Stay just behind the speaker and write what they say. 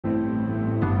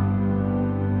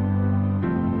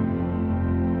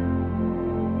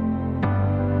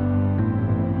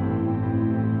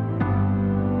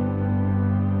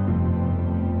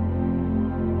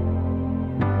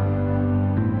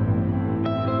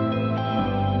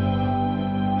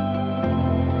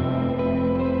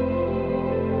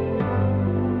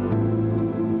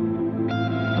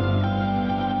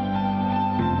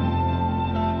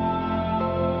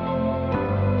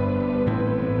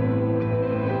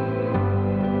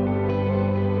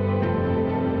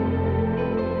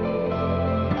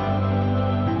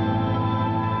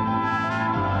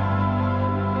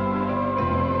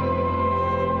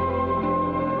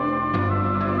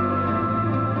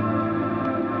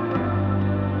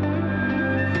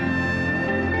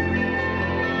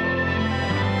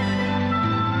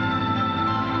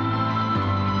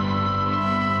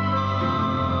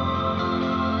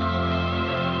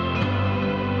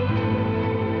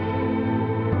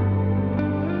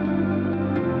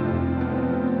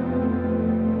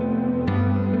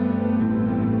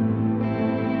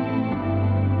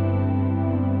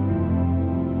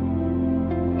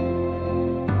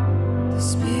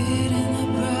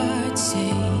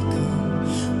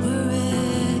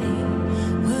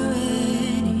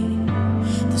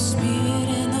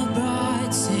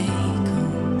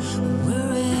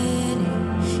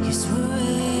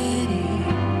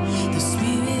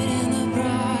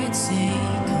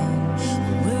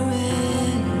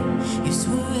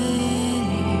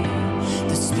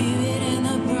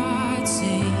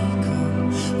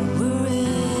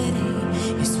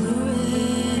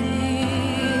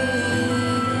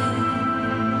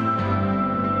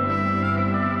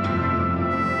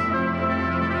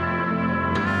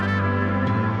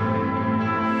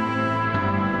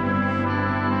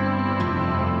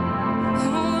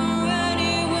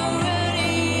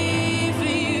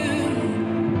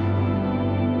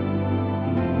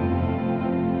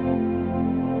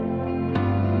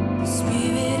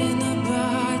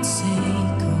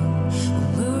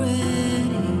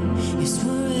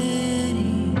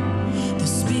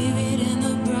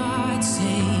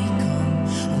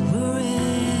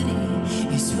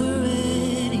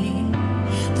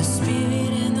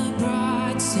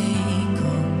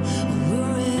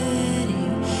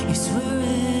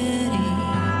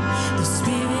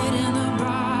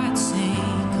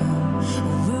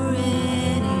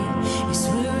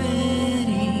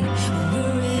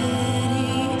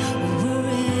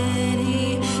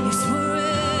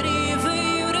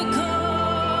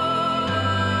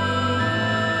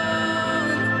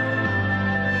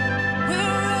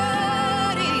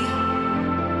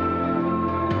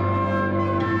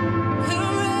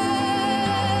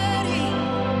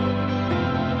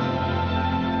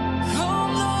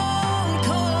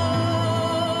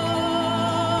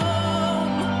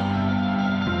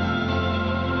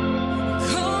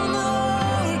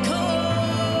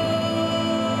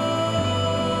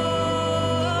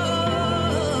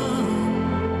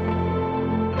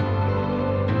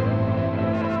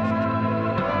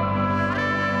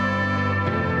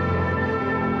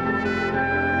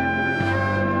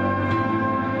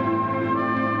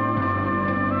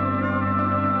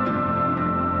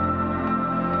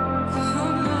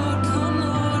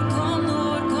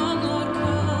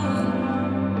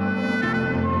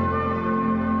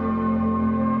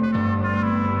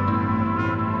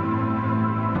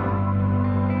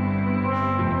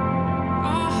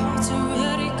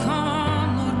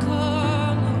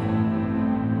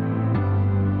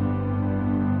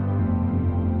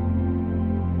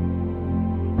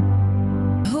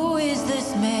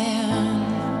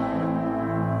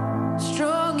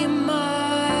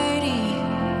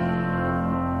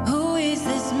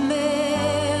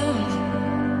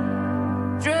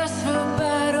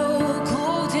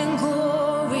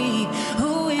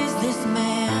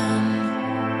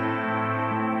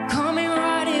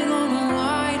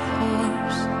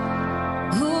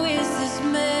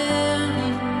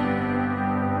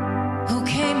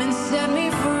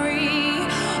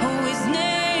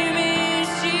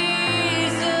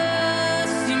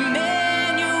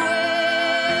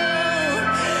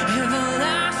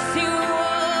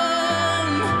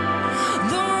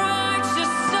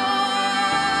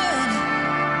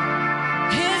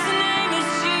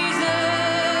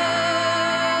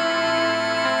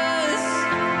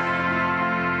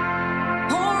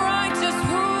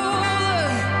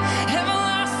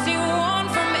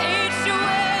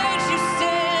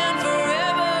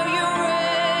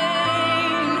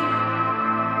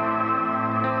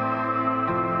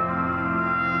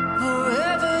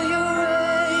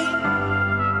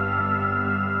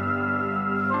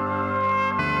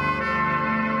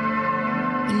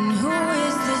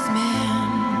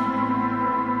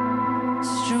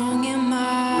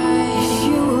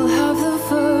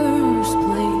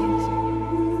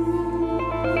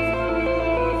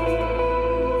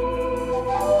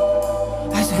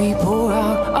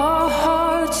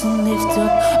lift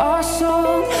up our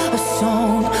song, a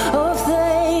song of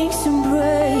thanks and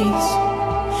praise.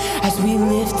 As we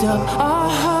lift up our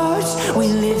hearts, we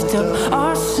lift up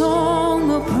our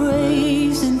song of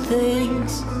praise and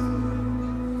thanks.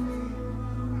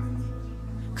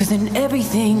 'Cause in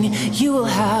everything you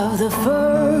will have the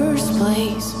first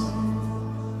place.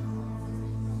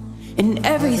 In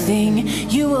everything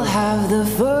you will have the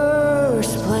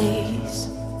first place.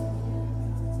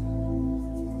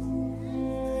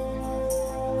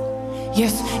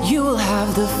 Yes, you will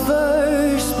have the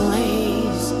first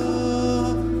place.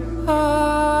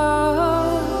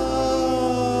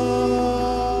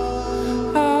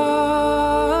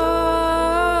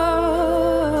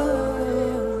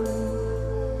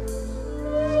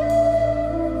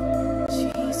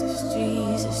 Jesus,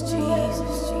 Jesus,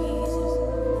 Jesus, Jesus.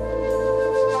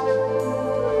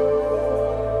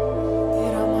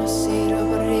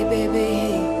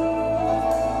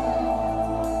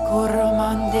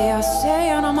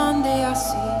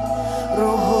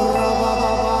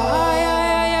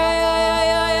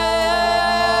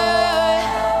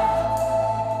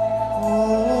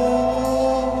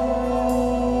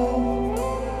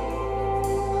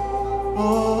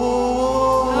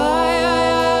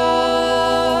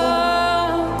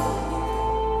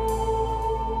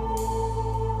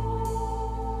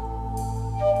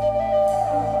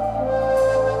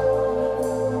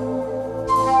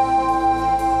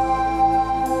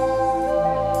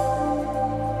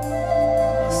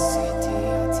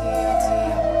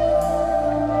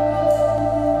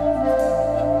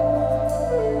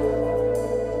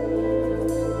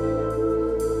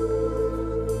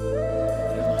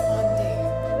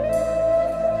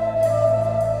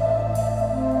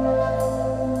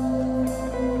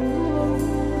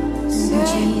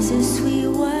 Jesus, we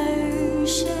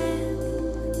worship.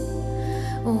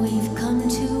 We've come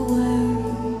to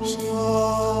worship.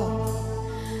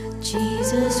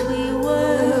 Jesus, we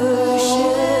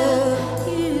worship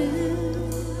you.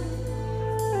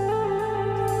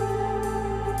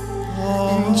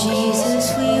 And Jesus,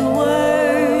 we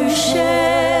worship.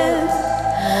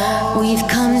 We've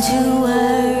come to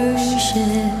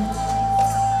worship.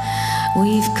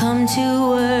 We've come to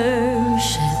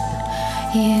worship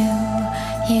you.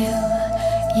 You.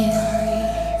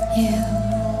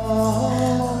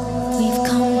 We've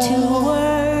come to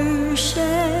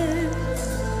worship.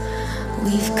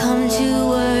 We've come to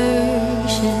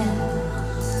worship.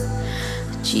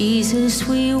 Jesus,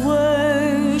 we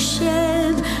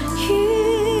worship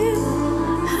you.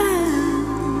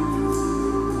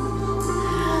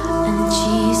 And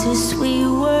Jesus, we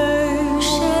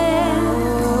worship.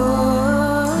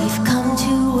 We've come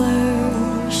to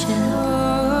worship.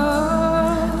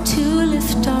 To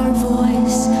lift our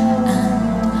voice and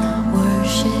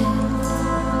worship,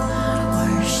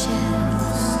 worship,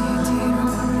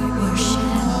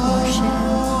 worship, worship,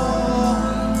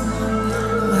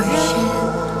 worship,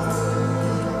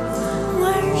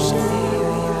 worship,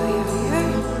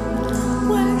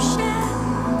 worship,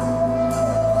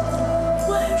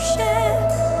 worship.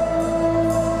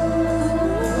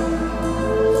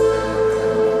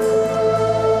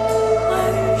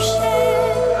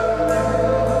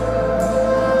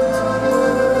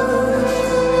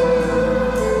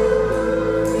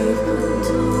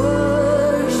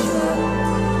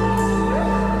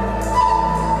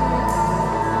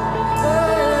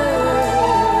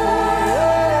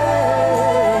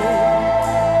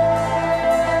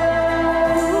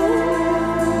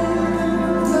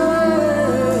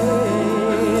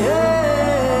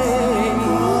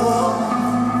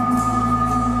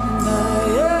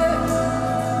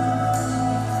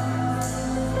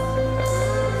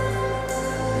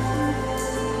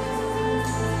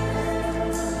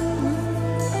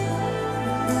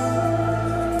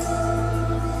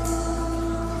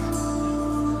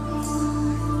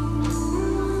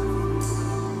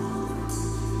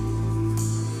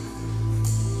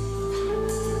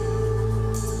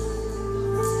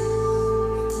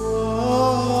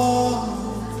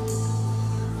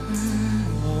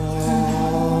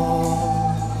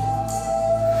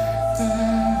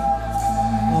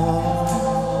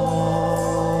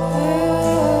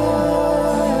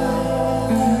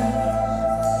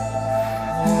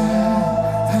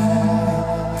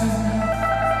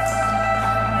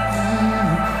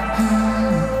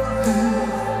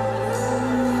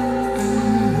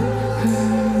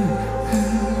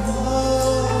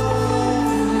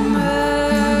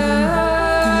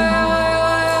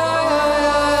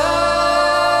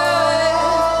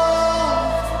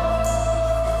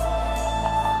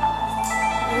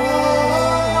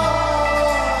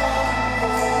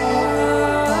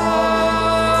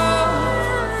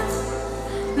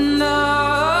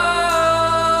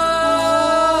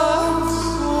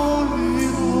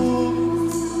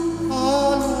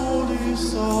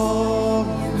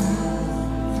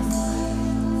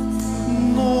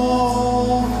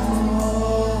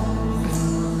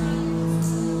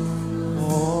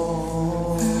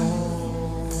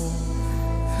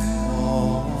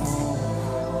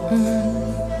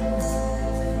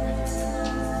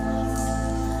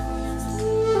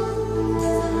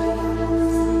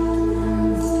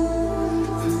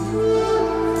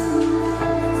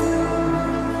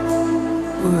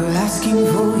 asking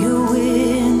for your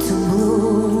wind to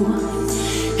blow,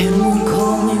 and we're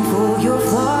calling for your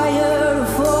fire to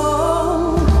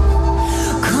fall.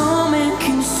 Come and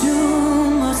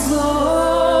consume us,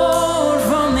 Lord,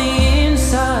 from the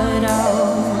inside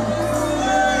out.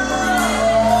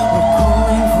 We're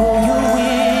calling for your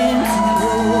wind to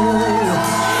blow,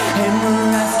 and we're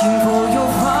asking for your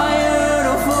fire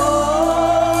to fall.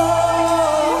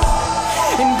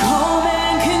 And come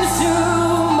and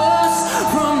consume us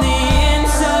from the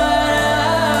inside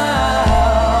out.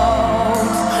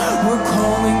 We're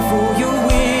calling for your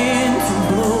wind to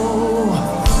blow.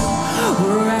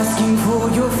 We're asking for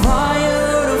your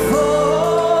fire to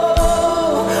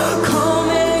fall. Come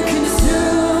and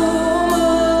consume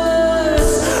us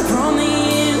from the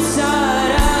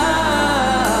inside out.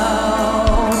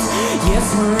 Yes,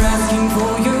 we're asking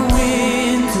for your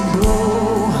wind to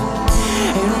blow,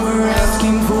 and we're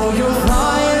asking for your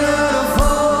fire to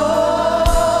fall.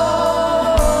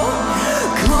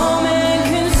 Come and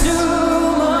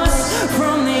consume us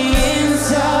from the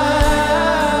inside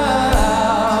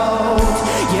out.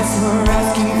 Yes, we're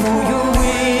asking for your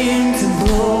wind to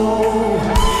blow,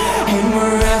 and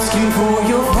we're asking for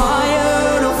your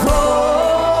fire to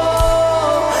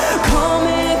fall. Come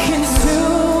and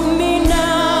consume me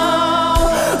now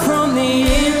from the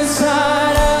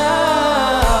inside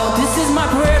out. This is my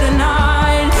prayer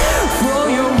tonight, for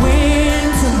your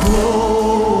wind to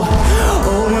blow.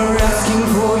 Oh, we're asking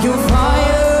for your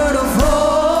fire to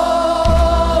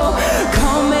fall.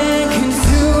 Come and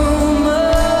consume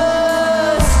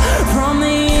us from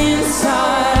the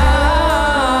inside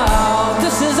out.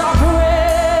 This is our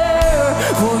prayer,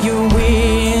 for your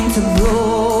wind to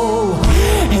blow,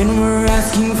 and we're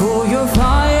asking for your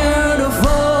fire to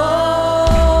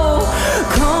fall.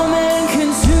 Come and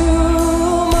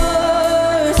consume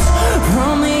us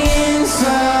from the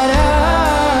inside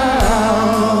out.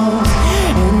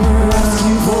 And we're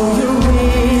asking for your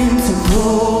wind to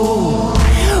blow.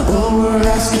 Oh, we're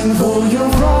asking for your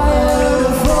fire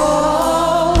to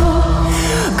fall.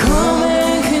 Come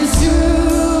and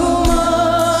consume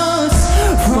us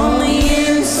from the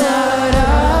inside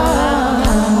out.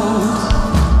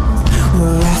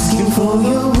 We're asking for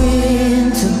your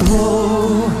wind to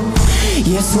blow.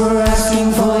 Yes, we're asking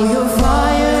for your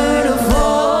fire to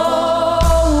fall.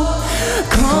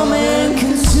 Come and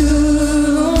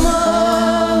consume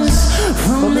us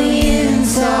from the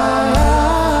inside out.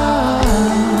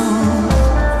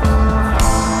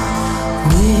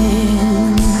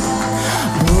 Wind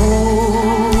blow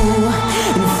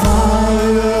and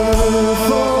fire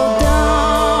fall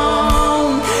down,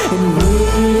 and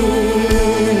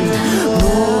wind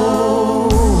blow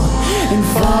and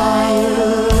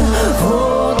fire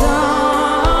fall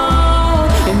down,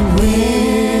 and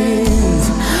wind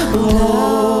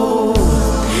blow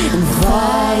and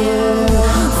fire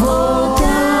fall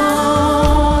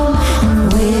down, and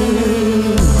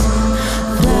wind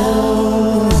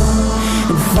blow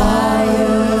and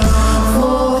fire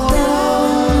fall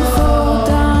down, fall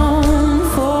down,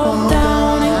 fall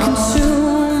down and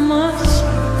consume us.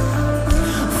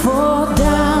 Fall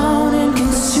down and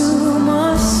consume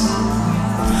us.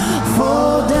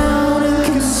 Fall down and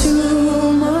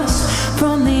consume us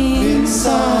from the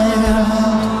inside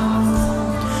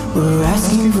out. We're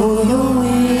asking for your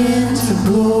wind to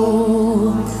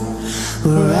blow.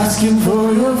 We're asking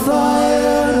for your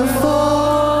fire to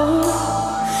fall.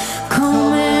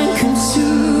 Come and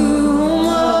consume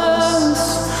us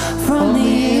from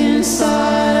the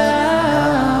inside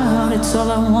out. It's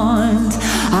all I want.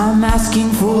 I'm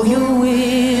asking for your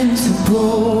wind to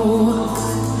blow.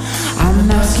 I'm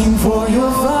asking for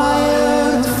your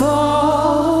fire to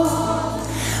fall.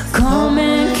 Come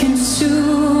and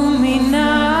consume me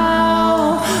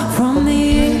now from the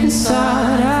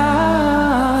inside out.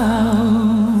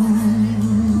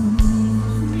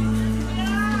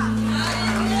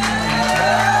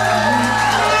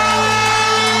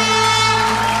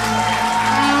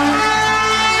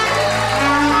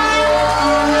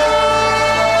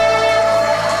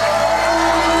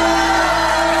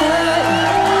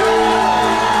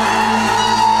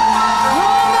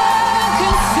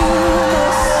 Consume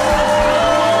us.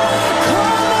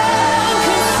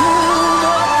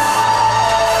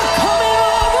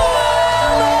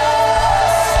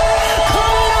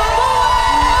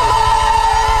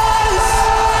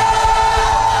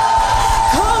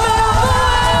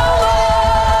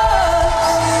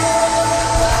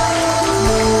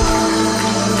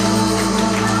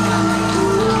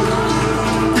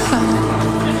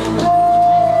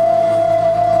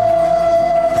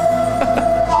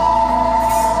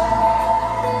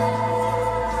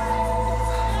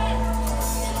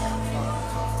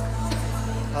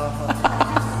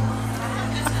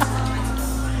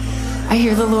 I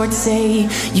hear the Lord say,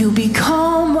 you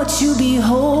become what you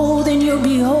behold, and you're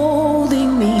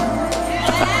beholding me.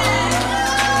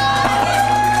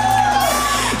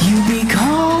 You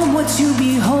become what you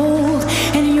behold,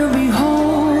 and you're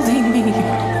beholding me.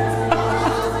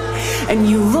 And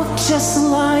you look just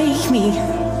like me.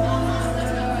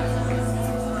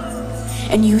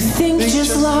 And you think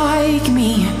just like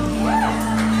me.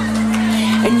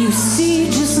 And you see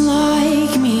just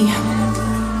like me.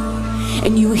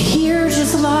 And you hear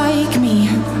just like me.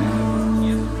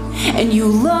 And you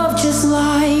love just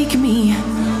like me.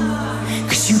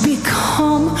 'Cause you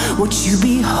become what you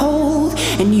behold,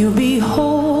 and you're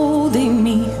beholding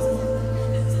me.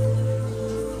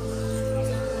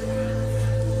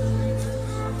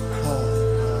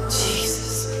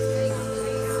 Jesus.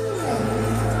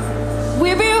 We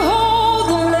behold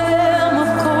the Lamb of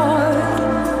God.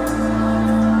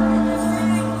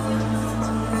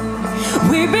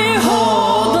 We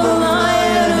behold the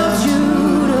Lion of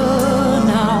Judah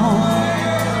now.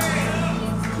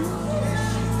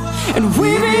 And we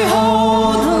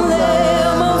behold the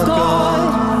Lamb of God.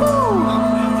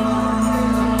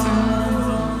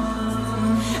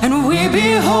 And we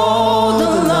behold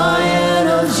the Lion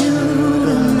of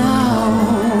Judah now.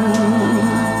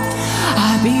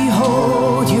 I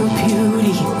behold your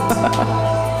beauty.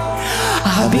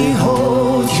 I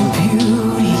behold your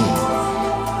beauty.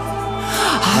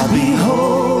 I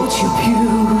behold your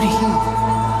beauty.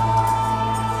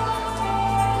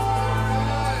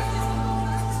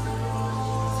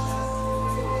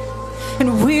 And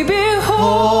we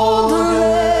behold the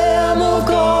Lamb of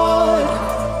God.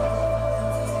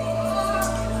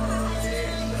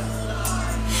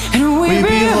 And we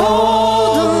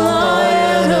behold the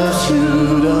Lion of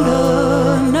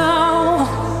Judah now.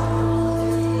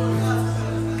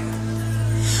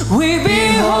 We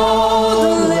behold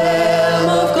the Lamb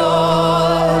of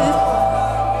God.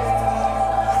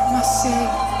 What am I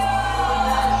saying?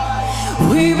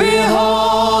 We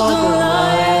behold the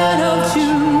Lion of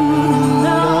Judah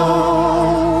now.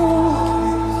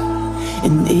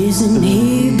 And isn't he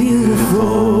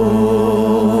beautiful?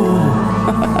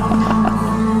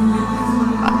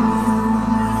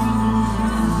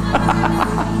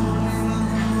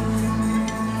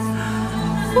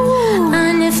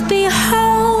 And if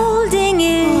beholding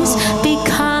is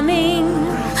becoming,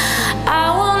 I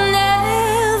will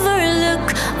never look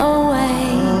away.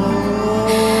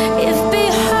 If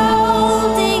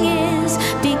beholding is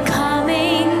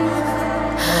becoming,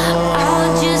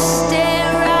 I'll just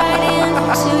stare right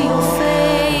into your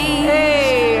face.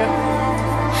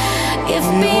 If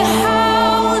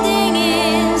beholding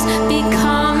is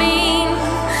becoming,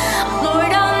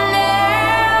 Lord, I'll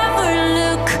never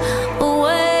look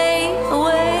away.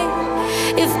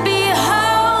 If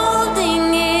beholding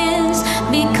is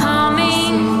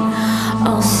becoming,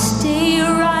 I'll stay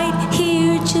right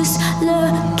here just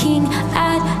looking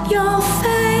at your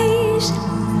face.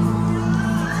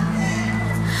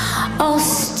 I'll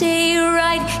stay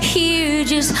right here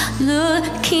just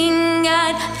looking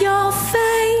at your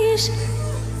face.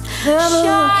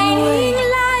 Shining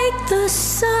like the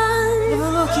sun,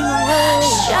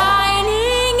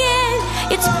 shining in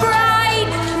its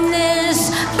brightness,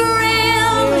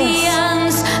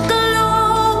 brilliance,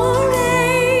 glory.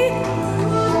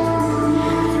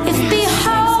 If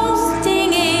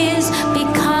beholding is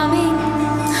becoming,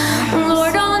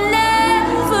 Lord, I'll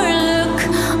never look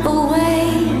away.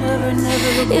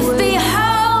 If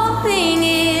beholding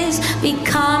is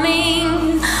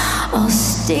becoming, I'll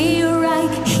stay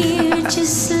right here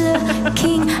just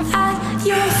looking at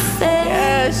your face.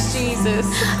 Yes, Jesus.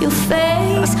 Your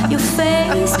face, your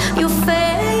face, your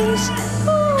face.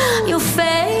 Your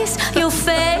face, your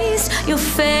face, your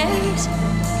face.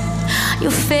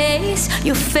 Your face,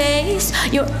 your face,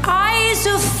 your eyes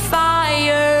of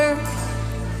fire.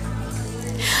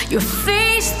 Your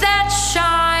face that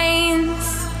shines.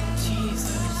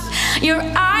 Your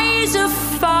eyes of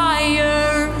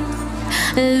fire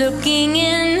looking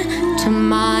into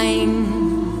mine.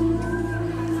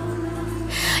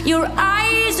 Your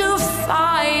eyes of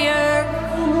fire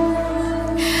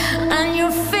and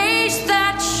your face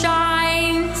that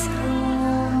shines.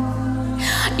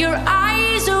 Your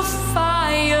eyes of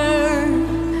fire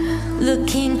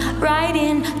looking right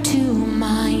into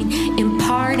mine,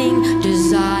 imparting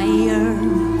desire.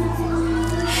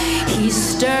 He's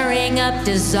stirring up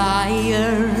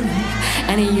desire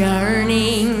and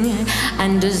yearning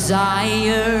and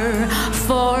desire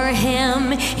for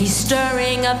him. He's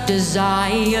stirring up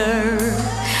desire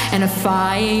and a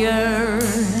fire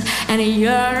and a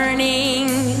yearning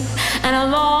and a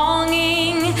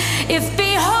longing. If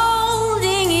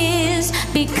beholding is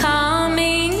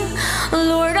becoming,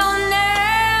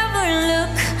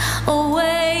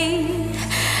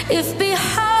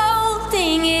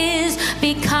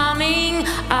 becoming.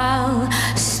 I'll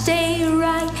stay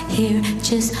right here,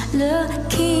 just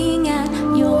looking at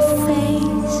your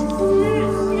face.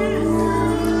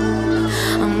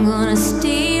 I'm gonna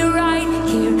stay right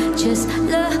here, just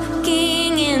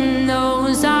looking in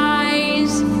those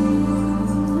eyes.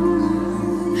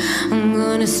 I'm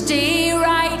gonna stay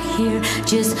right here,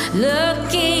 just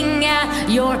looking at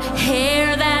your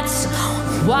hair that's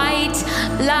white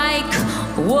like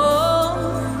wool.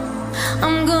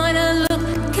 I'm gonna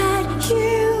look at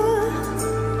you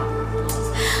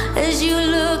as you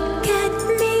look at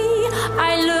me.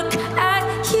 I look at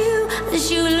you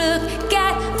as you look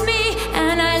at me,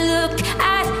 and I look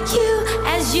at you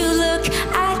as you look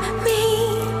at me.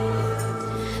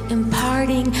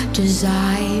 Imparting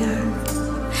desire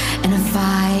and a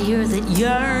fire that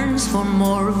yearns for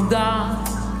more of God.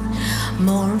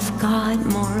 More of God,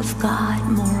 more of God,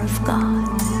 more of God.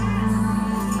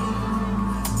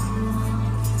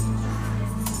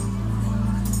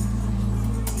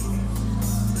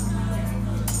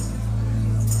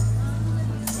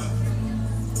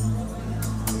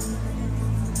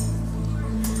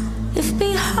 If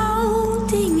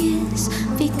beholding is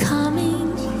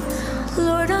becoming,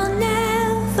 Lord, I'll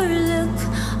never look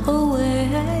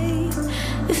away.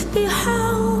 If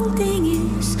beholding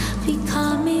is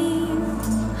becoming,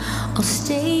 I'll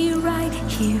stay right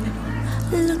here,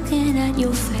 looking at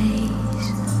your face.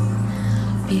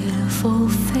 Beautiful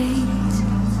face,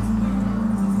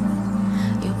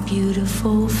 your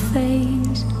beautiful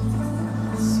face,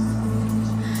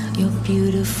 your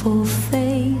beautiful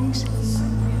face,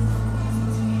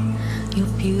 your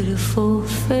beautiful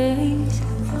face.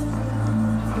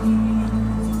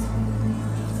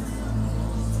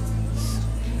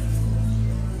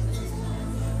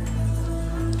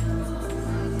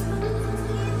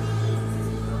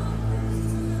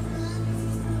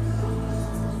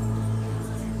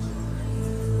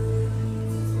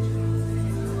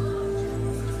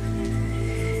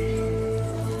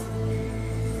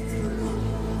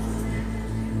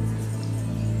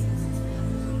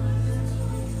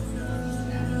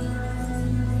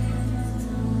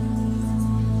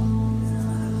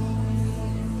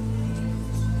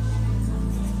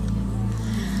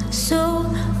 So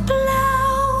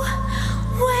blow,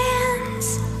 winds,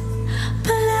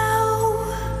 blow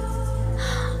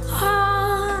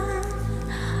on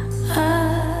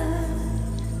us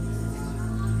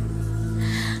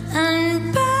and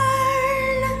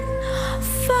burn,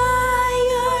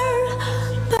 fire,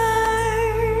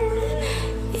 burn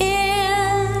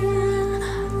in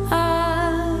us.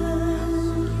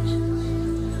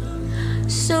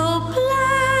 So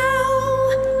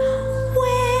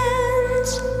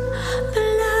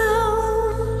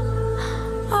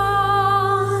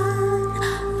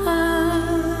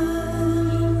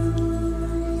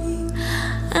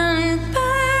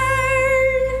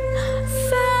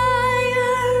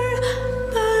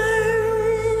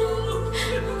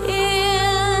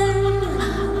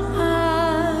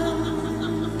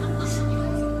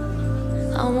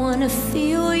I wanna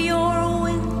feel your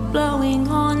wind blowing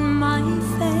on my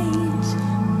face.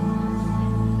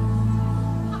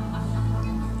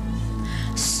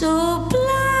 So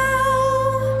blow,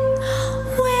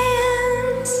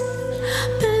 winds,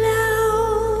 blow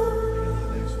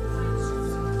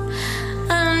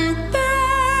and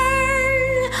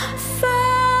burn,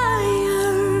 fire,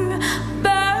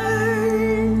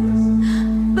 burn,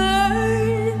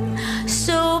 burn.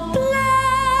 So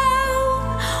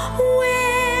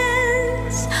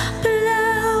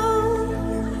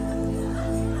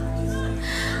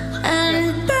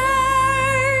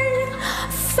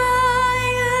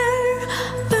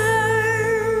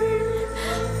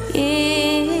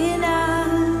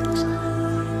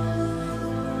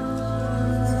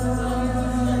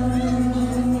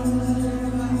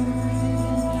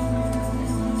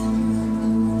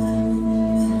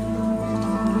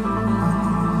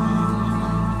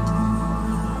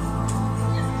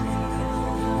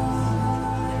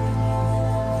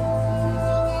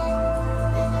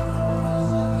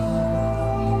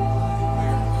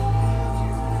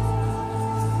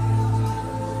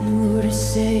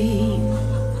say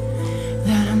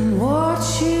that I'm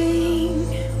watching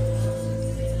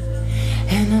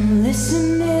and I'm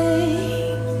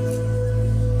listening,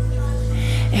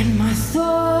 and my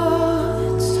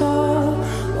thoughts are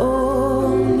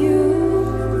on you.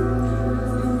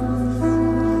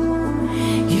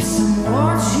 Yes, I'm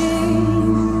watching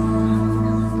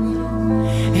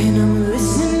and I'm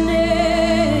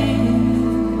listening,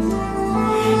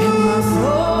 and my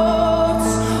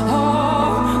thoughts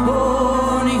are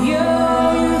on you.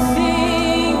 You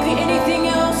think anything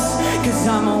else? 'Cause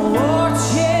I'm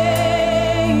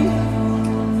watching.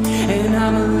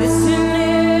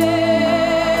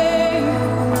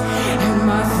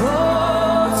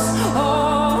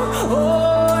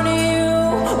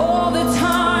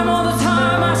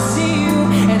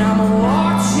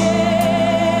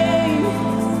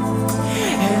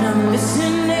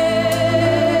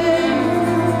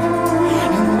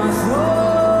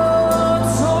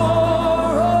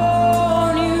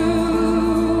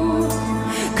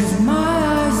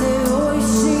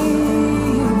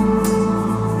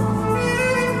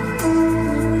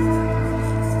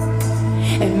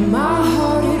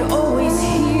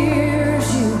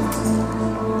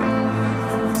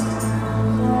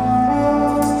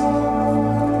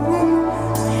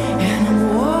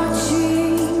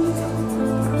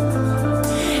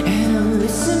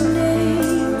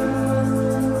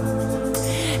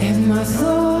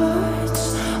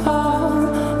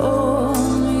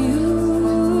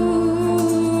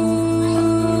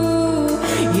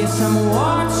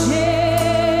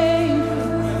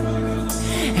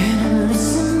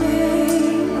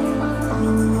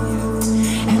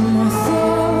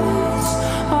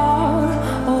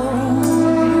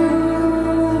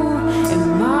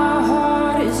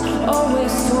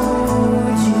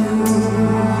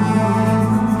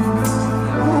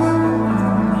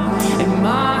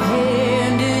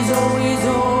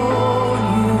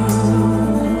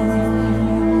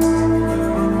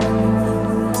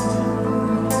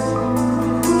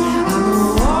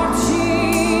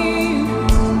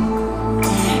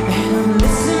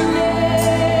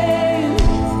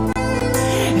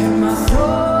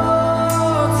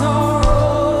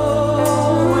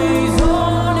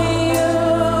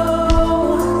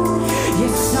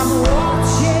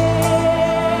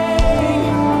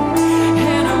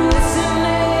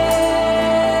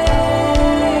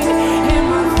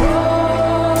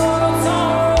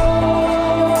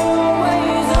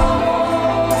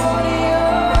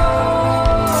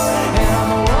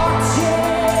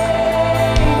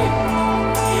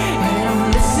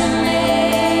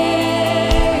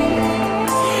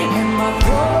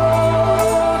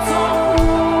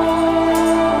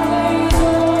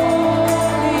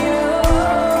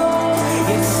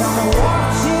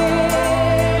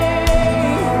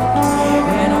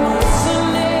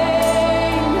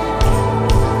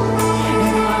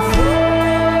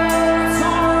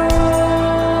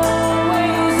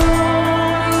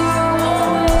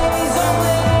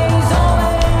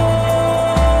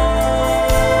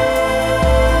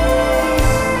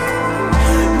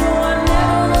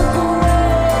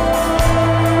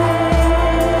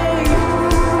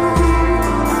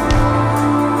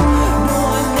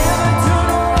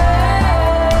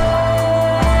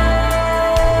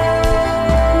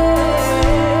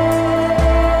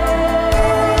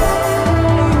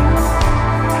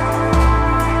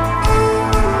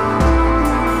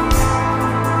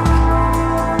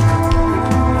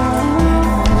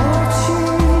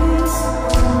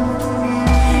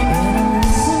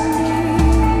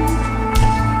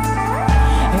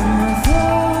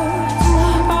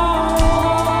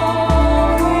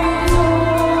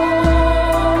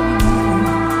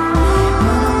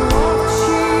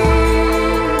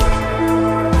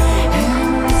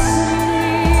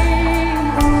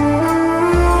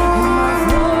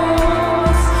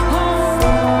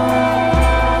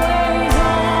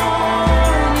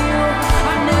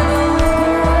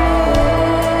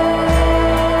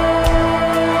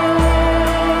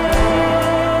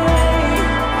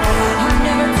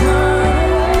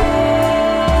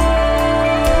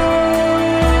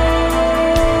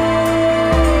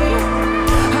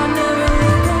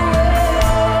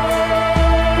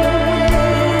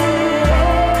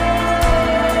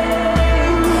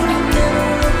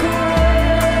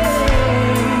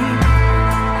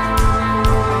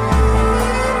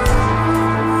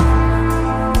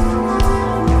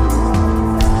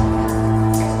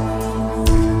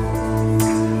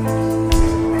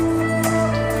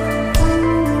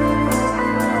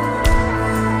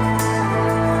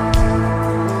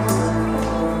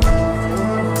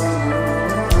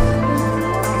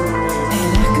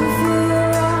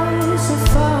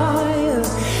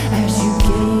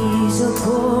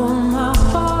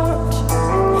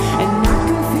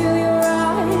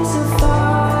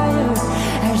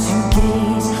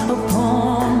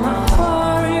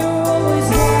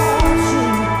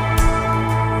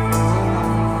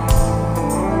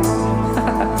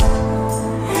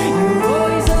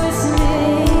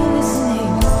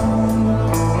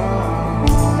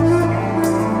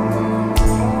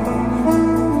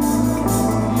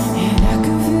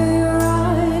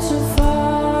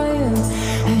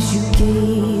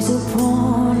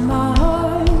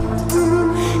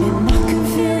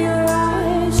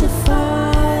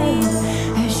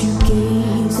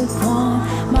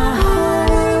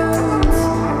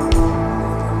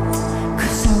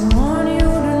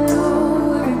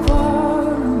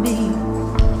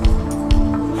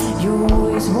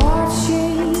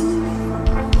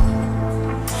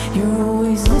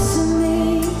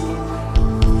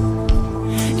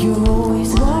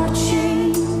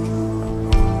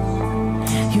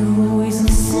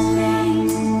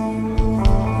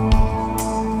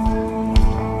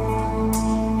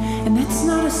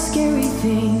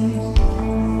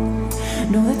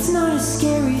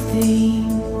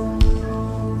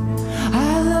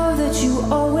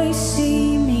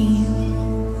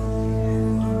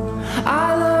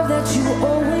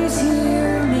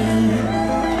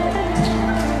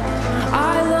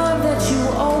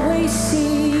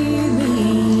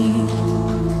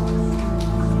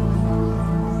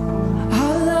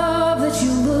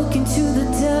 Into the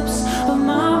depths of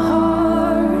my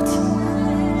heart.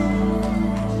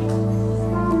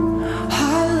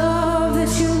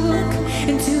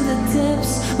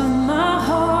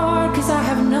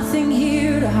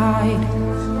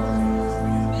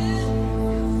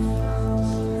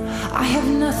 I have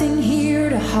nothing here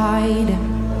to hide.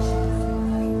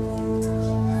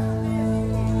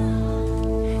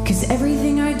 'Cause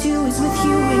everything I do is with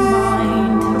you in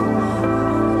mind.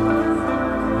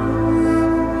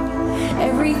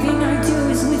 Everything I do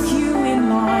is with you in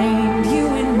mind. You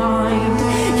in mind,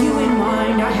 you in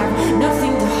mind. I have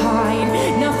nothing to hide,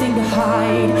 nothing to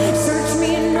hide. Search me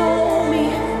and know me.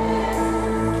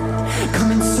 Come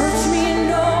and search me and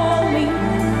know me.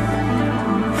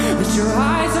 Let your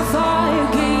eyes of fire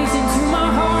gaze into my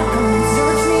heart. Come and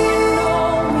search me and know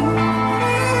me.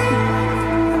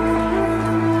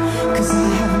 'Cause I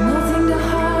have nothing to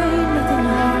hide, nothing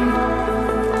to hide.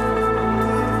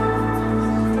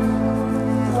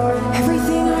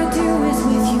 Everything I do is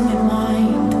with you in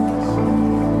mind.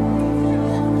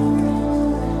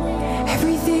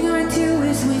 Everything I do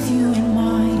is with you in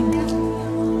mind.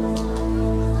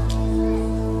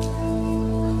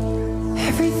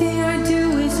 Everything I do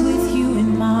is with you in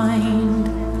mind.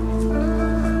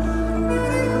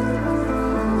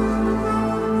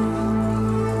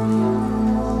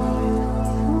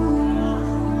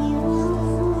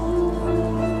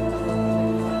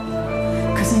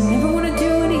 Cause I never want to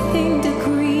do anything to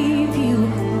grieve you.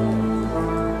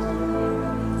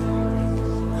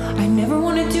 I never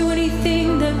want to do anything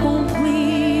that won't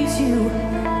please you.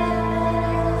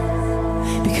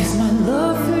 Because my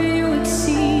love for you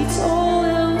exceeds all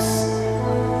else.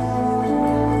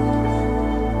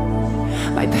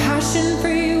 My passion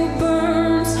for you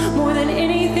burns more than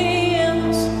anything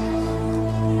else.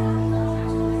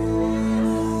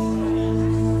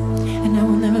 And I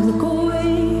will never look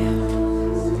away.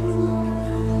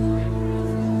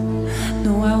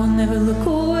 No, I will never look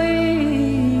away.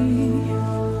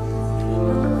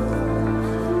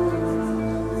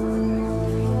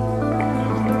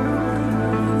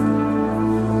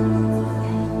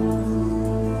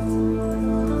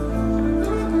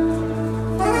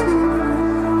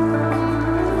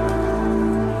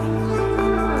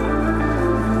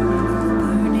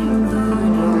 Burning,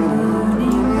 burning,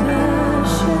 burning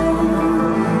passion.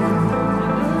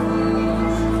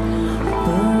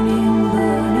 Burning,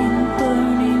 burning,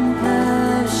 burning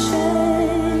passion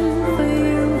for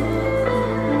you.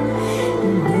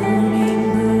 Burning,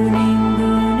 burning,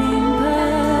 burning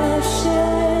passion.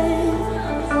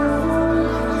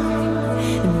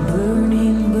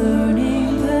 Burning,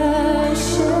 burning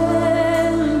passion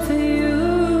for you.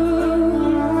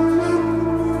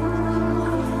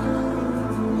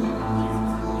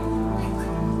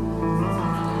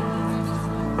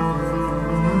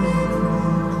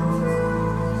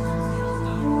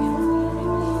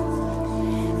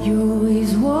 You're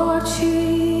always watching,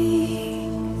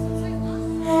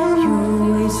 you're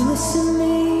always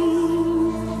listening.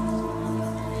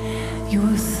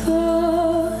 Your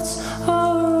thoughts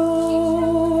are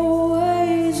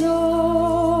always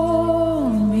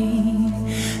on me.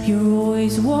 You're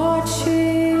always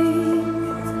watching,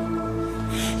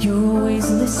 you're always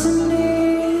listening.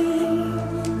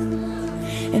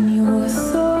 And your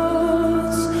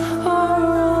thoughts are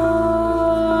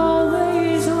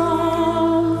always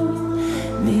on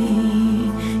me.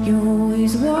 You're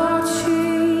always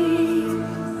watching,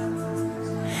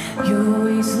 you're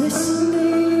always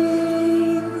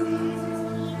listening.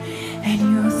 And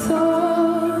your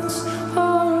thoughts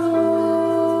are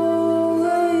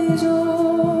always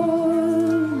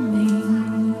on me.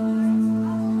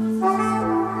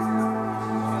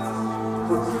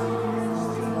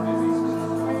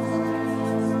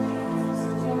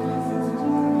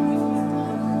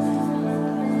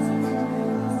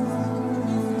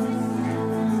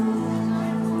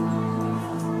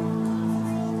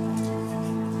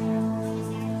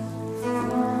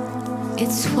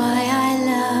 It's why I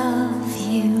love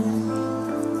you,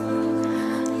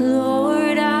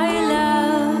 Lord, I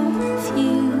love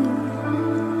you,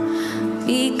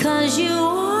 because you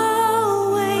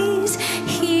always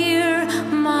hear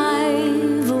my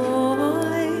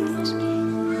voice,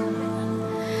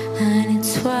 and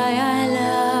it's why I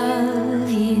love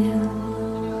you,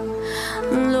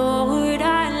 Lord,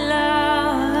 I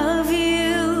love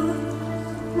you.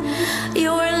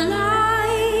 You're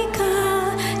like a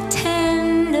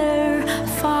tender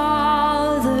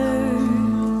father,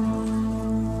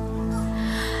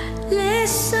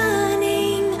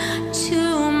 listening to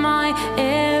my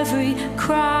every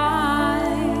cry.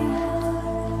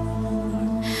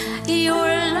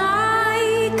 You're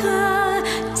like a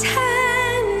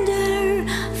tender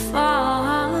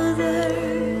father,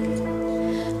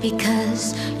 because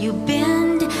you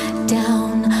bend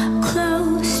down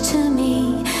close to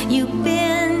me. You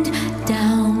bend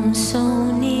down so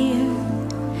near.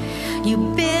 You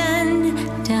bend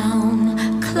down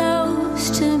close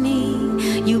to me.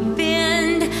 You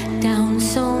bend down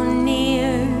so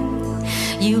near.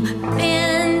 You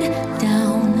bend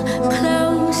down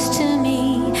close to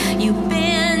me. You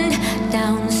bend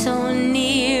down so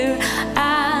near,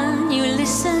 and you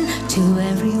listen to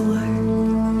every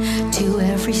word, to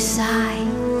every sigh,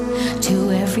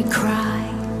 to every cry,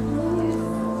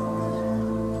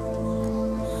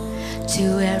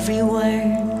 to every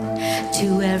word,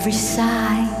 to every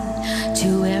sigh,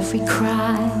 to every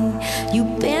cry. You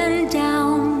bend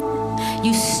down,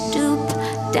 you stoop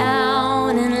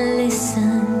down and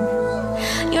listen.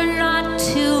 You're not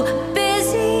too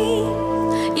busy.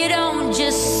 You don't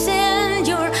just send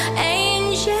your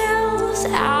angels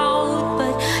out,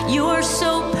 but you're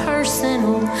so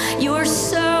personal. You're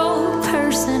so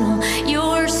personal.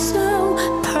 You're so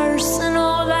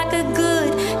personal, like a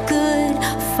good, good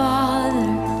father.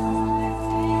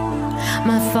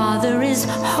 My Father is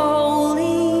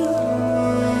holy,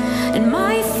 and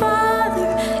my Father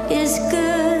is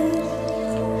good.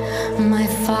 My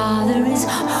Father is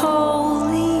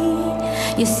holy.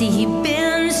 You see, He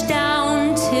bends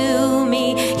down to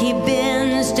me. He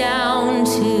bends down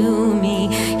to me.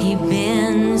 He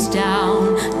bends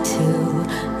down to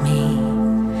me.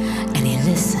 And He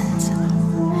listens,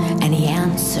 and He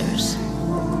answers,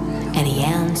 and He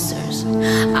answers.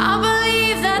 I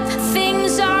believe that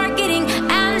things are getting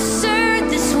answered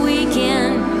this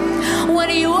weekend. What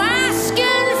are you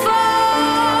asking for?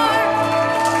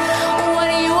 What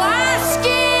are you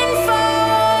asking for?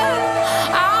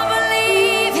 I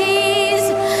believe He's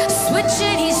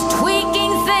switching, He's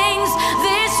tweaking things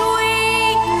this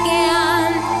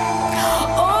weekend.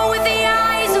 Oh, with the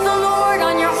eyes of the Lord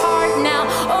on your heart now.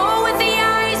 Oh, with the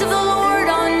eyes of the Lord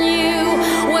on you.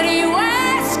 What are you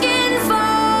asking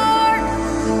for?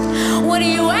 What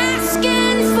are you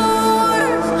asking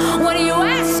for? What are you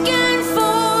asking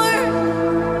for?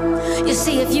 You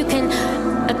see, if you can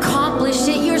accomplish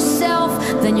it yourself,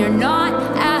 then you're not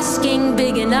asking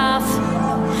big enough.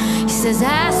 He says,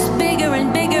 ask bigger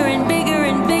and bigger and bigger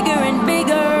and bigger and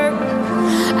bigger.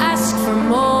 Ask for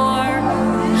more.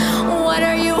 What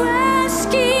are you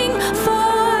asking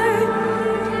for?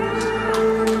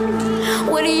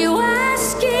 What are you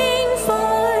asking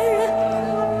for?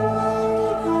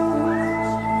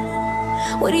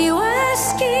 What are you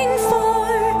asking for?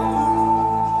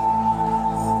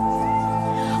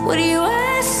 What are you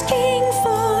asking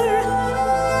for?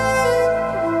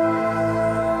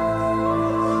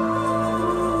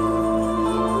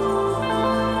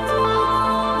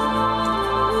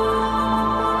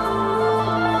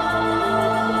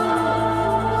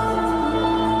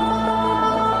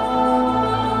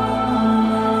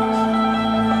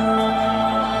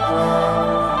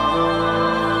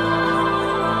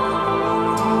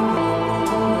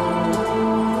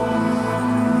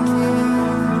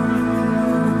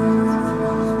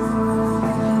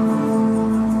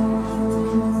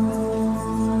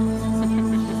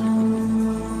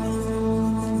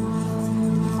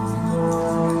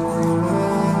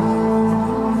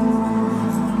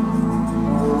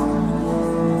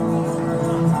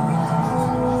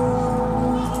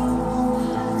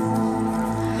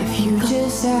 If you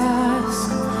just ask,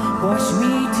 watch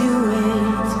me do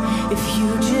it. If you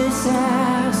just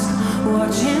ask,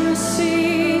 watch and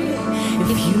see.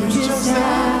 If you just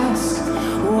ask,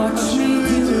 watch me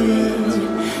do it.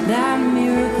 That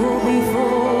miracle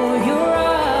before your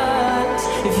eyes.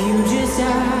 If you just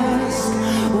ask,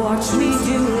 watch me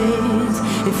do it.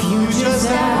 If you just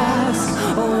ask,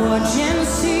 watch and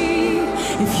see.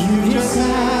 If you just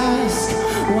ask,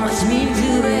 watch me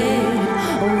do it.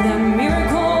 Oh, that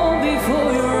miracle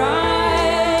before your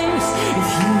eyes. If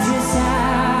you just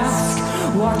ask,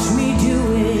 watch me do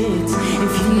it.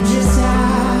 If you just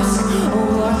ask,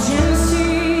 watch and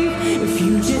see. If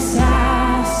you just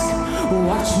ask,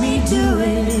 watch me do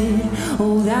it.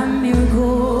 Oh, that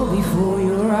miracle before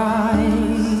your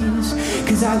eyes.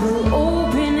 'Cause I will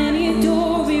open any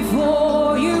door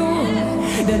before you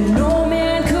that no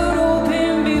man could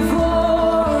open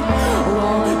before. Oh,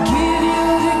 I'll give you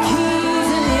the keys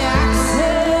and the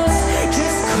access.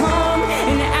 Just come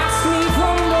and ask me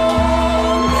for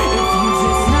more. If you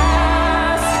just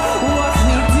ask, watch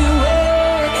me do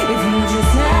it. If you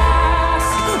just ask,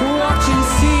 watch and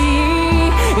see.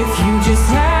 If you just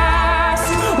ask,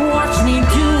 watch me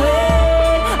do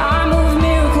it. I move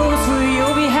miracles for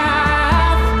your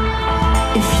behalf.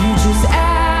 If you just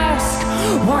ask,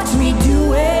 watch me do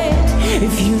it.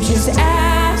 If you just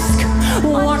ask,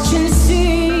 watch and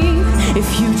see. If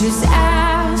you just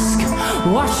ask,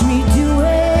 watch me do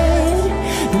it.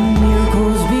 The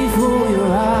miracles before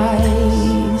your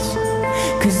eyes.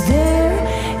 'Cause there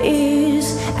is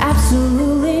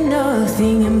absolutely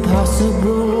nothing impossible.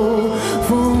 impossible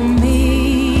for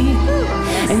me.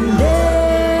 And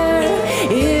there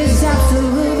is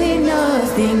absolutely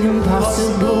nothing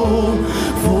impossible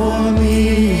for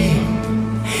me.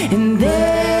 And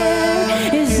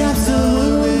there is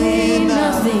absolutely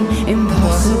nothing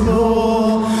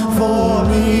impossible for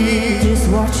me. Just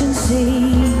watch and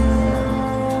see.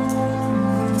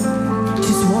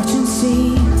 Just watch and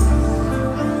see.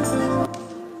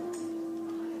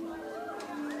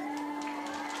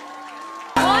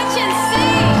 Watch and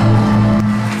see.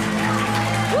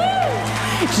 Woo!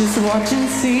 Just watch and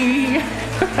see.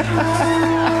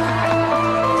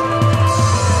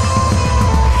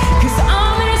 'Cause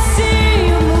I'm gonna see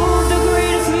you move the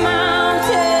greatest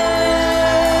mountains.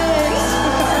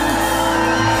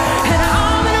 And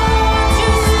I'm gonna watch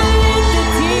you split the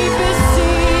deepest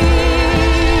seas.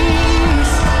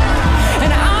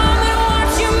 And I'm gonna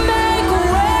watch you make a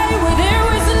way where there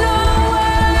is no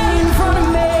way in front of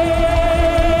me.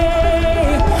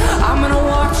 I'm gonna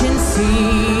watch and see.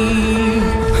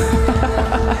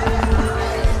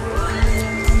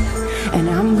 And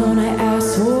I'm gonna ask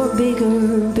for bigger,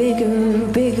 bigger,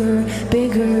 bigger,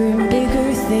 bigger, and bigger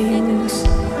things.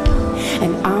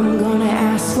 And I'm gonna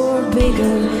ask for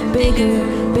bigger, bigger,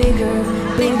 bigger,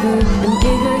 bigger, and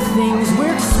bigger things.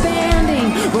 We're expanding.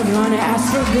 We're gonna ask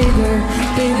for bigger,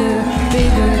 bigger,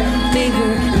 bigger,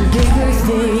 bigger, and bigger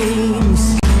things.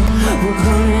 We're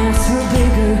gonna ask for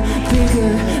bigger,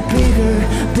 bigger, bigger,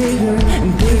 bigger,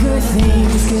 and bigger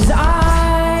things. 'Cause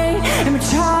I am a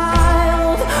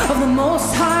child of the Most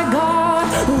High God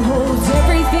who holds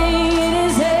everything in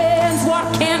His hands. What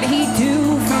can't He do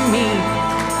for me?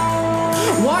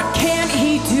 What can't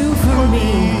He do for me?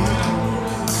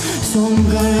 So I'm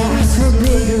gonna ask for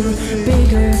bigger,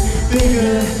 bigger,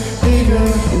 bigger, bigger,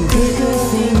 and bigger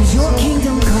things. Your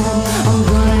kingdom come. I'm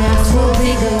gonna ask for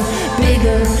bigger,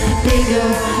 bigger, bigger,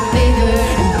 bigger,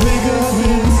 and bigger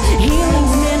things.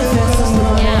 Healings manifest. I'm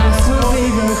gonna ask for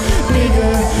bigger,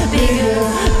 bigger, bigger,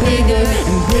 bigger,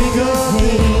 and bigger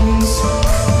things.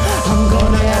 I'm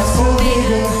gonna ask for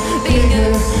bigger, bigger,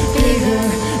 bigger,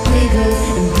 bigger,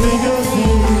 and bigger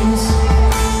things.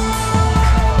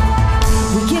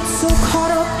 We get so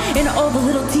caught up in all the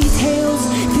little details,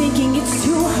 thinking it's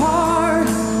too hard.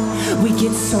 We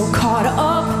get so caught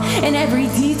up in every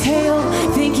detail,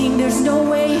 thinking there's no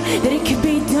way that it could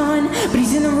be done. But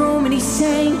He's in the room and He's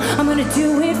saying, I'm gonna do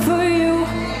it for you.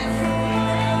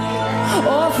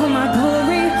 All for my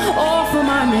glory, all for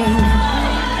my name.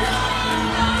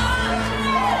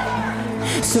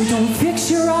 So don't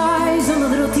fix your eyes on the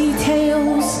little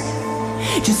details.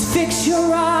 Just fix your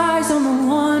eyes on the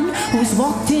one who has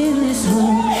walked in this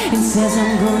room and says,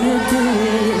 I'm gonna do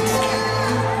it.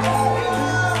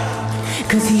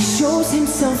 'Cause He shows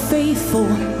Himself faithful.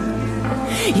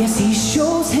 Yes, He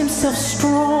shows Himself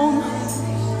strong.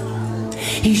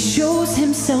 He shows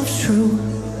Himself true.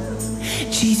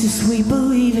 Jesus, we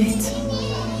believe it.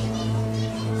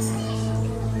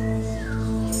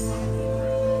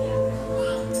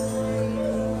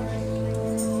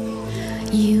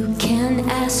 You can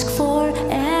ask for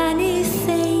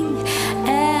anything,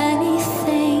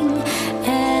 anything,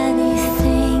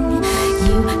 anything.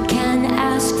 You can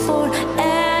ask for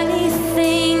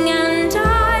anything, and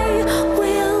I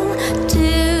will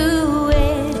do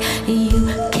it. You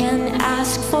can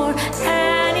ask for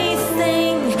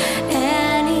anything,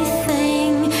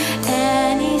 anything,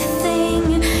 anything.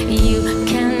 You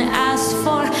can ask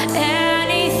for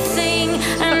anything,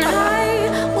 and I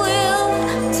will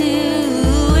do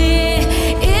it.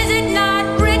 Is it not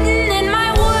written?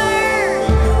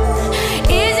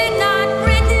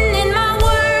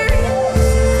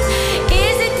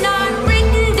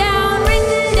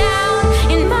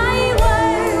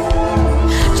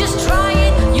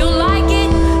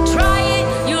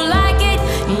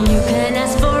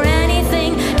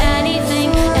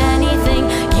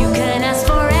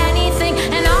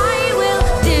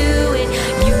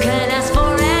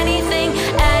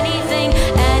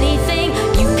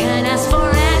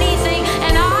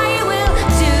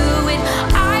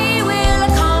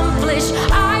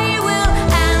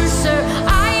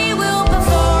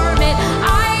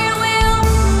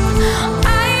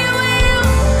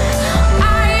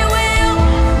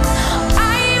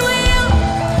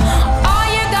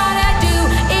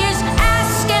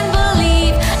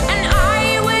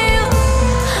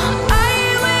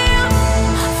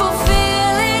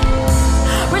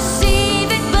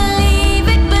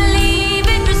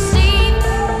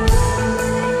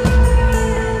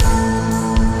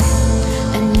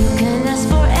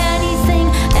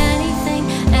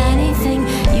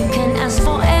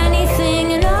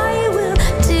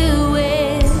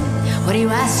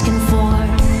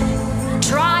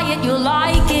 it, you'll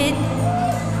like it.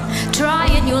 Try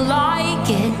it, you'll like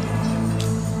it.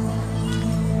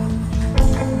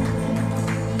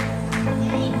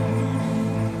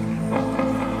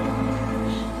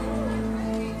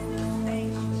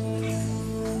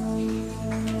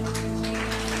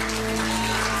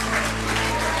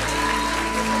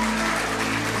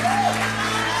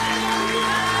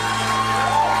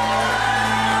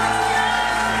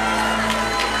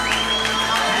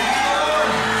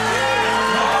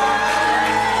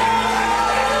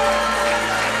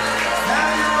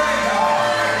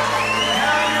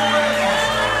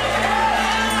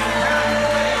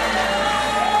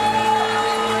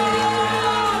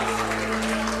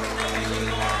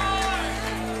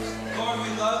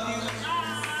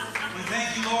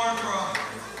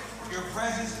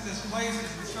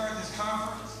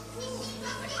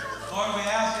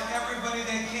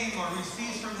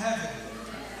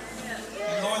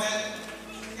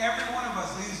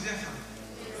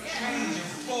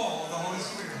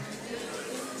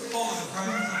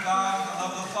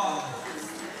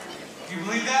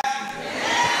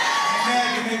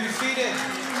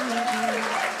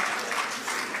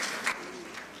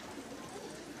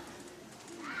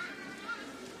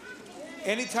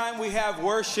 Anytime we have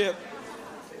worship,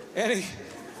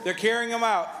 they're carrying them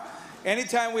out.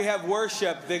 Anytime we have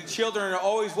worship, the children are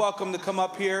always welcome to come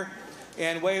up here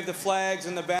and wave the flags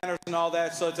and the banners and all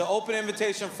that. So it's an open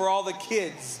invitation for all the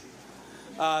kids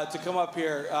to come up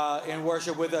here and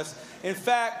worship with us. In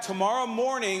fact, tomorrow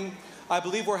morning, I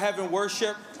believe we're having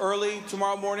worship early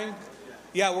tomorrow morning.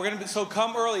 Yeah, we're going to be, so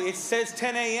come early. It says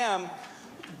 10 a.m.,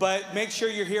 but make sure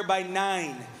you're here by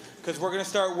 9. Because we're going to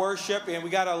start worship, and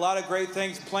we got a lot of great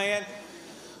things planned.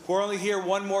 We're only here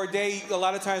one more day. A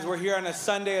lot of times we're here on a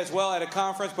Sunday as well at a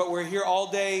conference, but we're here all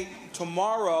day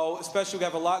tomorrow, especially we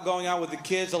have a lot going on with the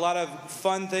kids, a lot of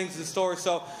fun things in store.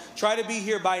 So try to be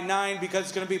here by 9 because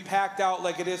it's going to be packed out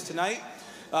like it is tonight.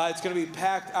 It's going to be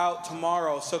packed out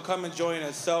tomorrow, so come and join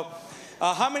us. So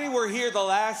how many were here the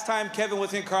last time Kevin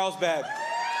was in Carlsbad?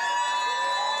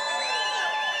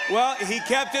 Well, he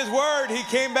kept his word. He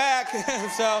came back.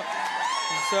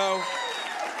 so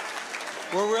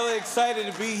we're really excited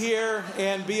to be here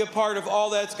and be a part of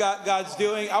all that God's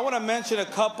doing. I want to mention a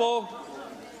couple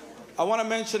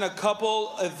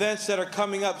events that are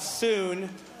coming up soon.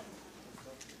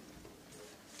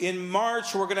 In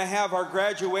March, we're going to have our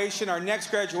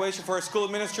next graduation for our School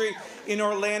of Ministry in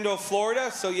Orlando,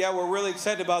 Florida. So yeah, we're really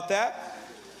excited about that.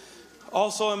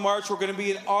 Also in March, we're going to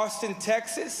be in Austin,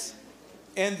 Texas.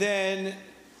 And then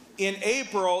in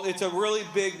April, it's a really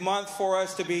big month for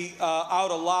us to be out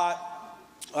a lot.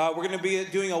 We're going to be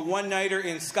doing a one-nighter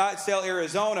in Scottsdale,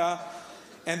 Arizona.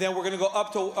 And then we're going to go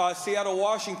up to Seattle,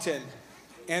 Washington.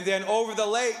 And then over the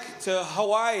lake to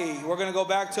Hawaii. We're going to go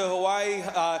back to Hawaii,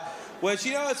 which,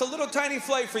 you know, it's a little tiny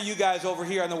flight for you guys over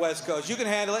here on the West Coast. You can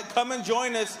handle it. Come and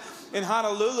join us in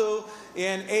Honolulu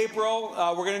in April.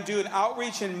 We're going to do an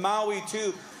outreach in Maui,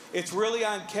 too. It's really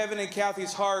on Kevin and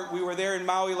Kathy's heart. We were there in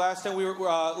Maui last time.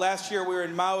 Last year we were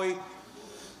in Maui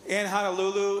and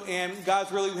Honolulu, and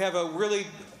we have a really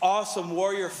awesome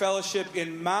warrior fellowship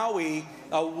in Maui,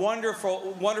 a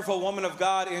wonderful, wonderful woman of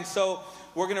God. And so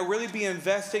we're going to really be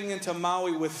investing into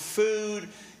Maui with food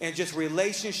and just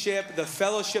relationship, the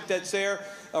fellowship that's there,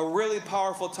 a really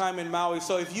powerful time in Maui.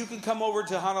 So if you can come over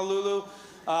to Honolulu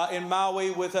in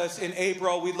Maui with us in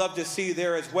April, we'd love to see you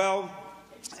there as well.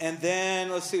 And then,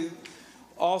 let's see,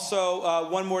 also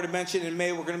one more to mention, in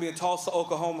May, we're going to be in Tulsa,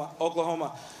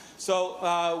 Oklahoma.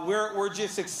 So we're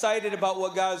just excited about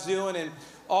what God's doing and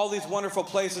all these wonderful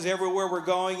places everywhere we're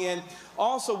going. And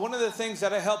also, one of the things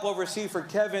that I help oversee for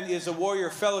Kevin is the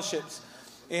Warrior Fellowships.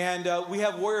 And we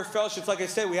have Warrior Fellowships. Like I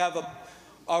said, we have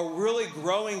a really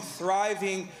growing,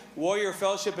 thriving Warrior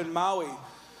Fellowship in Maui.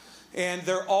 And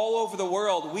they're all over the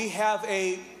world. We have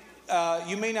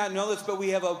you may not know this, but we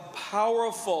have a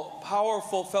powerful,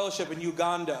 powerful fellowship in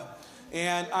Uganda.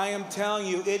 And I am telling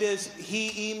you,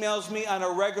 he emails me on a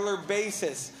regular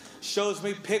basis, shows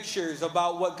me pictures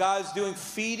about what God's doing,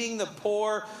 feeding the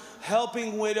poor,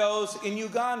 helping widows in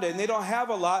Uganda. And they don't have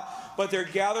a lot, but they're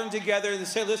gathering together and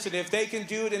say, listen, if they can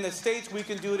do it in the States, we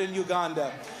can do it in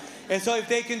Uganda. And so if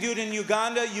they can do it in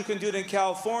Uganda, you can do it in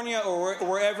California or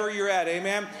wherever you're at.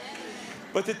 Amen.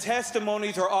 But the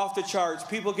testimonies are off the charts.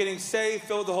 People getting saved,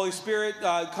 filled with the Holy Spirit,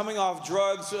 coming off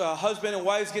drugs, husband and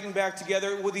wives getting back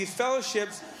together. With these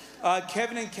fellowships,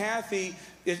 Kevin and Kathy,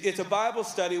 it's a Bible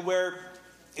study where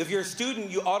if you're a student,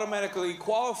 you automatically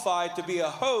qualify to be a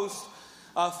host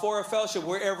for a fellowship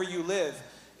wherever you live.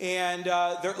 And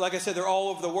like I said, they're all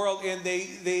over the world, and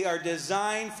they are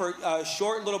designed for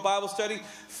short little Bible study,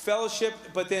 fellowship,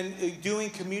 but then doing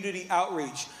community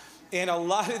outreach. And a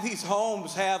lot of these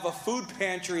homes have a food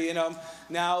pantry in them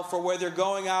now for where they're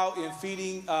going out and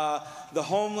feeding the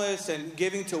homeless and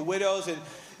giving to widows.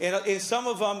 And some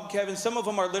of them, Kevin, some of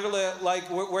them are literally like,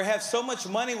 we have so much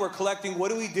money we're collecting,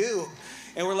 what do we do?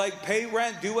 And we're like, pay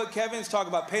rent, do what Kevin's talking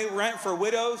about, pay rent for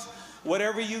widows,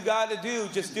 whatever you got to do,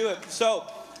 just do it. So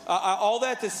all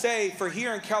that to say, for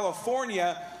here in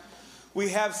California, we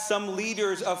have some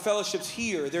leaders of fellowships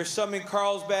here. There's some in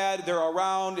Carlsbad. They're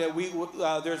around.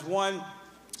 There's one,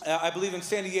 I believe, in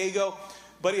San Diego.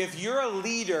 But if you're a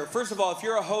leader, first of all, if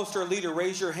you're a host or a leader,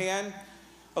 raise your hand.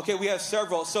 Okay, we have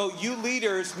several. So you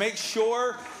leaders, make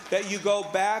sure that you go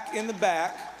back in the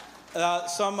back.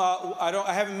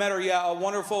 I haven't met her yet. A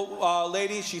wonderful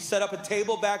lady. She set up a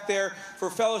table back there for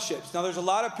fellowships. Now, there's a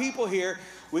lot of people here.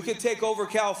 We could take over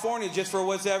California just for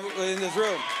what's ever in this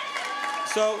room.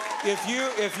 So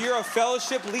if you're a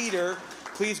fellowship leader,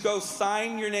 please go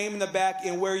sign your name in the back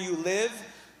and where you live.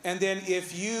 And then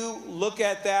if you look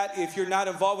at that, if you're not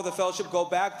involved with the fellowship, go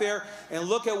back there and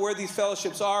look at where these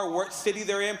fellowships are, what city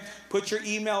they're in. Put your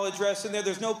email address in there.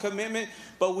 There's no commitment,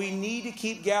 but we need to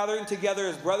keep gathering together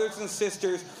as brothers and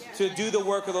sisters to do the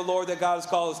work of the Lord that God has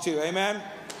called us to. Amen?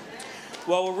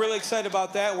 Well, we're really excited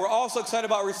about that. We're also excited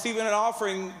about receiving an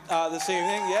offering this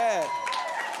evening. Yeah.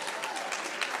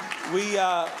 We,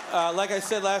 like I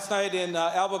said last night in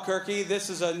Albuquerque, this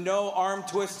is a no arm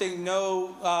twisting,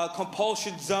 no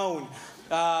compulsion zone.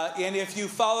 And if you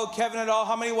follow Kevin at all,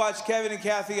 how many watch Kevin and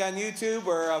Kathi on YouTube?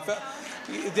 Or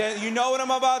then you know what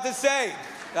I'm about to say.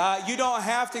 You don't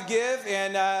have to give.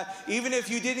 And even if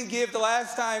you didn't give the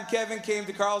last time Kevin came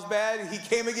to Carlsbad, he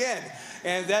came again.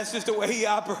 And that's just the way he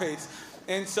operates.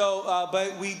 And so,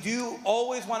 but we do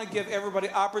always want to give everybody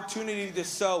opportunity to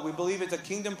sow. We believe it's a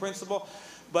kingdom principle.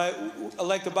 But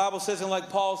like the Bible says and like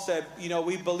Paul said, you know,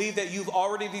 we believe that you've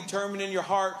already determined in your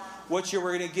heart what you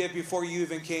were going to give before you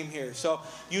even came here. So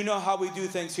you know how we do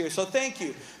things here. So thank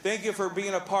you. Thank you for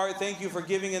being a part. Thank you for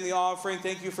giving in the offering.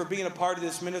 Thank you for being a part of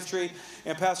this ministry.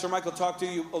 And Pastor Michael talked to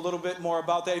you a little bit more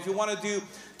about that. If you want to do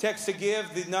text to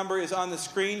give, the number is on the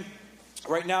screen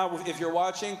right now if you're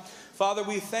watching. Father,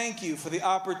 we thank you for the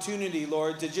opportunity,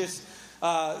 Lord, to just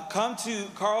come to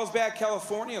Carlsbad,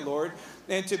 California, Lord,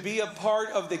 and to be a part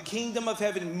of the kingdom of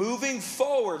heaven, moving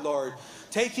forward, Lord,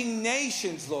 taking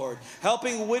nations, Lord,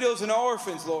 helping widows and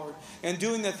orphans, Lord, and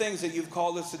doing the things that you've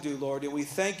called us to do, Lord. And we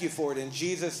thank you for it in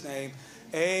Jesus' name.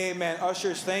 Amen.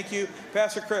 Ushers, thank you.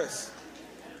 Pastor Chris.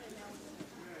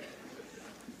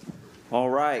 All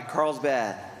right,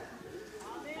 Carlsbad.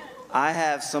 I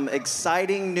have some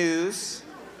exciting news.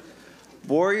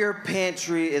 Warrior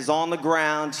Pantry is on the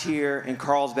ground here in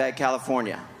Carlsbad,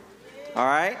 California. All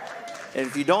right? And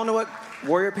if you don't know what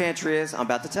Warrior Pantry is, I'm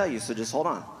about to tell you, so just hold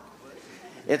on.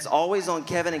 It's always on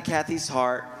Kevin and Kathy's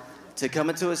heart to come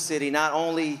into a city, not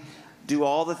only do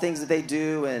all the things that they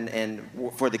do and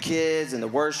for the kids and the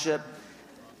worship,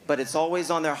 but it's always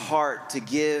on their heart to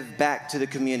give back to the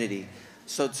community.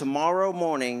 So tomorrow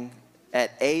morning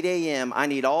at 8 a.m., I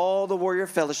need all the Warrior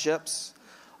Fellowships,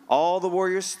 all the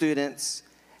Warrior students.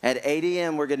 At 8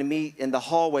 a.m., we're going to meet in the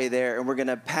hallway there, and we're going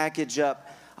to package up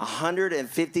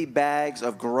 150 bags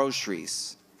of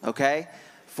groceries, okay,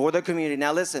 for the community.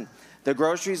 Now, listen, the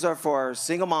groceries are for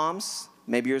single moms.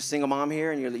 Maybe you're a single mom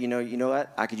here, and you know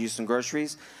what? I could use some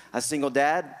groceries. A single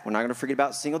dad. We're not going to forget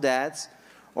about single dads.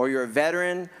 Or you're a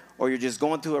veteran, or you're just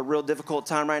going through a real difficult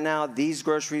time right now. These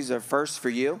groceries are first for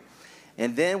you.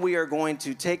 And then we are going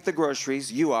to take the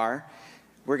groceries.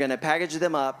 We're going to package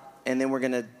them up. And then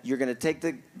you're gonna take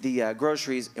the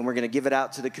groceries and we're gonna give it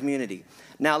out to the community.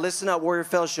 Now listen up, Warrior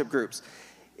Fellowship groups.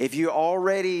 If you're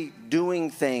already doing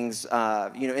things,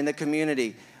 in the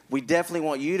community, we definitely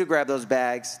want you to grab those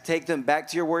bags, take them back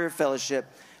to your Warrior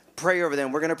Fellowship, pray over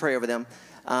them. We're gonna pray over them,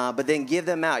 but then give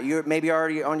them out. You're maybe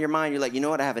already on your mind. You're like, you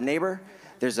know what? I have a neighbor.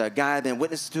 There's a guy I've been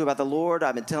witnessing to about the Lord.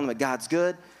 I've been telling him that God's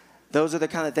good. Those are the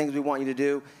kind of things we want you to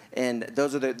do, and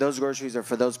those groceries are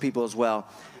for those people as well.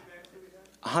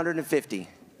 150,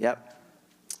 yep.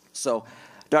 So,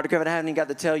 Dr. Kevin, I haven't even got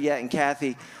to tell yet, and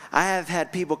Kathi, I have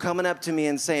had people coming up to me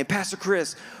and saying, Pastor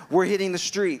Chris, we're hitting the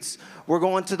streets. We're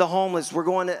going to the homeless.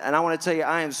 And I want to tell you,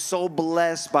 I am so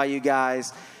blessed by you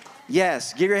guys.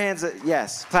 Yes, give your hands,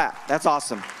 yes, clap. That's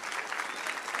awesome.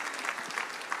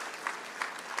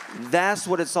 That's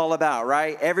what it's all about,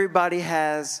 right? Everybody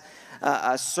has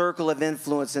a circle of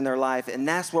influence in their life, and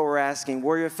that's what we're asking.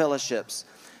 Warrior Fellowships,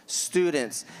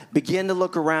 students, begin to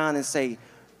look around and say,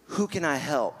 who can I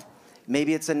help?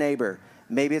 Maybe it's a neighbor.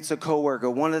 Maybe it's a coworker.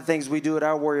 One of the things we do at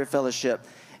our Warrior Fellowship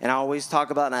and I always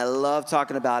talk about it, and I love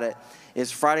talking about it,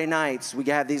 is Friday nights, we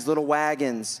have these little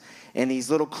wagons and these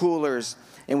little coolers,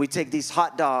 and we take these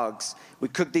hot dogs. We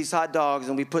cook these hot dogs,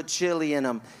 and we put chili in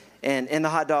them, and in the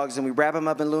hot dogs, and we wrap them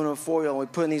up in aluminum foil, and we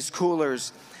put in these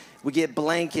coolers. We get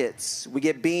blankets, we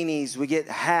get beanies, we get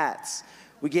hats,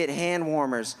 we get hand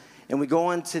warmers, and we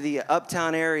go into the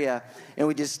uptown area, and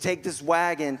we just take this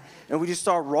wagon, and we just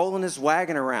start rolling this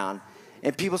wagon around.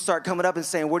 And people start coming up and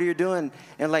saying, what are you doing?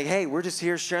 And like, hey, we're just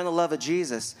here sharing the love of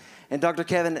Jesus. And Dr.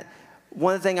 Kevin,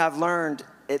 one thing I've learned,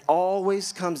 it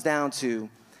always comes down to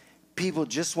people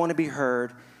just want to be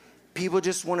heard. People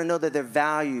just want to know that they're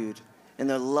valued and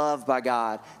they're loved by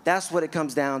God. That's what it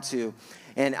comes down to.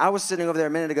 And I was sitting over there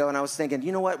a minute ago, and I was thinking,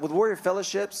 you know what? With Warrior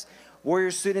Fellowships,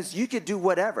 Warrior students, you could do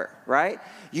whatever, right?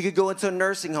 You could go into a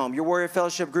nursing home. Your Warrior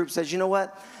Fellowship group says, you know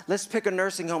what? Let's pick a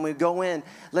nursing home. We go in.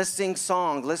 Let's sing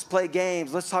songs. Let's play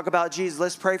games. Let's talk about Jesus.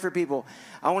 Let's pray for people.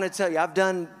 I want to tell you, I've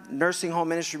done nursing home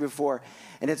ministry before,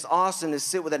 and it's awesome to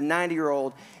sit with a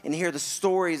 90-year-old and hear the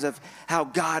stories of how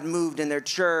God moved in their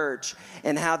church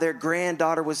and how their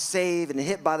granddaughter was saved and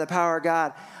hit by the power of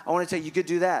God. I want to tell you, you could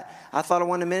do that. I thought of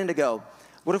one a minute ago.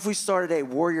 What if we started a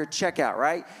Warrior checkout,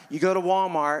 right? You go to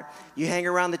Walmart, you hang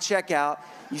around the checkout,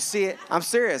 you see it. I'm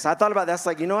serious. I thought about that. It's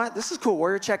like, you know what? This is cool,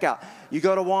 Warrior checkout. You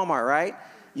go to Walmart, right?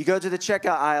 You go to the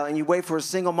checkout aisle, and you wait for a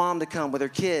single mom to come with her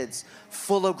kids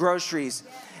full of groceries.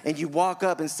 And you walk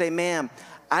up and say, ma'am,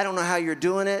 I don't know how you're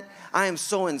doing it. I am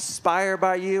so inspired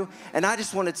by you. And I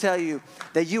just want to tell you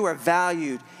that you are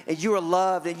valued, and you are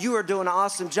loved, and you are doing an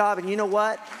awesome job. And you know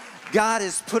what? God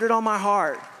has put it on my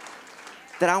heart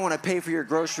that I want to pay for your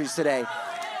groceries today.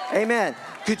 Amen.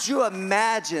 Could you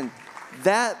imagine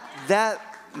that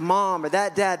mom or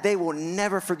that dad, they will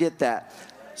never forget that.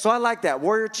 So I like that.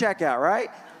 Warrior checkout, right?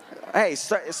 Hey,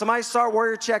 somebody start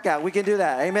Warrior checkout. We can do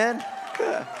that. Amen.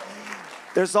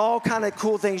 There's all kind of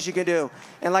cool things you can do.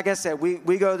 And like I said,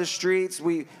 we go to the streets.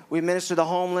 We minister to the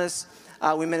homeless.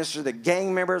 We minister to the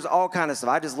gang members, all kind of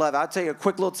stuff. I just love it. I'll tell you a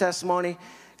quick little testimony,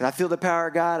 and I feel the power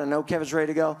of God. I know Kevin's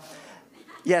ready to go.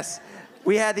 Yes.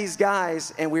 We had these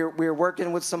guys, and we were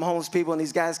working with some homeless people, and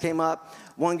these guys came up.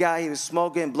 One guy, he was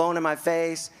smoking, blowing in my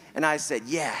face, and I said,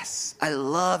 yes, I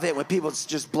love it when people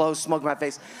just blow smoke in my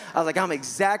face. I was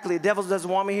like, the devil doesn't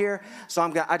want me here,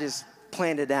 so I just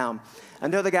planned it down.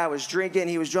 Another guy was drinking,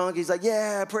 he was drunk, he's like,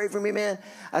 yeah, pray for me, man.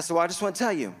 I said, well, I just want to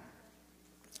tell you,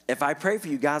 if I pray for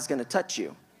you, God's going to touch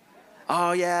you.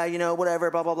 Oh, yeah, whatever,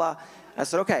 blah, blah, blah. I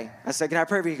said, okay. I said, can I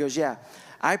pray for you? He goes, yeah.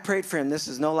 I prayed for him. This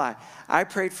is no lie. I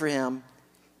prayed for him.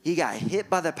 He got hit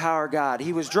by the power of God.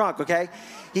 He was drunk, okay?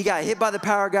 He got hit by the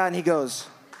power of God, and he goes,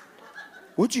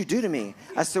 what'd you do to me?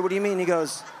 I said, what do you mean? He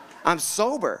goes, I'm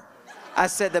sober. I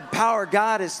said, the power of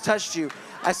God has touched you.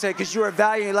 I said, because you are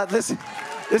valuing life. Listen,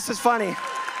 this is funny.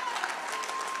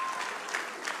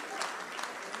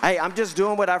 Hey, I'm just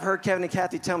doing what I've heard Kevin and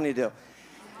Kathi tell me to do.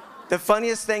 The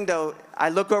funniest thing, though, I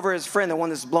look over his friend, the one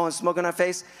that's blowing smoke in our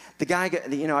face. The guy,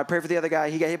 I prayed for the other guy.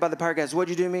 He got hit by the power. Guys, what'd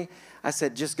you do to me? I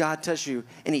said, just God touched you.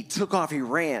 And he took off. He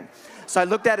ran. So I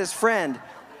looked at his friend,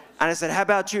 and I said, how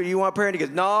about you? Do you want prayer? And he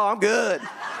goes, no, I'm good.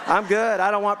 I'm good. I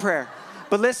don't want prayer.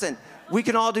 But listen, we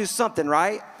can all do something,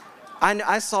 right?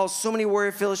 I saw so many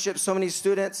Warrior Fellowships, so many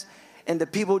students, and the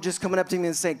people just coming up to me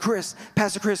and saying,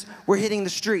 Pastor Chris, we're hitting the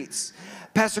streets.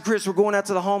 Pastor Chris, we're going out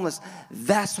to the homeless.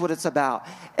 That's what it's about.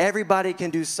 Everybody can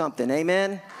do something.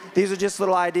 Amen? These are just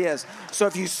little ideas. So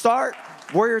if you start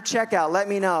Warrior Checkout, let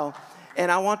me know.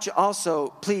 And I want you also,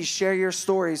 please share your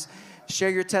stories, share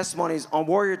your testimonies. On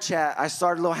Warrior Chat, I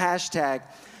started a little hashtag.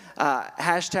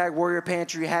 Hashtag Warrior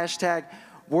Pantry, hashtag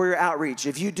Warrior Outreach.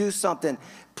 If you do something,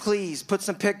 please put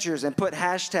some pictures and put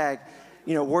hashtag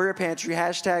Warrior Pantry,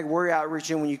 hashtag Warrior Outreach.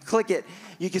 And when you click it,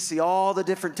 you can see all the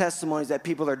different testimonies that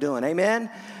people are doing. Amen?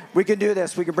 We can do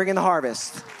this. We can bring in the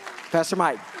harvest. Pastor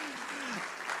Mike.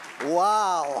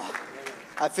 Wow.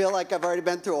 I feel like I've already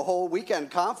been through a whole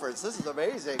weekend conference. This is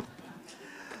amazing.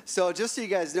 So just so you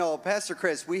guys know, Pastor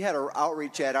Chris, we had an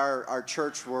outreach at our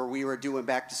church where we were doing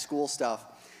back to school stuff.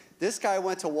 This guy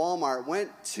went to Walmart,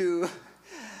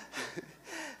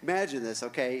 imagine this,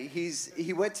 okay?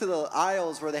 He went to the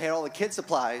aisles where they had all the kid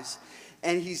supplies,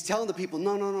 and he's telling the people,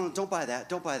 no, don't buy that,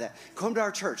 don't buy that. Come to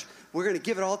our church. We're going to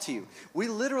give it all to you. We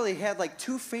literally had like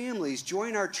 2 families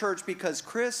join our church because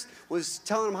Chris was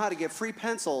telling them how to get free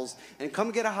pencils and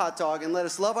come get a hot dog and let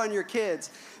us love on your kids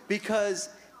because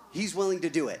he's willing to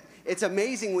do it. It's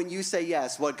amazing when you say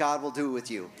yes, what God will do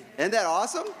with you. Isn't that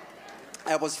awesome?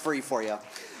 That was free for you.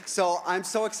 So I'm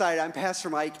so excited. I'm Pastor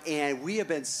Mike, and we have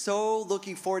been so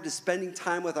looking forward to spending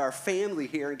time with our family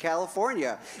here in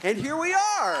California. And here we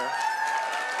are.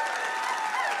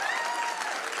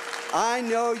 I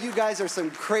know you guys are some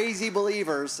crazy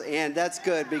believers, and that's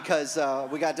good because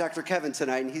we got Dr. Kevin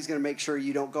tonight, and he's going to make sure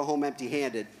you don't go home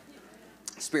empty-handed.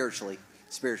 Spiritually.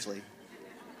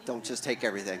 Don't just take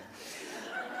everything.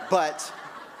 But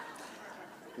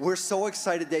we're so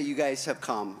excited that you guys have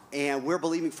come, and we're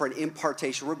believing for an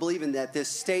impartation. We're believing that this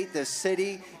state, this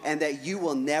city, and that you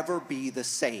will never be the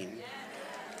same.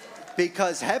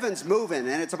 Because heaven's moving,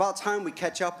 and it's about time we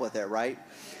catch up with it, right?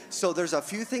 So there's a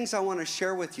few things I want to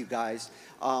share with you guys.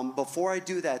 Before I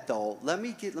do that, though, let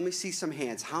me see some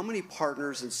hands. How many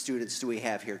partners and students do we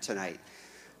have here tonight?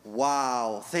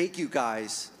 Wow. Thank you,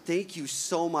 guys. Thank you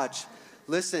so much.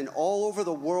 Listen, all over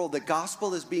the world, the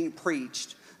gospel is being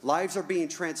preached. Lives are being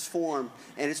transformed,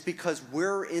 and it's because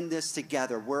we're in this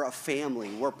together. We're a family.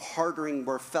 We're partnering.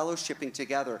 We're fellowshipping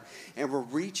together, and we're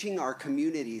reaching our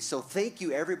community. So thank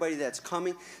you, everybody that's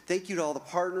coming. Thank you to all the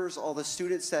partners, all the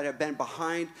students that have been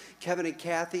behind Kevin and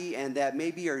Kathy, and that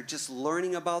maybe are just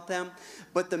learning about them.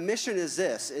 But the mission is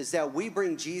this, is that we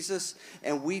bring Jesus,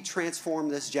 and we transform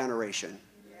this generation.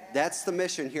 That's the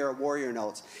mission here at Warrior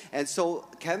Notes. And so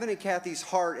Kevin and Kathy's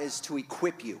heart is to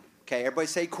equip you. Okay, everybody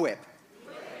say equip.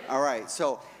 All right,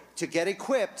 so to get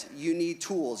equipped, you need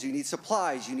tools, you need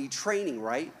supplies, you need training,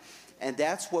 right? And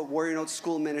that's what Warrior Notes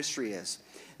School Ministry is.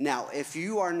 Now, if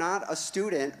you are not a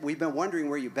student, we've been wondering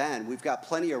where you've been. We've got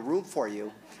plenty of room for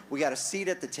you. We got a seat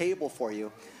at the table for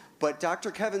you. But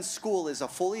Dr. Kevin's school is a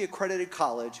fully accredited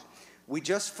college. We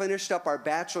just finished up our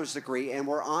bachelor's degree, and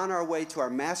we're on our way to our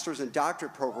master's and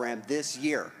doctorate program this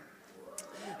year.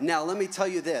 Now, let me tell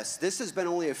you this. This has been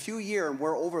only a few years, and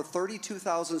we're over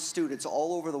 32,000 students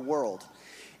all over the world.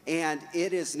 And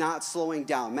it is not slowing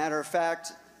down. Matter of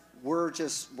fact, we're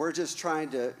just trying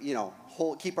to,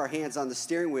 keep our hands on the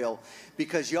steering wheel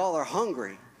because y'all are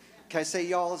hungry. Can I say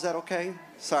y'all? Is that okay?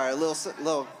 Sorry, a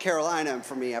little Carolina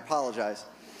for me. I apologize.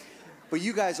 But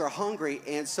you guys are hungry,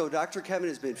 and so Dr. Kevin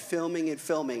has been filming.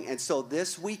 And so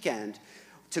this weekend,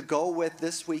 to go with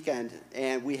this weekend,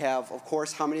 and we have, of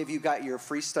course, how many of you got your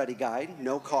free study guide?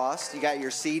 No cost. You got your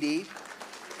CD.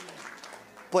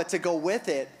 But to go with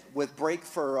it, with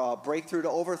Breakthrough to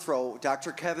Overthrow,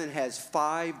 Dr. Kevin has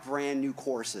 5 brand new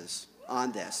courses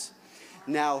on this.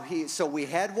 Now, so we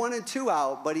had 1 and 2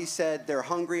 out, but he said they're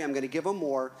hungry, I'm going to give them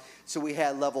more. So we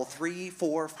had level 3,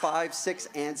 4, 5, 6,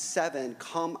 and 7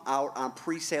 come out on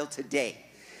pre-sale today.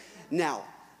 Now,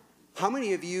 how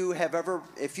many of you have ever,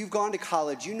 if you've gone to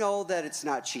college, you know that it's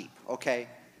not cheap, okay?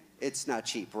 It's not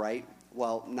cheap, right?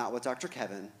 Well, not with Dr.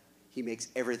 Kevin. He makes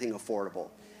everything affordable.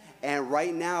 And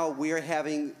right now, we are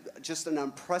having just an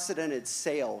unprecedented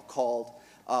sale called,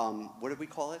 what did we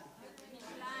call it?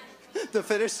 The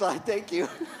finish line, thank you.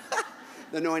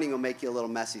 The anointing will make you a little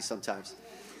messy sometimes.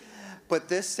 But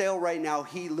this sale right now,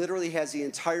 he literally has the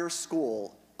entire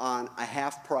school on a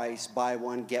half price, buy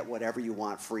one, get whatever you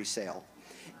want, free sale.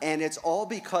 And it's all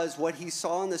because what he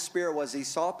saw in the Spirit was he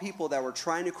saw people that were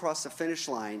trying to cross the finish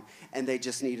line, and they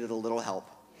just needed a little help.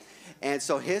 And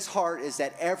so his heart is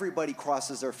that everybody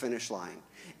crosses their finish line.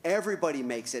 Everybody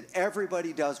makes it.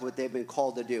 Everybody does what they've been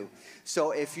called to do.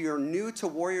 So if you're new to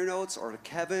Warrior Notes or to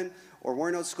Kevin or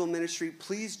Warrior Notes School Ministry,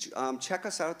 please check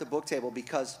us out at the book table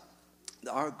because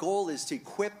our goal is to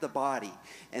equip the body,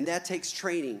 and that takes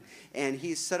training. And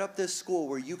he's set up this school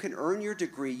where you can earn your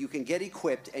degree, you can get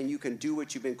equipped, and you can do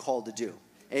what you've been called to do.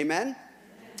 Amen?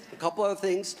 A couple other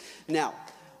things. Now,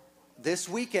 this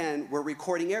weekend, we're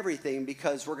recording everything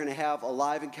because we're going to have a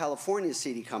Live in California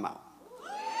CD come out.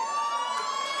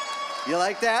 You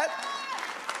like that?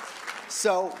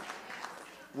 So,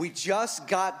 we just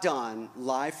got done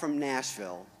live from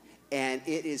Nashville, and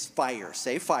it is fire.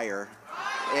 Say fire.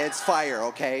 It's fire,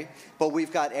 okay? But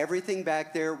we've got everything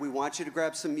back there. We want you to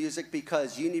grab some music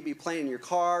because you need to be playing in your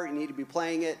car. You need to be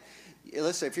playing it.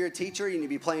 Listen, if you're a teacher, you need to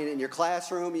be playing it in your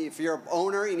classroom. If you're an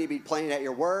owner, you need to be playing it at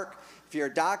your work. If you're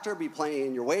a doctor, be playing it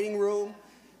in your waiting room.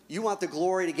 You want the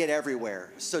glory to get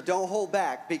everywhere. So don't hold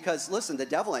back because, listen, the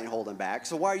devil ain't holding back.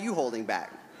 So why are you holding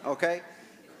back, okay?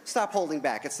 Stop holding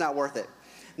back. It's not worth it.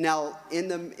 Now, in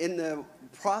the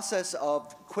process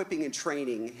of equipping and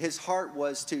training, his heart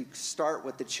was to start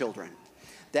with the children.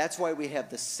 That's why we have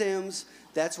the Sims.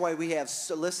 That's why we have,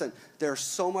 listen, there's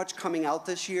so much coming out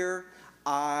this year.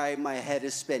 My head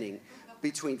is spinning.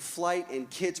 Between flight and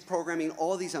kids programming,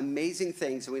 all these amazing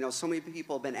things. And we know so many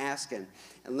people have been asking.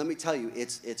 And let me tell you,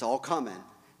 it's all coming.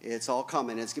 It's all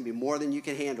coming. It's going to be more than you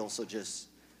can handle, so just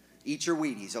eat your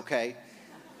Wheaties, okay?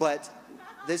 But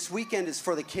this weekend is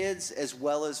for the kids as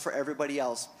well as for everybody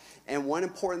else. And one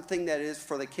important thing that is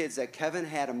for the kids that Kevin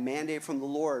had a mandate from the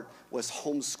Lord was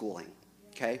homeschooling.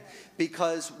 okay?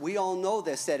 Because we all know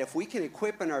this, that if we can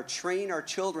equip and train our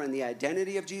children the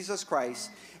identity of Jesus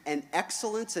Christ and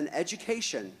excellence in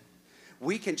education,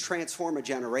 we can transform a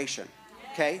generation,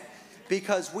 okay?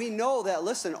 Because we know that,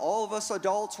 listen, all of us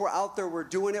adults, we're out there, we're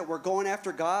doing it, we're going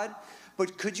after God.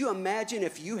 But could you imagine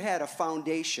if you had a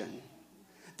foundation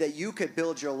that you could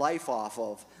build your life off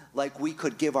of, like we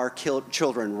could give our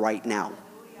children right now?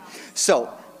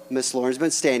 So, Miss Lauren's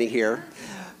been standing here,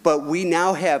 but we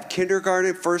now have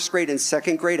kindergarten, first grade, and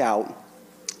second grade out.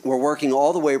 We're working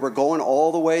all the way, we're going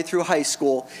all the way through high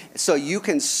school. So you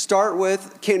can start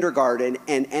with kindergarten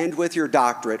and end with your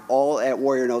doctorate, all at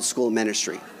Warrior Note School of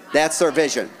Ministry. That's their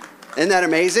vision. Isn't that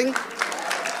amazing?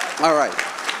 All right.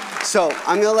 So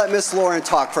I'm going to let Miss Lauren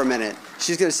talk for a minute.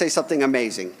 She's going to say something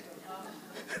amazing.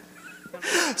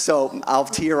 So I'll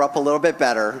tee her up a little bit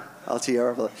better.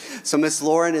 So Miss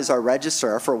Lauren is our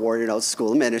registrar for Warrior Note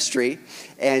School of Ministry,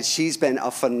 and she's been a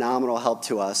phenomenal help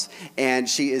to us. And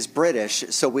she is British,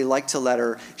 so we like to let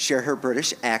her share her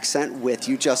British accent with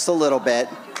you just a little bit.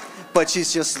 But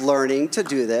she's just learning to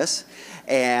do this,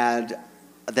 and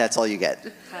that's all you get.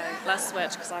 Okay, let's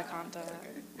switch because I can't do it.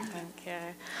 Thank you.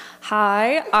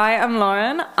 Hi, I am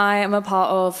Lauren. I am a part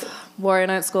of Warrior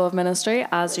Note School of Ministry,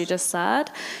 as you just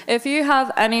said. If you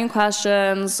have any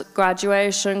questions,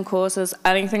 graduation courses,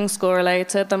 anything school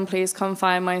related, then please come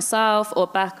find myself or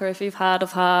Becca, if you've heard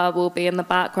of her, will be in the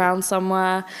background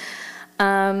somewhere.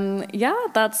 Yeah,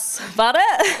 that's about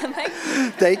it. Thank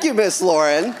you. Thank you, Miss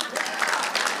Lauren.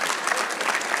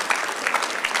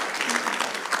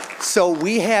 So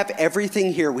we have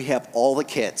everything here. We have all the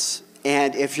kits.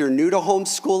 And if you're new to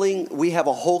homeschooling, we have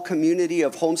a whole community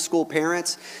of homeschool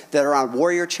parents that are on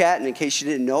Warrior Chat. And in case you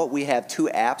didn't know it, we have two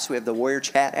apps. We have the Warrior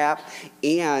Chat app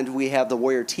and we have the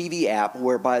Warrior TV app,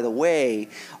 where, by the way,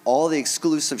 all the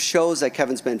exclusive shows that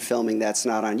Kevin's been filming that's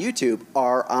not on YouTube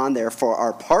are on there for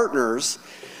our partners.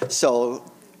 So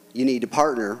you need to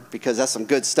partner because that's some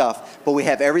good stuff. But we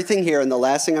have everything here. And the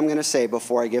last thing I'm going to say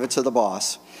before I give it to the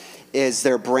boss is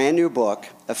their brand new book,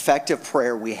 Effective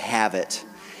Prayer. We have it.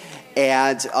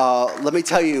 And let me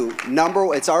tell you,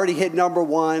 it's already hit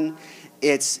 #1.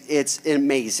 It's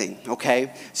amazing,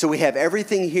 okay? So we have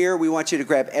everything here. We want you to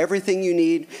grab everything you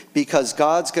need because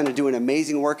God's going to do an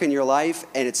amazing work in your life,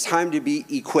 and it's time to be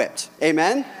equipped.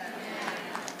 Amen?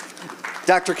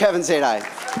 Dr. Kevin Zadai.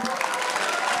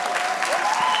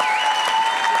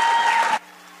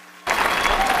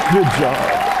 Good job.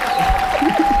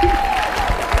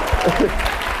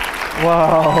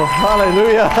 Wow,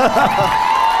 hallelujah.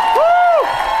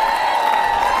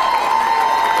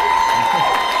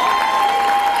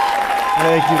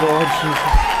 Thank you, Lord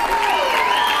Jesus.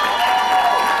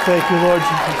 Thank you, Lord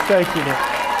Jesus. Thank you, Lord.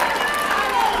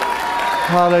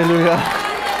 Hallelujah.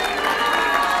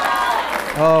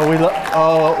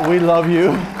 We love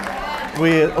you.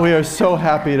 We are so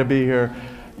happy to be here.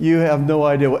 You have no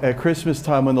idea. At Christmas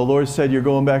time, when the Lord said you're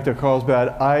going back to Carlsbad,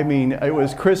 I mean, it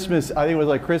was Christmas. I think it was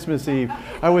like Christmas Eve.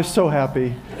 I was so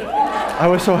happy. I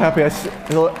was so happy.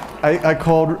 I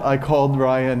called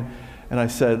Ryan. And I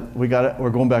said, we're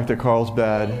going back to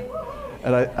Carlsbad.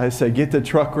 And I said, get the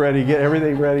truck ready, get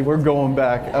everything ready, we're going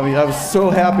back. I mean, I was so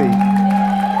happy.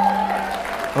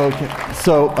 Okay,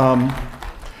 so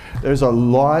there's a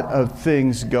lot of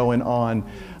things going on.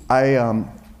 I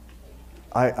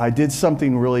did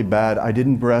something really bad. I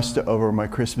didn't rest over my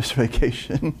Christmas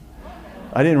vacation.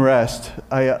 I didn't rest.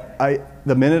 The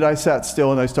minute I sat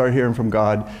still and I started hearing from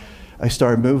God, I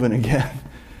started moving again.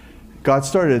 God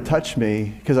started to touch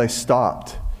me because I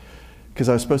stopped, because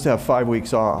I was supposed to have 5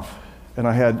 weeks off, and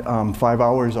I had 5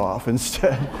 hours off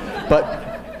instead.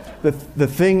 But the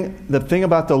thing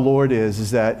about the Lord is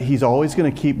that He's always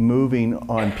going to keep moving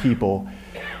on people,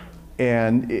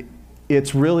 and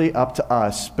it's really up to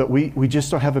us. But we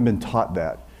just haven't been taught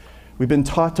that. We've been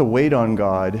taught to wait on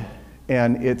God,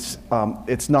 and it's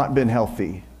not been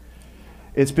healthy.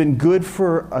 It's been good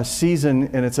for a season,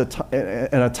 and it's a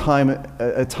time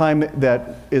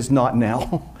that is not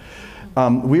now.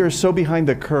 We are so behind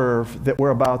the curve that we're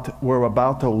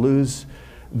about to lose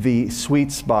the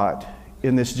sweet spot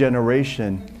in this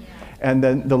generation. And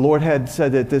then the Lord had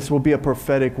said that this will be a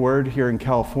prophetic word here in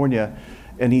California,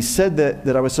 and He said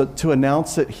that I was to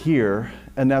announce it here,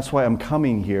 and that's why I'm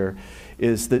coming here.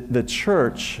 Is that the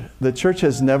church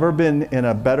has never been in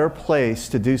a better place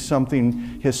to do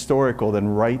something historical than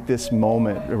right this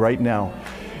moment, right now.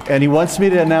 And He wants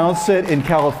me to announce it in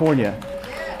California.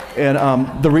 And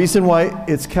the reason why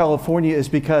it's California is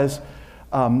because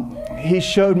He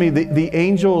showed me the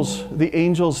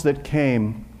angels that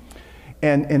came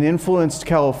and influenced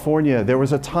California. There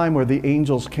was a time where the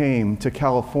angels came to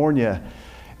California,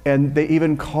 And they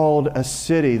even called a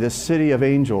city the city of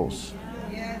angels.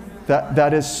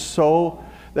 That is so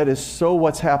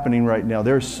what's happening right now.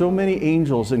 There are so many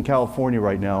angels in California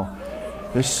right now.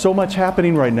 There's so much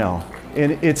happening right now.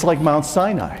 And it's like Mount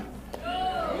Sinai.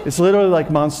 It's literally like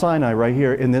Mount Sinai right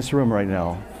here in this room right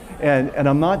now. And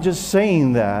I'm not just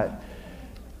saying that.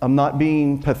 I'm not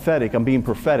being pathetic. I'm being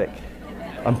prophetic.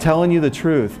 I'm telling you the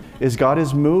truth, is God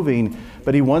is moving,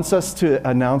 but He wants us to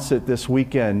announce it this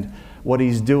weekend, what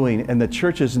He's doing, and the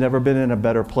church has never been in a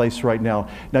better place right now.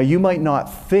 Now, you might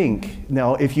not think,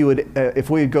 now if we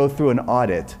would go through an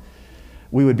audit,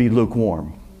 we would be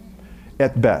lukewarm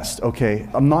at best, okay?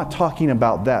 I'm not talking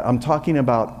about that. I'm talking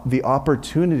about the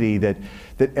opportunity that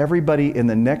everybody in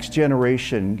the next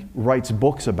generation writes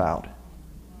books about,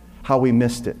 how we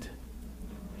missed it.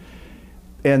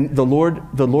 And the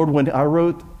Lord, when I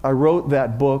wrote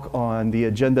that book on the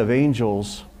agenda of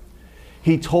angels,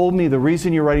 He told me the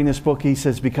reason you're writing this book, He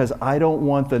says, because I don't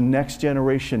want the next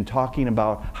generation talking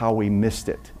about how we missed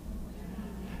it.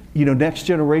 You know, next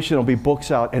generation will be books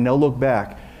out and they'll look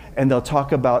back and they'll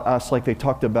talk about us like they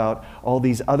talked about all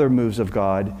these other moves of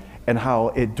God and how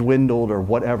it dwindled or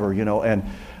whatever, you know. And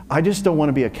I just don't want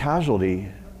to be a casualty.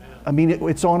 I mean,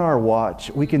 it's on our watch.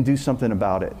 We can do something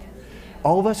about it.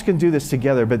 All of us can do this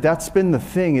together, but that's been the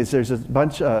thing, is there's a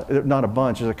bunch, not a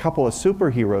bunch, there's a couple of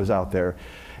superheroes out there.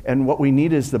 And what we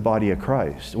need is the body of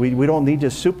Christ. We don't need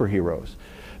just superheroes,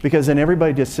 because then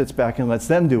everybody just sits back and lets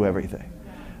them do everything.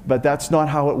 But that's not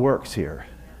how it works here,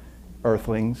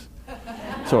 earthlings.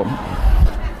 So,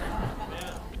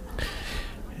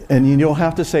 and you don't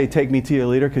have to say, take me to your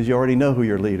leader, because you already know who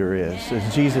your leader is.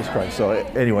 It's Jesus Christ. So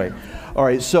anyway, all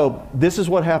right, so this is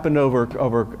what happened over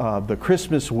the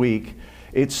Christmas week.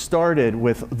 It started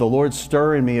with the Lord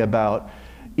stirring me about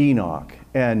Enoch.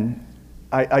 And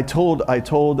I told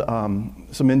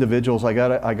some individuals, I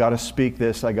gotta speak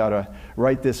this, I gotta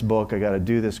write this book, I gotta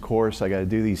do this course, I gotta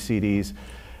do these CDs,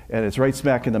 and it's right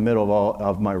smack in the middle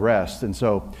of my rest. And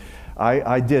so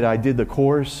I did the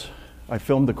course, I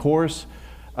filmed the course,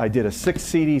 I did a 6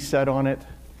 CD set on it,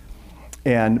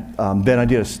 and then I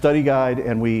did a study guide,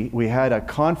 and we had a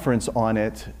conference on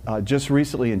it just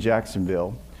recently in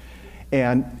Jacksonville.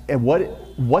 And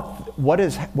what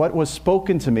was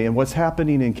spoken to me and what's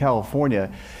happening in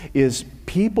California is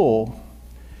people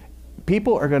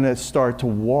are going to start to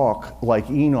walk like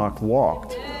Enoch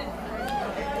walked.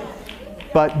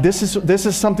 But this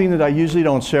is something that I usually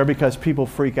don't share because people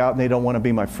freak out and they don't want to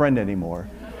be my friend anymore.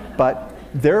 But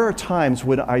there are times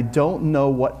when I don't know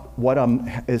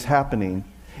what is happening,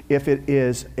 if it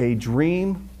is a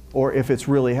dream or if it's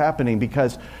really happening,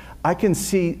 because I can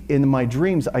see in my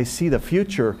dreams, I see the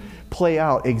future play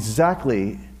out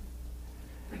exactly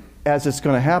as it's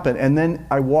going to happen. And then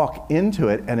I walk into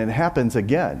it and it happens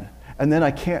again. And then I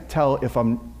can't tell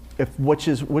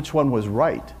which one was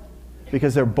right,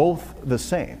 because they're both the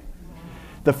same.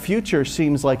 The future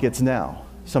seems like it's now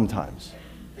sometimes.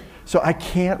 So I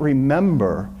can't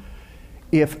remember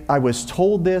if I was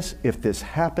told this, if this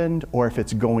happened, or if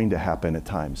it's going to happen at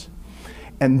times.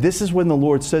 And this is when the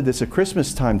Lord said this at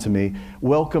Christmas time to me,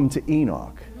 welcome to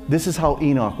Enoch. This is how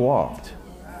Enoch walked.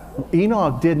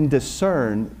 Enoch didn't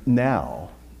discern now.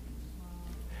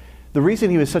 The reason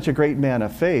he was such a great man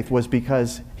of faith was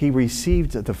because he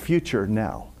received the future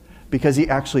now, because he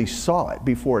actually saw it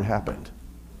before it happened.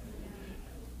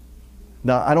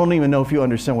 Now, I don't even know if you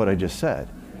understand what I just said.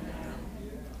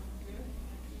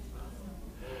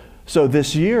 So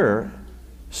this year,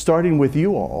 starting with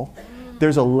you all,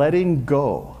 there's a letting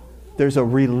go. There's a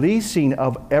releasing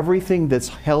of everything that's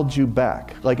held you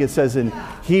back. Like it says in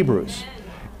Hebrews,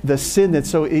 the sin that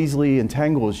so easily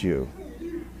entangles you.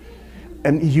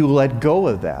 And you let go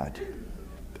of that.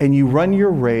 And you run your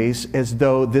race as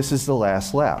though this is the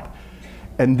last lap.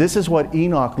 And this is what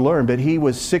Enoch learned, but he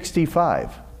was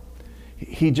 65.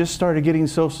 He just started getting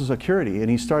Social Security and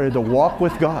he started to walk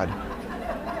with God.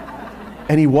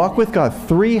 And he walked with God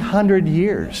 300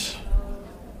 years.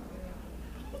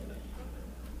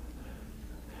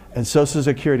 And Social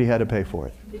Security had to pay for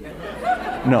it.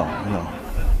 No.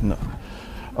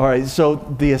 All right, so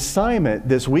the assignment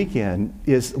this weekend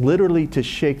is literally to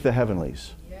shake the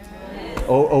heavenlies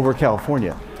over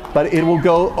California. But it will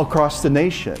go across the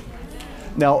nation.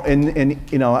 Now,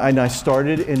 and I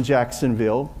started in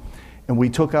Jacksonville, and we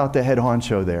took out the head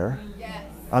honcho there.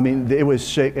 I mean, it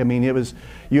was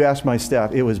you asked my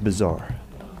staff, it was bizarre.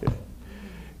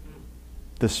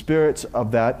 The spirits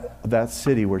of that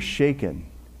city were shaken.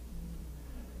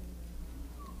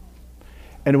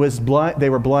 And they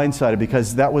were blindsided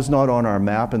because that was not on our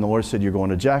map, and the Lord said, you're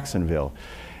going to Jacksonville.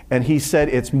 And he said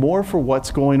it's more for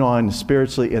what's going on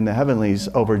spiritually in the heavenlies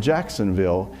over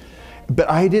Jacksonville. But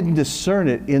I didn't discern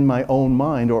it in my own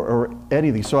mind or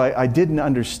anything. So I didn't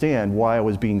understand why I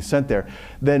was being sent there.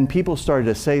 Then people started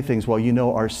to say things, well, you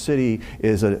know, our city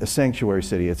is a sanctuary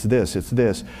city. It's this, it's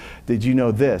this. Did you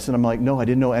know this? And I'm like, no, I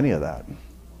didn't know any of that.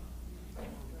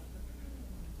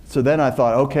 So then I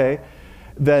thought, okay,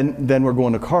 then we're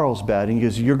going to Carlsbad. And he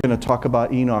goes, you're going to talk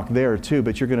about Enoch there too,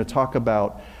 but you're going to talk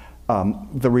about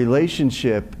the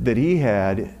relationship that he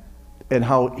had and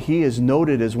how he is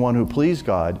noted as one who pleased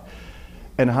God.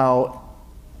 And how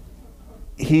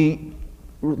he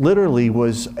literally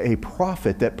was a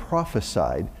prophet that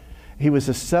prophesied. He was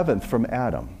the seventh from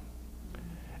Adam.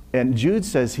 And Jude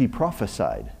says he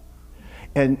prophesied.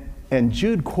 And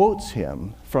Jude quotes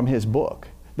him from his book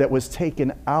that was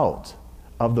taken out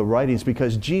of the writings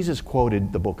because Jesus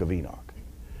quoted the book of Enoch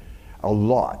a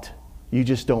lot. You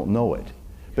just don't know it.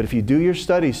 But if you do your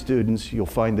study, students, you'll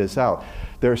find this out.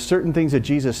 There are certain things that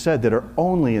Jesus said that are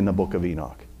only in the book of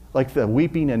Enoch. Like the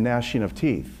weeping and gnashing of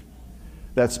teeth.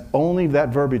 That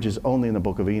verbiage is only in the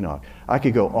book of Enoch. I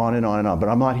could go on and on and on, but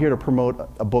I'm not here to promote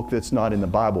a book that's not in the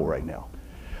Bible right now.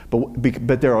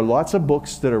 But there are lots of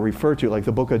books that are referred to, like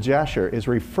the book of Jasher is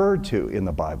referred to in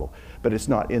the Bible, but it's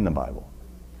not in the Bible.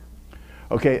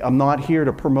 Okay, I'm not here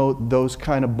to promote those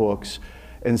kind of books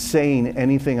and saying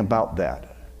anything about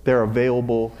that. They're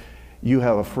available. You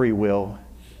have a free will.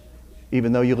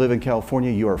 Even though you live in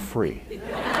California, you are free.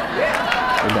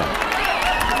 Amen.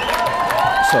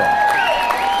 So,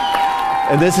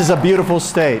 and this is a beautiful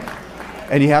state.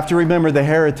 And you have to remember the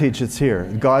heritage that's here.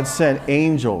 God sent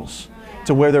angels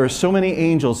to where there are so many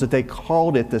angels that they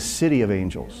called it the city of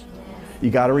angels.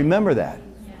 You got to remember that.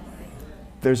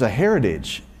 There's a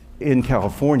heritage in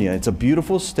California. It's a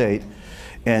beautiful state,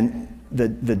 and the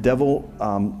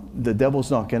devil's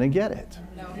not going to get it.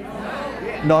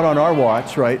 Not on our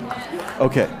watch, right?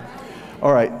 Okay.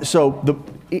 All right. So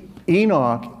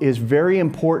Enoch is very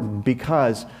important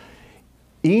because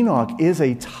Enoch is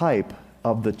a type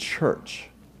of the church.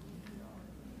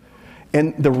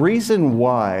 And the reason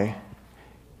why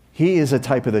he is a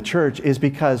type of the church is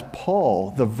because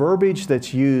Paul, the verbiage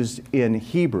that's used in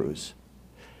Hebrews,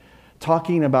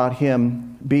 talking about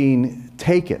him being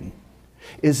taken,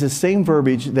 is the same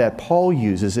verbiage that Paul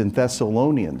uses in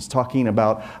Thessalonians, talking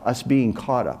about us being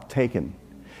caught up, taken.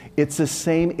 It's the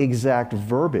same exact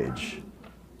verbiage.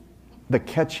 The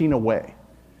catching away.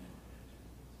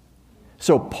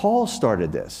 So Paul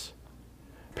started this.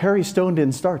 Perry Stone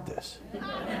didn't start this.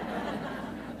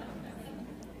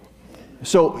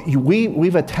 So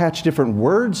we've attached different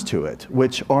words to it,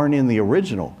 which aren't in the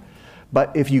original.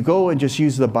 But if you go and just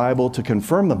use the Bible to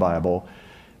confirm the Bible,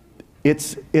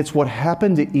 it's what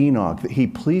happened to Enoch, that he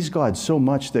pleased God so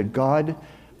much that God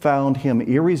found him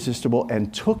irresistible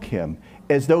and took him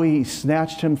as though he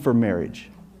snatched him for marriage.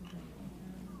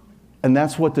 And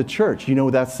that's what the church,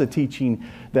 that's the teaching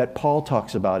that Paul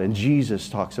talks about and Jesus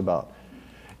talks about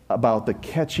the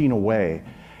catching away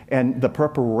and the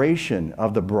preparation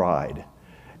of the bride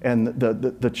and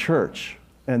the church.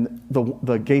 And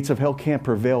the gates of hell can't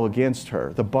prevail against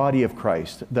her. The body of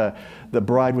Christ, the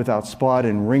bride without spot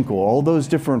and wrinkle, all those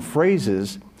different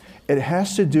phrases, it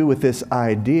has to do with this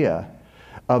idea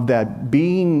of that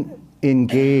being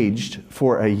engaged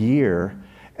for a year,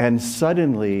 and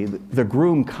suddenly the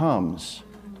groom comes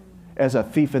as a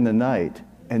thief in the night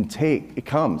and it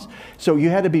comes. So you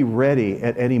had to be ready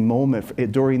at any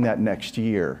moment during that next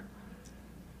year.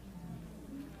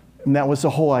 And that was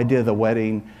the whole idea of the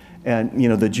wedding and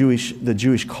the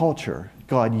Jewish culture.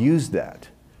 God used that.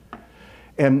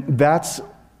 And that's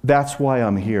why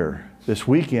I'm here this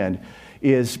weekend,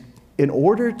 is in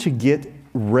order to get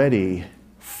ready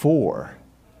for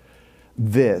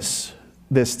this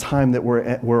time that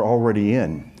we're already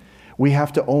in, we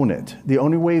have to own it. The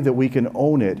only way that we can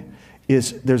own it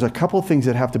is there's a couple things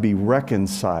that have to be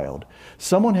reconciled.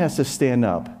 Someone has to stand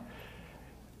up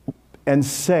and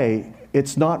say,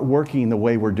 it's not working the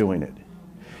way we're doing it.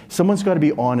 Someone's got to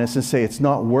be honest and say, it's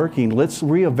not working. Let's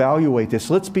reevaluate this.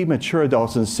 Let's be mature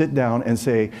adults and sit down and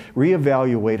say,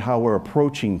 reevaluate how we're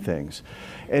approaching things.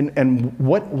 And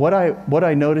what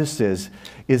I noticed is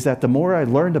that the more I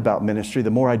learned about ministry,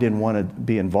 the more I didn't want to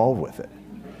be involved with it.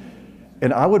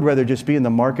 And I would rather just be in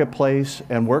the marketplace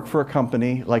and work for a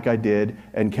company like I did.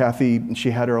 And Kathi,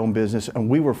 she had her own business, and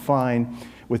we were fine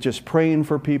with just praying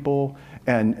for people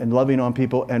and loving on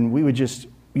people. And we would just,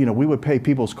 we would pay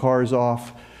people's cars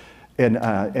off,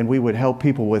 and we would help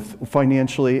people with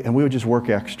financially, and we would just work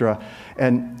extra.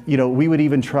 And, we would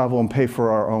even travel and pay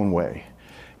for our own way.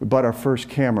 We bought our first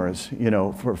cameras,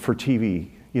 for TV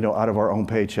out of our own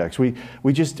paychecks.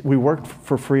 We worked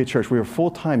for free at church. We were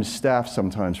full-time staff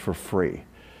sometimes for free.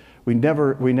 We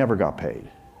never got paid.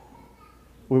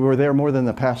 We were there more than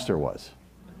the pastor was.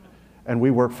 And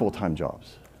we worked full-time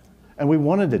jobs. And we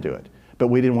wanted to do it, but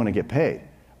we didn't want to get paid.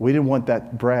 We didn't want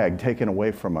that brag taken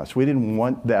away from us. We didn't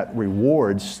want that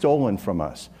reward stolen from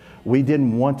us. We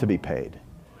didn't want to be paid.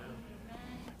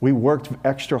 We worked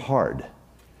extra hard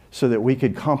so that we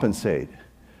could compensate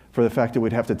for the fact that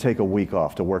we'd have to take a week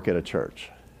off to work at a church.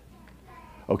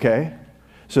 Okay?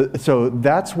 So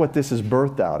that's what this is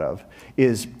birthed out of,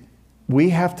 is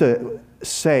we have to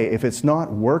say, if it's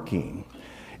not working,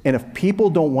 and if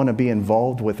people don't want to be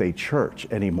involved with a church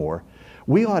anymore,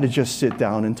 we ought to just sit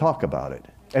down and talk about it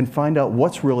and find out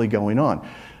what's really going on.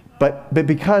 But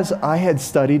because I had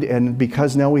studied, and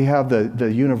because now we have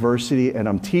the university and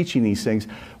I'm teaching these things,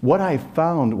 what I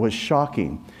found was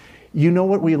shocking. You know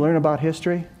what we learn about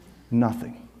history?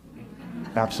 Nothing.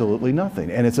 Absolutely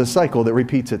nothing. And it's a cycle that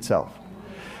repeats itself.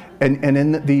 And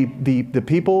in the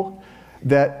people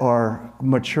that are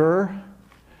mature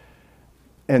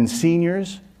and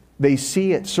seniors, they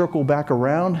see it circle back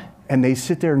around and they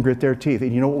sit there and grit their teeth.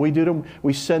 And you know what we do to them?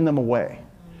 We send them away.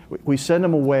 We send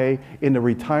them away into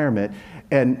retirement,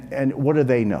 and what do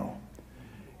they know?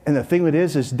 And the thing that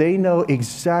is they know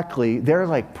exactly, they're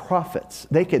like prophets.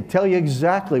 They can tell you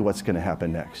exactly what's going to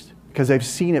happen next because they've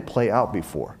seen it play out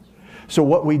before. So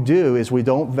what we do is we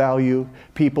don't value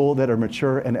people that are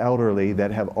mature and elderly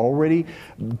that have already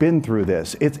been through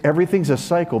this. Everything's a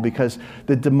cycle because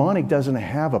the demonic doesn't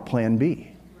have a plan B.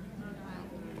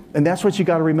 And that's what you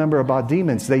got to remember about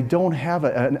demons. They don't have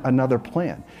another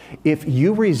plan. If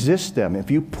you resist them,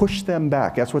 if you push them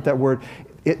back, that's what that word,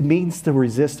 it means to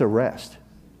resist arrest.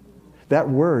 That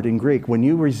word in Greek, when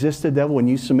you resist the devil, when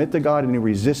you submit to God and you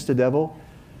resist the devil,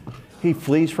 he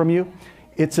flees from you.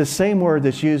 It's the same word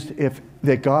that's used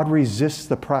that God resists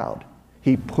the proud.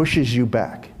 He pushes you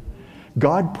back.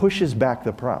 God pushes back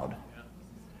the proud.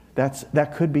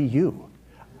 That could be you.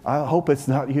 I hope it's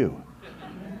not you.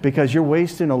 Because you're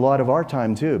wasting a lot of our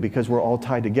time too, because we're all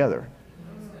tied together.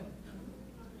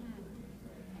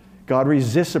 God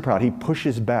resists the proud. He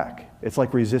pushes back. It's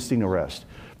like resisting arrest.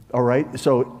 All right?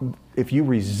 So if you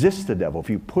resist the devil, if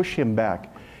you push him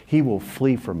back, he will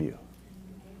flee from you.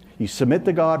 You submit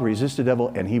to God, resist the devil,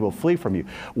 and he will flee from you.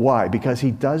 Why? Because he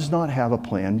does not have a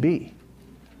plan B.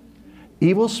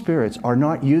 Evil spirits are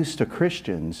not used to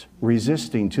Christians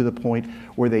resisting to the point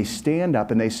where they stand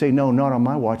up and they say, no, not on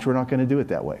my watch. We're not going to do it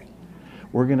that way.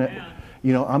 We're going to,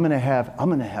 I'm going to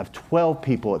have 12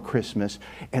 people at Christmas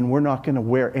and we're not going to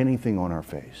wear anything on our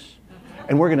face.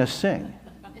 And we're going to sing.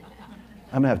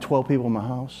 I'm going to have 12 people in my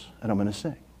house and I'm going to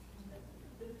sing.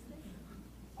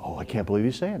 Oh, I can't believe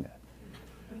you're saying that.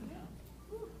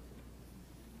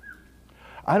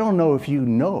 I don't know if you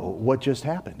know what just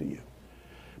happened to you.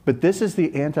 But this is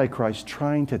the Antichrist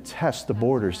trying to test the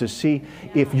borders to see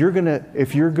if you're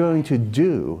going to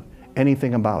do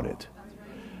anything about it.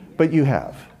 But you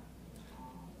have.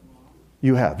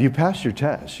 You have. You passed your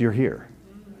test. You're here.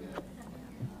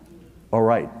 All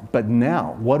right. But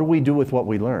now, what do we do with what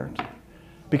we learned?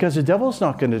 Because the devil's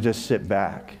not going to just sit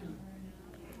back.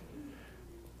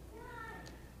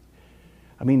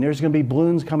 I mean, there's going to be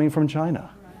balloons coming from China.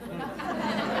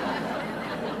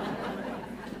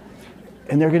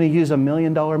 And they're going to use $1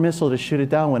 million missile to shoot it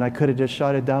down when I could have just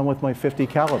shot it down with my .50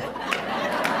 caliber.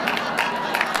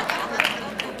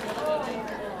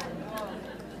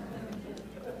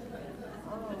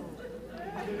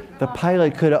 The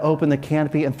pilot could have opened the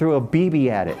canopy and threw a BB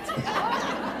at it.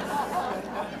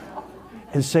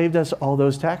 And saved us all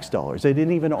those tax dollars. They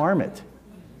didn't even arm it.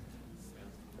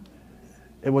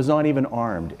 It was not even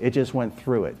armed. It just went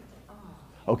through it.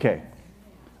 Okay.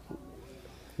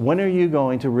 When are you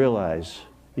going to realize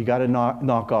you got to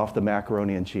knock off the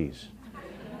macaroni and cheese?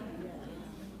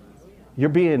 You're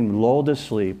being lulled to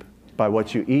sleep by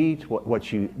what you eat,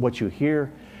 what you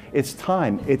hear. It's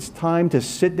time. It's time to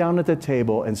sit down at the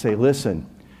table and say, listen,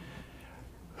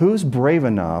 who's brave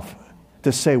enough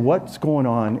to say what's going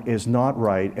on is not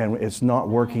right and it's not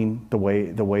working the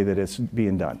way that it's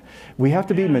being done? We have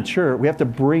to be mature. We have to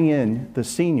bring in the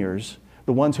seniors,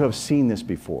 the ones who have seen this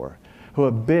before, who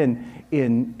have been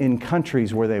in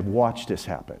countries where they've watched this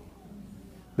happen.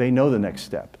 They know the next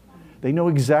step. They know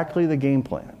exactly the game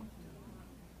plan.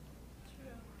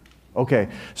 Okay,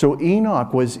 so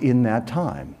Enoch was in that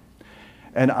time.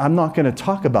 And I'm not going to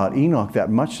talk about Enoch that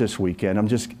much this weekend.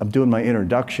 I'm doing my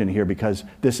introduction here because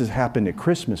this has happened at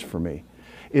Christmas for me.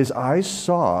 I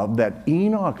saw that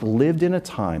Enoch lived in a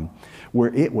time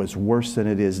where it was worse than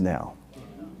it is now.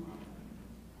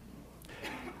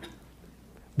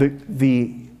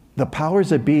 The The powers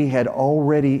that be had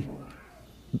already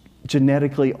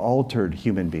genetically altered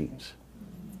human beings.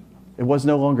 It was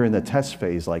no longer in the test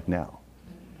phase like now.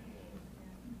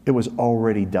 It was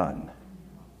already done.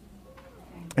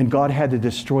 And God had to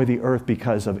destroy the earth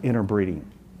because of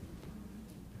interbreeding.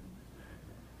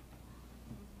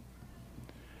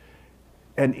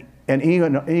 And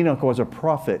Enoch was a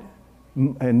prophet,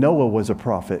 and Noah was a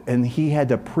prophet, and he had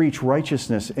to preach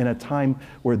righteousness in a time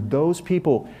where those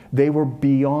people, they were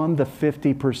beyond the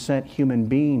 50% human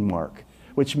being mark,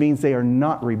 which means they are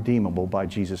not redeemable by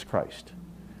Jesus Christ.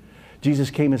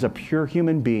 Jesus came as a pure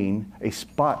human being, a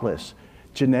spotless,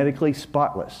 genetically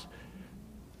spotless.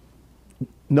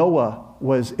 Noah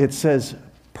was, it says,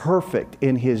 perfect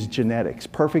in his genetics,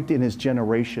 perfect in his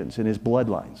generations, in his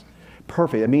bloodlines.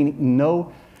 Perfect. I mean,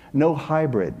 no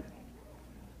hybrid,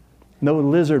 no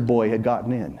lizard boy had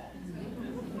gotten in.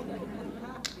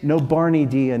 No Barney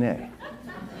DNA.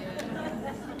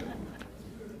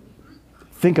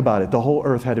 Think about it. The whole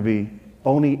earth had to be,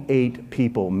 only 8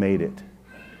 people made it.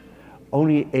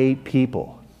 Only 8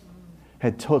 people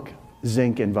had took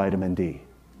zinc and vitamin D.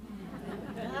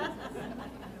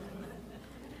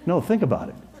 No, think about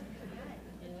it.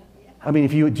 I mean,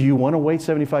 do you want to wait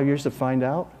 75 years to find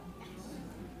out?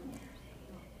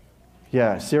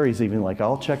 Yeah, Siri's even like,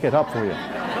 I'll check it up for you.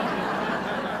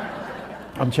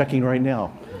 I'm checking right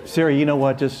now. Siri, you know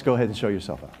what? Just go ahead and show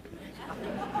yourself out.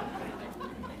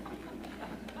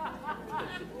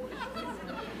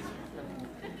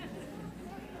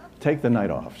 Take the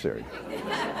night off, Siri.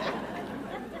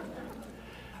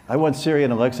 I want Siri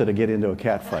and Alexa to get into a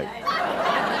cat fight.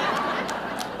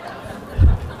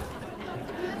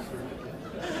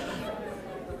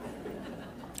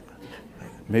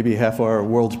 Maybe half our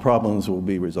world's problems will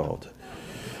be resolved.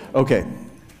 Okay,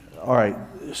 all right.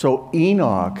 So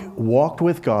Enoch walked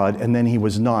with God, and then he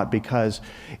was not, because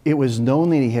it was known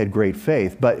that he had great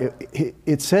faith. But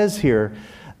it says here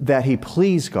that he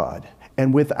pleased God,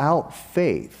 and without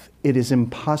faith, it is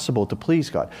impossible to please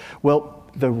God. Well,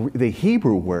 the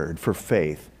Hebrew word for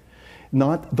faith,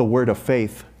 not the word of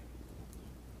faith,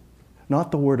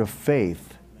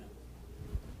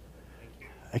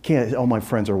 I can't, all my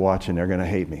friends are watching, they're going to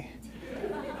hate me.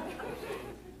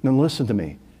 Now listen to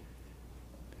me.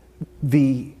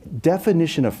 The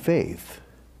definition of faith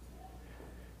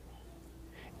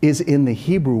is in the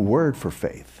Hebrew word for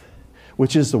faith,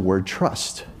 which is the word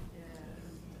trust.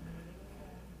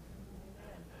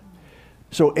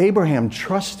 So Abraham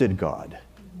trusted God.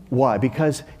 Why?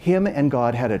 Because him and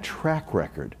God had a track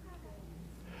record.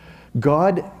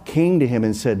 God came to him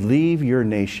and said, leave your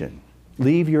nation,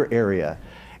 leave your area,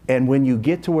 and when you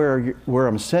get to where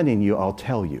I'm sending you, I'll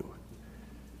tell you.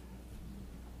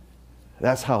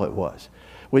 That's how it was.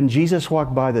 When Jesus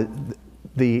walked by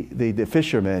the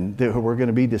fishermen who were going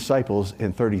to be disciples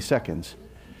in 30 seconds,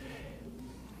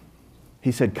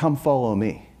 he said, come follow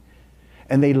me.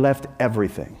 And they left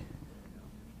everything.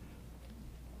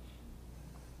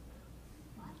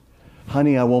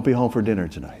 Honey, I won't be home for dinner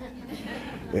tonight.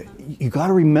 You got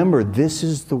to remember, this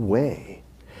is the way.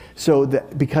 So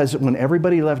because when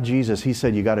everybody left Jesus, he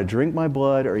said, you got to drink my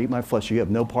blood or eat my flesh. You have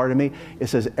no part of me. It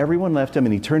says everyone left him,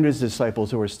 and he turned to his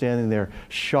disciples who were standing there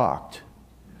shocked.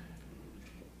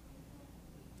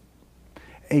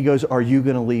 And he goes, are you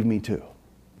going to leave me too?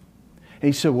 And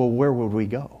he said, well, where would we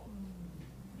go?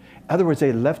 In other words,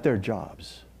 they left their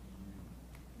jobs.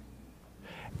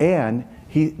 And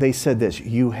they said this,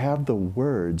 you have the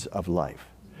words of life.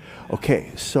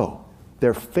 Okay, so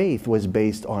their faith was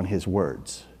based on his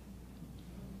words.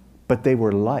 But they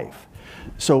were life.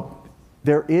 So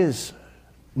there is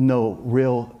no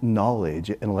real knowledge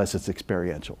unless it's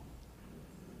experiential.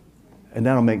 And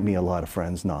that'll make me a lot of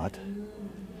friends not.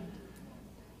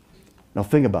 Now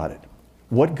think about it.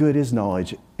 What good is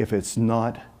knowledge if it's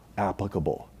not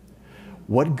applicable?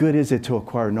 What good is it to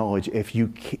acquire knowledge if you're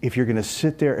going to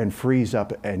sit there and freeze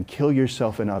up and kill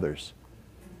yourself and others?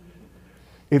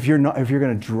 If you're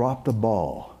going to drop the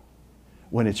ball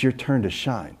when it's your turn to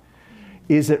shine,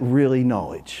 is it really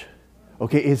knowledge?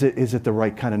 Okay, is it the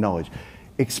right kind of knowledge?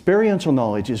 Experiential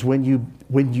knowledge is when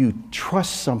you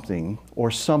trust something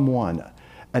or someone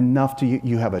enough to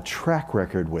you have a track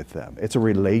record with them. It's a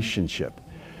relationship.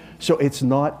 So it's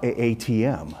not an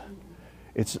ATM.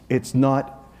 It's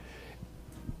not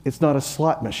a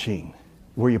slot machine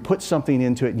where you put something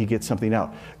into it and you get something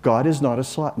out. God is not a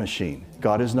slot machine.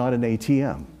 God is not an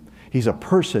ATM. He's a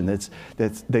person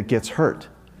that gets hurt.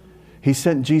 He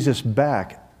sent Jesus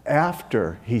back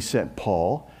after he sent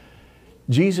Paul.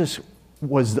 Jesus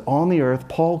was on the earth.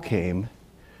 Paul came.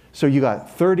 So you got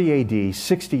 30 AD,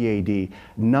 60 AD,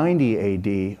 90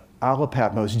 AD, Isle of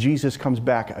Patmos, Jesus comes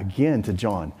back again to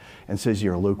John and says,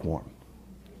 you're lukewarm.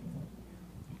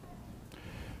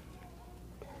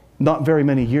 Not very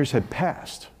many years had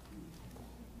passed.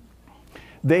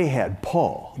 They had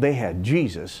Paul, they had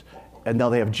Jesus, and now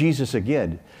they have Jesus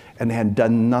again, and they had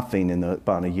done nothing in the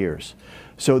amount of years.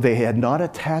 So they had not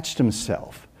attached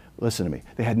themselves, listen to me,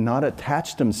 they had not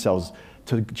attached themselves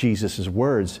to Jesus'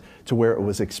 words to where it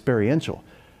was experiential,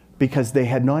 because they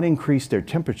had not increased their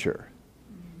temperature.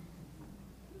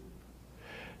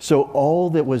 So all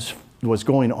that was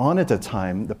going on at the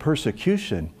time, the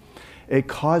persecution, it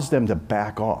caused them to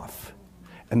back off.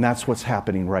 And that's what's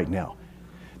happening right now.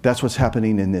 That's what's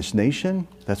happening in this nation.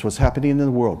 That's what's happening in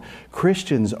the world.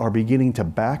 Christians are beginning to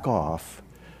back off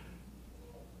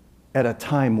at a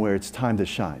time where it's time to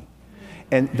shine.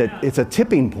 And that it's a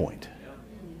tipping point.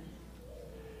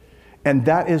 And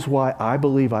that is why I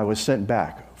believe I was sent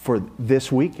back for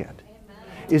this weekend.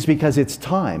 Is because it's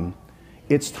time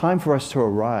for us to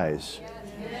arise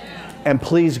and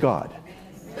please God.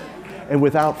 And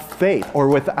without faith or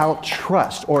without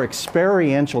trust or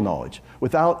experiential knowledge,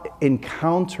 without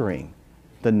encountering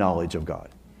the knowledge of God,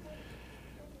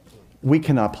 we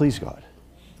cannot please God.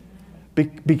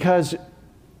 Because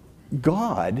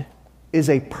God is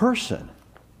a person.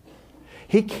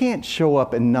 He can't show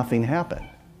up and nothing happen.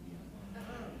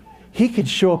 He could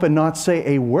show up and not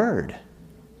say a word.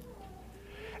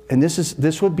 And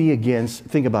this would be against,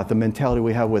 think about the mentality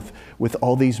we have with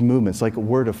all these movements, like a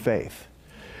word of faith.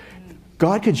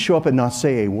 God could show up and not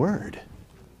say a word,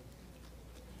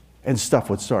 and stuff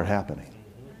would start happening.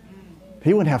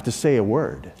 He wouldn't have to say a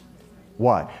word.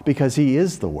 Why? Because he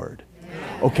is the word.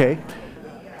 Okay?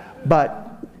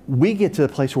 But we get to the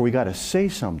place where we got to say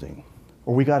something,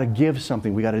 or we got to give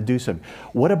something, we got to do something.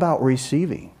 What about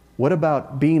receiving? What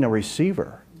about being a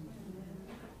receiver?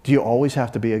 Do you always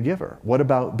have to be a giver? What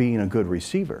about being a good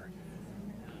receiver?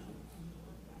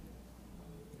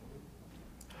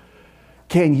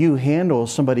 Can you handle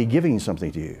somebody giving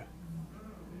something to you?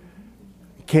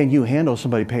 Can you handle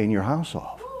somebody paying your house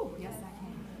off? Yes,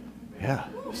 I can.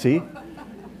 Yeah, see?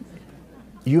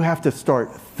 You have to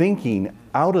start thinking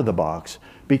out of the box,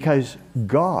 because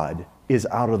God is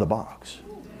out of the box.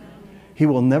 He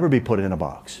will never be put in a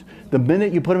box. The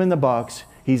minute you put him in the box,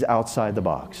 he's outside the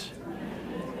box.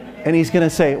 And he's going to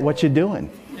say, what you doing?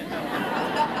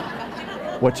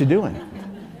 What you doing?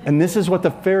 And this is what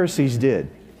the Pharisees did.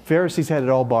 Pharisees had it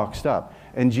all boxed up.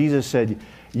 And Jesus said,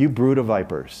 you brood of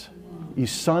vipers, you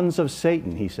sons of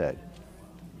Satan, he said.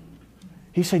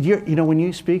 He said, you know, when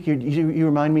you speak, you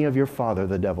remind me of your father,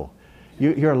 the devil.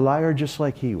 You're a liar just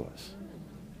like he was.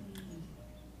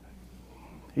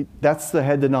 That's the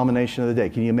head denomination of the day.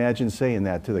 Can you imagine saying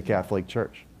that to the Catholic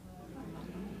Church?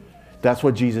 That's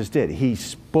what Jesus did. He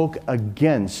spoke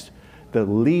against the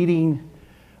leading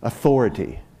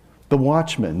authority, the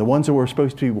watchmen, the ones that were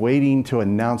supposed to be waiting to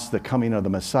announce the coming of the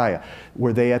Messiah.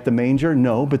 Were they at the manger?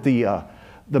 No, but the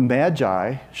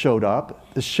Magi showed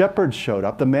up. The shepherds showed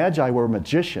up. The Magi were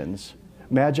magicians.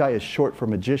 Magi is short for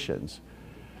magicians.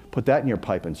 Put that in your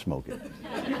pipe and smoke it.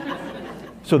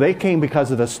 So they came because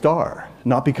of the star,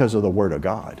 not because of the Word of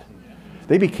God.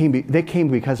 They came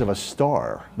because of a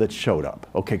star that showed up.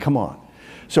 Okay, come on.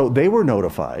 So they were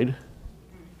notified.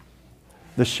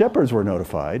 The shepherds were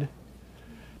notified.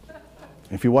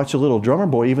 If you watch a Little Drummer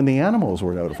Boy, even the animals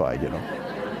were notified, you know.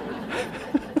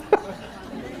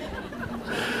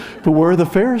 But where are the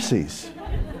Pharisees?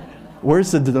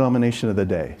 Where's the denomination of the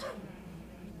day?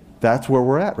 That's where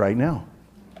we're at right now.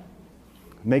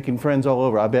 Making friends all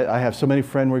over. I bet I have so many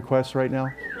friend requests right now.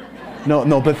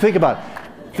 No, but think about it.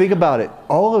 Think about it.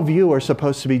 All of you are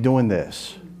supposed to be doing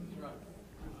this.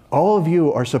 All of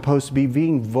you are supposed to be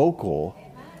being vocal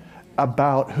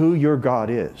about who your God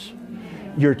is.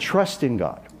 You're trusting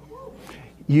God.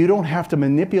 You don't have to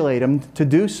manipulate him to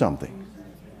do something.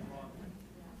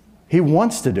 He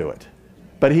wants to do it,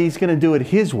 but he's going to do it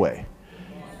his way.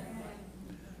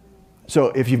 So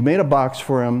if you've made a box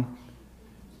for him,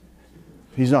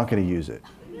 he's not going to use it.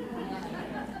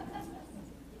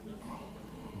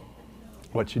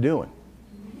 What you doing?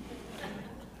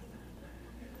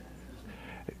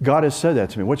 God has said that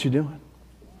to me. What you doing?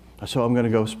 So I'm going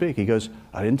to go speak. He goes,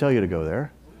 I didn't tell you to go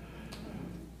there.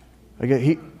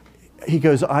 He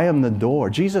goes, I am the door.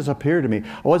 Jesus appeared to me.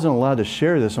 I wasn't allowed to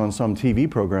share this on some TV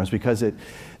programs because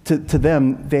to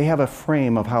them, they have a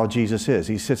frame of how Jesus is.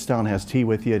 He sits down, has tea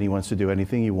with you, and he wants to do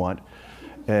anything you want.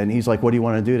 And he's like, what do you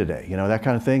want to do today? You know, that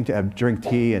kind of thing, to drink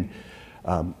tea and,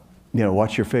 you know,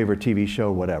 watch your favorite TV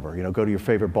show, whatever. You know, go to your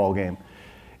favorite ball game.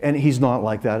 And he's not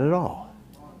like that at all.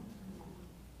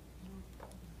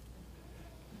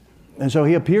 And so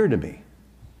he appeared to me.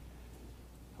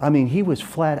 I mean, he was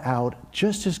flat out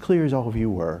just as clear as all of you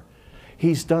were.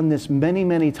 He's done this many,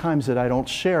 many times that I don't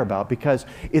share about because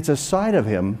it's a side of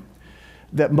him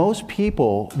that most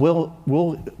people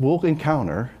will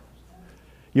encounter.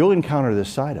 You'll encounter this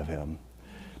side of him,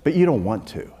 but you don't want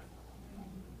to.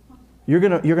 You're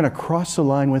gonna cross the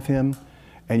line with him,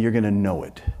 and you're gonna know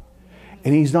it.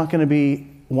 And he's not gonna be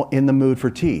in the mood for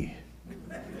tea.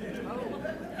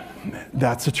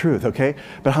 That's the truth, okay?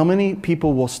 But how many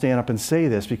people will stand up and say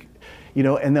this? You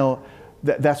know, and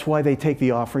that's why they take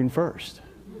the offering first.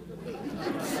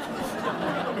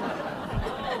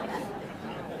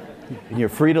 And you're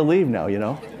free to leave now, you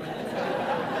know?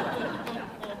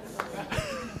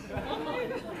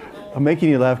 I'm making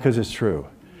you laugh because it's true.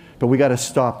 But we got to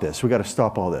stop this. We got to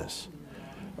stop all this.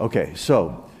 Okay,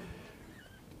 so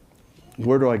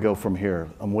where do I go from here?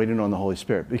 I'm waiting on the Holy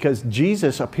Spirit. Because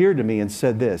Jesus appeared to me and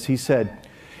said this. He said,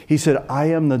 I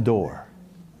am the door.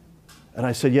 And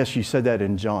I said, yes, you said that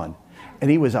in John. And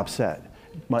he was upset.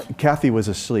 Kathi was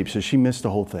asleep, so she missed the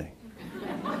whole thing.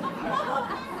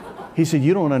 He said,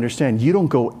 you don't understand. You don't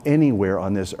go anywhere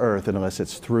on this earth unless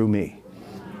it's through me.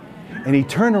 And he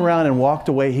turned around and walked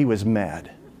away. He was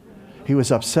mad. He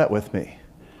was upset with me.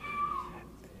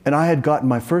 And I had gotten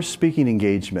my first speaking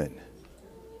engagement.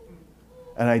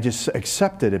 And I just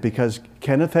accepted it because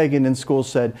Kenneth Hagin in school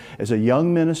said, as a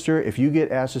young minister, if you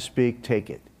get asked to speak, take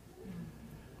it.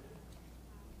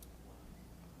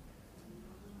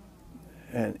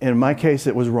 And in my case,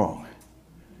 it was wrong.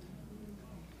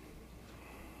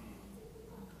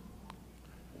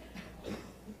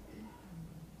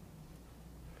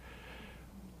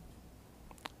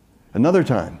 Another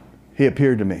time, he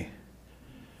appeared to me,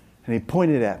 and he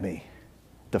pointed at me,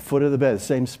 the foot of the bed,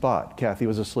 same spot. Kathi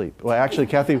was asleep. Well, actually,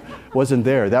 Kathi wasn't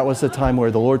there. That was the time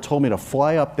where the Lord told me to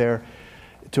fly up there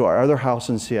to our other house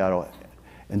in Seattle.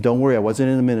 And don't worry, I wasn't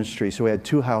in the ministry, so we had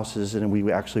 2 houses, and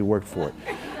we actually worked for it.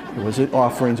 It wasn't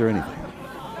offerings or anything.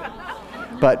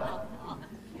 But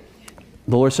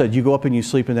the Lord said, you go up and you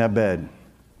sleep in that bed.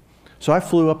 So I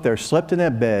flew up there, slept in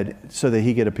that bed so that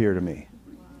he could appear to me.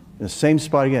 In the same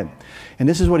spot again. And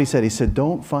this is what he said. He said,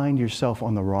 don't find yourself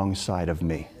on the wrong side of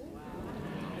me.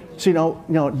 See, now,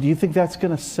 do you think that's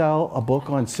going to sell a book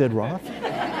on Sid Roth?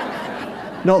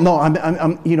 No,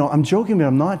 I'm joking, but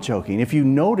I'm not joking. If you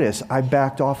notice, I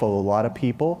backed off of a lot of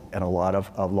people and a lot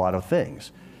of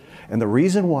things. And the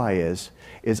reason why is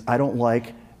I don't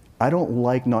like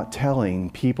not telling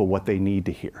people what they need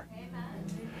to hear.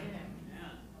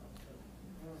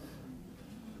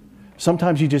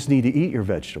 Sometimes you just need to eat your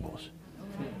vegetables.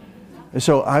 And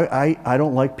so I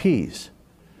don't like peas.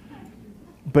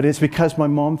 But it's because my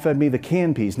mom fed me the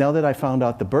canned peas. Now that I found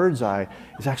out the bird's eye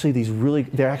is actually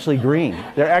they're actually green.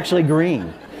 They're actually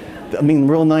green. I mean,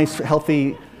 real nice,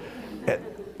 healthy.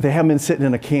 They haven't been sitting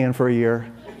in a can for a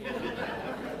year.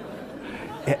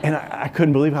 And I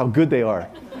couldn't believe how good they are.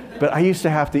 But I used to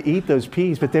have to eat those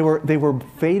peas, but they were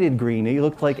faded green. They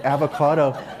looked like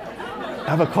avocado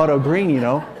green, you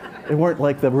know. They weren't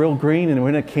like the real green, and they were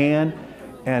in a can.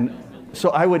 And so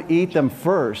I would eat them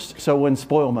first so it wouldn't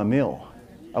spoil my meal.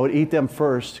 I would eat them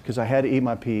first because I had to eat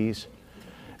my peas.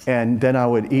 And then I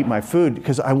would eat my food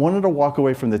because I wanted to walk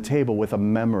away from the table with a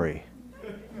memory.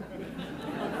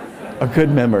 A good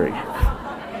memory.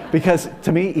 Because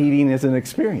to me, eating is an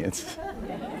experience.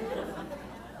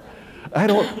 I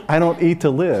don't eat to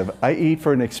live. I eat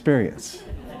for an experience.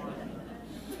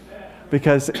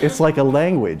 Because it's like a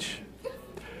language.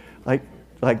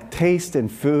 Like taste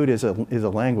and food is a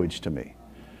language to me.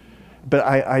 But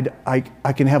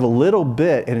I can have a little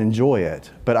bit and enjoy it,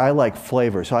 but I like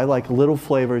flavor. So I like little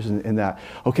flavors in that.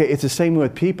 Okay, it's the same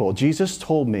with people. Jesus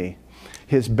told me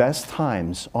his best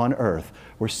times on earth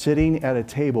were sitting at a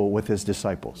table with his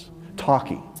disciples,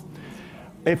 talking.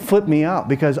 It flipped me out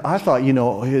because I thought, he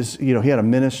had a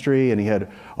ministry and he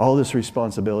had all this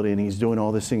responsibility and he's doing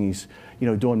all this thing. He's,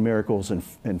 doing miracles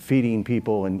and feeding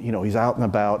people and, he's out and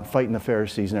about fighting the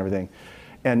Pharisees and everything.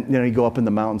 And then he'd go up in the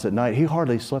mountains at night. He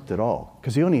hardly slept at all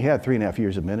because he only had 3.5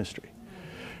 years of ministry.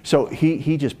 So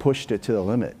he just pushed it to the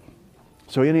limit.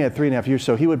 So he only had 3.5 years.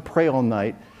 So he would pray all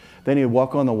night. Then he would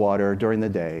walk on the water during the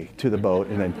day to the boat.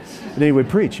 And then he would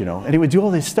preach, And he would do all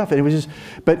this stuff. And it was just,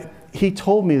 but he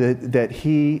told me that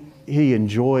he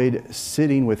enjoyed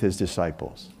sitting with his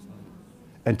disciples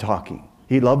and talking.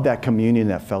 He loved that communion,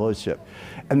 that fellowship.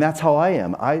 And that's how I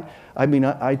am.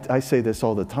 I say this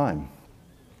all the time.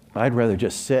 I'd rather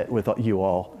just sit with you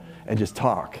all and just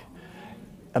talk.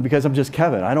 And because I'm just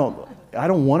Kevin, I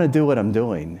don't want to do what I'm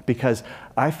doing because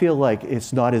I feel like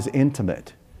it's not as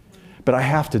intimate. But I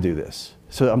have to do this.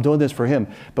 So I'm doing this for him.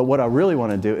 But what I really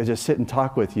want to do is just sit and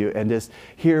talk with you and just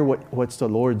hear what's the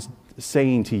Lord's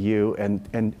saying to you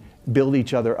and build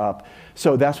each other up.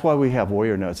 So that's why we have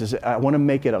Warrior Notes. I want to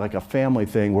make it like a family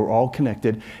thing. We're all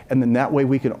connected, and then that way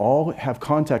we can all have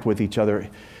contact with each other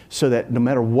so that no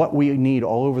matter what we need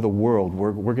all over the world,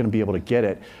 we're going to be able to get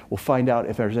it. We'll find out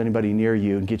if there's anybody near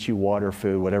you and get you water,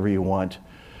 food, whatever you want,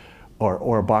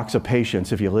 or a box of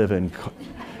patience if you live in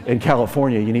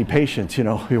California. You need patience,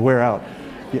 you wear out.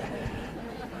 Yeah.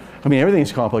 I mean,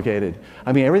 everything's complicated.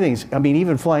 I mean,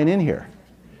 even flying in here.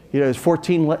 There's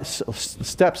 14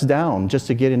 steps down just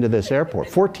to get into this airport.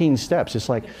 14 steps. It's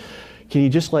like, can you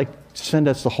just send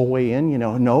us the whole way in?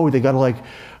 No, they got to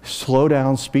slow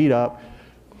down, speed up,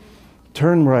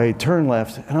 turn right, turn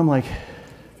left. And I'm like,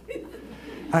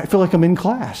 I feel like I'm in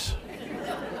class.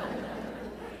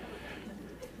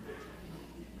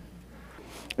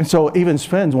 And so even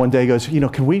Sven one day goes,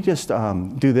 can we just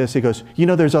do this? He goes,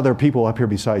 there's other people up here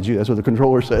besides you. That's what the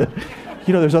controller said.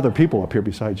 There's other people up here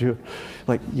besides you.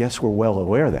 Yes, we're well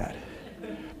aware of that.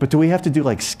 But do we have to do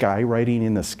skywriting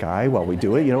in the sky while we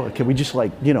do it? Can we just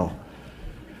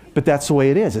But that's the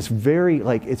way it is. It's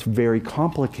very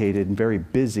complicated and very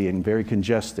busy and very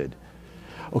congested.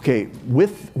 Okay,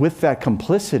 with that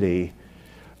complicity,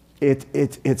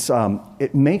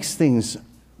 it makes things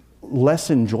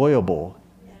less enjoyable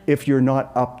if you're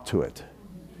not up to it.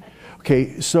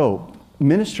 Okay, so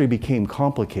ministry became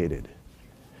complicated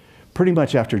pretty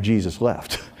much after Jesus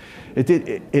left.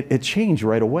 It changed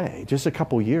right away, just a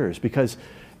couple years, because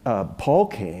Paul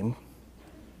came.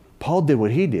 Paul did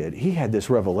what he did. He had this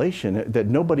revelation that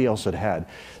nobody else had had.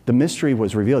 The mystery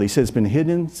was revealed. He said it's been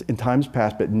hidden in times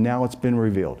past, but now it's been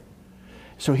revealed.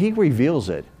 So he reveals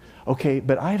it. Okay,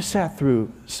 but I've sat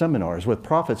through seminars with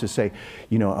prophets who say,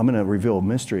 I'm going to reveal a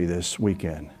mystery this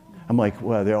weekend. I'm like,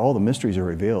 well, all the mysteries are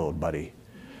revealed, buddy.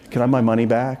 Can I have my money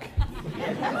back?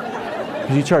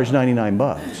 Because you charge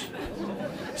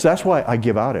 $99. So that's why I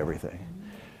give out everything.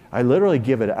 I literally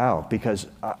give it out because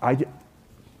I'm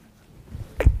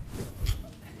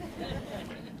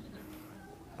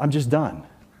just done.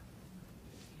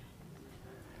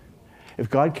 If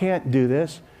God can't do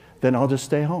this, then I'll just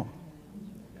stay home.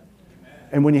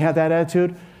 And when you have that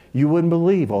attitude, you wouldn't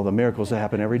believe all the miracles that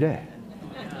happen every day.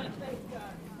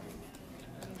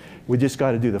 We just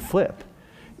got to do the flip.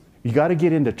 You got to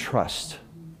get into trust.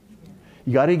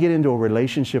 You got to get into a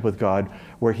relationship with God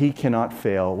where He cannot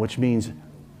fail, which means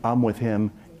I'm with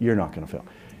Him, you're not going to fail.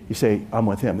 You say, I'm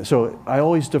with Him. So I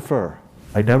always defer.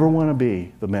 I never want to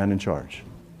be the man in charge.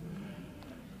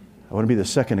 I want to be the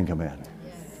second in command.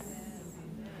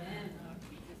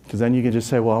 Because then you can just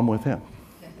say, well, I'm with Him.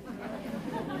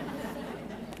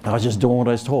 I was just doing what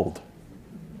I was told.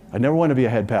 I never want to be a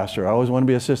head pastor. I always want to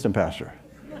be assistant pastor.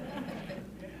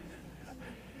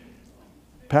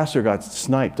 Pastor got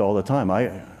sniped all the time.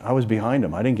 I was behind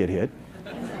him. I didn't get hit.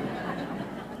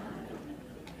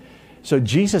 So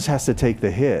Jesus has to take the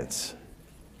hits,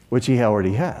 which He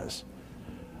already has.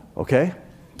 Okay?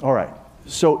 All right.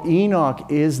 So Enoch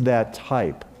is that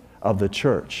type of the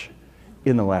church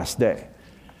in the last day.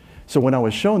 So when I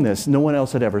was shown this, no one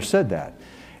else had ever said that.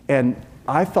 And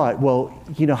I thought, well,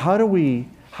 how do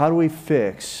we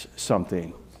fix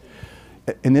something?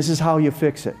 And this is how you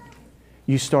fix it.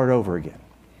 You start over again.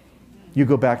 You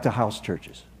go back to house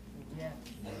churches.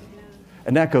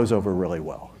 And that goes over really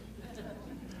well.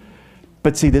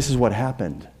 But see, this is what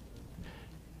happened.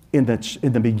 In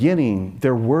the beginning,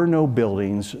 there were no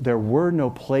buildings, there were no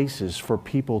places for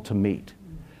people to meet.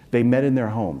 They met in their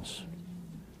homes.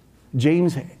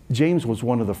 James was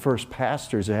one of the first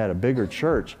pastors that had a bigger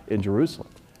church in Jerusalem.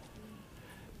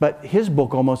 But his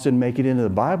book almost didn't make it into the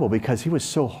Bible because he was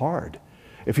so hard.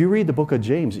 If you read the book of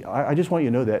James, I just want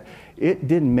you to know that it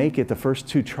didn't make it the first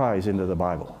 2 tries into the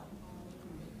Bible.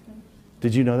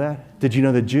 Did you know that? Did you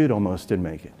know that Jude almost didn't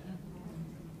make it?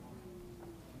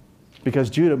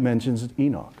 Because Jude mentions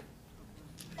Enoch.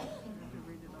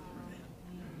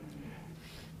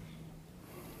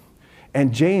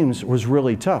 And James was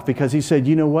really tough because he said,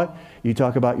 you know what? You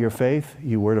talk about your faith,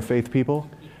 you word of faith people,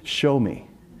 show me.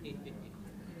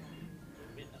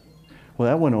 Well,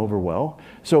 that went over well.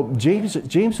 So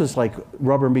James was like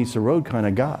rubber meets the road kind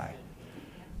of guy.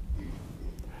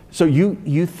 So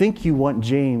you think you want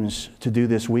James to do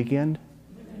this weekend?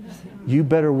 You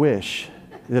better wish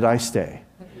that I stay.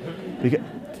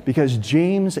 Because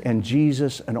James and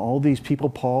Jesus and all these people,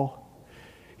 Paul,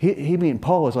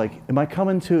 Paul was like, am I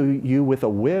coming to you with a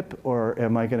whip or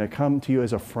am I going to come to you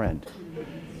as a friend?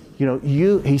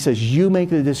 He says, you make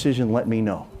the decision, let me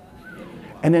know.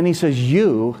 And then he says,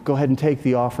 you go ahead and take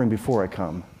the offering before I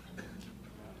come.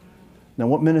 Now,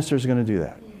 what minister is going to do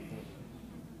that?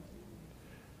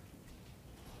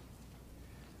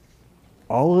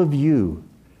 All of you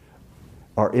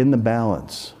are in the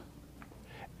balance.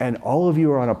 And all of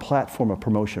you are on a platform of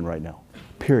promotion right now.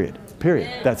 Period.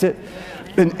 That's it.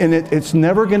 And it's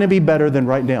never going to be better than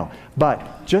right now.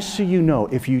 But just so you know,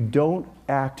 if you don't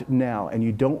act now and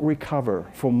you don't recover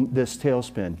from this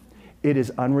tailspin, it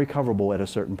is unrecoverable at a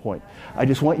certain point. I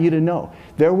just want you to know,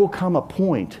 there will come a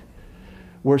point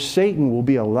where Satan will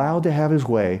be allowed to have his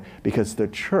way because the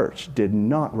church did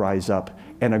not rise up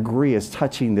and agree as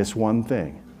touching this one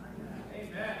thing.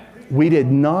 We did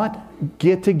not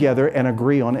get together and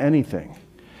agree on anything.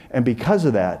 And because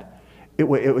of that, it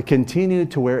would continue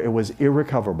to where it was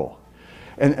irrecoverable.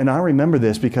 And I remember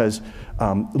this because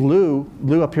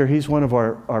Lou up here, he's one of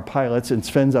our pilots, and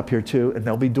Sven's up here too, and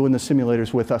they'll be doing the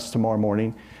simulators with us tomorrow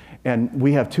morning. And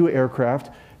we have 2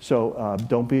 aircraft, so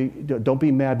don't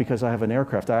be mad because I have an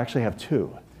aircraft. I actually have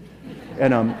 2.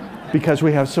 And because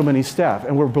we have so many staff,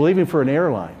 and we're believing for an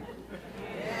airline.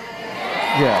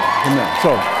 Yeah,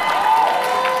 amen.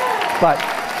 But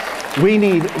we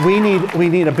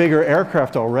need a bigger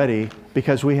aircraft already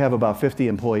because we have about 50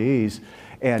 employees,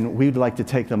 and we'd like to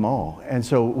take them all. And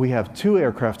so we have 2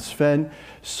 aircraft. Sven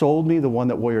sold me the one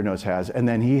that Warrior Notes has, and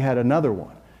then he had another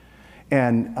one.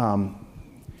 And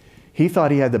he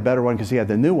thought he had the better one because he had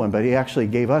the new one, but he actually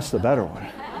gave us the better one.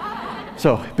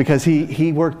 So because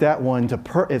he worked that one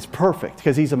it's perfect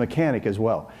because he's a mechanic as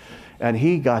well. And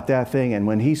he got that thing, and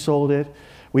when he sold it,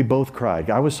 we both cried.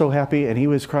 I was so happy, and he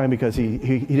was crying because he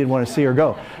didn't want to see her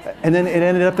go. And then it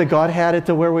ended up that God had it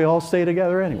to where we all stay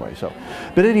together anyway. So,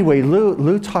 but anyway,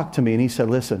 Lou talked to me, and he said,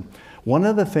 listen, one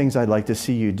of the things I'd like to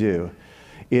see you do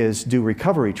is do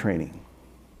recovery training.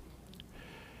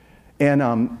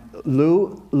 And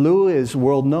Lou is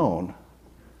world known.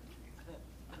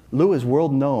 Lou is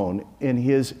world known in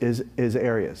his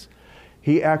areas.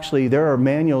 He actually, there are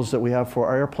manuals that we have for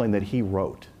our airplane that he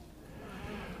wrote.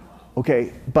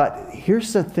 Okay, but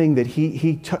here's the thing that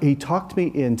he talked me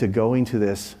into going to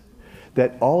this,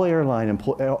 that all airline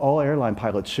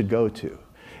pilots should go to.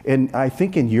 And I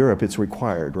think in Europe it's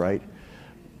required, right?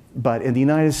 But in the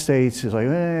United States, it's like,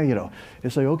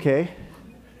 it's like, okay.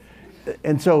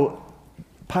 And so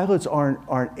pilots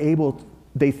aren't able,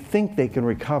 they think they can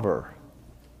recover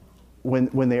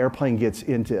when the airplane gets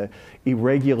into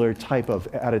irregular type of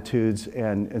attitudes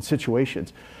and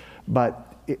situations. But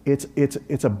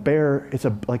it's a bear,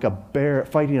 like a bear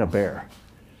fighting a bear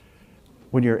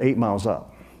when you're 8 miles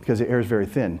up because the air is very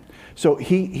thin. So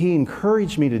he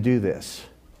encouraged me to do this.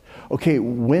 Okay,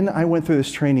 when I went through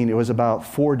this training, it was about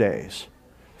 4 days,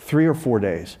 3 or 4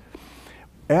 days.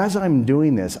 As I'm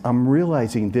doing this, I'm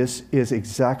realizing this is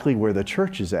exactly where the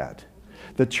church is at.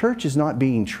 The church is not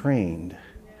being trained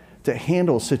to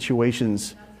handle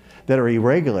situations that are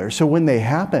irregular. So when they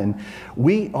happen,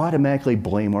 we automatically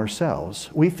blame ourselves.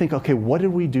 We think, okay, what did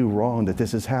we do wrong that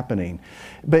this is happening?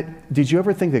 But did you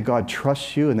ever think that God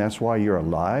trusts you and that's why you're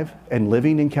alive and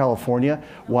living in California?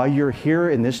 Why you're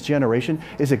here in this generation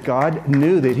is that God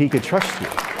knew that he could trust you.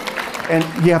 And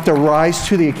you have to rise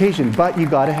to the occasion, but you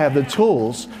got to have the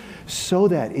tools so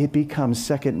that it becomes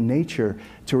second nature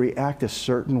to react a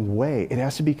certain way. It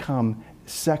has to become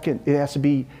second, it has to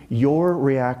be your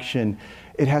reaction.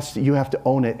 You have to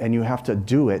own it and you have to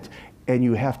do it and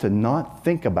you have to not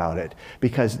think about it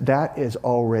because that is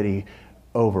already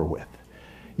over with.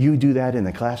 You do that in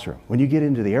the classroom. When you get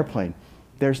into the airplane,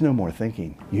 there's no more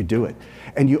thinking. You do it.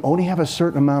 And you only have a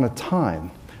certain amount of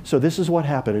time. So this is what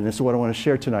happened, and this is what I want to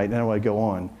share tonight, and then I want to go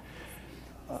on.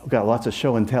 I've got lots of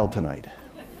show and tell tonight.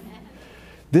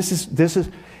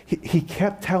 He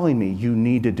kept telling me, you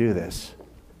need to do this.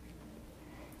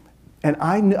 And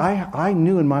I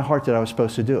knew in my heart that I was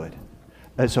supposed to do it.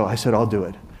 And so I said, I'll do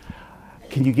it.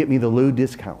 Can you get me the Lou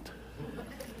discount?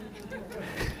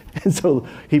 And so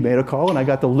he made a call and I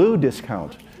got the Lou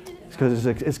discount. Because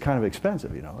it's kind of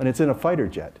expensive, and it's in a fighter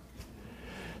jet.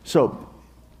 So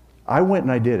I went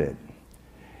and I did it.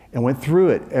 And went through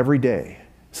it every day.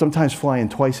 Sometimes flying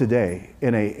twice a day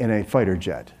in a fighter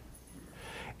jet.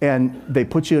 And they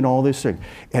put you in all this thing.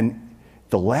 And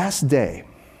the last day,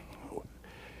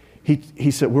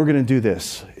 he said, we're going to do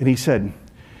this. And he said,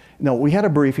 no, we had a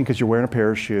briefing because you're wearing a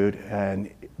parachute and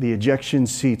the ejection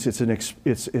seats,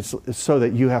 it's so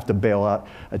that you have to bail out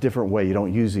a different way. You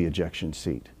don't use the ejection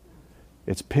seat.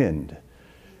 It's pinned.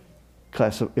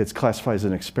 It's classified as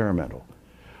an experimental.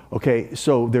 Okay,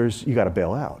 so you got to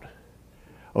bail out.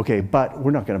 Okay, but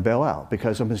we're not going to bail out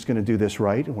because I'm just going to do this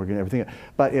right and we're going to everything.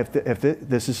 But if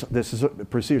this is a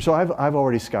procedure, so I've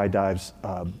already skydived.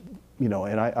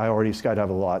 And I already skydive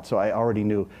a lot, so I already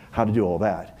knew how to do all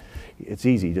that. It's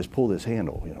easy, just pull this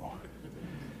handle,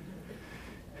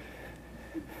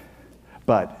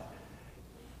 But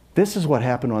this is what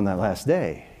happened on that last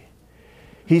day.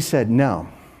 He said,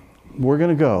 now, we're going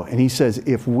to go. And he says,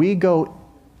 if we go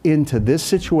into this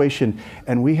situation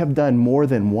and we have done more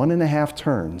than 1.5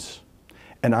 turns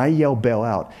and I yell bail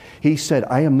out, he said,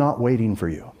 I am not waiting for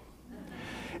you.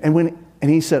 And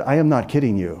he said, I am not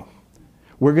kidding you.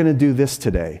 We're going to do this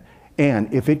today.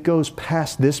 And if it goes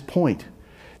past this point,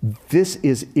 this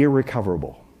is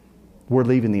irrecoverable. We're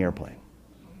leaving the airplane.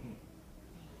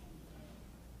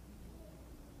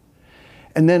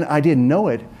 And then I didn't know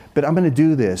it, but I'm going to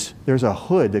do this. There's a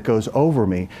hood that goes over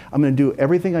me. I'm going to do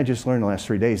everything I just learned in the last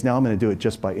 3 days. Now I'm going to do it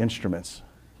just by instruments.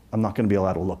 I'm not going to be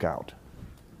allowed to look out.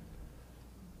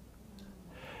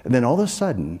 And then all of a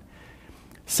sudden,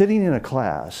 sitting in a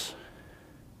class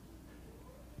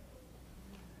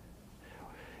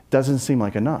doesn't seem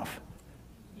like enough.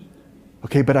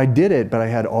 Okay, but I did it, but I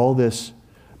had all this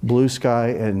blue sky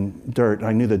and dirt.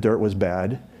 I knew the dirt was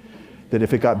bad, that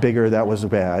if it got bigger, that was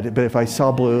bad. But if I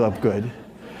saw blue, I'm good.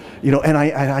 You know, and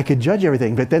I could judge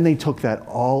everything, but then they took that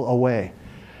all away.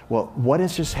 Well, what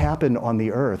has just happened on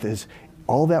the earth is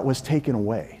all that was taken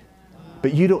away.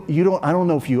 But I don't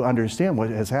know if you understand what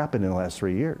has happened in the last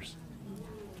 3 years.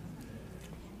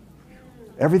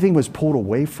 Everything was pulled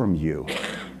away from you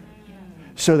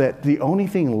so that the only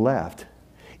thing left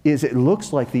is it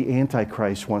looks like the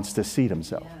Antichrist wants to seat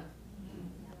himself.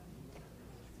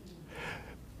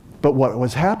 But what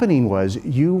was happening was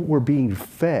you were being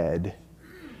fed.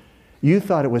 You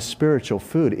thought it was spiritual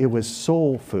food. It was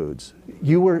soul foods.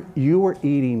 You were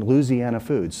eating Louisiana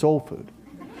food, soul food.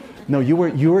 No, you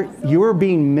were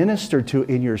being ministered to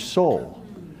in your soul,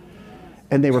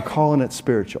 and they were calling it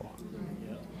spiritual.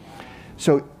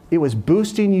 So it was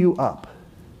boosting you up,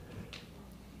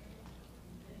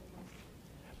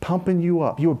 pumping you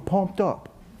up. You were pumped up.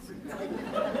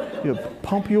 You would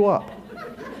pump you up.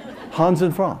 Hans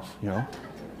and Franz, you know.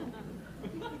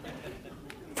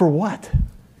 For what?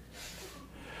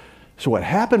 So what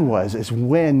happened is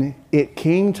when it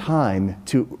came time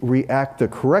to react the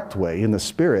correct way in the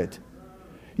spirit,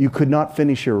 you could not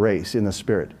finish your race in the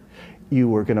spirit. You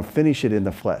were going to finish it in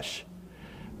the flesh.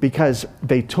 Because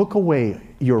they took away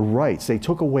your rights. They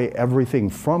took away everything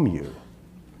from you.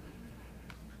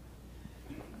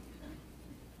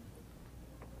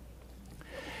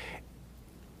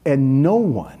 And no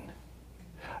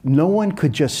one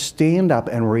could just stand up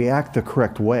and react the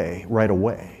correct way right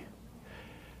away.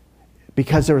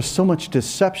 Because there was so much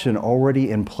deception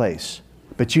already in place.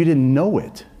 But you didn't know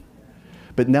it.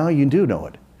 But now you do know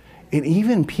it. And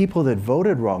even people that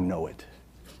voted wrong know it.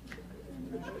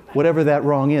 Whatever that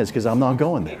wrong is, because I'm not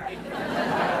going there.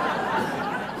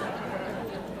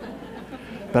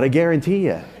 But I guarantee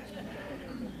you,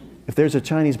 if there's a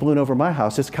Chinese balloon over my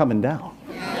house, it's coming down.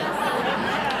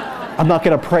 I'm not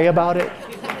going to pray about it.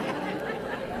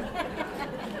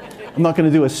 I'm not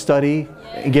going to do a study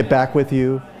and get back with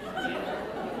you.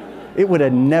 It would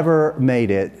have never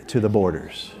made it to the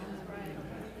borders.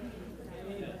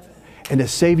 And to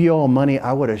save you all money,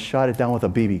 I would have shot it down with a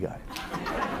BB gun.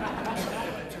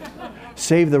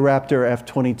 Save the Raptor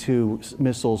F-22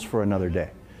 missiles for another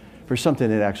day, for something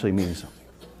that actually means something.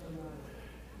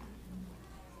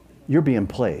 You're being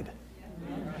played.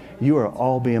 You are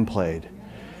all being played.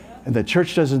 And the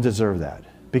church doesn't deserve that.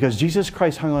 Because Jesus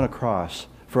Christ hung on a cross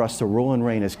for us to rule and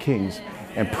reign as kings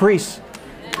and priests.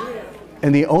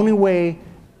 And the only way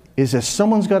is that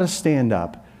someone's got to stand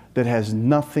up that has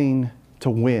nothing to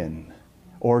win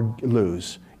or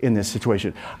lose in this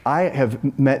situation. I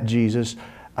have met Jesus.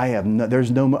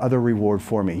 There's no other reward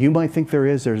for me. You might think there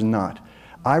is, there's not.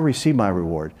 I received my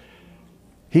reward.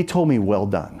 He told me, well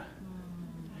done.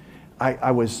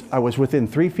 I was within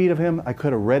 3 feet of him. I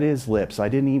could have read his lips. I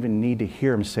didn't even need to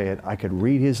hear him say it. I could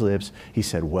read his lips. He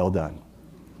said, well done.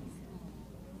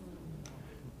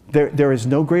 There is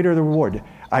no greater reward.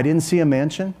 I didn't see a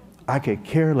mansion. I could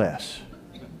care less.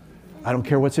 I don't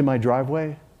care what's in my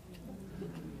driveway.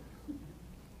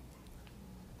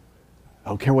 I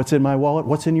don't care what's in my wallet.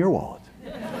 What's in your wallet?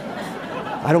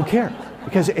 I don't care,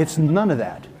 because it's none of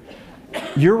that.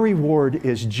 Your reward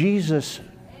is Jesus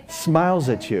smiles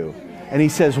at you and he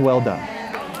says, well done.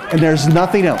 And there's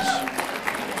nothing else.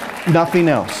 Nothing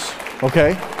else.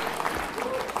 Okay?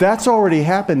 That's already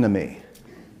happened to me.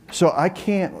 So I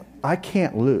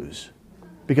can't lose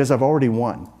because I've already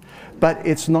won. But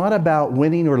it's not about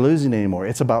winning or losing anymore.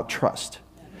 It's about trust.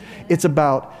 It's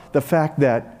about the fact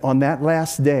that on that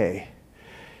last day,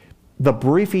 the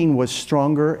briefing was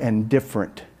stronger and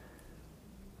different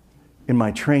in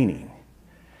my training.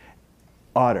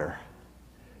 Otter,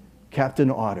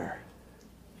 Captain Otter.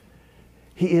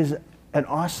 He is an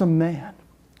awesome man.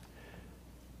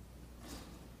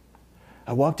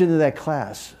 I walked into that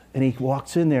class, and he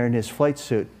walks in there in his flight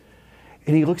suit,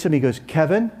 And he looks at me and goes,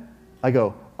 Kevin? I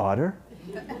go, Otter?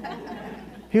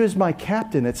 He was my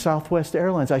captain at Southwest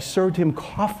Airlines. I served him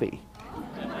coffee.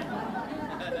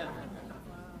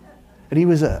 And he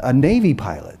was a Navy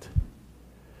pilot.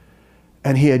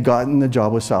 And he had gotten the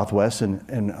job with Southwest,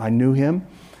 and I knew him.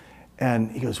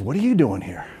 And he goes, what are you doing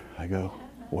here? I go,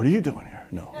 what are you doing here?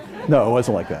 No, it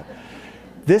wasn't like that.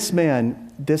 This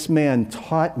man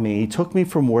taught me, he took me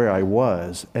from where I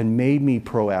was and made me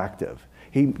proactive.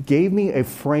 He gave me a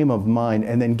frame of mind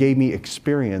and then gave me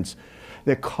experience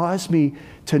that caused me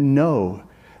to know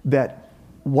that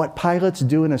what pilots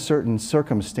do in a certain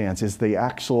circumstance is the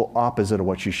actual opposite of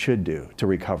what you should do to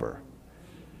recover.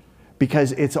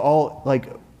 Because it's all like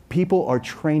people are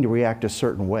trained to react a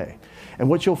certain way. And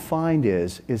what you'll find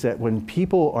is that when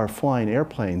people are flying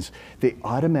airplanes, they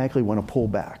automatically want to pull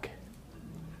back.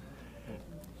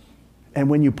 And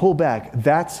when you pull back,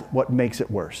 that's what makes it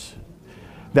worse.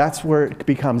 That's where it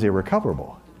becomes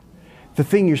irrecoverable. The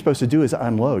thing you're supposed to do is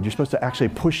unload. You're supposed to actually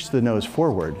push the nose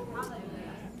forward.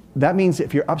 That means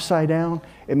if you're upside down,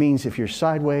 it means if you're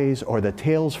sideways or the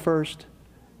tail's first,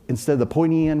 instead of the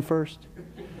pointy end first,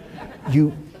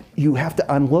 you have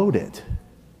to unload it.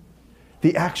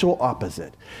 The actual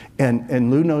opposite.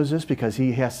 And Lou knows this because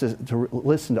he has to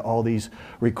listen to all these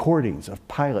recordings of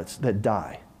pilots that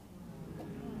die.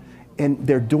 And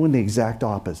they're doing the exact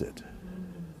opposite.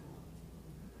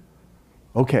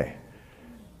 Okay.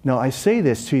 Now I say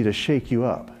this to you to shake you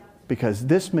up because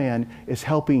this man is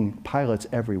helping pilots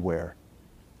everywhere.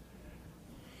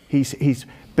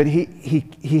 But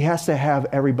he has to have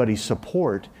everybody's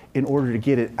support in order to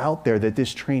get it out there that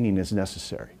this training is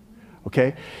necessary.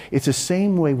 Okay? It's the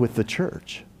same way with the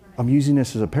church. I'm using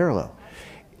this as a parallel.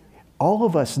 All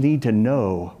of us need to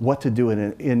know what to do in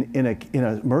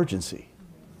an emergency.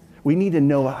 We need to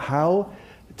know how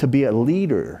to be a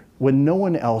leader when no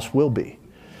one else will be.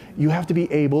 You have to be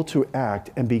able to act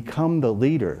and become the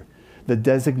leader, the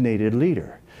designated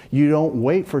leader. You don't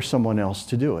wait for someone else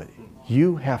to do it.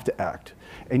 You have to act.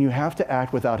 And you have to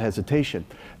act without hesitation.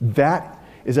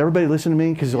 Is everybody listening to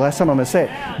me? Because the last time I'm going to say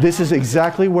it. This is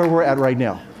exactly where we're at right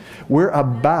now. We're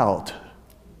about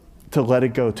to let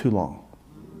it go too long.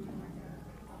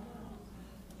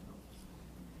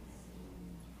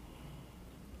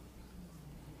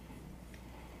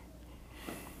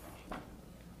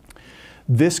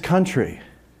 This country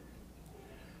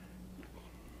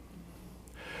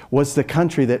was the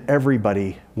country that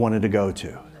everybody wanted to go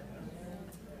to.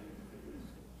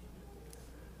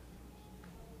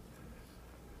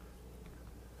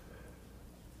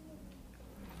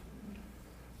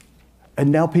 And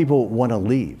now people want to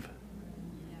leave.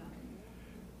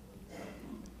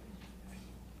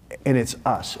 And it's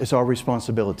us. It's our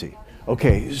responsibility.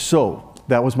 Okay, so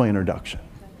that was my introduction.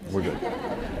 We're good.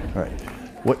 All right.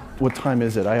 What time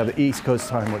is it? I have the East Coast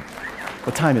time.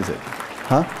 What time is it?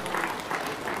 Huh?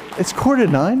 It's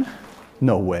 8:45?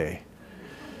 No way.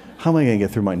 How am I going to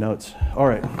get through my notes? All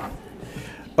right.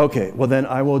 Okay, well then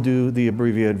I will do the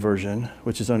abbreviated version,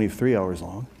 which is only 3 hours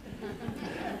long.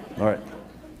 All right.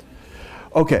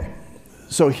 Okay,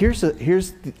 so here's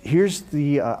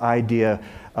the idea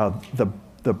of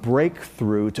the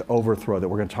breakthrough to overthrow that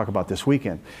we're going to talk about this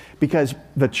weekend, because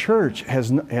the church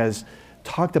has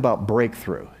talked about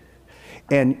breakthrough,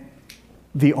 and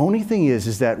the only thing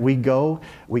is that we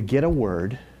get a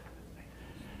word,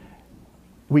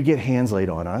 we get hands laid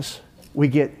on us, we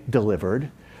get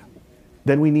delivered,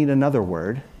 then we need another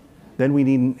word, then we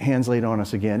need hands laid on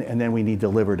us again, and then we need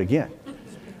delivered again.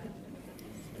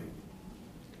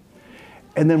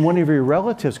 And then one of your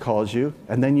relatives calls you,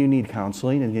 and then you need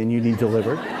counseling, and then you need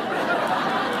delivered.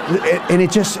 And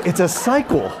it's a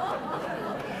cycle.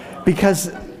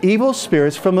 Because evil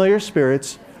spirits, familiar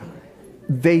spirits,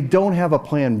 they don't have a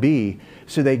plan B,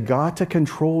 so they got to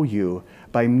control you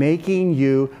by making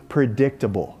you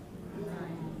predictable.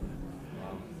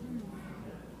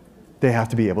 They have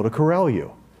to be able to corral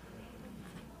you.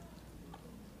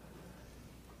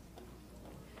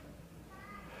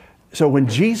 So when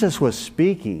Jesus was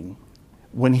speaking,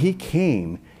 when he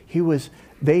came,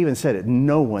 they even said it,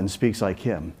 no one speaks like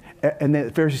him. And the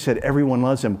Pharisees said, everyone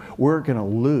loves him. We're going to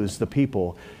lose the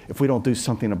people if we don't do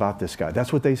something about this guy.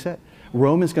 That's what they said.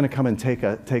 Rome is going to come and take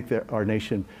our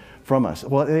nation from us.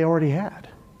 Well, they already had.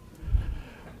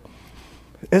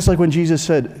 It's like when Jesus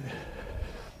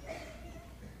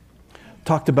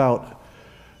talked about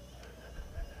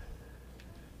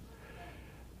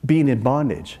being in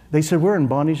bondage. They said, we're in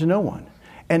bondage to no one.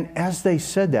 And as they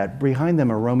said that, behind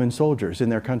them are Roman soldiers in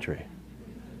their country.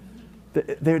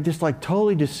 They're just like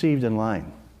totally deceived and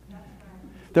lying.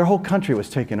 Their whole country was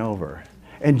taken over.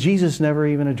 And Jesus never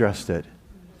even addressed it.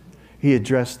 He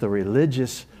addressed the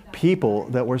religious people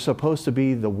that were supposed to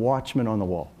be the watchmen on the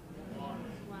wall.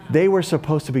 They were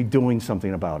supposed to be doing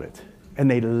something about it, and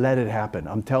they let it happen.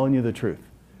 I'm telling you the truth.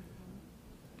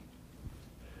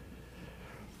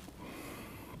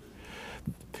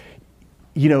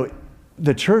 You know,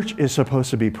 the church is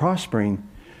supposed to be prospering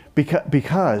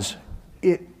because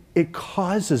it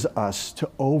causes us to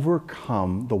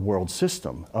overcome the world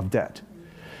system of debt.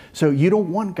 So you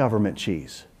don't want government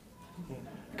cheese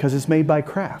because it's made by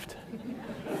Kraft.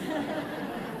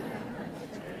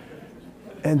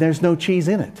 And there's no cheese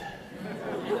in it.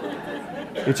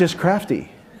 It's just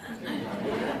crafty.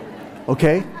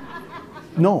 Okay?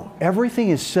 No, everything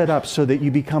is set up so that you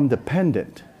become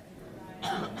dependent.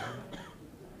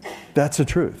 That's the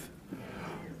truth.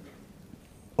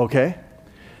 Okay?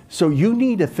 So you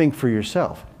need to think for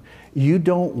yourself. You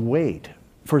don't wait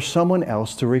for someone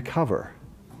else to recover.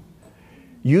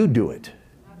 You do it.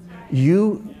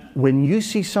 When you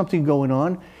see something going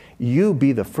on, you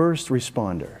be the first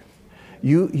responder.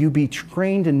 You be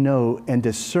trained to know and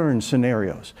discern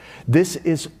scenarios. This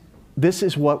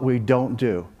is what we don't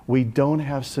do. We don't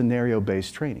have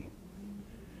scenario-based training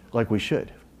like we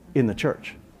should in the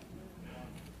church.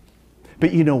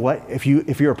 But you know what? If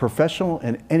you're a professional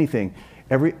in anything,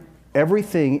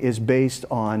 everything is based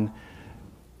on,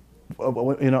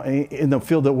 you know, in the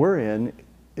field that we're in,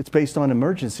 it's based on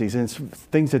emergencies, and it's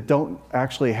things that don't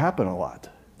actually happen a lot,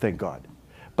 thank God.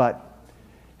 But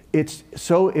it's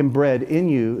so inbred in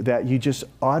you that you just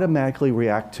automatically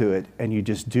react to it and you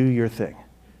just do your thing.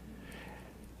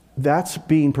 That's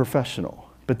being professional,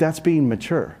 but that's being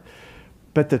mature.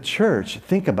 But the church,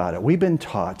 think about it, we've been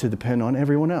taught to depend on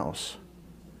everyone else.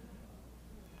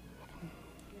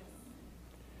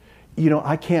 You know,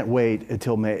 I can't wait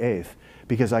until May 8th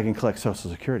because I can collect Social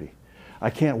Security. I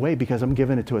can't wait because I'm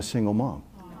giving it to a single mom.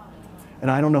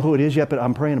 And I don't know who it is yet, but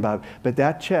I'm praying about it. But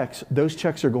those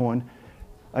checks are going,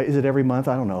 is it every month?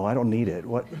 I don't know. I don't need it.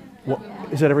 What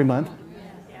is it every month?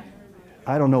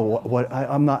 I don't know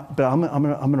I'm not, but I'm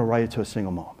going to write it to a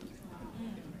single mom.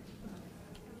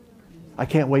 I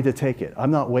can't wait to take it.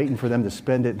 I'm not waiting for them to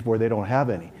spend it where they don't have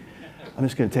any. I'm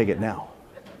just going to take it now.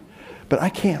 But I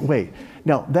can't wait.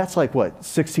 Now, that's like what,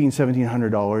 $1,600,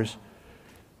 $1,700?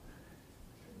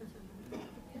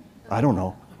 I don't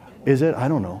know. Is it? I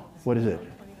don't know. What is it?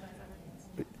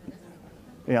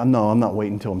 Yeah, no, I'm not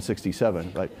waiting until I'm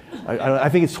 67. Like, I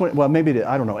think it's 20. Well, maybe it is,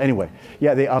 I don't know. Anyway,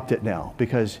 yeah, they upped it now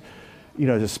because, you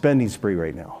know, there's a spending spree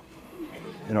right now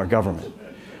in our government.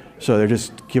 So they're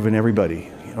just giving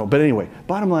everybody, you know. But anyway,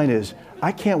 bottom line is,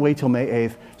 I can't wait till May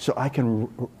 8th so I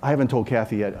haven't told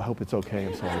Kathy yet. I hope it's okay.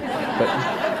 I'm sorry.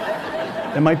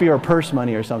 But it might be our purse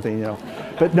money or something, you know.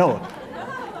 But no,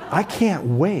 I can't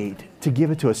wait to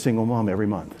give it to a single mom every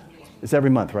month. It's every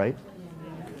month, right?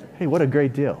 Hey, what a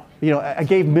great deal. You know, I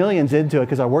gave millions into it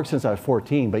because I worked since I was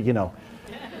 14, but you know,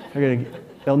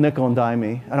 they'll nickel and dime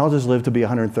me, and I'll just live to be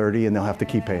 130 and they'll have to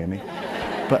keep paying me.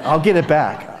 But I'll get it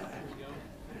back.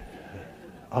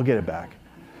 I'll get it back.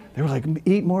 They were like,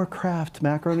 eat more Kraft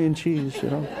macaroni and cheese, you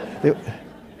know.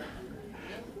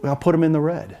 I'll put them in the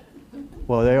red.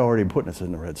 Well, they're already putting us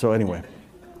in the red. So anyway,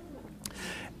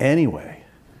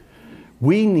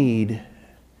 we need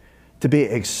to be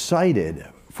excited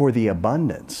for the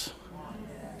abundance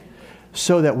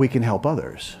so that we can help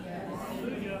others.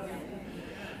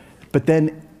 But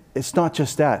then it's not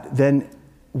just that. Then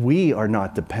we are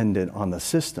not dependent on the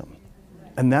system.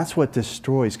 And that's what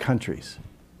destroys countries.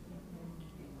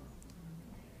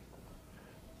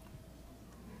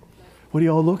 What are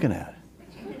you all looking at?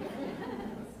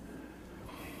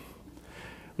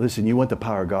 Listen, you want the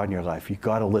power of God in your life. You've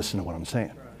got to listen to what I'm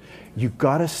saying. You've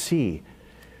got to see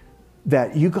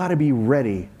that you got to be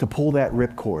ready to pull that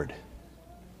ripcord.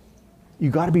 You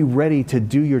got to be ready to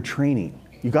do your training.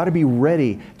 You got to be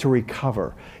ready to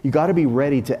recover. You got to be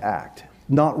ready to act,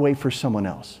 not wait for someone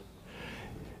else.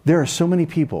 There are so many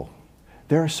people.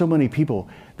 There are so many people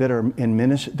that are in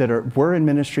ministry, were in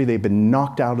ministry. They've been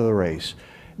knocked out of the race.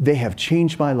 They have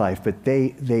changed my life, but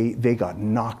they got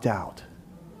knocked out.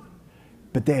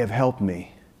 But they have helped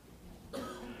me.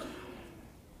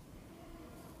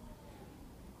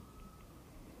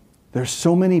 There's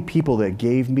so many people that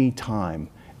gave me time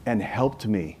and helped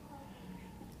me.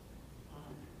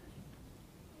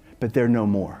 But they're no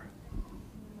more.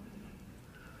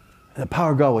 The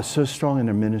power of God was so strong in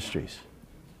their ministries.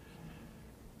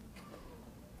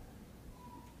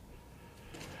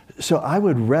 So I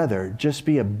would rather just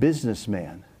be a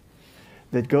businessman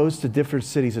that goes to different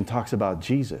cities and talks about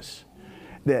Jesus,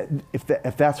 that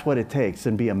if that's what it takes,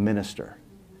 then be a minister.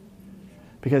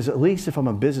 Because at least if I'm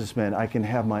a businessman, I can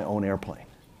have my own airplane.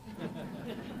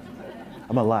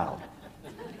 I'm allowed.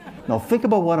 Now think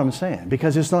about what I'm saying,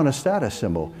 because it's not a status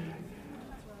symbol.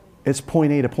 It's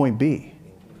point A to point B.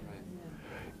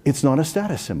 It's not a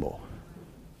status symbol.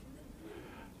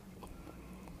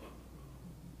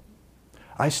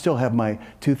 I still have my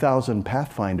 2000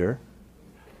 Pathfinder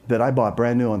that I bought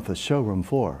brand new on the showroom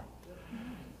floor.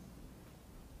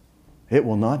 It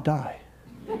will not die.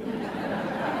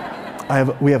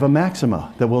 We have a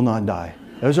Maxima that will not die.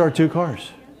 Those are our two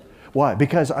cars. Why?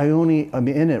 Because I'm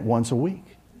in it once a week.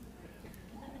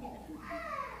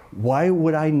 Why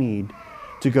would I need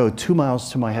to go 2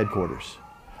 miles to my headquarters?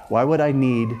 Why would I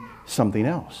need something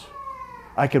else?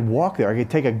 I could walk there. I could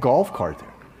take a golf cart there.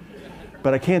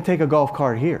 But I can't take a golf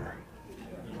cart here.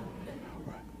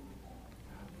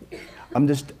 I'm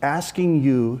just asking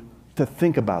you to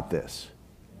think about this.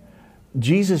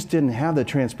 Jesus didn't have the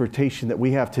transportation that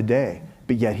we have today,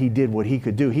 but yet he did what he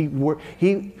could do.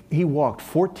 He walked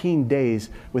 14 days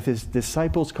with his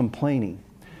disciples complaining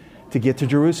to get to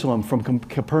Jerusalem from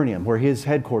Capernaum, where his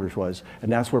headquarters was.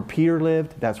 And that's where Peter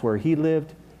lived. That's where he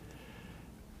lived.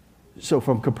 So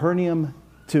from Capernaum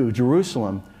to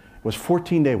Jerusalem was a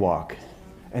 14-day walk.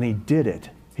 And he did it.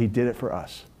 He did it for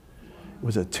us. It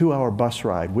was a 2-hour bus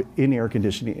ride in air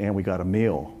conditioning, and we got a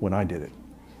meal when I did it.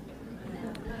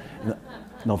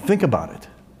 Now think about it.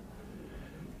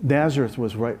 Nazareth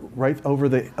was right over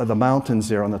the mountains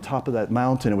there. On the top of that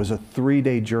mountain, it was a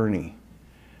 3-day journey.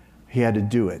 He had to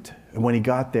do it. And when he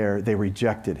got there, they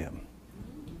rejected him.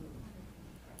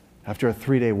 After a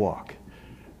 3-day walk.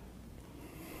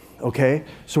 Okay?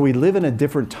 So we live in a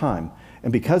different time.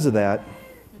 And because of that,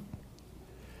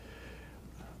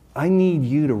 I need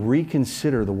you to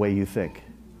reconsider the way you think.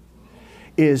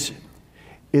 Does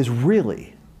it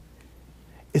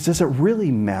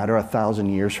really matter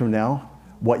 1,000 years from now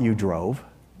what you drove?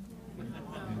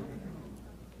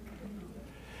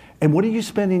 And what are you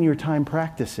spending your time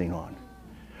practicing on?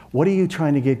 What are you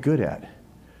trying to get good at?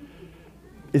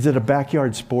 Is it a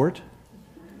backyard sport?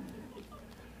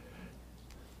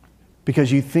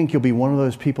 Because you think you'll be one of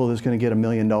those people that's going to get $1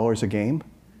 million a game?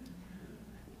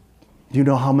 Do you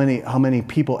know how many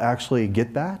people actually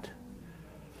get that?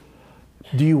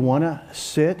 Do you want to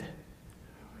sit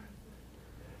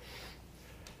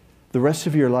the rest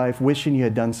of your life wishing you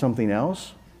had done something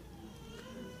else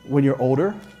when you're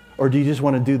older? Or do you just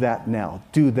want to do that now?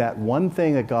 Do that one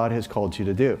thing that God has called you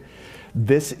to do.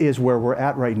 This is where we're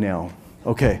at right now.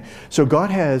 Okay, so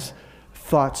God has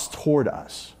thoughts toward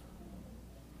us.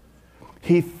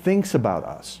 He thinks about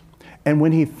us. And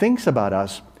when he thinks about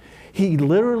us, he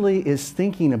literally is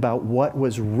thinking about what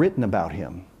was written about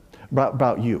him,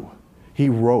 about you. He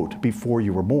wrote before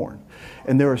you were born.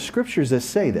 And there are scriptures that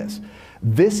say this.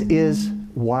 This is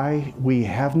why we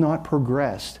have not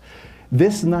progressed.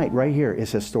 This night right here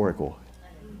is historical.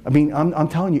 I mean, I'm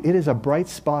telling you, it is a bright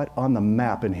spot on the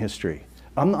map in history.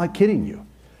 I'm not kidding you.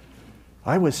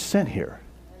 I was sent here.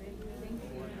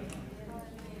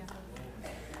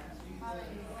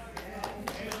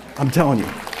 I'm telling you.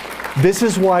 This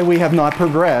is why we have not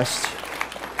progressed,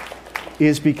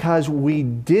 is because we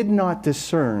did not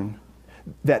discern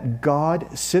that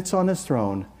God sits on his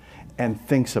throne and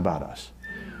thinks about us.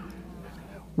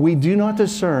 We do not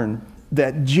discern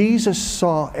that Jesus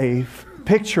saw a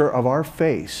picture of our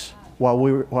face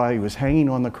while he was hanging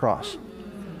on the cross.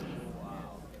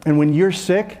 And when you're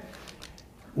sick,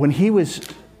 when he was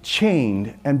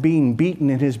chained and being beaten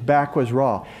and his back was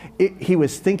raw, he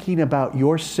was thinking about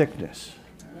your sickness.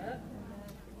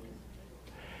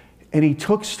 And he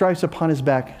took stripes upon his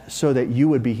back so that you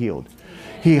would be healed.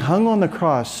 He hung on the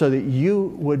cross so that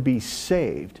you would be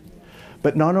saved.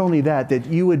 But not only that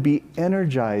you would be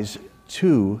energized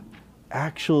to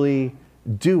actually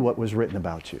do what was written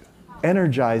about you.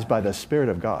 Energized by the Spirit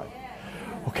of God.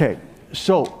 Okay,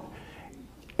 so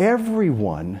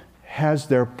everyone has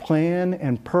their plan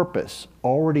and purpose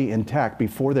already intact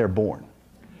before they're born.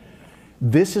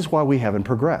 This is why we haven't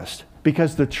progressed.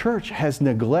 Because the church has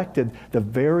neglected the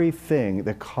very thing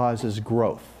that causes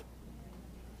growth.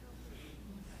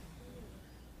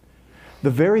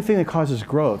 The very thing that causes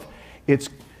growth, it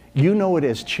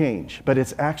is change, but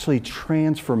it's actually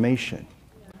transformation.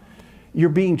 You're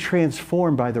being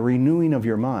transformed by the renewing of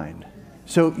your mind.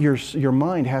 So your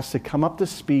mind has to come up to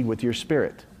speed with your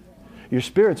spirit. Your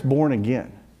spirit's born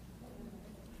again.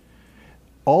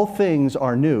 All things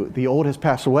are new. The old has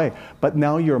passed away, but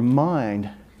now your mind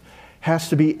has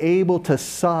to be able to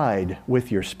side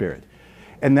with your spirit.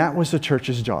 And that was the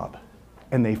church's job.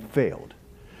 And they failed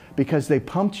because they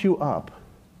pumped you up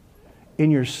in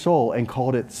your soul and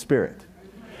called it spirit.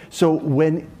 So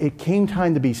when it came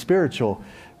time to be spiritual,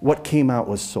 what came out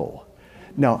was soul.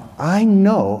 Now, I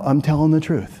know I'm telling the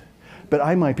truth But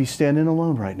I might be standing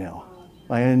alone right now.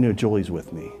 I know Julie's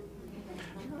with me.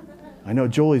 I know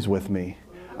Julie's with me.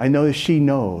 I know that she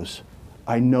knows.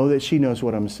 I know that she knows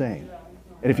what I'm saying.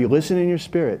 And if you listen in your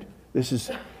spirit, this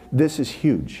is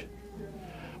huge.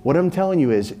 What I'm telling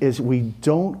you is we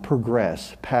don't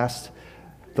progress past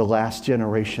the last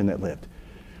generation that lived.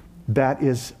 That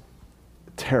is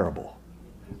terrible.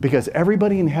 Because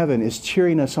everybody in heaven is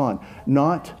cheering us on,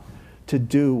 not to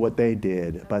do what they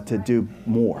did, but to do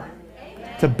more,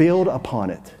 to build upon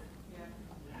it.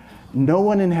 No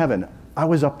one in heaven, I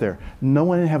was up there, no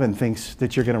one in heaven thinks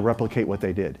that you're going to replicate what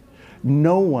they did.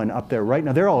 No one up there right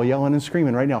now, they're all yelling and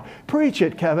screaming right now, preach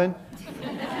it, Kevin.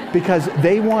 Because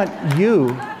they want you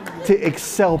to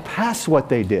excel past what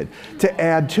they did, to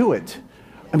add to it.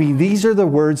 I mean, these are the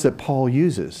words that Paul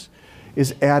uses,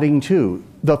 is adding to.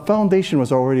 The foundation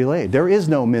was already laid. There is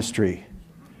no mystery.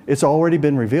 It's already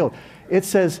been revealed. It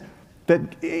says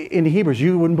that in Hebrews,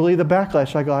 you wouldn't believe the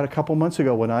backlash I got a couple months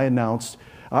ago when I announced,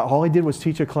 all I did was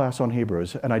teach a class on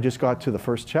Hebrews, and I just got to the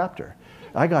first chapter.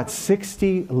 I got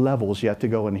 60 levels yet to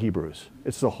go in Hebrews.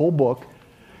 It's the whole book.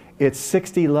 It's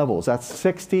 60 levels. That's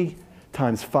 60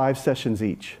 times 5 sessions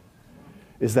each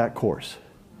is that course.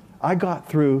 I got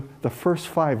through the first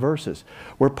 5 verses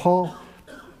where Paul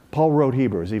wrote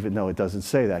Hebrews, even though it doesn't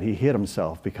say that. He hid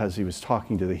himself because he was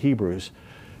talking to the Hebrews.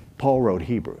 Paul wrote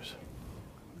Hebrews.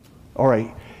 All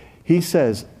right, he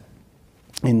says,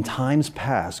 in times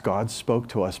past, God spoke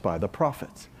to us by the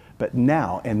prophets. But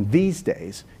now, in these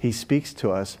days, he speaks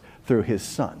to us through his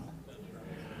Son.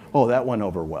 Oh, that went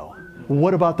over well.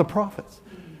 What about the prophets?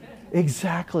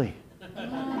 Exactly.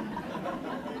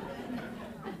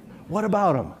 What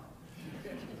about them?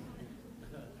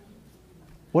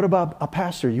 What about a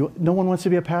pastor? No one wants to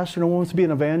be a pastor. No one wants to be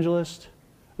an evangelist.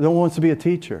 No one wants to be a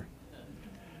teacher.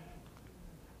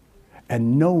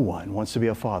 And no one wants to be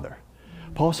a father.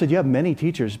 Paul said, you have many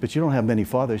teachers, but you don't have many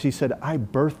fathers. He said, I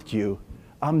birthed you.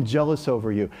 I'm jealous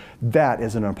over you. That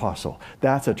is an apostle.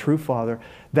 That's a true father.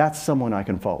 That's someone I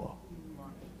can follow.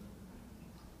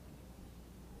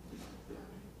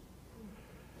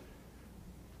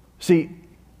 See,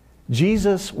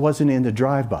 Jesus wasn't into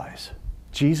drive-bys.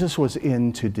 Jesus was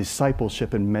into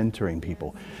discipleship and mentoring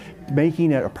people,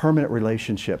 making it a permanent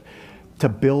relationship to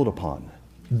build upon.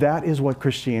 That is what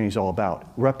Christianity is all about.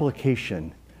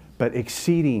 Replication, but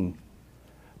exceeding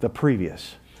the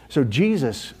previous. So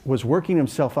Jesus was working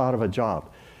himself out of a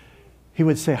job. He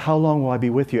would say, how long will I be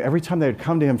with you? Every time they would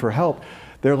come to him for help,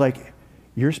 they're like,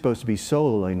 you're supposed to be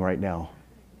soloing right now.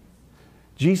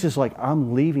 Jesus is like,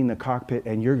 I'm leaving the cockpit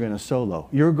and you're going to solo.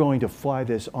 You're going to fly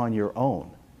this on your own.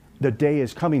 The day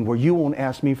is coming where you won't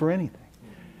ask me for anything.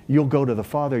 You'll go to the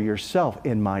Father yourself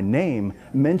in my name,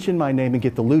 mention my name and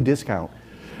get the Lou discount.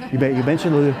 You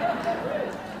mentioned Lou.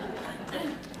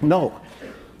 No,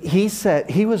 he said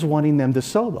he was wanting them to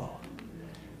solo.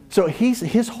 So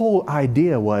his whole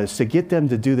idea was to get them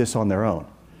to do this on their own.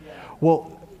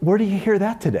 Well, where do you hear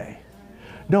that today?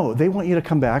 No, they want you to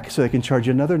come back so they can charge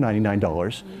you another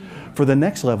 $99 for the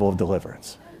next level of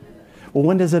deliverance. Well,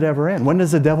 when does it ever end? When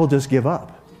does the devil just give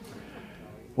up?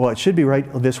 Well, it should be right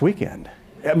this weekend.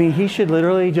 I mean, he should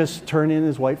literally just turn in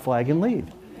his white flag and leave.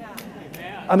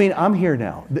 I mean, I'm here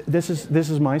now. This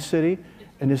is my city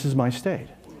and this is my state.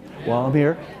 While I'm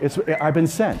here, I've been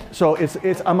sent. So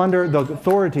I'm under the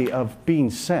authority of being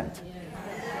sent.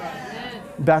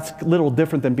 That's a little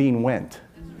different than being went.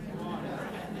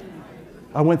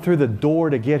 I went through the door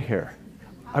to get here.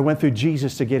 I went through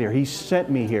Jesus to get here. He sent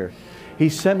me here. He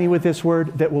sent me with this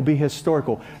word that will be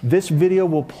historical. This video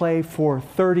will play for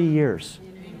 30 years.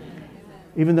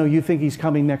 Even though you think he's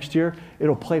coming next year,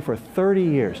 it'll play for 30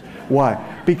 years.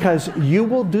 Why? Because you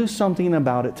will do something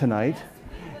about it tonight,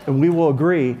 and we will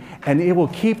agree, and it will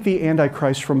keep the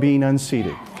Antichrist from being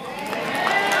unseated.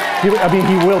 He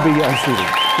will be unseated.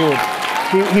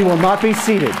 He will not be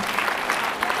seated.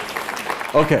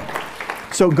 Okay.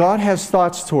 So God has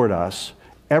thoughts toward us.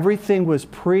 Everything was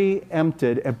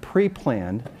preempted and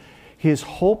pre-planned. His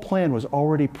whole plan was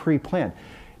already pre-planned.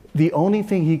 The only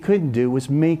thing he couldn't do was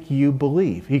make you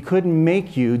believe. He couldn't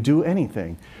make you do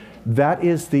anything. That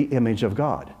is the image of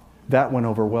God. That went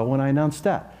over well when I announced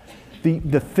that.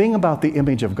 The thing about the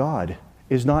image of God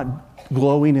is not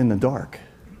glowing in the dark.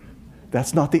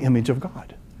 That's not the image of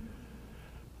God.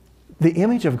 The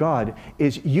image of God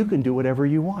is you can do whatever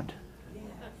you want.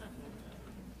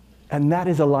 And that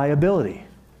is a liability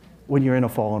when you're in a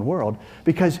fallen world,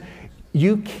 because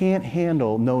you can't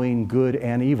handle knowing good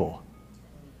and evil.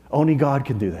 Only God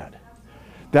can do that.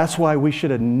 That's why we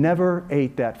should have never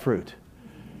ate that fruit.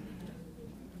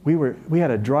 We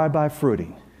had a drive-by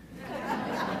fruiting.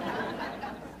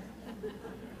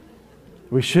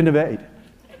 We shouldn't have ate.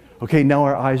 Okay, now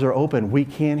our eyes are open. We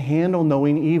can't handle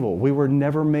knowing evil. We were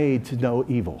never made to know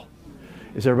evil.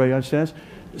 Does everybody understand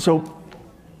this? So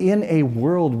in a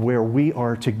world where we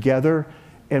are together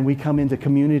and we come into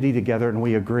community together and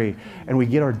we agree and we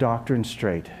get our doctrine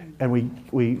straight and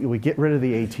we get rid of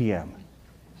the ATM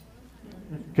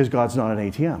because God's not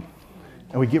an ATM.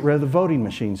 And we get rid of the voting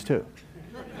machines too.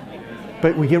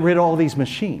 But we get rid of all these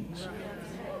machines.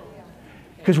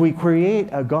 Because we create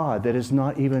a God that is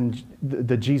not even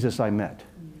the Jesus I met.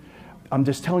 I'm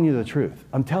just telling you the truth.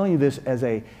 I'm telling you this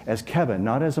as Kevin,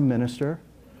 not as a minister.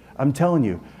 I'm telling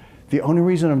you, the only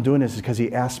reason I'm doing this is because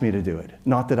he asked me to do it.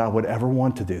 Not that I would ever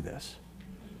want to do this.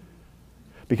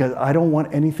 Because I don't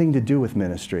want anything to do with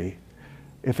ministry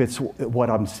if it's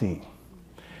what I'm seeing.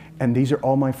 And these are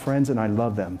all my friends and I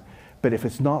love them. But if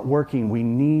it's not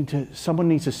working, someone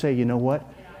needs to say, you know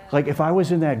what? Like if I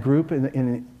was in that group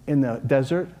in the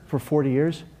desert for 40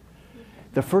 years,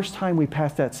 the first time we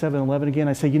passed that 7-Eleven again,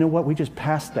 I say, you know what? We just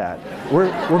passed that.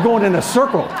 We're going in a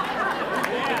circle.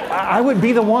 I would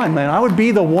be the one, man. I would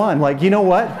be the one. Like, you know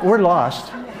what? We're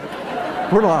lost.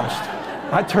 We're lost.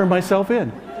 I'd turn myself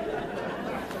in.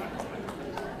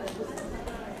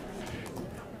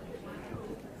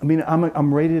 I mean,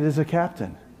 I'm rated as a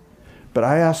captain. But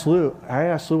I asked Lou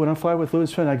when I fly with Lou and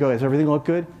Sven, I go, does everything look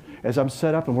good? As I'm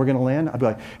set up and we're going to land, I'd be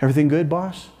like, everything good,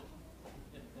 boss?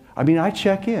 I mean, I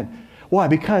check in. Why?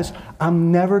 Because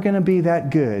I'm never going to be that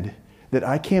good that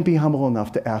I can't be humble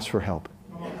enough to ask for help.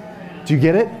 Do you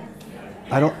get it?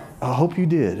 I hope you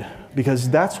did. Because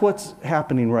that's what's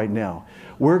happening right now.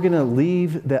 We're going to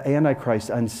leave the Antichrist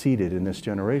unseated in this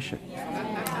generation.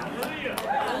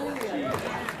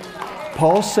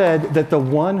 Paul said that the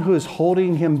one who is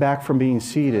holding him back from being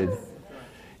seated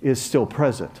is still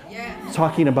present.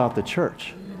 Talking about the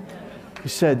church. He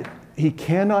said he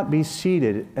cannot be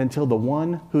seated until the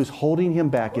one who's holding him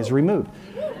back is removed.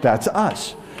 That's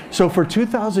us. So for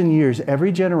 2,000 years,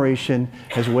 every generation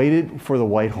has waited for the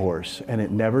white horse and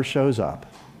it never shows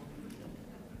up.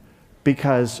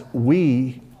 Because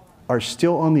we are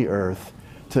still on the earth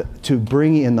to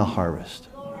bring in the harvest.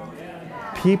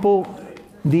 People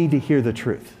need to hear the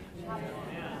truth.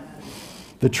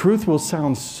 The truth will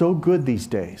sound so good these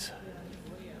days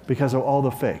because of all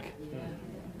the fake.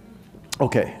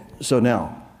 Okay, so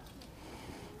now.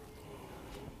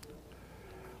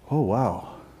 Oh,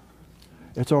 wow.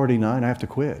 It's already 9. I have to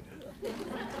quit.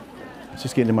 Let's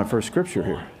just get into my first scripture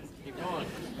here.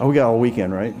 Oh, we got all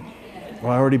weekend, right?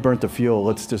 Well, I already burnt the fuel.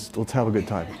 Let's have a good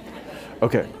time.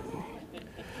 Okay.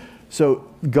 So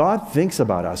God thinks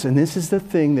about us, and this is the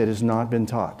thing that has not been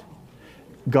taught.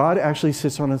 God actually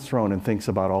sits on a throne and thinks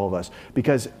about all of us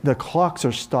because the clocks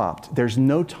are stopped. There's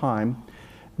no time.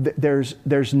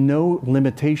 There's no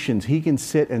limitations. He can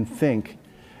sit and think,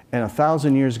 and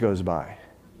 1,000 years goes by.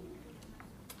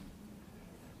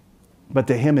 But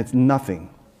to him, it's nothing.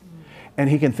 And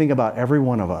he can think about every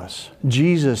one of us.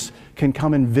 Jesus can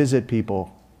come and visit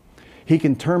people. He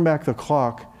can turn back the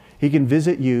clock. He can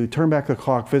visit you, turn back the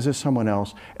clock, visit someone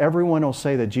else. Everyone will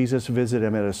say that Jesus visited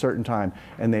him at a certain time,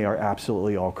 and they are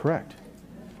absolutely all correct.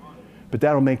 But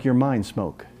that'll make your mind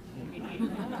smoke.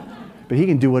 But he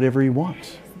can do whatever he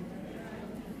wants.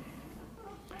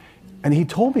 And he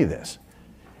told me this.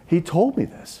 He told me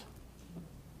this.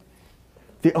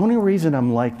 The only reason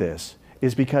I'm like this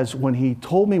is because when he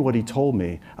told me what he told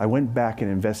me, I went back and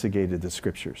investigated the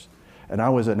scriptures. And I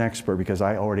was an expert because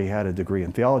I already had a degree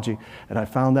in theology, and I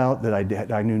found out that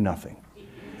I knew nothing.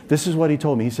 This is what he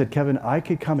told me. He said, Kevin, I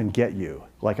could come and get you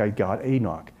like I got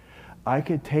Enoch. I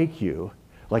could take you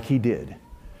like he did.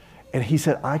 And he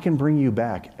said, I can bring you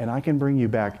back, and I can bring you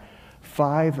back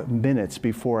 5 minutes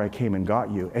before I came and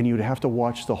got you, and you'd have to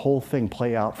watch the whole thing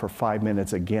play out for 5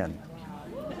 minutes again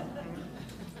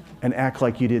and act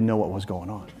like you didn't know what was going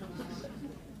on.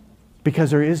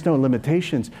 Because there is no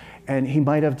limitations. And he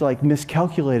might have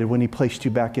miscalculated when he placed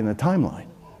you back in the timeline.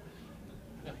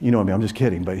 You know what I mean? I'm just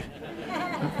kidding. But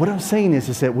what I'm saying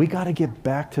is that we got to get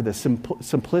back to the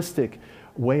simplistic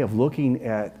way of looking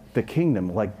at the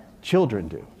kingdom like children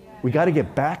do. We got to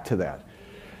get back to that.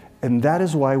 And that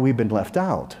is why we've been left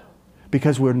out.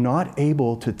 Because we're not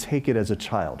able to take it as a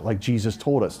child like Jesus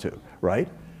told us to. Right?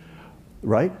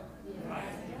 Right?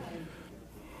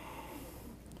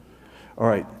 All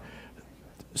right.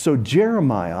 So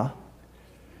Jeremiah,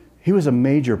 he was a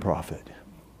major prophet.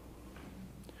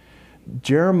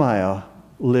 Jeremiah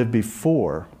lived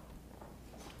before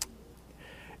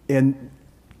and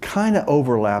kind of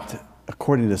overlapped,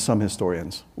 according to some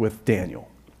historians, with Daniel.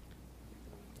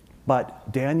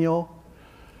 But Daniel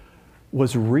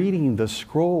was reading the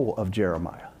scroll of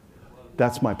Jeremiah.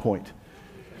 That's my point.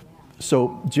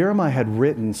 So Jeremiah had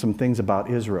written some things about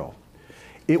Israel.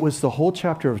 It was the whole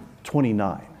chapter of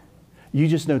 29. You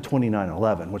just know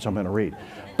 29:11, which I'm going to read.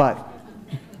 But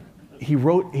he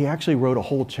actually wrote a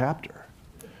whole chapter,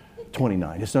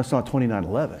 29. It's not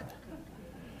 29:11.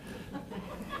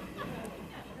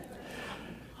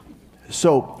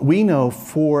 So we know,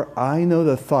 for I know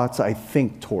the thoughts I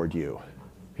think toward you.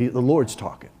 The Lord's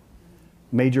talking.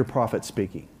 Major prophet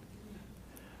speaking.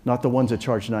 Not the ones that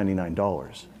charge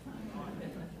 $99.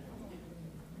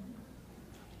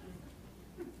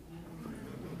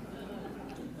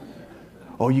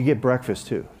 Oh, you get breakfast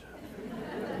too.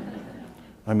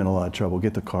 I'm in a lot of trouble.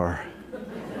 Get the car.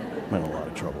 I'm in a lot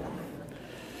of trouble.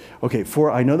 Okay,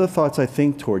 for I know the thoughts I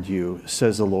think toward you,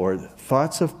 says the Lord,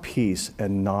 thoughts of peace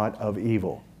and not of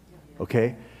evil.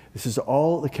 Okay? This is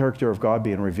all the character of God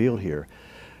being revealed here.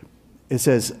 It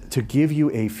says to give you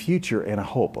a future and a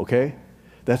hope, okay?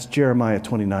 That's Jeremiah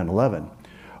 29:11.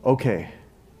 Okay.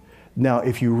 Now,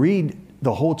 if you read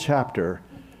the whole chapter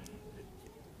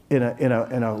in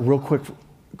a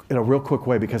real quick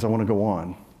way, because I want to go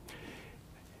on.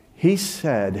 He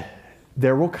said,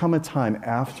 there will come a time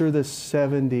after the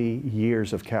 70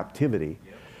 years of captivity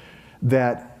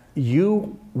that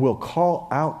you will call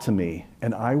out to me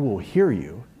and I will hear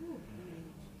you.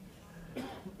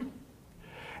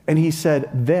 And he said,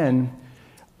 then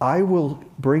I will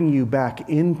bring you back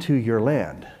into your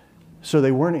land. So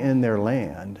they weren't in their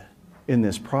land in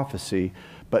this prophecy,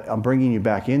 but I'm bringing you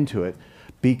back into it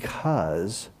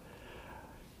because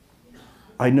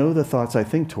I know the thoughts I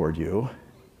think toward you,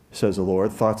 says the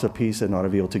Lord, thoughts of peace and not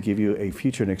of evil, to give you a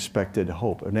future and expected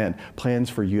hope. And then plans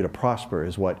for you to prosper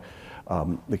is what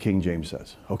the King James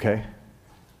says, okay?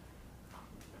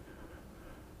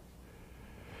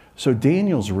 So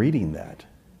Daniel's reading that.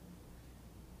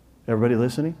 Everybody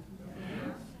listening?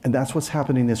 And that's what's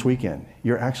happening this weekend.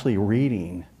 You're actually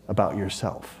reading about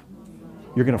yourself.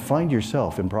 You're going to find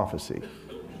yourself in prophecy.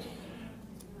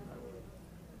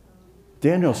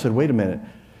 Daniel said, wait a minute.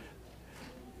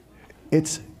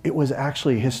 It was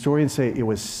actually, historians say it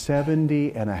was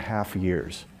 70 and a half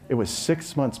years. It was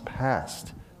 6 months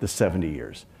past the 70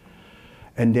 years.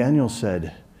 And Daniel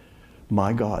said,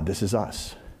 my God, this is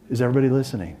us. Is everybody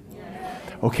listening? Yes.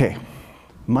 Okay.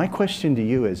 My question to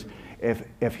you is,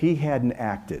 if he hadn't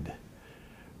acted,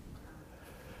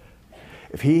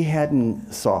 if he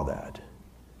hadn't saw that,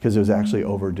 because it was actually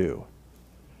overdue,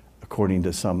 according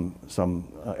to some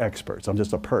experts. I'm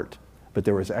just a pert, but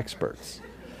there was experts.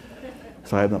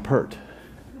 So I'm a pert.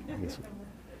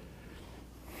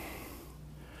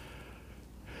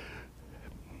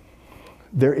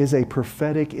 There is a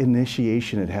prophetic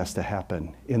initiation that has to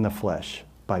happen in the flesh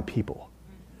by people.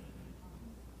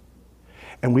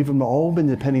 And we've all been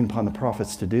depending upon the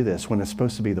prophets to do this when it's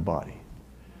supposed to be the body.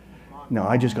 Now,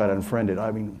 I just got unfriended.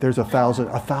 I mean, there's a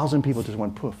thousand people just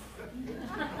went poof.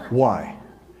 Why?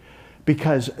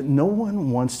 Because no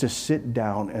one wants to sit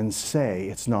down and say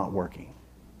it's not working.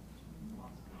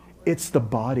 It's the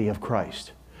body of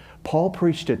Christ. Paul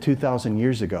preached it 2,000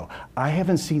 years ago. I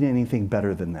haven't seen anything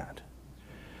better than that.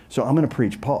 So I'm going to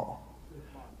preach Paul.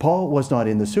 Paul was not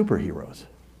in the superheroes.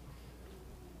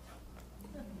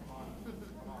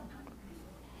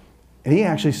 And he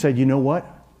actually said, you know what?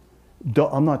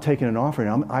 I'm not taking an offering.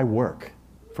 I work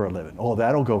for a living. Oh,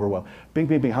 that'll go over well. Bing,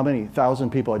 bing, bing. How many thousand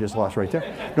people I just lost right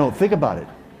there? No, think about it.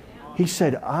 He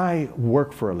said, I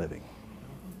work for a living.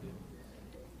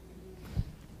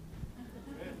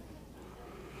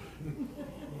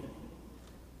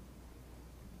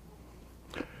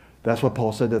 That's what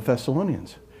Paul said to the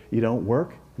Thessalonians. You don't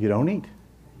work, you don't eat.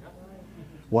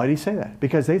 Why did he say that?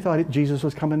 Because they thought Jesus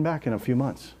was coming back in a few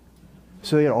months.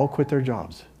 So they had all quit their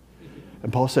jobs.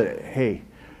 And Paul said, hey,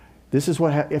 this is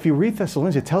what if you read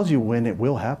Thessalonians, it tells you when it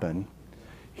will happen.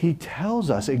 He tells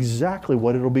us exactly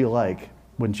what it'll be like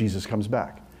when Jesus comes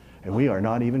back. And we are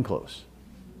not even close.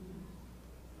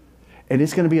 And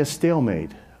it's going to be a stalemate,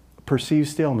 perceived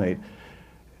stalemate,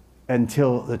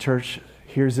 until the church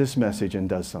hears this message and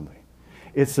does something.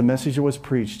 It's the message that was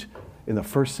preached in the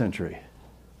first century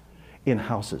in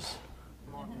houses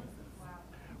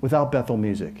without Bethel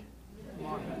music.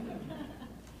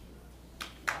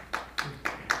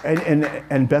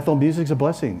 And Bethel music's a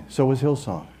blessing. So was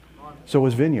Hillsong. So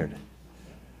was Vineyard.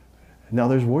 Now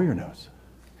there's Warrior Notes.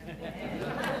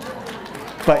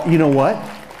 But you know what?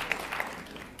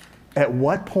 At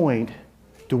what point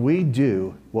do we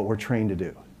do what we're trained to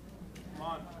do?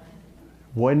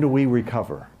 When do we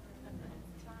recover?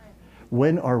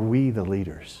 When are we the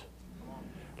leaders?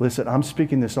 Listen, I'm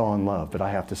speaking this all in love, but I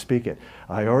have to speak it.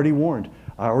 I already warned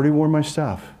my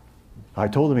staff. I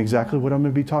told them exactly what I'm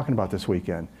going to be talking about this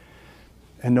weekend.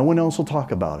 And no one else will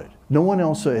talk about it. No one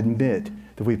else will admit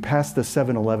that we passed the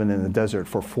 7-Eleven in the desert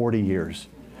for 40 years.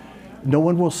 No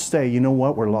one will say, you know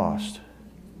what, we're lost.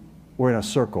 We're in a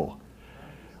circle.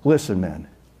 Listen, man.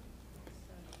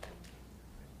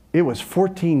 It was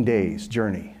 14 days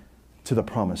journey to the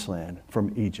promised land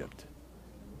from Egypt.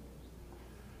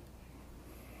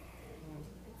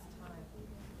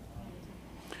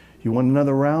 You want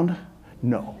another round?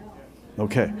 No.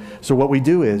 Okay. So what we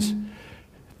do is,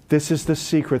 this is the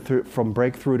secret from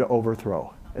breakthrough to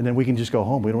overthrow. And then we can just go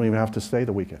home. We don't even have to stay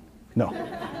the weekend. No.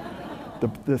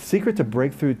 The secret to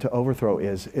breakthrough to overthrow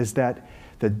is that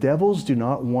the devils do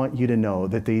not want you to know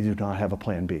that they do not have a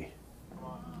plan B.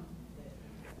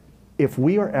 If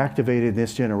we are activated in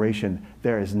this generation,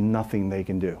 there is nothing they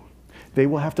can do. They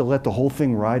will have to let the whole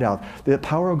thing ride out. The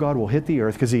power of God will hit the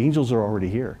earth because the angels are already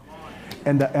here.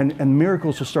 And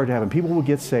miracles will start to happen. People will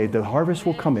get saved. The harvest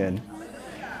will come in.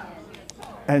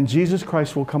 And Jesus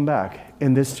Christ will come back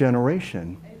in this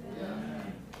generation.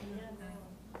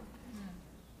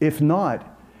 If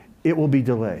not, it will be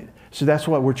delayed. So that's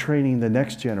why we're training the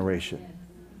next generation.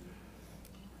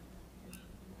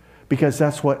 Because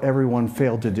that's what everyone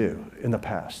failed to do in the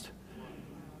past.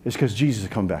 It's because Jesus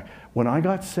has come back. When I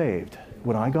got saved,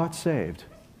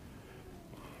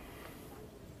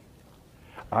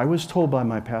 I was told by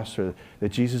my pastor that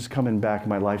Jesus is coming back in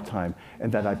my lifetime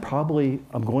and that I'm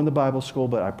going to Bible school,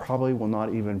 but I probably will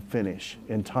not even finish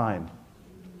in time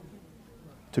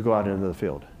to go out into the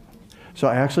field. So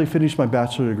I actually finished my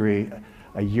bachelor's degree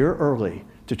a year early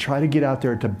to try to get out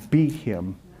there to beat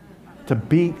him, to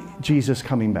beat Jesus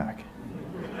coming back.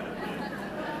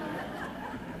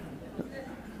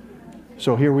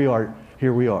 So here we are. I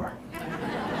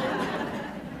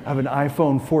have an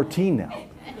iPhone 14 now.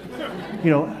 You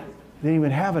know, they didn't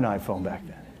even have an iPhone back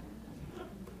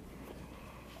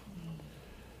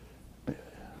then.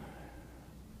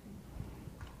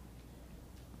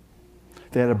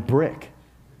 They had a brick.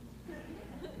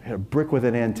 They had a brick with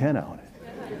an antenna on it.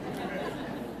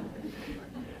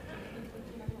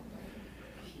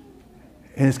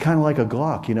 And it's kind of like a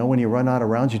Glock, you know, when you run out of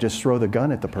rounds, you just throw the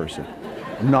gun at the person.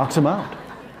 It knocks them out.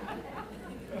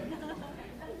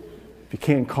 If you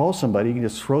can't call somebody, you can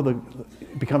just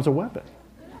it becomes a weapon.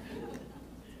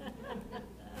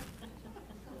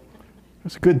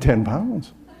 It's a good 10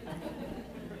 pounds.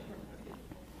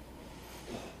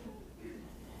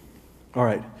 All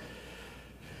right.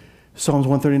 Psalms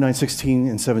 139, 16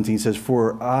 and 17 says,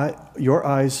 For your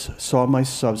eyes saw my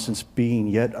substance being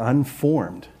yet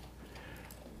unformed.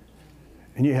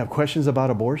 And you have questions about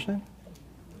abortion?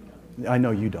 I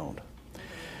know you don't.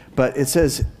 But it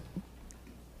says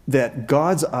that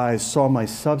God's eyes saw my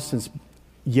substance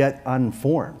yet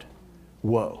unformed.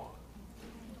 Whoa.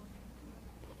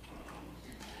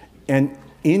 And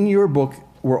in your book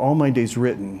were all my days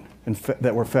written and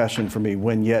that were fashioned for me,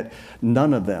 when yet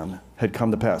none of them had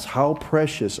come to pass. How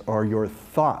precious are your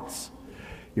thoughts?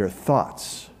 Your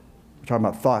thoughts. We're talking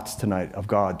about thoughts tonight of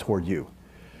God toward you.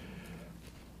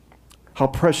 How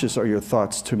precious are your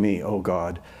thoughts to me, O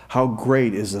God? How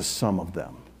great is the sum of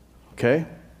them? Okay?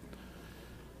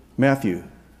 Matthew,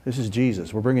 this is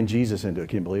Jesus. We're bringing Jesus into it.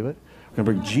 Can you believe it? We're going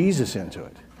to bring Jesus into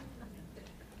it.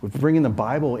 We're bringing the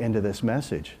Bible into this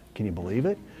message. Can you believe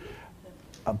it?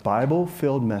 A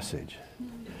Bible-filled message.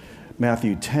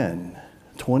 Matthew 10,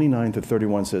 29 to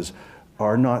 31 says,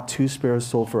 Are not 2 sparrows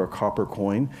sold for a copper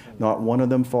coin? Not one of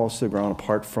them falls to the ground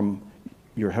apart from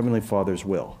your heavenly Father's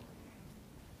will.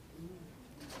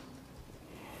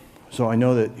 So I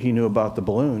know that he knew about the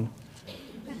balloon.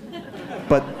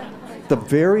 But the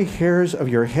very hairs of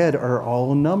your head are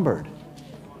all numbered.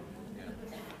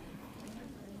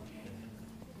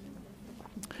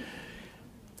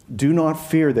 Do not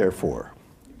fear, therefore.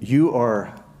 You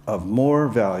are of more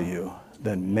value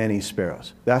than many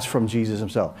sparrows. That's from Jesus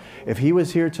himself. If he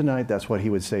was here tonight, that's what he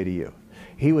would say to you.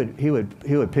 He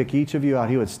would pick each of you out.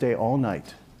 He would stay all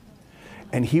night.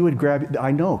 And he would grab,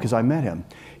 I know because I met him.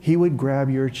 He would grab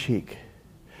your cheek.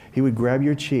 He would grab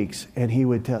your cheeks and he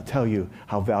would tell you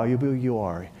how valuable you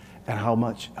are and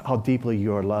how deeply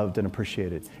you are loved and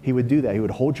appreciated. He would do that. He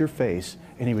would hold your face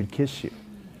and he would kiss you.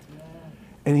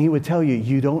 And he would tell you,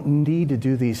 you don't need to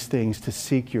do these things to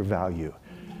seek your value.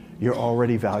 You're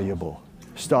already valuable.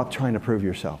 Stop trying to prove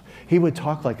yourself. He would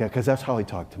talk like that because that's how he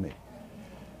talked to me.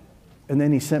 And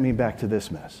then he sent me back to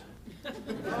this mess.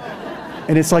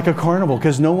 And it's like a carnival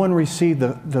because no one received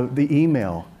the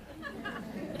email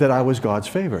that I was God's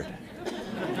favorite.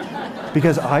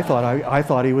 Because I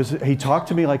thought he talked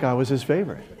to me like I was his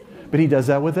favorite. But he does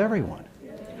that with everyone.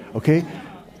 Okay?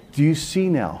 Do you see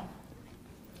now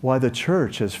why the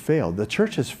church has failed? The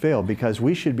church has failed because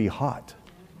we should be hot.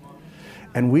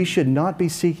 And we should not be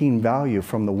seeking value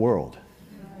from the world.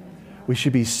 We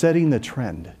should be setting the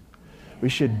trend. We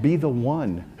should be the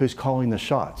one who's calling the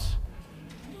shots.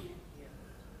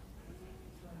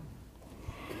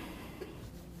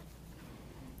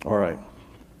 All right.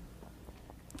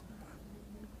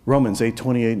 Romans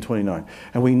 8:28 and 29.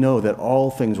 And we know that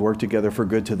all things work together for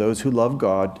good to those who love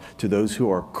God, to those who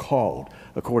are called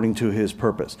according to his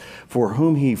purpose, for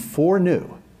whom he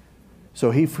foreknew.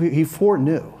 So he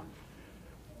foreknew.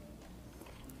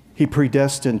 He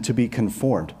predestined to be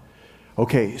conformed.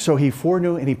 Okay, so he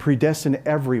foreknew and he predestined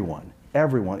everyone,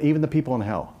 even the people in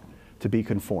hell, to be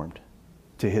conformed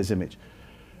to his image.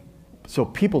 So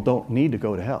people don't need to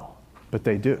go to hell, but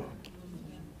they do.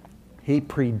 He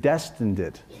predestined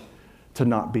it to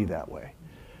not be that way.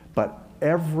 But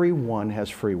everyone has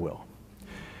free will.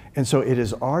 And so it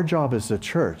is our job as the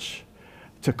church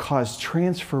to cause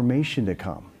transformation to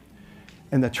come.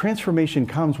 And the transformation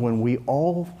comes when we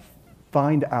all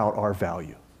find out our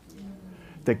value.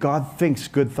 That God thinks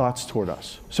good thoughts toward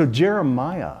us. So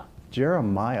Jeremiah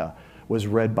was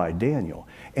read by Daniel.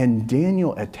 And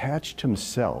Daniel attached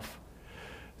himself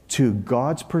to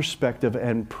God's perspective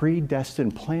and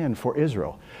predestined plan for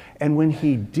Israel. And when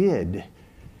he did,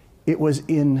 it was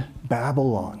in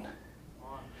Babylon.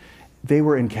 They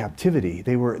were in captivity.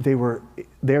 They were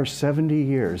there 70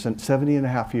 years, and 70 and a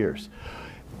half years.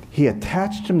 He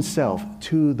attached himself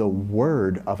to the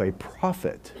word of a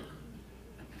prophet.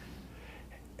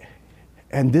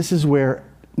 And this is where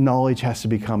knowledge has to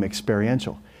become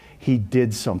experiential. He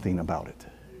did something about it.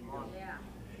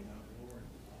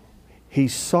 He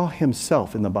saw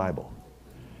himself in the Bible.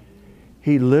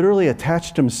 He literally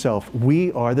attached himself.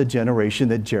 We are the generation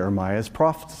that Jeremiah has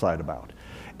prophesied about.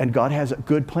 And God has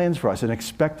good plans for us, an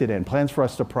expected end, plans for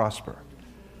us to prosper.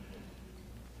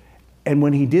 And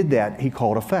when he did that, he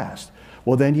called a fast.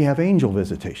 Well, then you have angel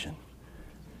visitation.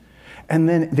 And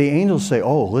then the angels say,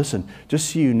 oh, listen,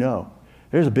 just so you know,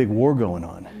 there's a big war going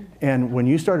on. And when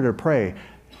you started to pray,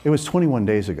 it was 21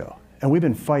 days ago. And we've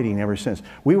been fighting ever since.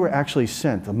 We were actually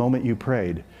sent the moment you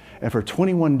prayed. And for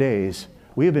 21 days,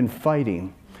 we have been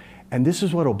fighting. And this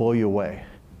is what will blow you away.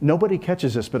 Nobody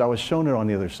catches this, but I was shown it on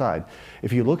the other side.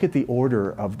 If you look at the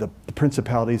order of the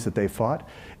principalities that they fought,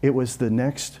 it was the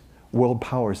next world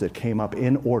powers that came up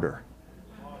in order.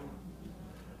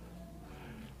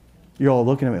 You're all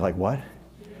looking at me like, what?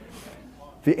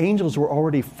 The angels were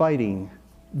already fighting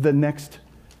the next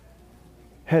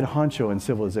head honcho in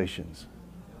civilizations.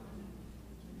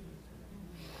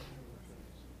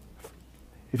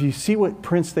 If you see what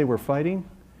prince they were fighting,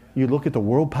 you look at the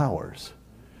world powers.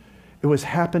 It was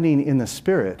happening in the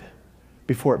spirit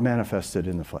before it manifested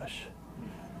in the flesh.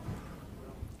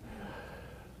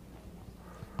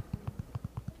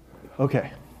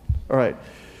 Okay, all right.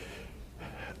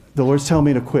 The Lord's telling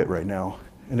me to quit right now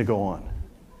and to go on.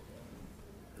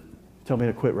 Tell me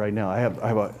to quit right now. I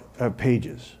have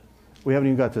pages. We haven't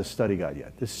even got to the study guide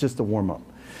yet. This is just a warm up.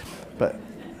 But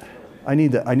I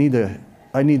need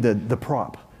the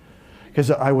prop. Because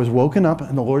I was woken up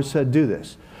and the Lord said, do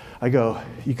this. I go,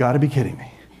 you got to be kidding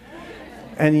me.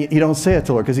 And you don't say it to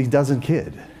the Lord because he doesn't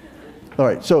kid. All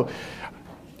right, so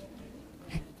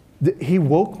he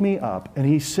woke me up and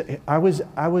he said, I was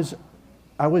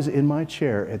in my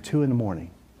chair at 2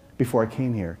 a.m. before I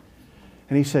came here.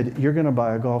 And he said, you're going to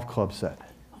buy a golf club set.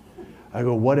 I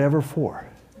go, whatever for?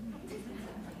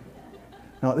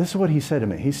 Now, this is what he said to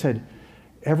me. He said,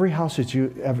 every house that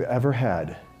you ever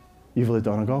had, you've lived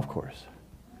on a golf course.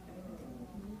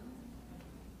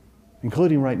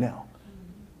 Including right now.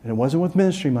 And it wasn't with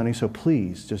ministry money, so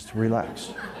please just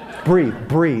relax.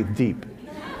 Breathe deep.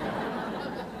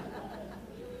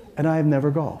 And I have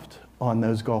never golfed on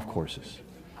those golf courses.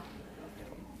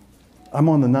 I'm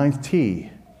on the 9th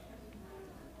tee,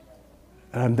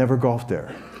 and I've never golfed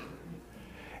there.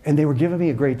 And they were giving me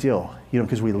a great deal,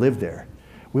 because we lived there.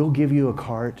 We'll give you a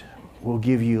cart. We'll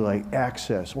give you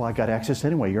access. Well, I got access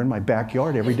anyway. You're in my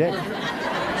backyard every day.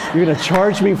 You're going to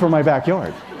charge me for my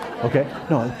backyard. Okay?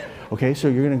 No. Okay, so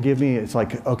you're going to give me, it's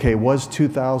it was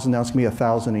 $2,000, now it's going to be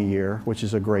 $1,000 a year, which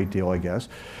is a great deal, I guess.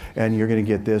 And you're going to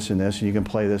get this and this, and you can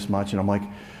play this much. And I'm like,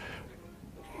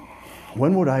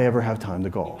 when would I ever have time to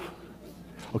golf?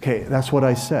 Okay, that's what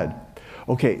I said.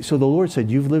 Okay, so the Lord said,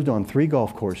 you've lived on 3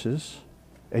 golf courses,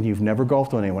 and you've never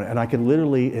golfed on anyone. And I could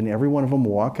literally, in every one of them,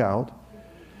 walk out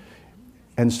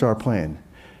and start playing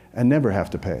and never have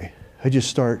to pay. I just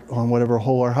start on whatever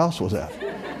hole our house was at.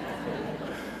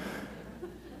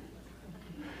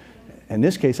 In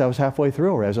this case, I was halfway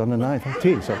through, or I was on the 9th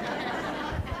tee. So,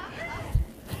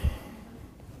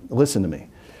 listen to me.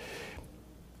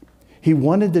 He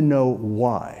wanted to know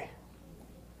why.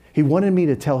 He wanted me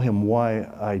to tell him why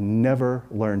I never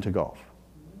learned to golf.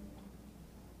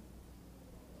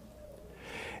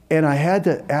 And I had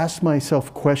to ask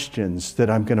myself questions that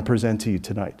I'm going to present to you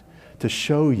tonight to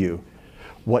show you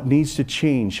what needs to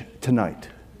change tonight.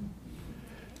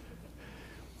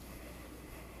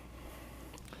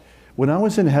 When I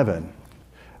was in heaven,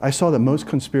 I saw that most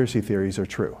conspiracy theories are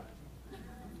true.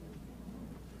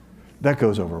 That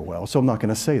goes over well, so I'm not going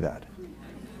to say that.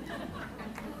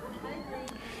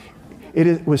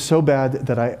 It was so bad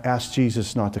that I asked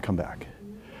Jesus not to come back.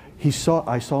 I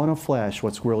saw in a flash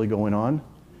what's really going on.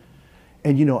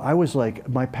 And I was like,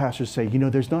 my pastors say,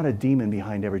 there's not a demon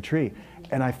behind every tree.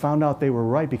 And I found out they were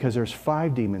right because there's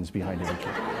 5 demons behind every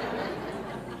tree.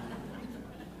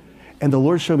 And the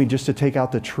Lord showed me just to take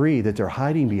out the tree that they're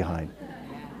hiding behind.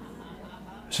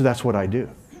 So that's what I do.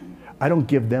 I don't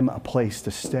give them a place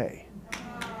to stay.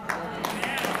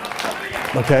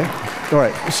 Okay? All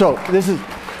right.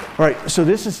 So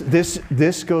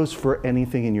this goes for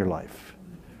anything in your life.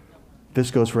 This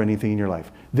goes for anything in your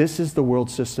life. This is the world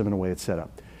system in a way it's set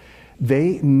up.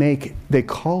 They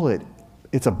call it,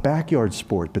 it's a backyard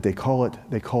sport, but they call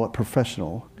it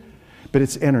professional, but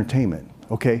it's entertainment,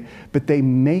 okay? But they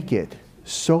make it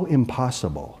so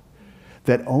impossible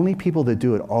that only people that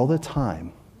do it all the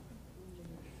time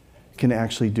can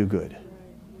actually do good.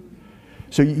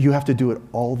 So you have to do it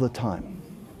all the time.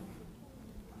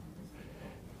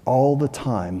 All the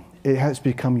time. It has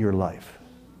become your life.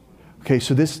 Okay,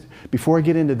 so before I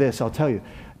get into this, I'll tell you,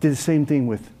 I did the same thing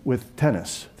with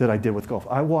tennis that I did with golf.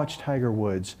 I watched Tiger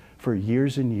Woods for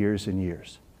years and years and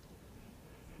years.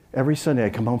 Every Sunday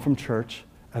I'd come home from church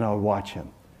and I would watch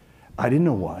him. I didn't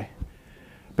know why,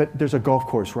 but there's a golf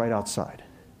course right outside.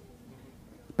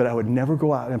 But I would never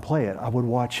go out and play it. I would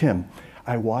watch him.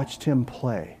 I watched him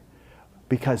play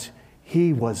because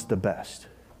he was the best.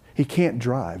 He can't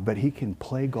drive, but he can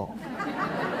play golf.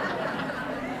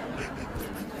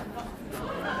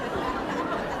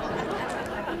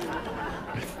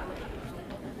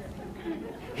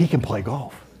 He can play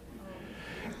golf.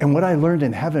 And what I learned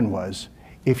in heaven was,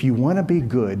 if you want to be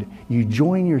good, you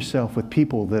join yourself with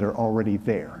people that are already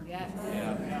there. Yes.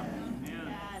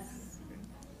 Yes.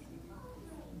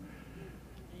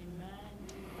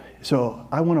 So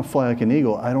I want to fly like an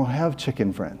eagle. I don't have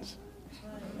chicken friends.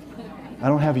 I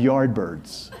don't have yard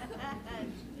birds.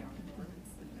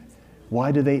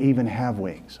 Why do they even have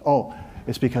wings? Oh,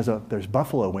 it's because there's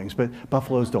buffalo wings, but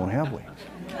buffaloes don't have wings.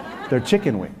 They're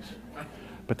chicken wings,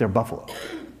 but they're buffalo.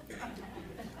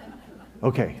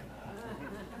 Okay.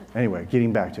 Anyway,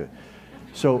 getting back to it.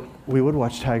 So we would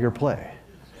watch Tiger play.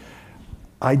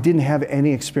 I didn't have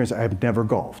any experience. I've never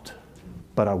golfed,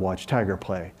 but I watched Tiger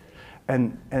play.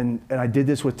 And I did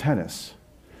this with tennis.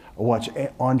 I watched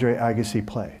Andre Agassi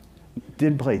play.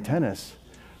 Didn't play tennis,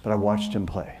 but I watched him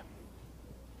play.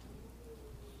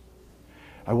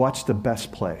 I watched the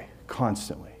best play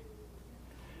constantly.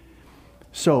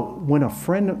 So when a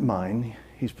friend of mine,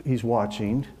 he's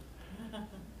watching,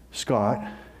 Scott,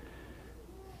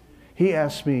 he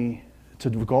asked me to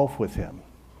golf with him.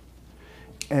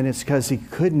 And it's because he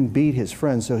couldn't beat his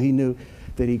friend, so he knew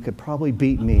that he could probably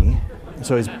beat me.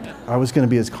 So I was going to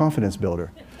be his confidence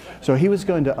builder. So he was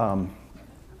going to,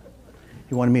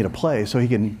 he wanted me to play so he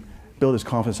can build his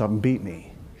confidence up and beat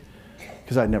me,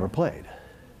 because I'd never played.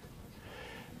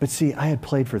 But see, I had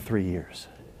played for 3 years.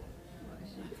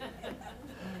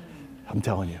 I'm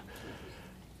telling you.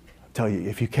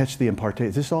 If you catch the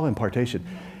impartation, this is all impartation.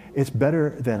 It's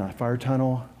better than a fire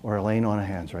tunnel or a laying on of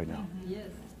hands right now.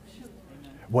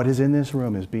 What is in this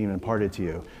room is being imparted to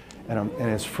you, and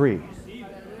it's free.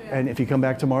 And if you come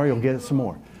back tomorrow, you'll get some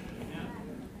more.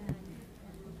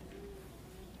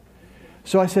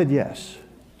 So I said yes.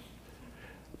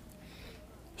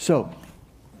 So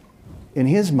in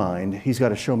his mind, he's got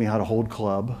to show me how to hold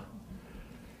club.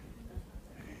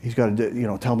 He's got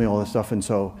to, tell me all this stuff. And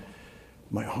so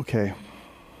I'm like, okay.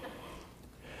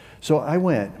 So I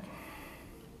went.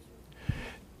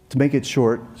 To make it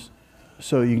short,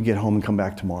 so you can get home and come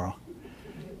back tomorrow,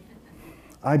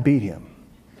 I beat him.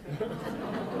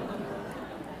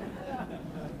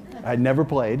 I'd never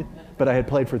played, but I had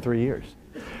played for 3 years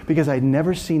because I'd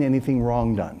never seen anything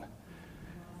wrong done.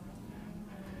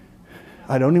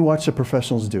 I'd only watched the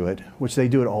professionals do it, which they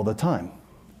do it all the time.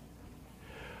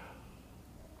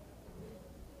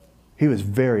 He was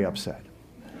very upset.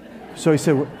 So he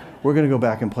said, we're going to go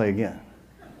back and play again.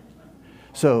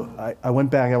 So I went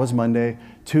back. That was Monday.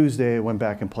 Tuesday, I went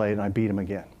back and played, and I beat him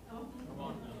again.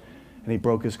 And he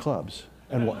broke his clubs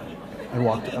and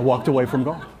walked away from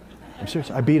golf. I'm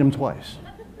serious. I beat him twice.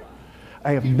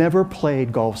 I have never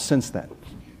played golf since then.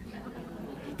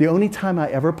 The only time I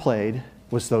ever played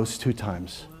was those 2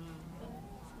 times.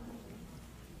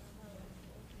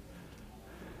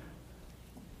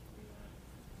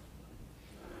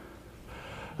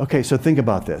 Okay, so think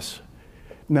about this.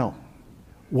 Now,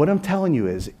 what I'm telling you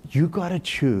is you got to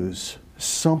choose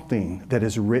something that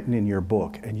is written in your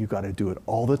book, and you got to do it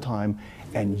all the time,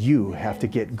 and you have to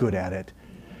get good at it.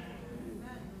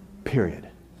 Period.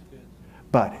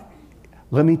 But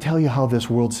let me tell you how this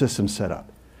world system's set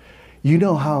up. You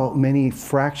know how many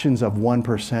fractions of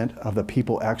 1% of the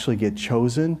people actually get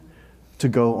chosen to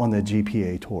go on the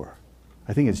GPA tour?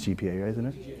 I think it's GPA, isn't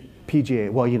it? PGA,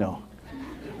 well, you know,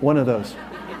 one of those.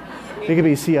 It could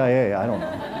be CIA, I don't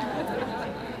know.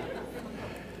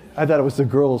 I thought it was the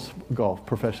girls' golf,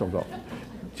 professional golf.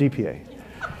 GPA.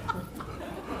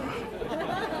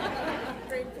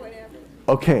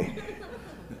 Okay.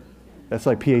 That's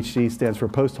like PhD stands for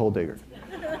post-hole digger.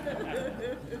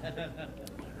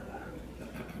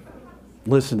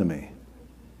 Listen to me.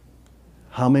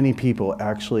 How many people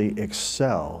actually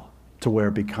excel to where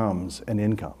it becomes an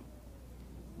income?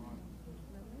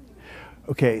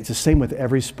 Okay, it's the same with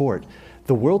every sport.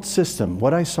 The world system,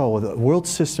 what I saw, the world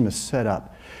system is set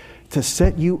up to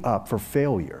set you up for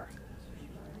failure.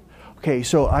 Okay,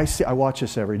 so I watch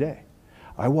this every day.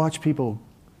 I watch people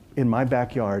in my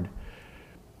backyard.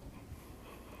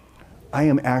 I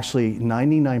am actually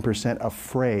 99%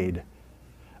 afraid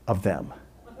of them.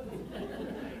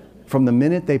 From the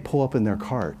minute they pull up in their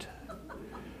cart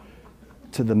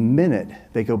to the minute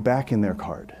they go back in their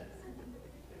cart,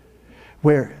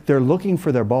 where they're looking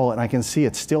for their ball and I can see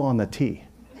it's still on the tee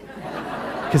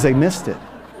because they missed it,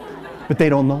 but they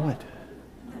don't know it.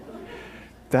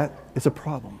 That is a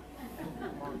problem.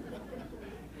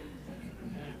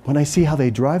 When I see how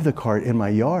they drive the cart in my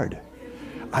yard,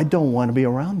 I don't want to be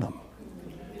around them.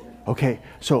 Okay,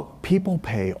 so people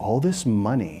pay all this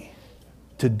money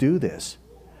to do this,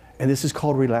 and this is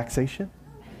called relaxation.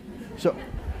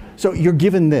 So you're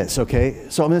given this, okay?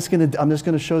 So I'm just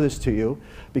gonna show this to you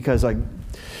because I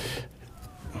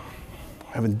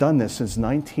haven't done this since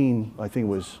I think it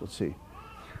was,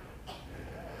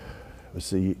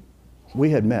 we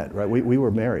had met, right? We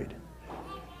were married.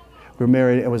 We were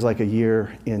married, it was like a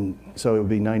year in, so it would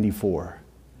be 94.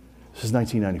 This is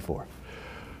 1994.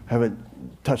 I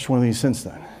haven't touched one of these since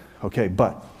then. Okay,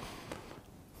 but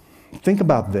think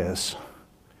about this.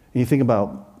 You think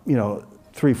about,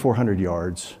 300-400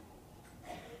 yards.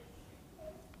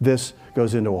 This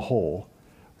goes into a hole,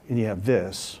 and you have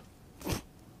this.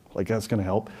 Like that's going to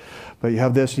help. But you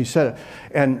have this, and you set it.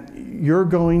 And you're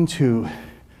going to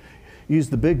use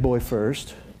the big boy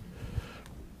first.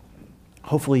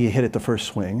 Hopefully you hit it the first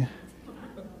swing.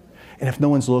 And if no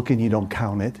one's looking, you don't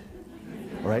count it,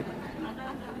 right?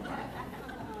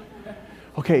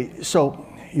 Okay, so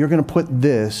you're going to put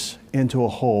this into a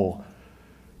hole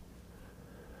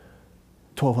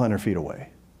 1,200 feet away.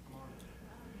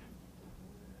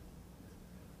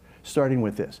 Starting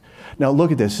with this. Now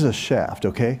look at this. This is a shaft,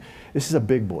 okay? This is a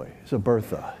big boy. It's a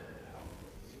Bertha.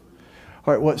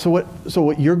 All right, so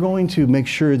what you're going to make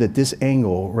sure that this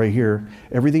angle right here,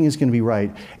 everything is going to be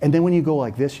right. And then when you go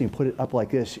like this and you put it up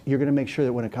like this, you're going to make sure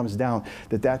that when it comes down,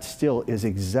 that still is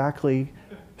exactly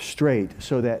straight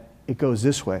so that it goes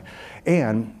this way.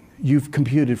 And you've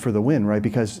computed for the wind, right?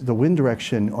 Because the wind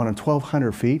direction on a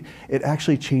 1,200 feet, it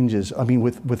actually changes. I mean,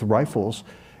 with rifles,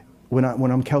 when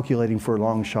I'm calculating for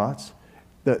long shots,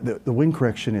 the wind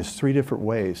correction is 3 different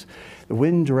ways. The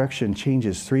wind direction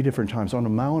changes 3 different times. On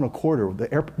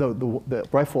 1.25 miles, the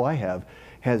rifle I have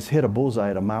has hit a bullseye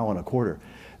at 1.25 miles.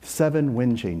 7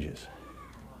 wind changes.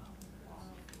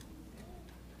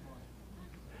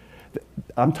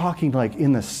 I'm talking like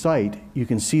in the sight, you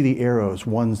can see the arrows,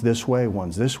 one's this way,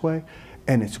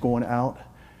 and it's going out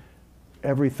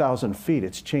every 1,000 feet,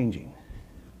 it's changing.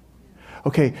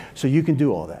 Okay, so you can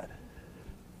do all that.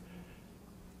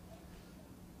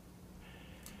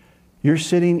 You're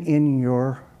sitting in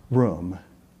your room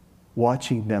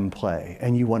watching them play,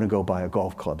 and you want to go buy a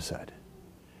golf club set,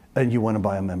 and you want to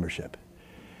buy a membership.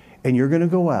 And you're going to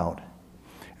go out,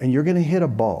 and you're going to hit a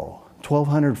ball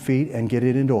 1,200 feet and get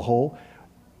it into a hole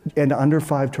and under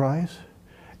 5 tries,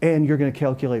 and you're going to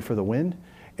calculate for the wind,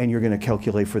 and you're going to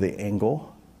calculate for the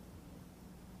angle.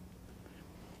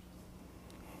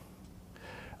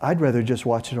 I'd rather just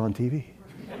watch it on TV.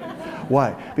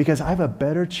 Why? Because I have a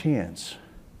better chance.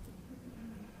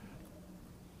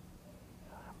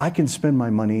 I can spend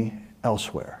my money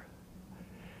elsewhere.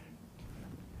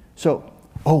 So,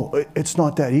 it's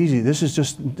not that easy. This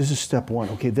is step 1.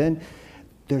 Okay, then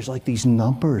there's like these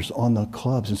numbers on the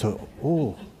clubs. And so,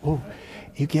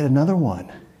 you get another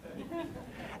one.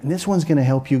 And this one's going to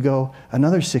help you go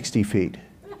another 60 feet.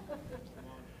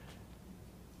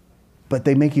 But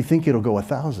they make you think it'll go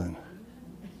 1,000.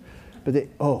 But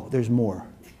there's more.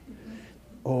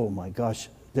 Oh my gosh,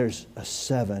 there's a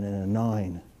 7 and a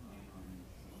 9.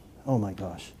 Oh my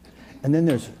gosh. And then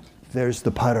there's the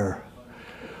putter.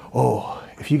 Oh,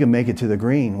 if you can make it to the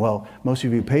green, well, most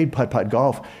of you played putt-putt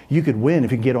golf, you could win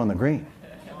if you can get on the green.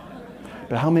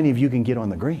 But how many of you can get on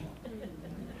the green?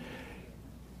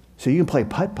 So you can play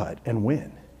putt-putt and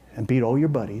win and beat all your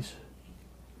buddies.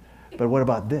 But what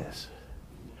about this?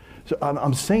 So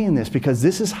I'm saying this because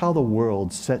this is how the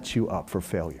world sets you up for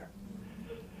failure.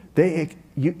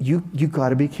 You got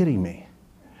to be kidding me.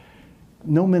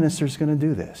 No minister's going to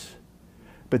do this.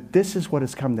 But this is what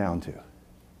it's come down to.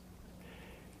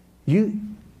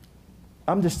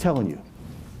 I'm just telling you.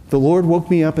 The Lord woke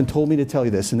me up and told me to tell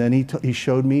you this, and then he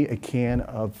showed me a can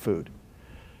of food.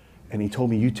 And he told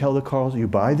me, you tell the Carls, you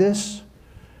buy this,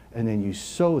 and then you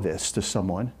sow this to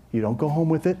someone. You don't go home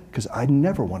with it, because I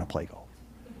never want to play golf.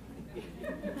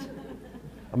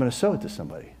 I'm going to sow it to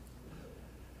somebody.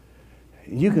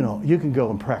 You can go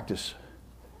and practice.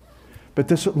 But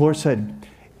this Lord said,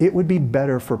 it would be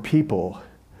better for people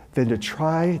than to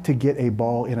try to get a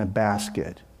ball in a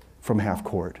basket from half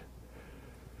court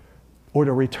or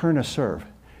to return a serve.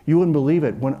 You wouldn't believe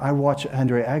it. When I watched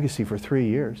Andre Agassi for 3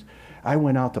 years, I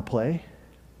went out to play.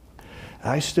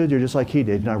 I stood there just like he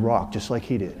did, and I rocked just like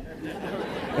he did.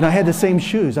 And I had the same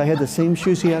shoes. I had the same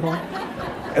shoes he had on.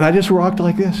 And I just rocked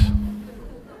like this.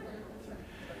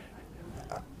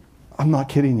 I'm not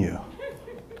kidding you.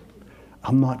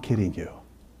 I'm not kidding you.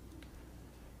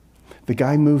 The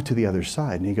guy moved to the other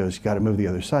side, and he goes, you got to move to the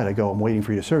other side. I go, I'm waiting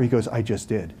for you to serve. He goes, I just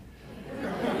did.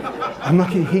 I'm not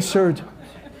kidding. He served,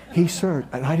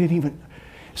 and I didn't even.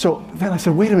 So then I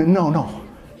said, wait a minute, no.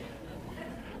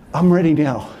 I'm ready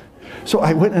now. So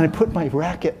I went and I put my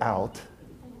racket out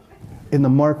in the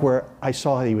mark where I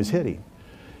saw he was hitting,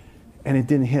 and it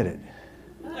didn't hit it.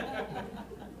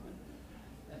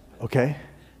 Okay?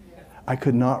 I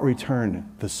could not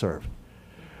return the serve.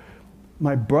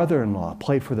 My brother-in-law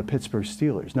played for the Pittsburgh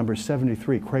Steelers, number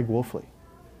 73, Craig Wolfley.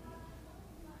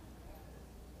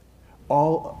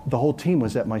 The whole team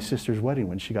was at my sister's wedding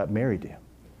when she got married to him.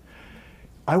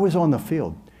 I was on the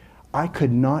field. I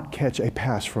could not catch a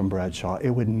pass from Bradshaw.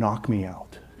 It would knock me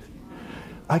out.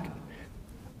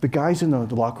 The guys in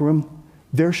the locker room,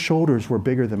 their shoulders were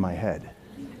bigger than my head.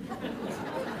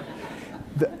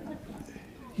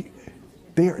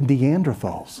 They are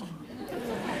Neanderthals.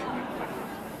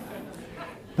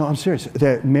 No, I'm serious.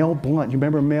 That Mel Blunt, you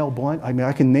remember Mel Blunt? I mean,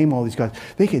 I can name all these guys.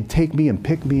 They could take me and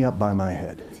pick me up by my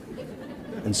head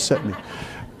and set me.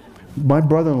 My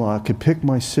brother-in-law could pick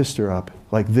my sister up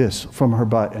like this from her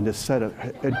butt and just set it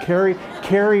and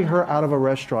carry her out of a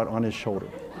restaurant on his shoulder.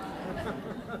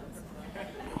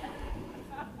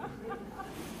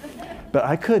 But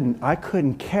I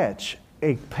couldn't catch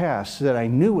a pass that I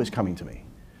knew was coming to me.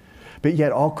 But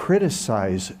yet I'll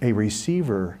criticize a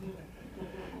receiver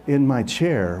in my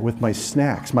chair with my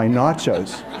snacks, my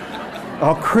nachos.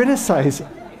 I'll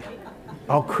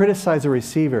criticize a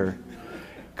receiver,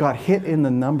 got hit in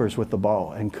the numbers with the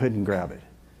ball and couldn't grab it.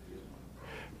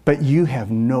 But you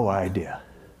have no idea.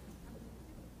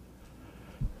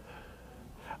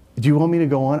 Do you want me to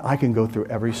go on? I can go through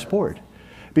every sport.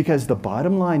 Because the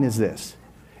bottom line is this,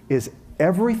 is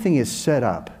everything is set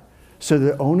up so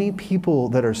that only people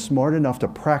that are smart enough to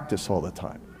practice all the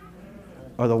time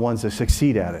are the ones that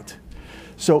succeed at it.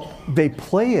 So they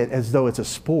play it as though it's a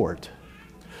sport,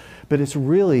 but it's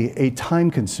really a time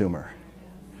consumer.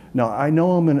 Now, I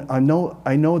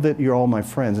know that you're all my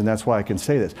friends, and that's why I can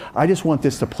say this. I just want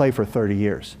this to play for 30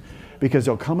 years, because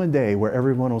there'll come a day where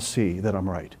everyone will see that I'm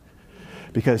right.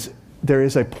 Because there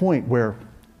is a point where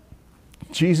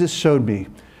Jesus showed me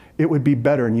it would be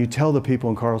better, and you tell the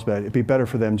people in Carlsbad, it'd be better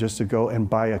for them just to go and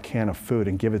buy a can of food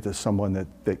and give it to someone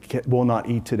that will not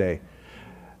eat today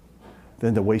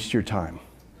than to waste your time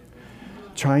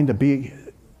trying to be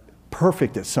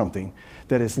perfect at something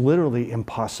that is literally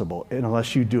impossible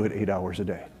unless you do it 8 hours a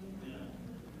day.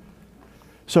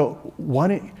 So why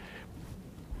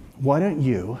don't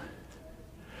you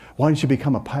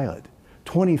become a pilot?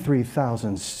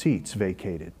 23,000 seats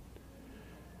vacated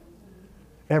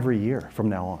every year from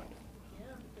now on.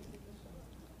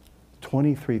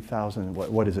 23,000,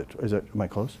 what is it? Am I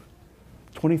close?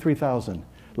 23,000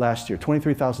 last year.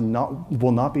 23,000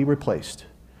 will not be replaced.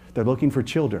 They're looking for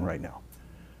children right now.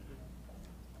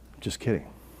 Just kidding.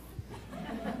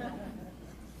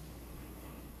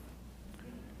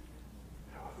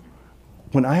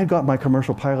 When I had got my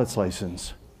commercial pilot's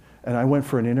license and I went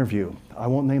for an interview, I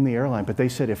won't name the airline, but they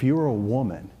said, if you were a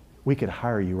woman, we could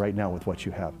hire you right now with what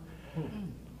you have.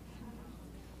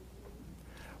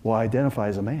 Well, I identify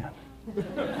as a man.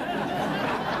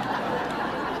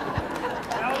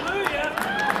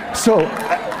 So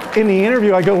in the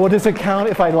interview, I go, well, does it count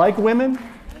if I like women?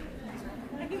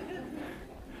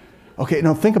 Okay,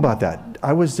 now think about that.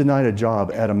 I was denied a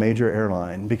job at a major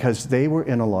airline because they were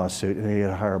in a lawsuit and they had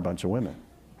to hire a bunch of women.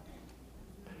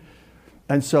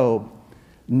 And so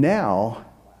now,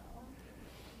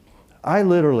 I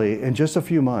literally, in just a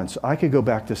few months, I could go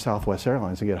back to Southwest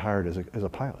Airlines and get hired as a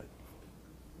pilot.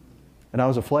 And I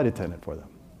was a flight attendant for them.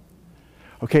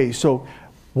 Okay, so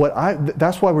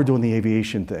that's why we're doing the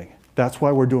aviation thing. That's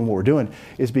why we're doing what we're doing,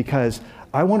 is because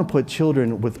I want to put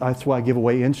children that's why I give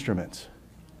away instruments.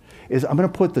 I'm going to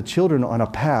put the children on a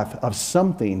path of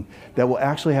something that will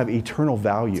actually have eternal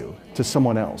value to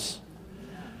someone else.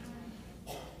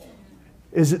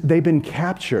 They've been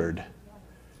captured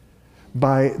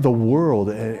by the world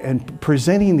and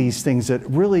presenting these things that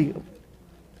really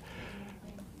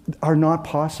are not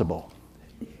possible.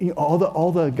 You know,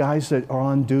 all the guys that are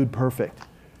on Dude Perfect,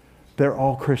 they're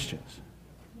all Christians.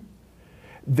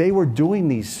 They were doing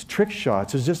these trick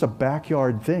shots as just a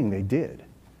backyard thing they did.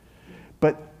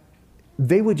 But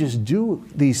they would just do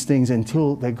these things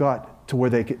until they got to where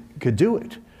they could do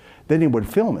it. Then they would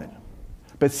film it.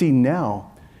 But see,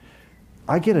 now,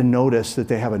 I get a notice that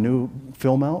they have a new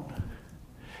film out.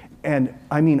 And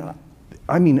I mean,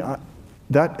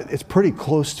 that it's pretty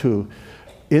close to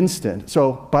instant.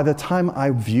 So by the time I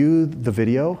view the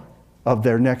video of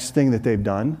their next thing that they've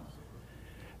done,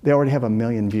 they already have 1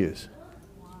 million views.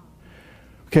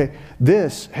 Okay,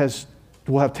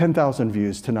 we'll have 10,000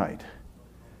 views tonight.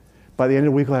 By the end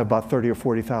of the week, we'll have about 30 or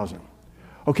 40,000.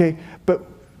 Okay, but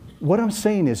what I'm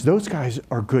saying is those guys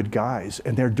are good guys,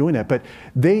 and they're doing that. But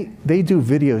they do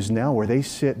videos now where they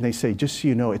sit and they say, just so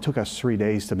you know, it took us 3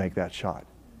 days to make that shot.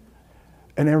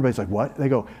 And everybody's like, what? They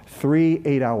go, 3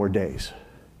 8-hour days.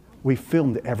 We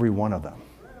filmed every one of them.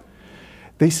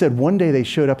 They said one day they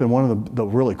showed up in one of the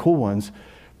really cool ones.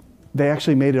 They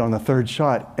actually made it on the 3rd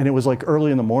shot, and it was like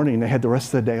early in the morning. They had the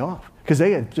rest of the day off because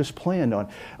they had just planned on,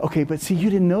 okay, but see, you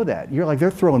didn't know that. You're like, they're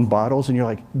throwing bottles, and you're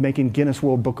like making Guinness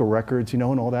World Book of Records, you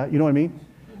know, and all that. You know what I mean?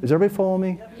 Is everybody following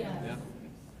me? Yeah.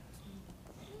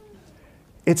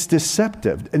 It's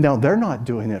deceptive. And now they're not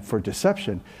doing it for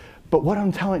deception. But what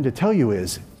I'm trying to tell you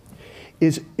is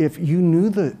if you knew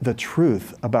the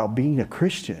truth about being a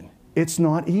Christian, it's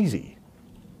not easy.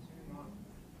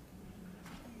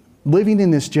 Living in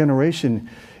this generation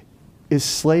is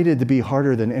slated to be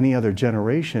harder than any other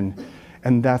generation,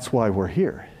 and that's why we're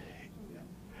here.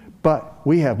 But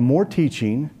we have more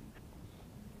teaching,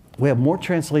 we have more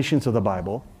translations of the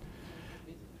Bible,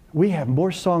 we have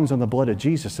more songs on the blood of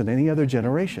Jesus than any other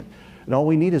generation, and all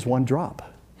we need is one drop.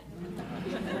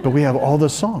 But we have all the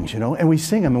songs, you know, and we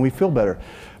sing them and we feel better.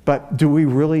 But do we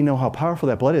really know how powerful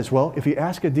that blood is? Well, if you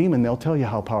ask a demon, they'll tell you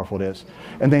how powerful it is.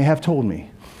 And they have told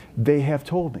me. They have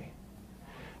told me.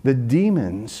 The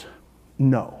demons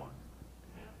know.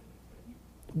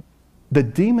 The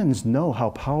demons know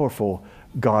how powerful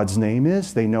God's name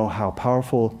is. They know how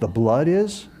powerful the blood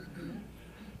is.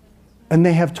 And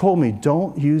they have told me,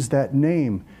 don't use that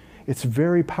name. It's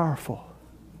very powerful.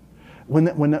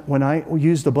 When I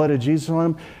used the blood of Jesus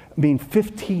on them, I mean,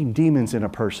 15 demons in a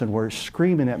person were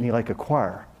screaming at me like a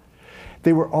choir.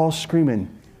 They were all screaming,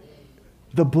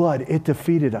 the blood, it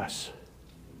defeated us.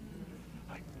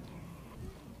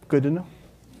 Good to know.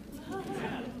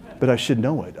 But I should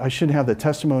know it. I shouldn't have the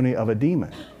testimony of a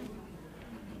demon.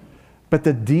 But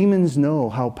the demons know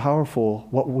how powerful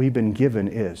what we've been given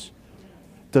is.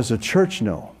 Does the church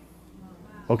know?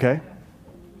 Okay?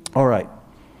 All right.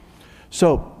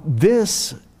 So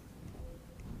this,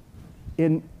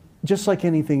 just like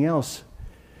anything else,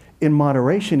 in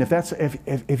moderation,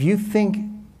 if you think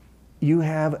you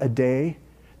have a day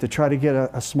to try to get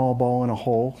a small ball in a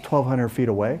hole 1,200 feet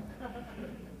away,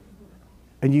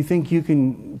 and you think you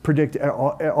can predict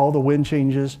all the wind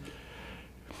changes,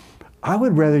 I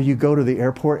would rather you go to the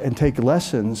airport and take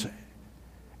lessons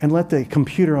and let the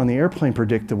computer on the airplane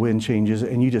predict the wind changes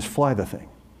and you just fly the thing.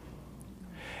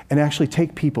 And actually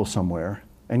take people somewhere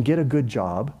and get a good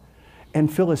job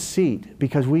and fill a seat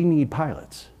because we need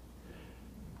pilots.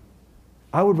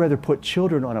 I would rather put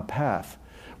children on a path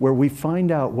where we find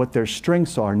out what their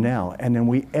strengths are now and then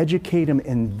we educate them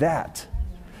in that,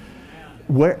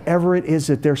 wherever it is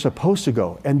that they're supposed to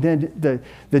go. And then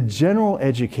the general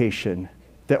education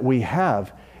that we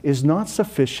have is not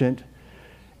sufficient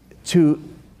to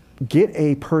get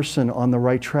a person on the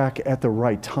right track at the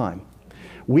right time.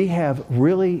 We have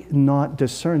really not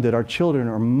discerned that our children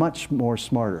are much more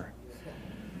smarter.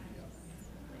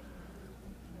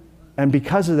 And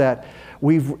because of that,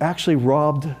 we've actually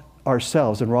robbed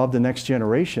ourselves and rob the next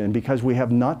generation because we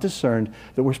have not discerned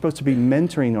that we're supposed to be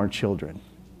mentoring our children,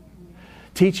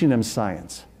 teaching them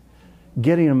science,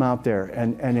 getting them out there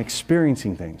and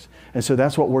experiencing things. And so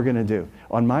that's what we're going to do.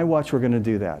 On my watch, we're going to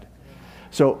do that.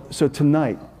 So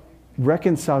tonight,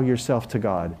 reconcile yourself to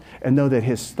God and know that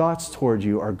His thoughts toward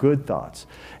you are good thoughts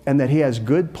and that He has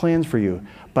good plans for you,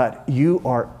 but you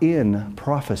are in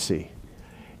prophecy.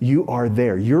 You are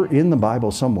there. You're in the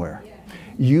Bible somewhere.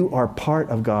 You are part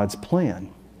of God's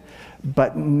plan.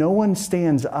 But no one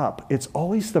stands up. It's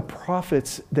always the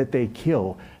prophets that they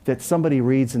kill that somebody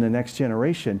reads in the next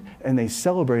generation and they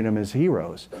celebrate them as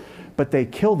heroes. But they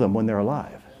kill them when they're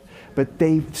alive. But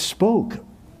they spoke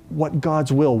what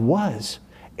God's will was.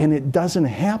 And it doesn't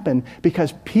happen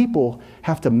because people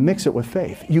have to mix it with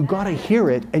faith. You got to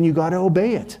hear it and you got to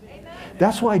obey it.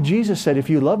 That's why Jesus said, if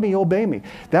you love me, obey me.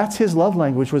 That's His love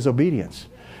language, was obedience.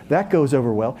 That goes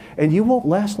over well. And you won't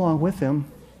last long with Him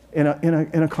in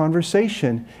a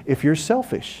conversation if you're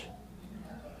selfish.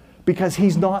 Because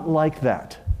He's not like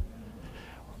that.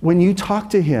 When you talk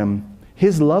to Him,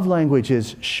 His love language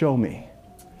is, show me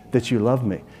that you love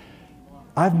me.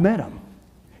 I've met Him.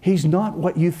 He's not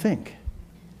what you think.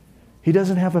 He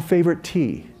doesn't have a favorite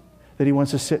tea that He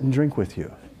wants to sit and drink with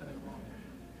you.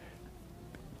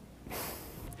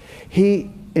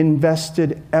 He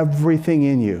invested everything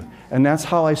in you. And that's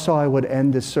how I saw I would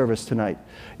end this service tonight.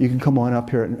 You can come on up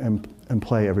here and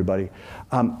play, everybody.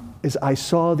 Is I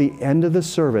saw the end of the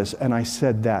service and I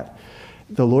said that.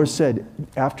 The Lord said,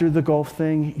 after the golf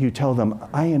thing, you tell them,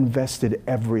 I invested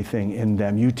everything in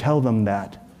them. You tell them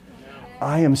that.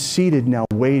 I am seated now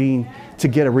waiting to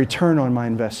get a return on my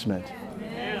investment.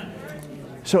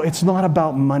 So it's not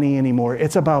about money anymore.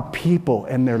 It's about people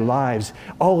and their lives.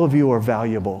 All of you are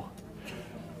valuable.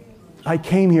 I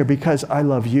came here because I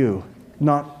love you.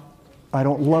 I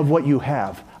don't love what you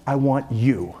have. I want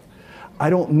you.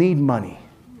 I don't need money.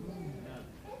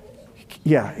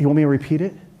 Yeah, you want me to repeat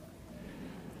it?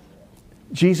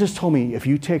 Jesus told me, if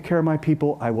you take care of my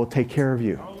people, I will take care of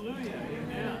you.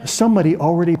 Somebody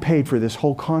already paid for this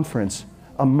whole conference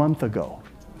a month ago.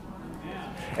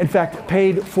 In fact,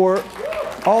 paid for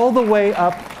all the way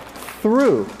up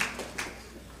through,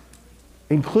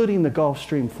 including the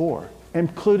Gulfstream 4.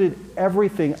 Included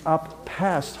everything up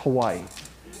past Hawaii.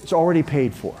 It's already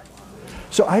paid for.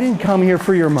 So I didn't come here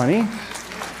for your money.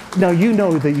 Now you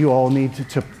know that you all need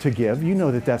to give. You know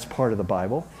that that's part of the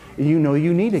Bible. You know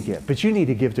you need to give, but you need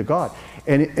to give to God.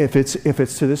 And if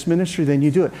it's to this ministry, then you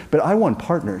do it. But I want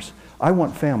partners. I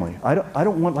want family. I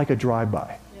don't want like a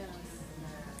drive-by.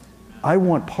 I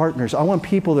want partners. I want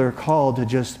people that are called to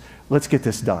just, let's get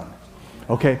this done.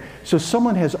 Okay? So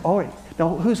someone has already.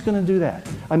 Now, who's going to do that?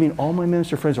 I mean, all my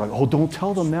minister friends are like, oh, don't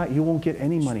tell them that. You won't get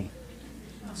any money.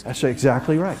 That's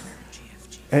exactly right.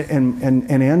 And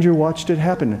Andrew watched it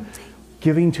happen.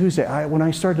 Giving Tuesday. When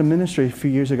I started the ministry a few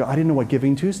years ago, I didn't know what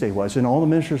Giving Tuesday was. And all the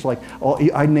ministers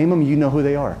I name them, you know who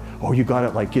they are. Oh, you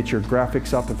got to get your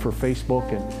graphics up and for Facebook,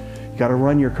 and you got to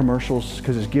run your commercials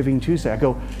because it's Giving Tuesday. I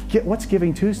go, what's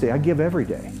Giving Tuesday? I give every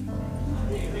day.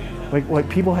 Like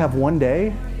people have one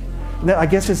day. I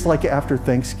guess it's like after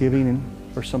Thanksgiving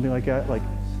or something like that, like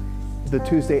the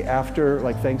Tuesday after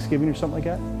Thanksgiving or something like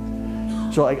that.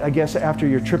 So I guess after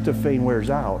your tryptophan wears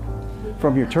out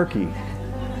from your turkey.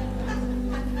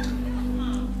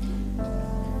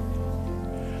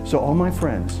 So all my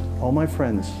friends,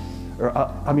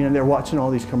 they're watching all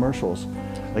these commercials.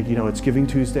 It's Giving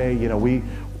Tuesday,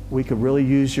 we could really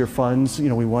use your funds,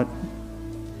 we want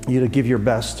you to give your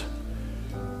best.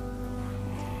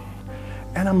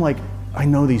 And I'm like, I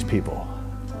know these people.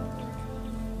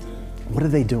 What are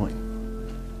they doing?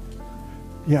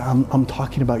 Yeah, I'm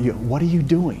talking about you. What are you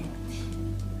doing?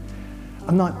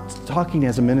 I'm not talking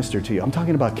as a minister to you. I'm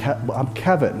talking about I'm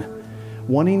Kevin,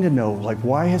 wanting to know,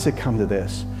 why has it come to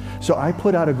this? So I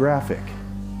put out a graphic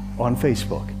on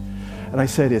Facebook, and I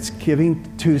said, it's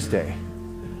Giving Tuesday.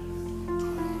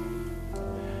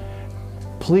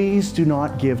 Please do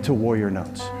not give to Warrior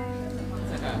Notes.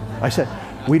 I said,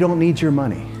 we don't need your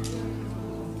money.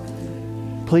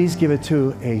 Please give it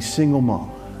to a single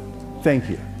mom. Thank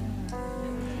you.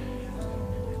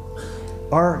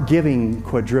 Our giving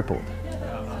quadrupled.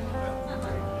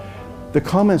 The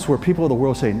comments were people of the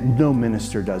world saying, no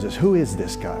minister does this. Who is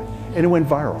this guy? And it went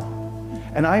viral.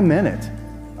 And I meant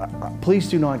it. Please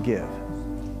do not give.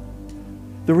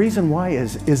 The reason why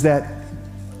is that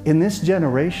in this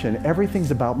generation,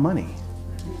 everything's about money.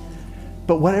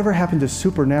 But whatever happened to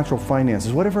supernatural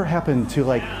finances? Whatever happened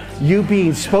to you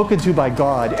being spoken to by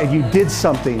God and you did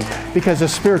something because the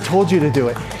Spirit told you to do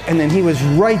it, and then He was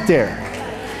right there.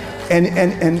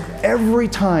 And every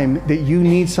time that you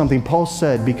need something, Paul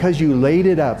said, because you laid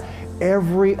it up,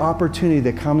 every opportunity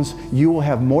that comes, you will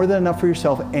have more than enough for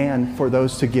yourself and for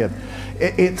those to give.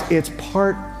 It's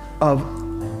part of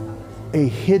a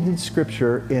hidden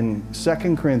scripture in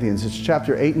 2 Corinthians. It's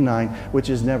chapter 8 and 9, which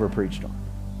is never preached on.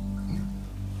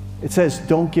 It says,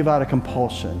 don't give out of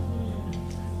compulsion.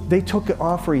 They took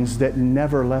offerings that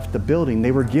never left the building.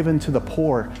 They were given to the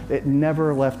poor. It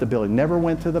never left the building. Never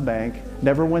went to the bank.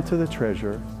 Never went to the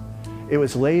treasurer. It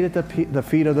was laid at the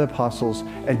feet of the apostles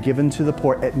and given to the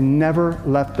poor. It never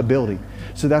left the building.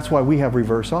 So that's why we have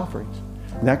reverse offerings.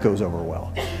 And that goes over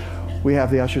well. We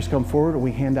have the ushers come forward and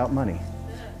we hand out money.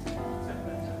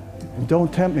 And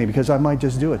don't tempt me, because I might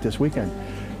just do it this weekend.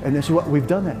 And this is what we've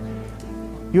done that.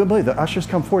 You wouldn't believe, the ushers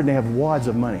come forward and they have wads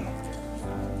of money.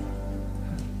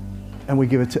 And we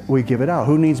give it out.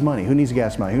 Who needs money? Who needs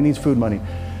gas money? Who needs food money?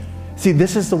 See,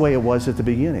 this is the way it was at the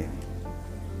beginning.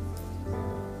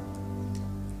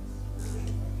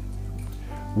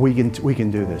 We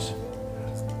can do this.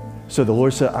 So the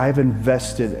Lord said, I've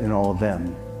invested in all of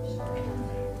them.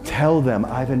 Tell them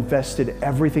I've invested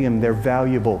everything in them. They're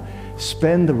valuable.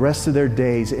 Spend the rest of their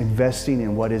days investing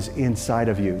in what is inside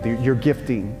of you, your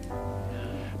gifting.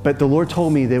 But the Lord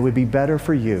told me that it would be better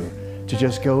for you to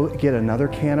just go get another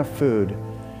can of food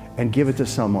and give it to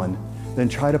someone than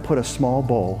try to put a small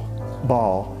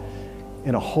ball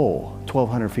in a hole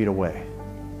 1,200 feet away.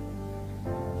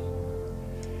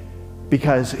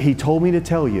 Because he told me to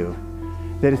tell you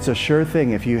that it's a sure thing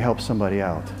if you help somebody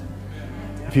out.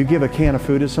 If you give a can of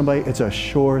food to somebody, it's a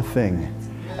sure thing.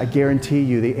 I guarantee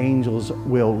you the angels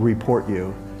will report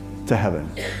you to heaven.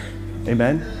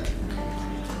 Amen?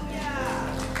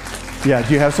 Yeah,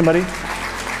 do you have somebody?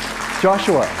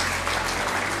 Joshua.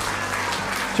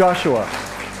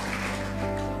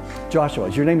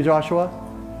 Is your name Joshua?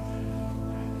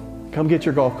 Come get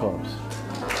your golf clubs.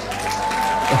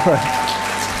 All right.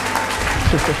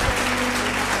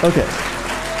 Okay.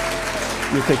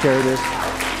 You take care of this.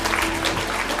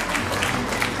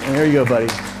 And there you go, buddy.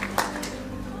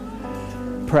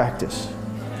 Practice.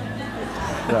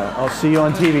 I'll see you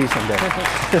on TV someday.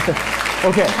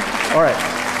 Okay. All right.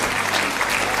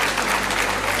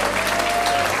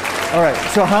 All right.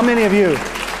 So how many of you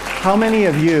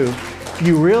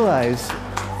realize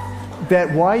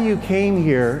that why you came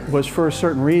here was for a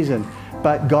certain reason,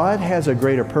 but God has a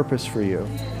greater purpose for you.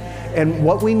 And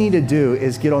what we need to do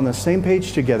is get on the same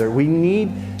page together. We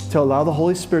need to allow the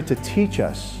Holy Spirit to teach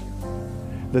us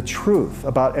the truth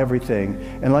about everything.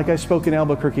 And like I spoke in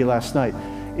Albuquerque last night,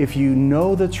 if you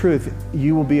know the truth,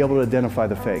 you will be able to identify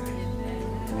the fake.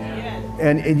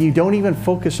 And you don't even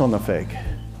focus on the fake.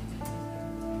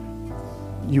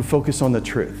 You focus on the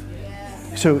truth.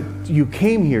 So you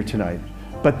came here tonight,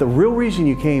 but the real reason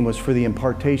you came was for the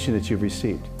impartation that you've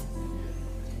received.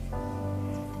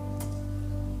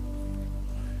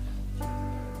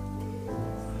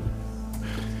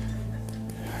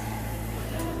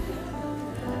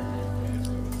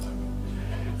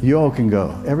 You all can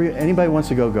go. Anybody wants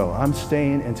to go, go. I'm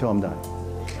staying until I'm done.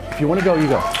 If you want to go, you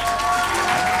go.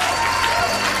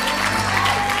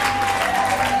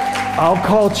 I'll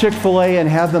call Chick-fil-A and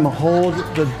have them hold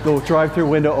the drive-through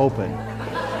window open.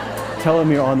 Tell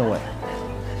them you're on the way.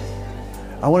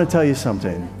 I want to tell you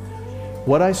something.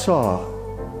 What I saw,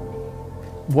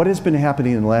 what has been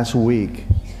happening in the last week,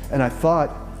 and I thought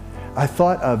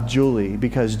of Julie,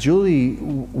 because Julie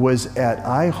was at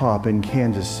IHOP in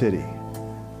Kansas City.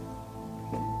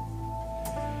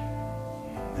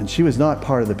 And she was not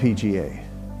part of the PGA.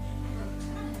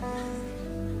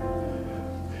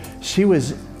 She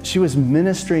was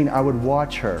ministering. I would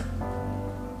watch her.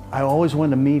 I always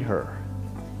wanted to meet her.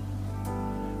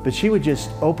 But she would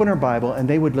just open her Bible and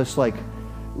they would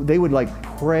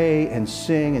pray and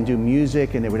sing and do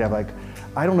music, and they would have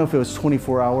I don't know if it was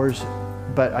 24 hours,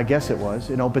 but I guess it was,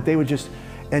 but they would just,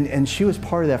 and she was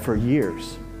part of that for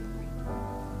years.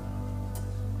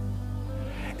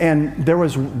 And there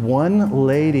was one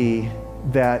lady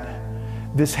that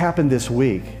this happened this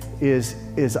week, is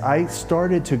I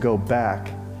started to go back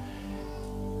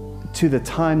to the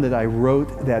time that I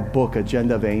wrote that book,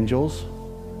 Agenda of Angels.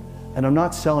 And I'm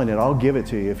not selling it, I'll give it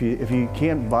to you. If you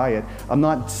can't buy it, I'm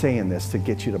not saying this to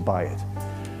get you to buy it.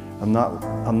 I'm not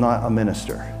a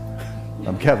minister.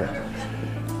 I'm Kevin.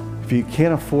 If you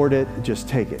can't afford it, just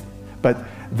take it. But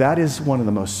that is one of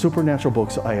the most supernatural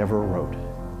books I ever wrote.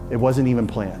 It wasn't even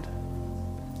planned.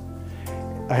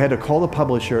 I had to call the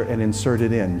publisher and insert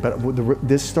it in, but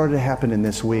this started happening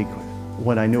this week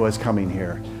when I knew I was coming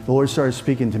here. The Lord started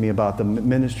speaking to me about the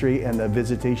ministry and the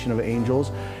visitation of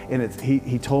angels, and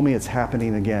he told me it's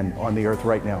happening again on the earth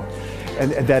right now.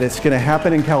 and that it's going to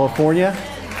happen in California,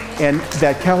 and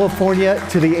that California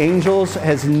to the angels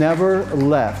has never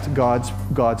left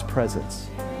God's presence.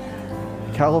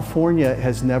 California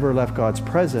has never left God's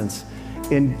presence.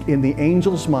 In the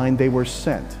angels' mind, they were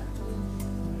sent.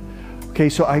 Okay,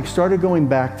 so I started going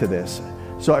back to this.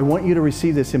 So I want you to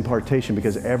receive this impartation,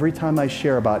 because every time I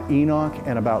share about Enoch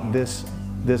and about this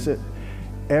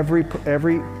every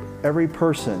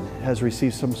person has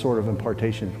received some sort of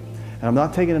impartation. And I'm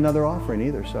not taking another offering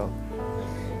either, so.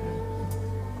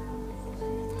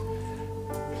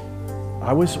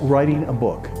 I was writing a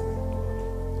book.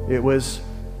 It was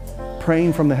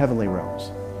Praying from the Heavenly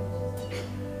Realms.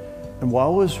 And while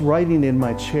I was writing in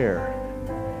my chair,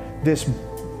 this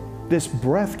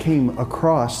breath came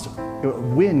across,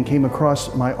 wind came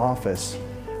across my office.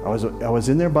 I was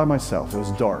in there by myself. It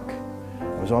was dark.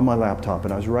 I was on my laptop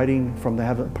and I was writing from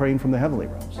praying from the heavenly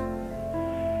realms.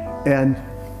 And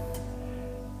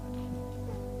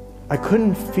I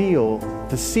couldn't feel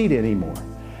the seat anymore.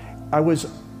 I was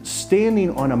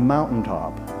standing on a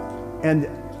mountaintop and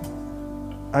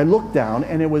I looked down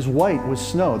and it was white with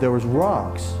snow. There was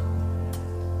rocks.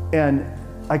 And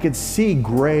I could see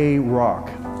gray rock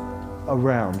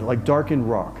around, like darkened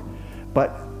rock.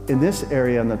 But in this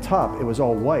area on the top, it was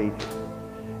all white.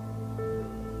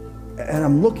 And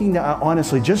I'm looking down,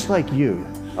 honestly, just like you,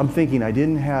 I'm thinking I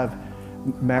didn't have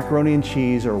macaroni and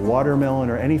cheese or watermelon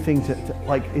or anything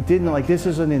like, it didn't, like, this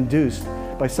isn't induced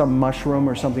by some mushroom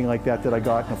or something like that I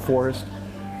got in a forest.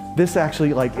 This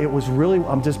actually, like, it was really,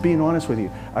 I'm just being honest with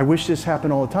you. I wish this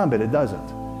happened all the time, but it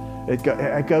doesn't.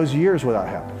 It goes years without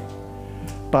happening.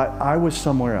 But I was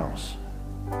somewhere else.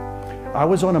 I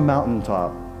was on a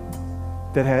mountaintop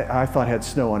that I thought had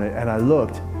snow on it, and I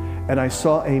looked and I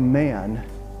saw a man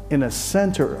in the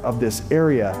center of this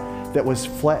area that was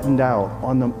flattened out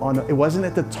it wasn't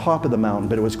at the top of the mountain,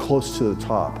 but it was close to the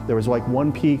top. There was like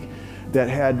one peak that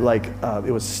had like,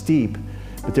 it was steep,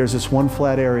 but there's this one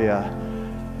flat area.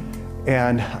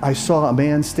 And I saw a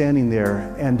man standing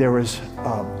there, and there was,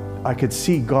 I could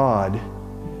see God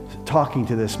talking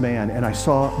to this man, and I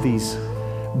saw these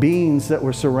beings that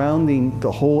were surrounding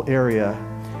the whole area.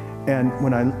 And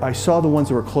when I saw the ones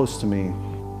that were close to me,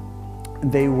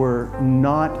 they were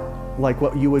not like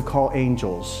what you would call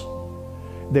angels.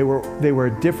 They were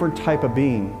a different type of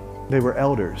being. They were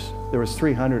elders. There was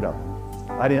 300 of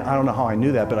them. I don't know how I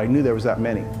knew that, but I knew there was that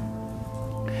many.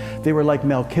 They were like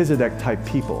Melchizedek type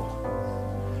people.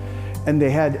 And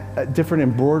they had a different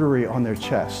embroidery on their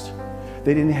chest.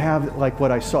 They didn't have like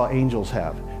what I saw angels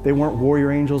have. They weren't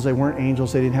warrior angels. They weren't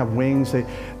angels. They didn't have wings.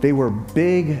 They were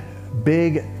big,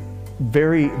 big,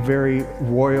 very, very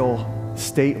royal,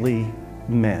 stately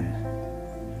men.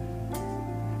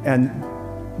 And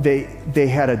they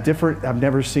had a different, I've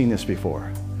never seen this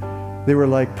before. They were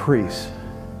like priests,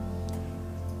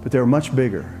 but they were much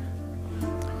bigger.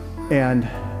 And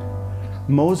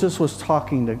Moses was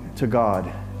talking to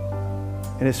God,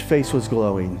 and his face was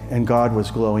glowing, and God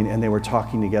was glowing, and they were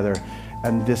talking together.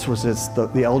 And this was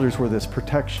the elders were this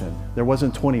protection. There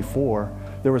wasn't 24,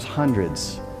 there was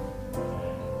hundreds.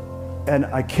 And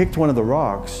I kicked one of the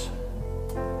rocks,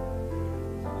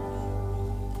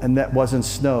 and that wasn't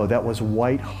snow, that was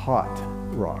white hot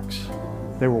rocks.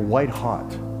 They were white hot.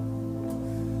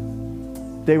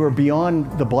 They were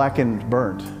beyond the blackened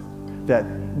burnt that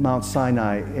Mount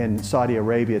Sinai in Saudi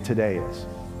Arabia today is,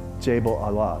 Jabal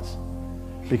Allah's.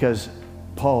 Because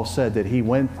Paul said that he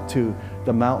went to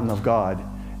the mountain of God,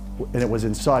 and it was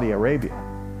in Saudi Arabia,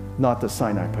 not the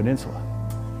Sinai Peninsula.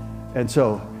 And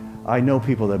so I know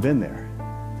people that have been there.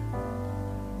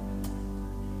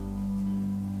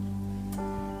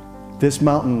 This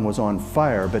mountain was on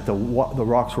fire, but the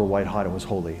rocks were white hot. It was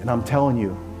holy. And I'm telling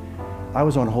you, I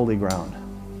was on holy ground.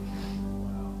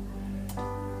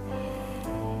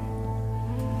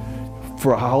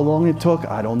 For how long it took,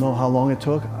 I don't know how long it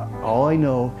took. All I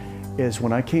know is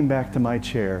when I came back to my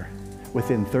chair,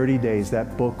 within 30 days,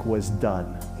 that book was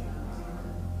done.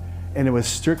 And it was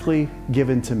strictly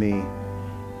given to me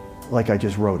like I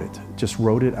just wrote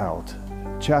it out,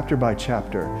 chapter by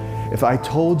chapter. If I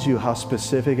told you how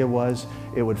specific it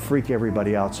would freak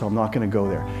everybody out, so I'm not going to go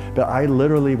there. But I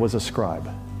literally was a scribe,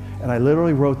 and I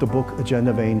literally wrote the book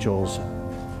Agenda of Angels.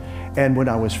 And when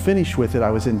I was finished with it, I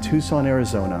was in Tucson,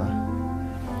 Arizona,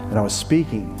 and I was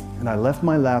speaking, and I left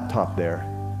my laptop there.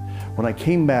 When I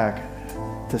came back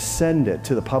to send it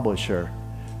to the publisher,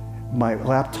 my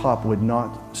laptop would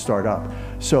not start up.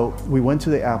 So we went to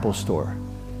the Apple store.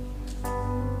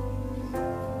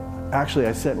 Actually,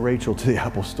 I sent Rachel to the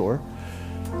Apple store.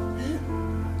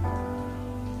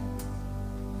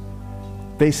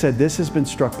 They said, this has been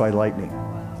struck by lightning.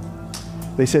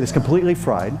 They said it's completely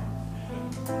fried.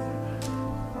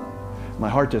 My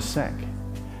heart just sank.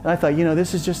 And I thought,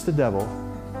 this is just the devil.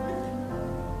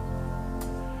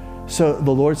 So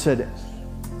the Lord said,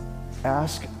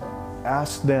 ask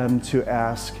them to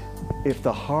ask if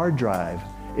the hard drive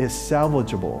is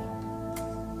salvageable,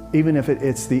 even if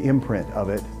it's the imprint of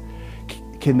it.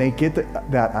 Can they get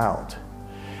that out?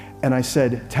 And I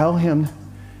said, tell him,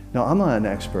 no, I'm not an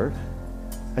expert.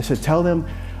 I said, tell them,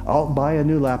 I'll buy a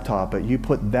new laptop, but you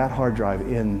put that hard drive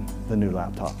in the new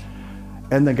laptop.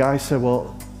 And the guy said,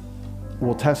 well,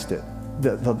 we'll test it.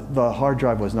 The hard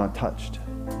drive was not touched.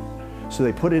 So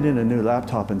they put it in a new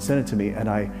laptop and sent it to me, and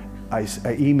I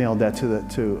emailed that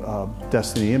to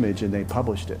Destiny Image, and they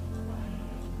published it.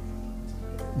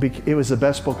 It was the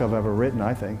best book I've ever written,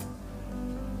 I think.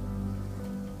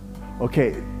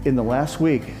 Okay, in the last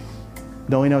week,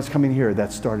 knowing I was coming here,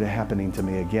 that started happening to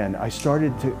me again. I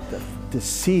started to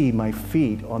see my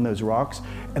feet on those rocks,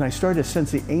 and I started to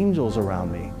sense the angels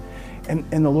around me. And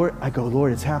the Lord, I go,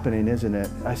 Lord, it's happening, isn't it?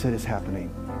 I said, it's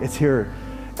happening. It's here.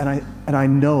 And I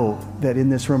know that in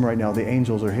this room right now, the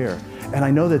angels are here. And I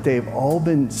know that they've all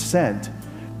been sent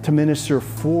to minister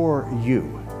for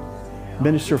you.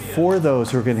 Minister for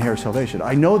those who are going to hear salvation.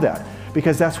 I know that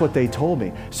because that's what they told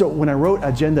me. So when I wrote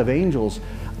Agenda of Angels,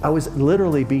 I was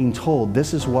literally being told,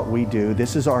 this is what we do.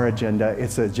 This is our agenda.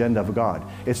 It's the agenda of God.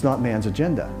 It's not man's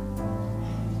agenda.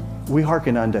 We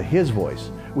hearken unto his voice.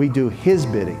 We do his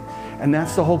bidding. And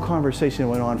that's the whole conversation that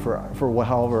went on for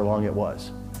however long it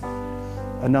was.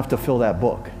 Enough to fill that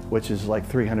book, which is like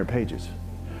 300 pages.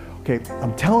 Okay,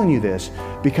 I'm telling you this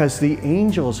because the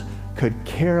angels could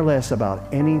care less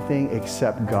about anything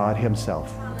except God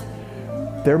himself.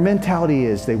 Their mentality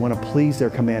is they want to please their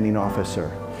commanding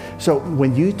officer. So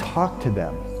when you talk to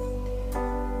them,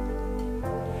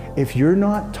 if you're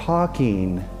not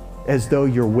talking as though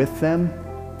you're with them,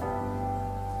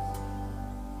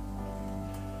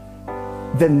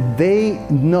 then they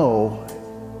know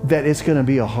that it's going to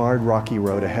be a hard, rocky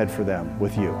road ahead for them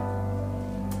with you.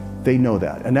 They know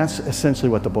that. And that's essentially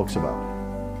what the book's about.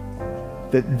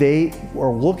 That they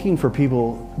are looking for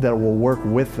people that will work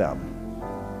with them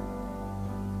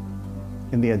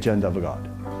in the agenda of God.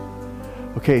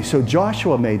 Okay, so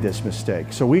Joshua made this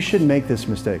mistake. So we shouldn't make this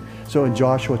mistake. So in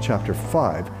Joshua chapter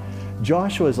 5,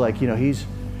 Joshua is like, he's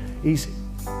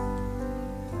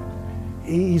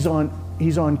on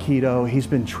keto. He's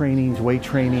been training, weight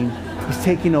training. He's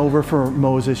taking over for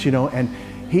Moses, and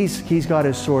he's got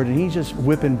his sword and he's just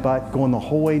whipping butt, going the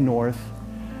whole way north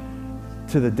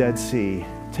to the Dead Sea,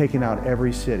 taking out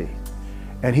every city.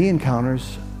 And he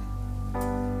encounters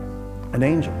an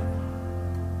angel.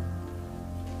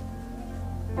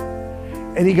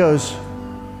 And he goes,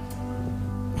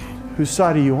 whose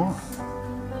side are you on?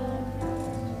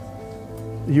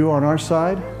 Are you on our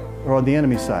side or on the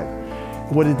enemy's side?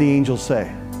 What did the angel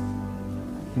say?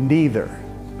 Neither.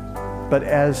 But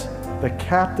as the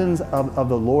captains of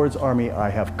the Lord's army, I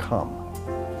have come.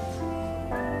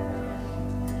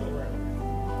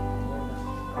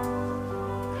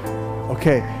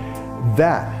 Okay,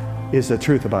 that is the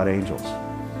truth about angels.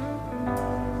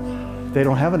 They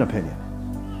don't have an opinion.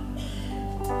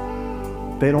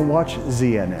 They don't watch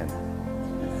CNN.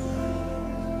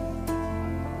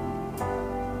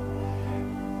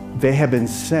 They have been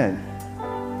sent,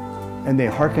 and they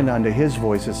hearken unto his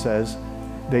voice. It says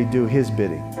they do his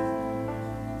bidding.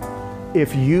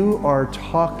 If you are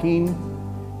talking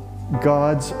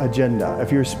God's agenda,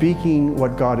 if you're speaking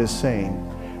what God is saying,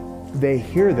 they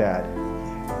hear that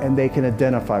and they can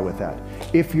identify with that.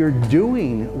 If you're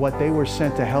doing what they were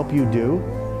sent to help you do,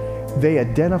 they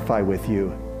identify with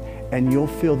you and you'll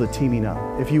feel the teaming up.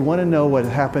 If you want to know what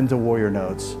happened to Warrior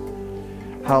Notes,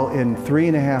 how in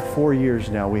 3.5, 4 years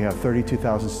now, we have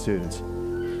 32,000 students.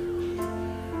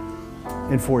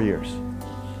 In 4 years.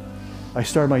 I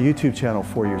started my YouTube channel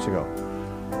 4 years ago.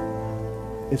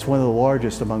 It's one of the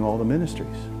largest among all the ministries.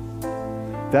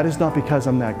 That is not because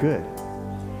I'm that good.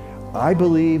 I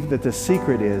believe that the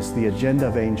secret is the agenda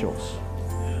of angels.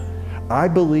 I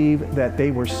believe that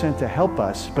they were sent to help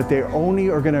us, but they only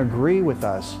are going to agree with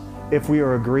us if we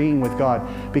are agreeing with God,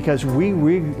 because we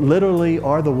literally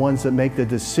are the ones that make the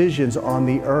decisions on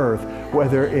the earth,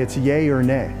 whether it's yay or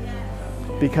nay,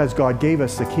 because God gave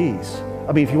us the keys.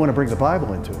 I mean, if you want to bring the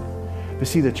Bible into it. But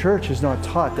see, the church is not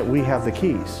taught that we have the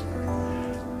keys.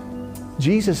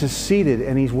 Jesus is seated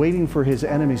and he's waiting for his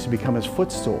enemies to become his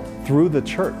footstool through the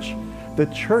church. The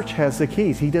church has the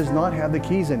keys. He does not have the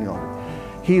keys any longer.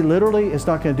 He literally is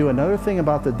not going to do another thing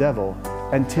about the devil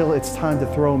until it's time to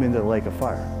throw him into the lake of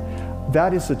fire.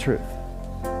 That is the truth.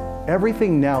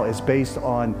 Everything now is based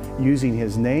on using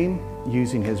his name,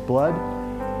 using his blood,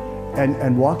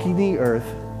 and walking the earth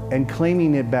and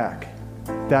claiming it back.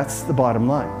 That's the bottom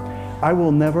line. I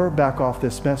will never back off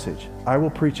this message. I will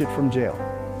preach it from jail.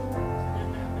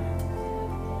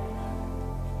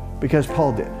 Because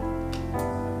Paul did.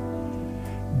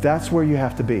 That's where you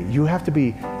have to be. You have to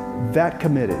be that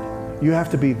committed. You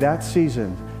have to be that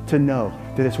seasoned to know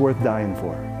that it's worth dying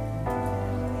for.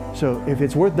 So if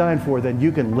it's worth dying for, then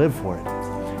you can live for it.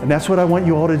 And that's what I want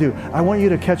you all to do. I want you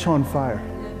to catch on fire.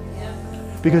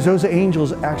 Because those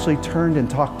angels actually turned and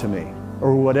talked to me,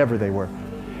 or whatever they were.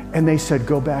 And they said,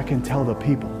 go back and tell the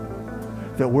people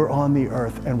that we're on the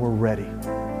earth and we're ready.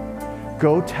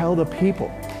 Go tell the people.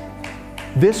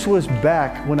 This was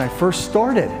back when I first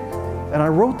started, and I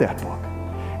wrote that book.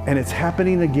 And it's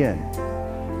happening again.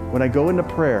 When I go into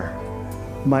prayer,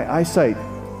 my eyesight,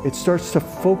 it starts to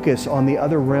focus on the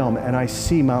other realm, and I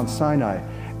see Mount Sinai,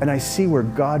 and I see where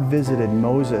God visited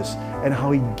Moses and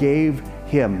how he gave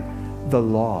him the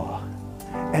law.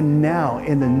 And now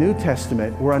in the New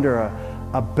Testament, we're under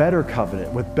a better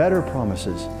covenant with better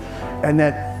promises, and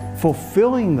that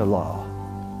fulfilling the law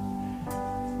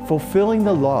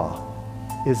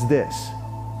is this.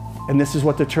 And this is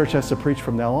what the church has to preach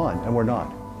from now on, and we're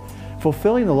not.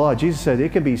 Fulfilling the law, Jesus said,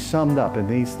 it can be summed up in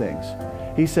these things.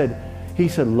 He said,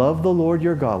 love the Lord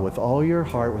your God with all your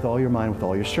heart, with all your mind, with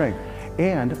all your strength,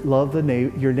 and love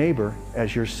your neighbor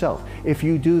as yourself. If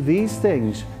you do these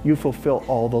things, you fulfill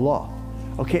all the law.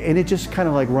 Okay, and it just kind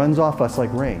of like runs off us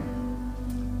like rain.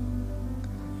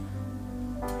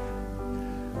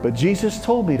 But Jesus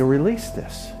told me to release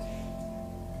this.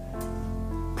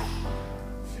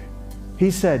 He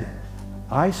said,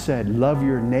 I said, love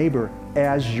your neighbor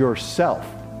as yourself.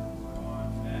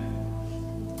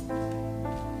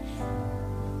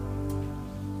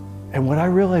 And what I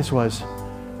realized was,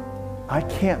 I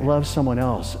can't love someone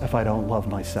else if I don't love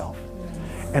myself.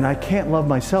 And I can't love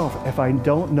myself if I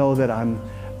don't know that I'm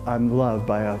loved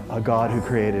by a God who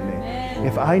created me.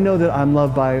 If I know that I'm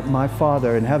loved by my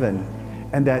Father in heaven,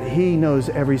 and that he knows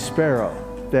every sparrow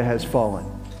that has fallen,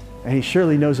 and he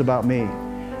surely knows about me,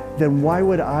 then why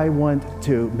would I want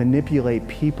to manipulate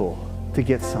people to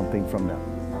get something from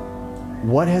them?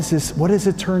 What has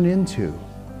it turned into?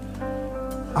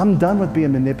 I'm done with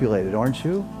being manipulated, aren't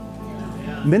you?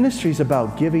 Ministry is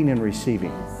about giving and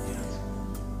receiving.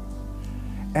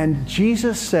 And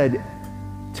Jesus said,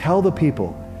 tell the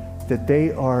people that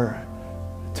they are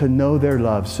to know their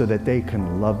love so that they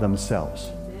can love themselves.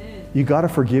 You got to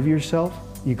forgive yourself.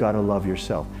 You got to love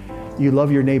yourself. You love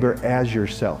your neighbor as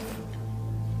yourself.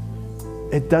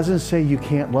 It doesn't say you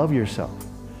can't love yourself.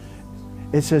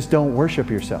 It says don't worship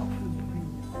yourself.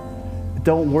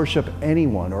 Don't worship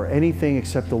anyone or anything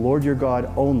except the Lord your God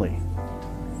only.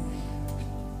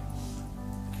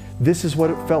 This is what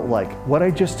it felt like. What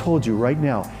I just told you right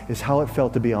now is how it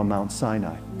felt to be on Mount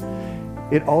Sinai.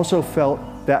 It also felt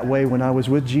that way when I was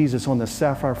with Jesus on the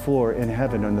sapphire floor in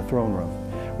heaven in the throne room.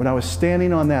 When I was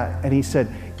standing on that and he said,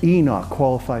 Enoch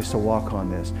qualifies to walk on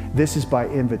this. This is by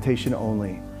invitation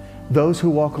only. Those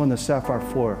who walk on the sapphire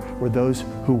floor were those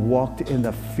who walked in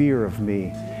the fear of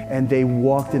me, and they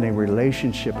walked in a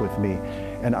relationship with me,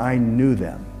 and I knew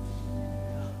them.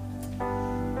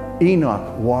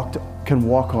 Enoch can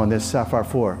walk on this sapphire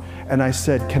floor. And I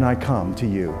said, can I come to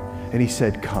you? And he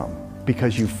said, come,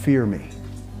 because you fear me.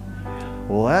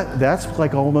 Well, that's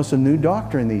like almost a new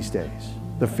doctrine these days,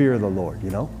 the fear of the Lord, you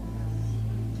know?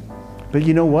 But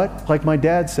you know what? Like my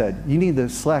dad said, you need the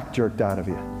slack jerked out of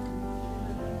you.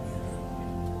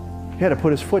 He had to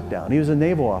put his foot down. He was a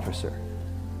naval officer.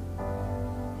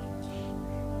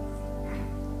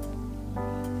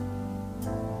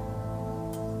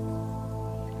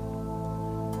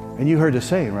 And you heard the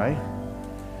saying, right?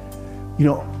 You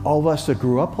know, all of us that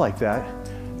grew up like that,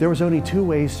 there was only two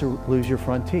ways to lose your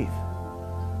front teeth.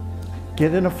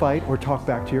 Get in a fight or talk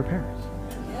back to your parents.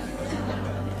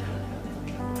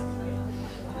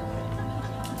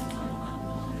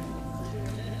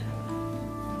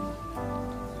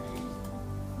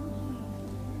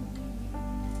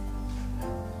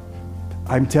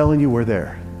 I'm telling you, we're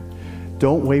there.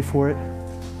 Don't wait for it.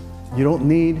 You don't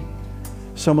need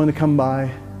someone to come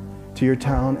by to your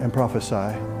town and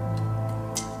prophesy.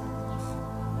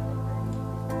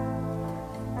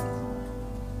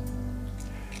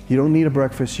 You don't need a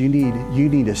breakfast. You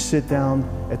need to sit down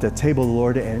at the table of the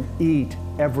Lord and eat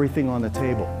everything on the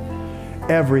table.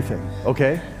 Everything.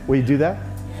 Okay? Will you do that?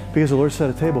 Because the Lord set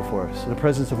a table for us in the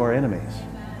presence of our enemies.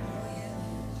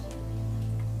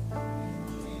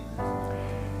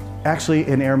 Actually,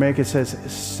 in Aramaic, it says,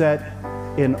 set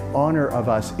in honor of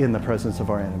us in the presence of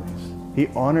our enemies. He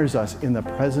honors us in the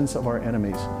presence of our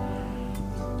enemies.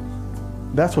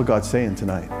 That's what God's saying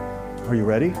tonight. Are you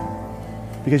ready?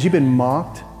 Because you've been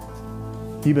mocked.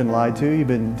 You've been lied to. You've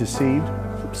been deceived,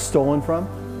 stolen from.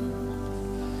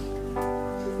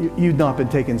 You've not been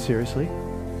taken seriously.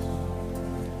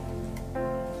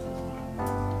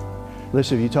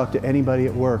 Listen, if you talk to anybody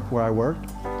at work where I worked,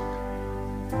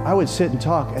 I would sit and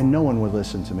talk and no one would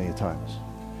listen to me at times.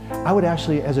 I would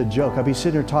actually, as a joke, I'd be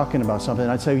sitting there talking about something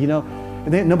and I'd say,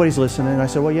 and nobody's listening. And I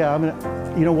said, well, yeah,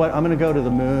 you know what? I'm going to go to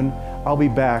the moon. I'll be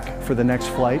back for the next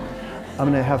flight. I'm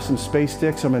going to have some space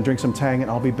sticks. I'm going to drink some Tang and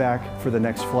I'll be back for the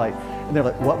next flight. And they're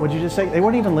like, what would you just say? They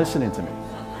weren't even listening to me.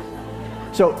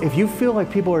 So if you feel like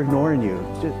people are ignoring you,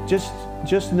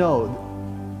 just know,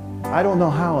 I don't know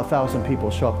how 1,000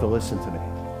 people show up to listen to me.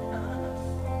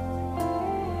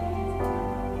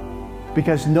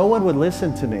 Because no one would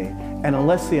listen to me, and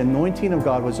unless the anointing of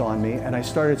God was on me and I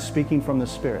started speaking from the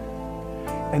Spirit.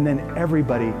 And then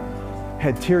everybody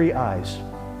had teary eyes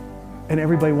and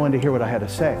everybody wanted to hear what I had to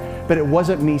say. But it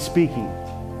wasn't me speaking.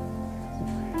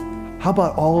 How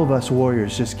about all of us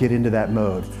warriors just get into that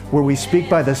mode where we speak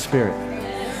by the Spirit?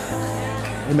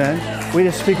 Amen? We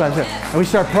just speak by the Spirit and we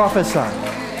start prophesying.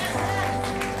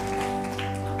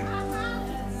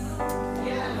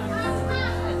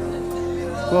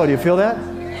 Whoa, do you feel that?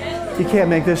 You can't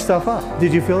make this stuff up.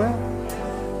 Did you feel that?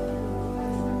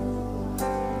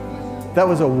 That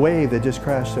was a wave that just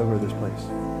crashed over this place.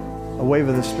 A wave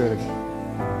of the Spirit of God.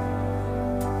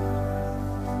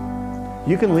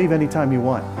 You can leave anytime you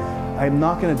want. I'm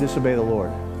not going to disobey the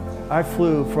Lord. I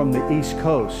flew from the East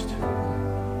Coast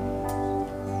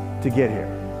to get here.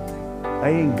 I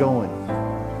ain't going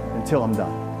until I'm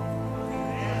done.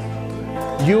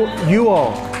 You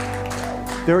all,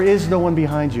 there is no one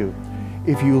behind you.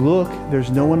 If you look, there's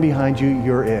no one behind you.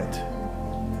 You're it.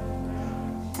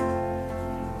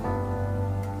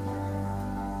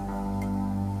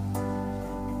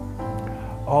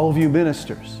 All of you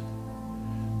ministers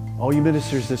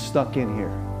that stuck in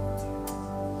here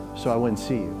so I wouldn't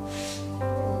see you.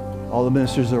 All the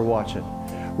ministers that are watching.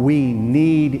 We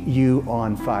need you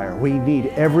on fire. We need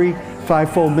every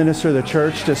fivefold minister of the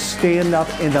church to stand up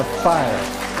in the fire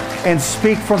and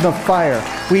speak from the fire.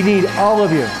 We need all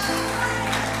of you.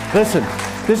 Listen,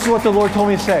 this is what the Lord told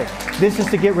me to say. This is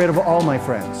to get rid of all my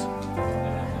friends.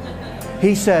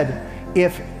 He said,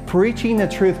 if preaching the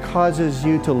truth causes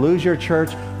you to lose your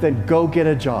church, then go get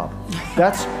a job.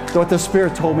 That's what the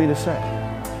Spirit told me to say.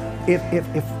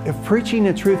 If preaching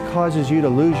the truth causes you to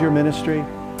lose your ministry,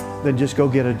 then just go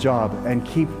get a job and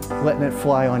keep letting it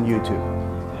fly on YouTube.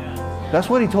 That's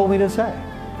what He told me to say.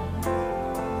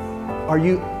 Are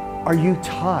you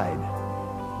tied?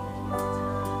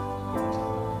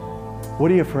 What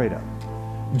are you afraid of?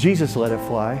 Jesus let it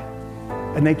fly,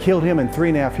 and they killed Him in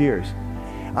 3.5 years.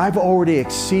 I've already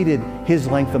exceeded His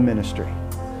length of ministry.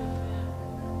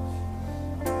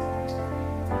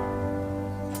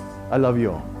 I love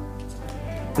you all.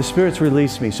 The Spirit's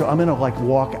released me, so I'm going to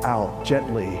walk out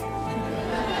gently.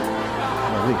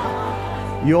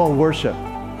 You all worship.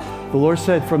 The Lord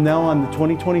said from now on,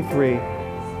 2023,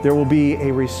 there will be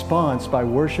a response by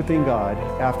worshiping God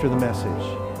after the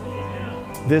message.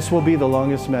 This will be the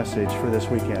longest message for this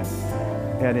weekend.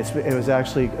 And it was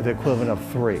actually the equivalent of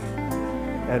 3.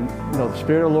 And the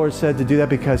Spirit of the Lord said to do that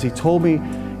because He told me,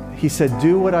 He said,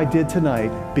 do what I did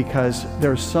tonight because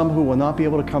there's some who will not be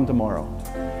able to come tomorrow.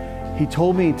 He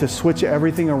told me to switch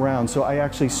everything around, so I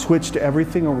actually switched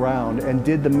everything around and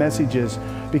did the messages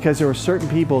because there were certain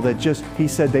people that He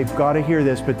said they've got to hear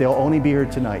this, but they'll only be here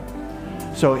tonight.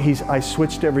 So I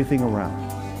switched everything around.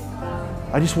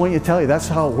 I just want you to tell you, that's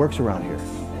how it works around here.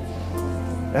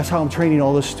 That's how I'm training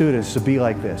all the students to be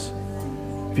like this.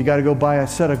 If you got to go buy a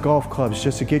set of golf clubs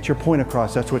just to get your point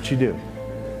across, that's what you do.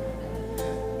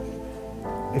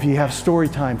 If you have story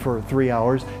time for 3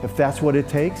 hours, if that's what it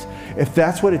takes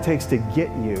to get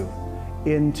you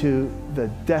into the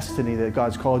destiny that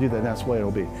God's called you, then that's the way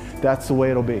it'll be. That's the way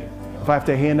it'll be. If I have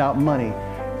to hand out money,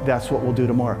 that's what we'll do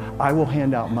tomorrow. I will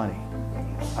hand out money.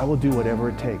 I will do whatever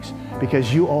it takes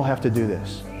because you all have to do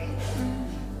this.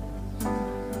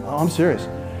 Oh, I'm serious.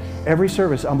 Every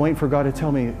service, I'm waiting for God to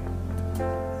tell me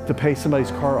to pay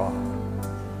somebody's car off.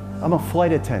 I'm a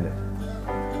flight attendant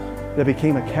that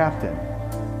became a captain.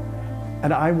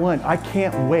 And I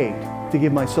can't wait to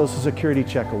give my Social Security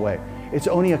check away. It's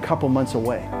only a couple months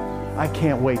away. I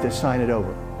can't wait to sign it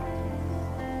over.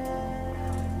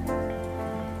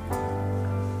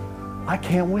 I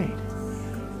can't wait.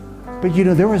 But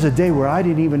there was a day where I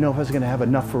didn't even know if I was going to have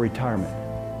enough for retirement.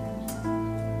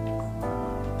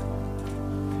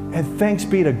 And thanks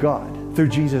be to God through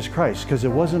Jesus Christ, because it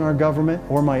wasn't our government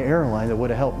or my airline that would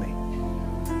have helped me.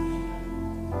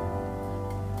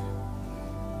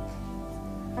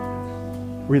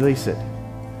 Release it.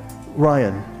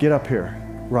 Ryan, get up here.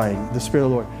 Ryan, the Spirit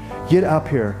of the Lord. Get up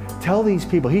here. Tell these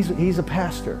people, he's a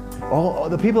pastor. All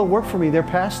the people that work for me, they're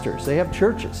pastors. They have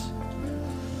churches.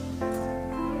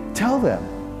 Tell them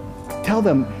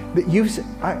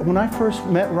that when I first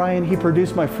met Ryan, he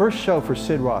produced my first show for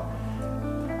Sid Roth.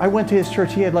 I went to his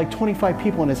church. He had like 25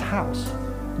 people in his house.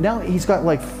 Now he's got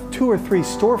like 2 or 3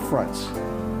 storefronts.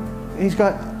 And he's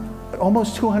got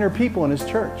almost 200 people in his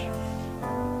church.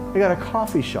 They got a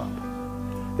coffee shop.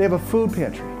 They have a food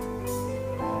pantry.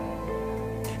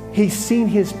 He's seen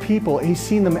his people. He's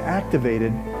seen them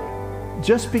activated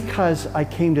just because I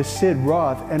came to Sid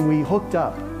Roth and we hooked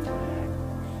up.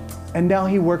 And now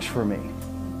he works for me.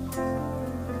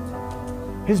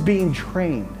 He's being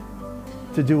trained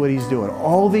to do what he's doing.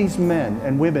 All these men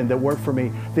and women that work for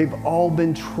me, they've all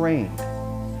been trained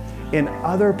in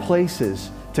other places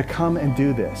to come and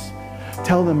do this.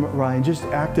 Tell them, Ryan, just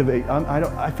activate.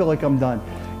 I feel like I'm done.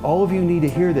 All of you need to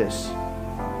hear this.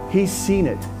 He's seen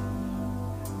it.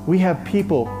 We have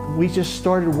people. We just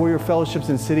started Warrior Fellowships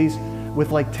in cities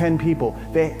with like 10 people.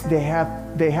 They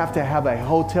have to have a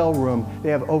hotel room. They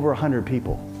have over 100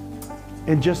 people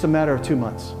in just a matter of 2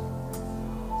 months.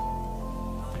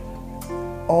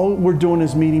 All we're doing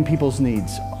is meeting people's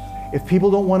needs. If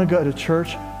people don't want to go to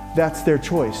church, that's their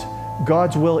choice.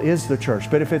 God's will is the church.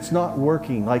 But if it's not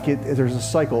working, like there's a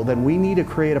cycle, then we need to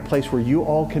create a place where you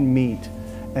all can meet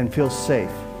and feel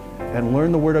safe and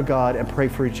learn the Word of God and pray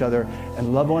for each other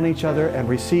and love on each other and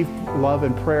receive love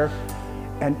and prayer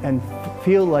and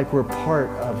feel like we're part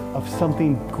of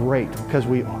something great, because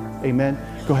we are. Amen?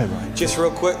 Go ahead, Ryan. Just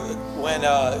real quick, when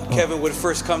Kevin would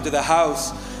first come to the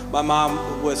house, my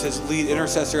mom was his lead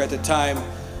intercessor at the time,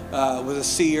 was a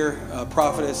seer, a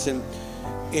prophetess, and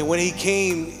when he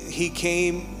came,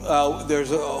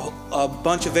 there's a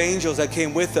bunch of angels that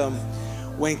came with him.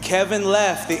 When Kevin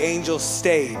left, the angels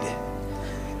stayed,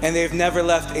 and they've never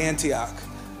left Antioch,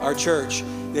 our church.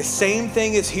 The same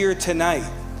thing is here tonight.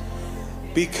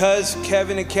 Because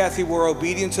Kevin and Kathy were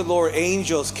obedient to the Lord,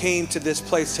 angels came to this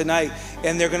place tonight,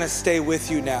 and they're going to stay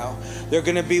with you now. They're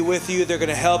going to be with you. They're going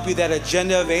to help you. That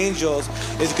agenda of angels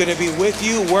is going to be with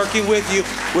you, working with you,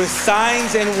 with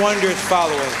signs and wonders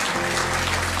following.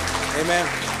 Amen.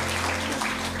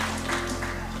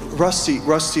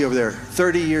 Rusty over there,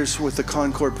 30 years with the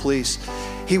Concord Police.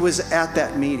 He was at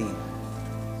that meeting.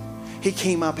 He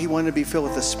came up, he wanted to be filled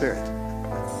with the Spirit.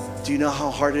 Do you know how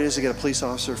hard it is to get a police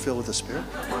officer filled with the Spirit?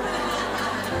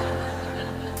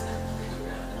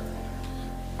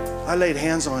 I laid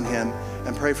hands on him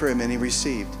and prayed for him, and he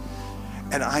received.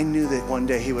 And I knew that one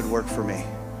day he would work for me.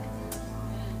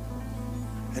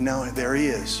 And now there he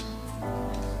is.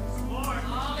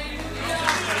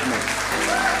 Amen.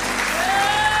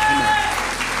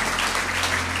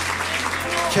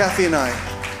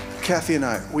 Kathy and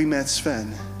I, we met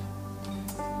Sven.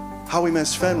 How we met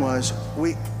Sven was,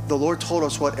 the Lord told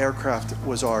us what aircraft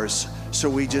was ours, so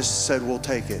we just said, we'll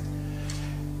take it.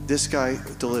 This guy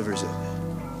delivers it.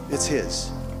 It's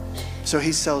his. So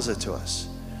he sells it to us.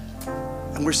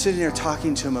 And we're sitting there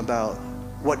talking to him about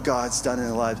what God's done in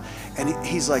their lives. And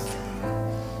he's like,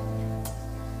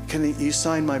 can you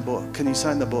sign my book? Can you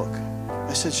sign the book?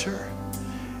 I said, sure.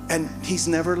 And he's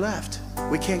never left.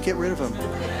 We can't get rid of him.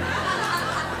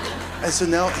 And so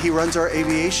now he runs our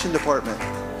aviation department.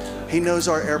 He knows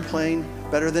our airplane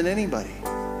better than anybody.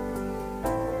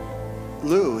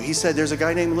 Lou, he said, there's a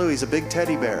guy named Lou. He's a big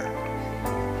teddy bear.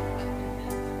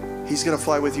 He's going to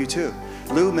fly with you too.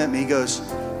 Lou met me. He goes,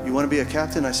 you want to be a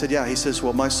captain? I said, yeah. He says,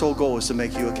 well, my sole goal is to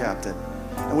make you a captain.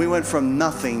 And we went from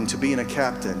nothing to being a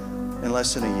captain in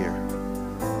less than a year.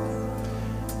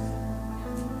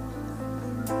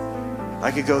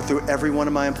 I could go through every one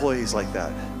of my employees like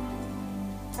that.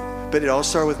 But it all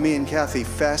started with me and Kathy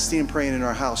fasting and praying in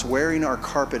our house, wearing our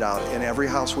carpet out in every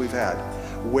house we've had,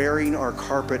 wearing our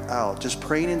carpet out, just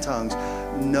praying in tongues,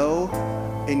 no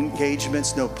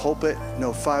engagements, no pulpit,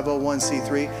 no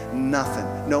 501c3,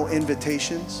 nothing, no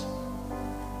invitations.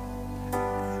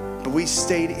 But we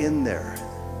stayed in there.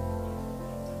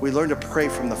 We learned to pray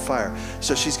from the fire.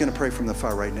 So she's going to pray from the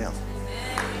fire right now.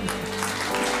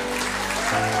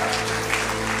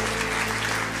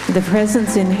 The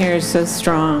presence in here is so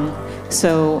strong.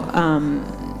 So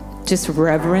just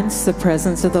reverence the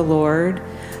presence of the Lord.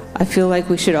 I feel like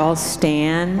we should all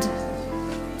stand,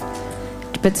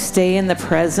 but stay in the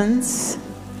presence.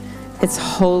 It's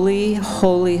holy,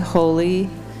 holy, holy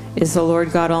is the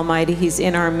Lord God Almighty. He's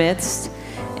in our midst.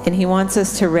 And he wants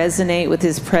us to resonate with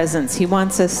his presence. He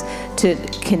wants us to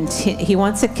he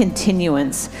wants a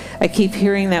continuance. I keep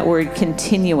hearing that word,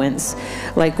 continuance.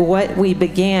 Like what we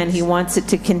began, he wants it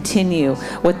to continue.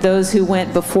 What those who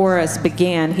went before us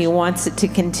began, he wants it to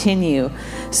continue.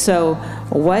 So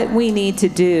what we need to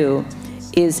do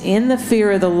is, in the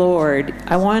fear of the Lord,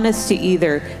 I want us to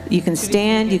either, you can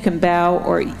stand, you can bow,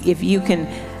 or if you can,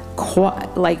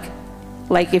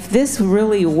 like if this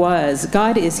really was,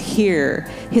 God is here,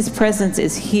 his presence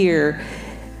is here.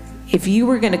 If you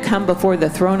were going to come before the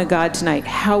throne of God tonight,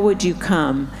 how would you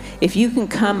come? If you can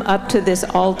come up to this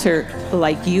altar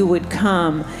like you would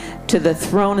come to the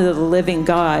throne of the living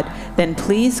God, then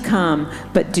please come,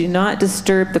 but do not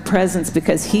disturb the presence,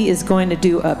 because he is going to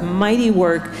do a mighty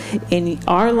work in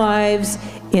our lives,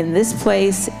 in this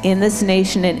place, in this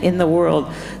nation, and in the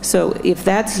world. So if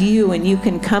that's you and you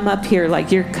can come up here like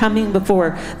you're coming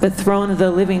before the throne of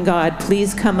the living God,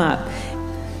 please come up.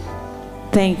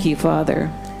 Thank you, Father.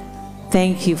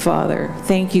 Thank you, Father.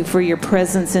 Thank you for your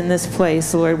presence in this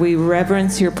place, Lord. We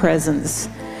reverence your presence.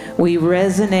 We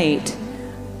resonate.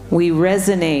 We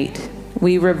resonate.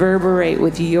 We reverberate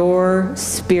with your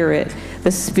spirit,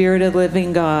 the spirit of the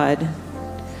living God.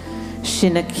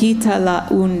 Shinakita la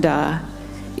unda.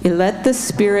 Let the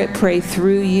Spirit pray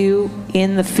through you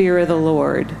in the fear of the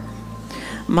Lord.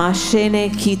 Mashene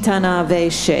kitana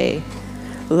veshe.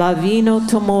 Lavino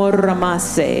tomor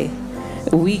ramase.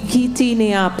 Wikiti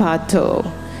neapato.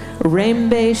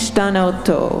 Rembe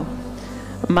stanoto.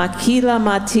 Makila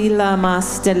matila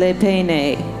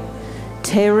mastelepene.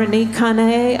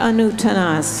 Teranikane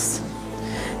anutanas.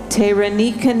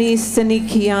 Teranikani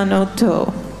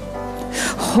senikianoto.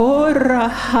 Hora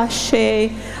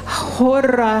hashe.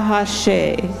 Hora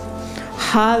hashe.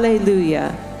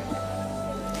 Hallelujah.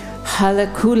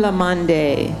 Halakula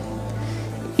mande.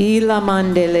 Ila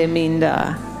mande le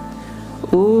minda.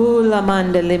 Ula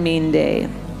mande le minde.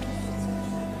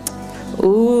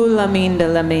 Ula minda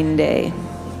la minde.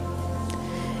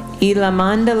 Ila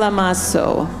manda la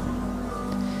maso.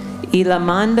 Ila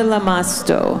manda la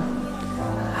masto.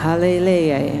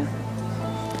 Hallelujah.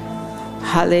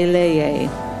 Hallelujah.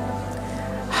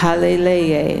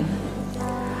 Hallelujah.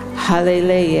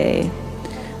 Hallelujah.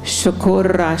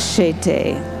 Shukura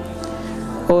shete.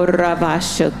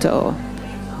 Orabashoto.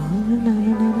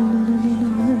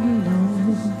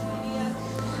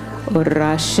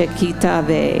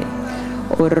 Orashekitave.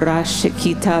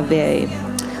 Orashekitave.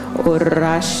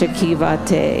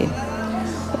 Orashekivate.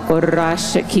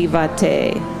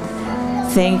 Orashekivate.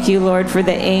 Thank you, Lord, for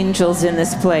the angels in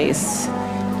this place.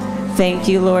 Thank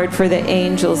you, Lord, for the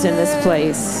angels in this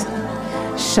place.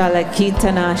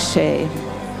 Shalakitanashe.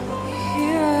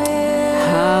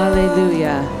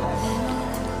 Hallelujah.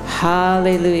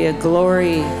 Hallelujah.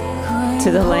 Glory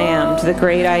to the Lamb, to the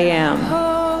great I am.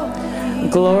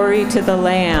 Glory to the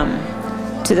Lamb,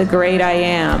 to the great I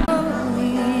am.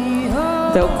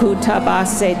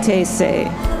 Dokutabase tese.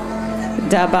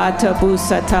 Dabata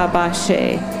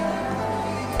busatabashe.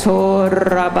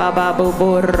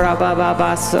 Torrabababu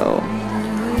rabababaso.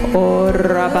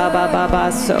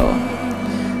 Orabababaso.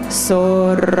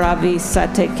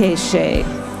 Soravisatekeshe.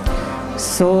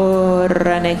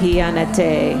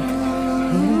 Soranehianate.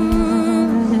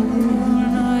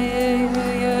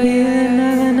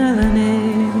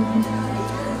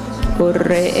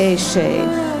 Ureeshe.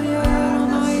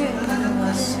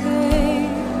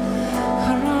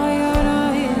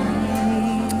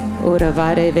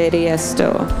 Uravare veriesto.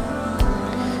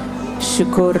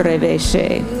 Shukurreveshe.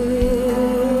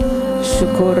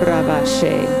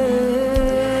 Shukurravashe.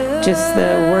 Just the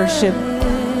worship.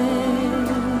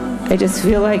 I just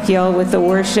feel like y'all with the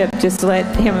worship, just let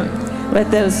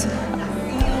those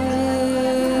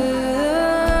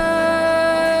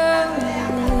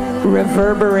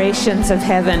reverberations of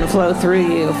heaven flow through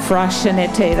you.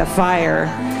 Frashanete, the fire.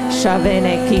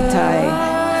 Shavene kitai.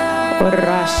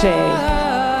 Orashe.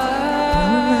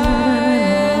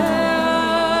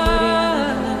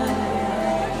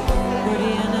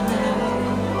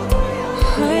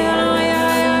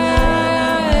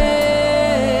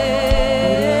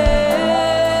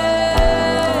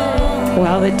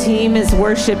 While the team is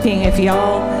worshiping, if you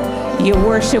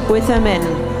worship with them and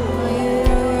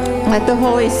let the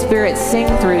Holy Spirit sing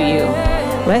through you.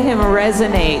 Let him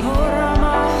resonate.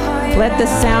 Let the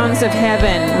sounds of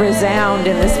heaven resound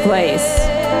in this place.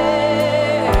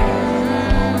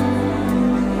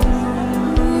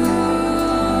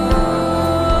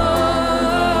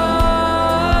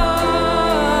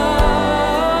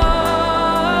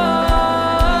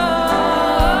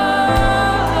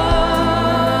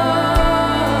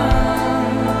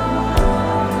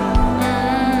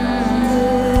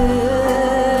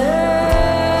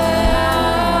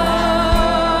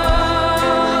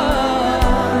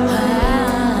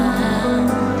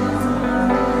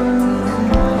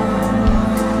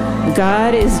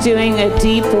 God is doing a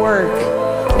deep work,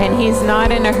 and He's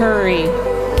not in a hurry.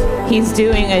 He's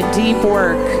doing a deep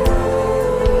work.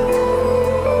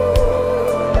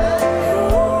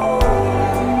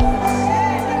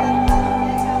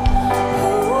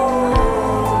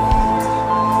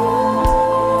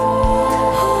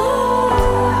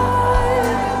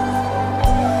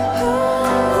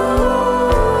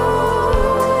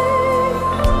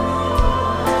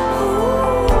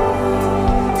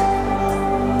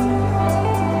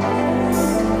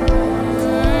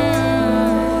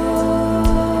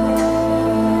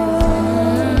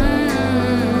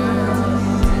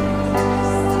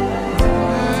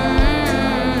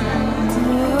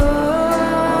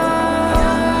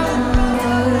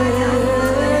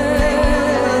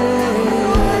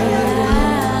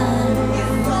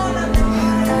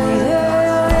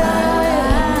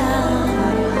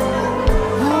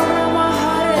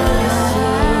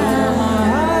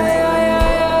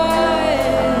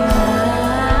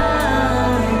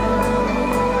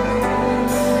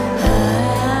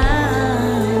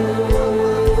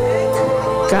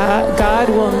 God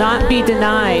will not be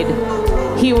denied.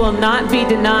 He will not be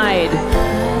denied.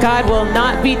 God will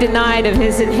not be denied of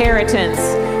His inheritance.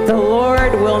 The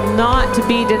Lord will not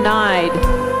be denied.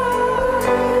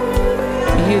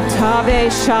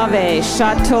 Yutave shave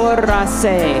shator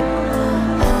rase.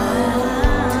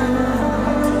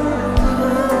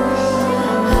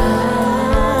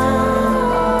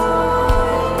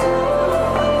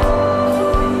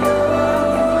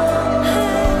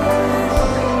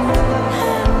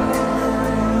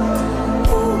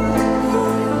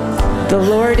 The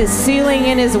Lord is sealing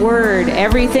in His word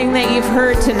everything that you've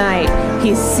heard tonight.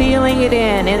 He's sealing it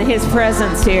in His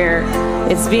presence here.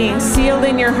 It's being sealed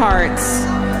in your hearts.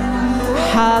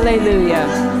 Hallelujah.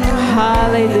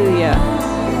 Hallelujah.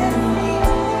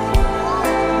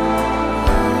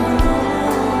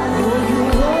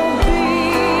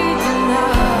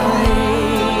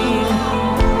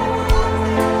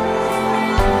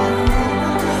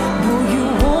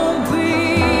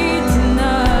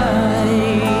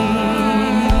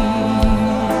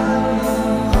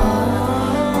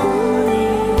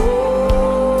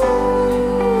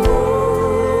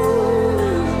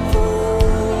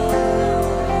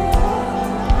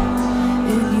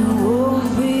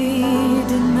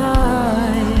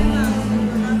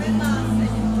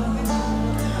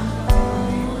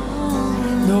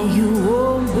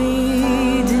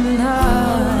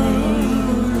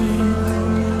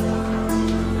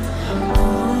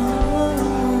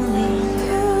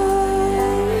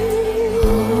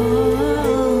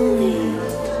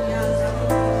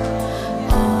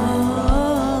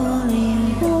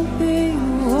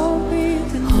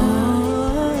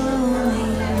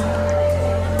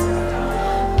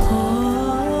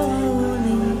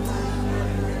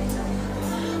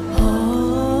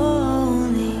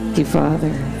 Father.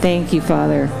 Thank you,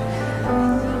 Father.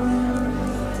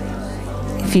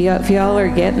 If y'all are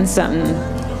getting something,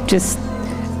 just,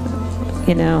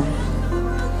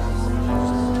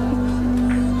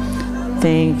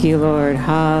 thank you, Lord.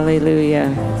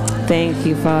 Hallelujah. Thank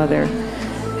you, Father.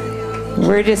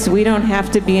 We don't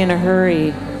have to be in a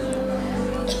hurry,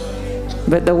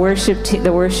 but the worship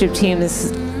team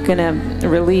is going to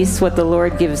release what the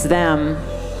Lord gives them.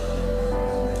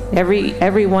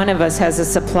 Every one of us has a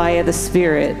supply of the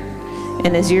Spirit.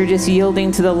 And as you're just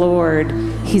yielding to the Lord,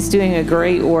 He's doing a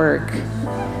great work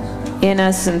in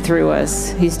us and through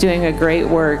us. He's doing a great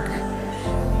work.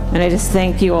 And I just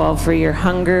thank you all for your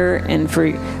hunger and for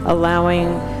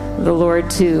allowing the Lord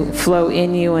to flow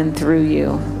in you and through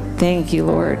you. Thank you,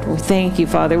 Lord. We thank you,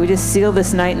 Father. We just seal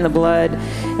this night in the blood,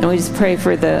 and we just pray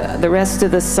for the rest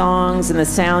of the songs and the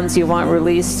sounds you want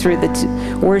released through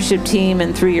the worship team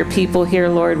and through your people here,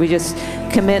 Lord. We just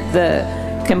commit the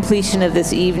completion of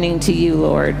this evening to you,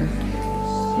 Lord.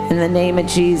 In the name of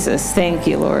Jesus, thank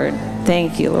you, Lord.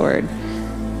 Thank you, Lord.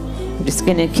 I'm just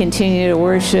going to continue to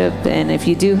worship, and if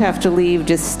you do have to leave,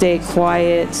 just stay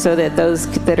quiet so that those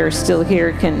that are still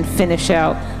here can finish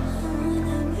out.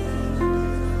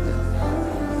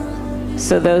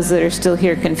 So those that are still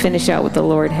here can finish out what the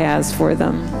Lord has for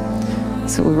them.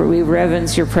 So we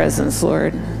reverence your presence,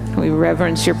 Lord. We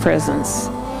reverence your presence.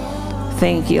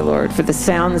 Thank you, Lord, for the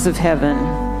sounds of heaven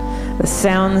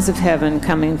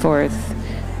coming forth.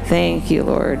 Thank you,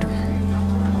 Lord.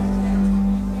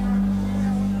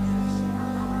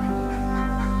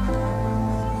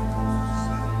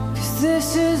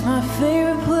 This is my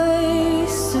favorite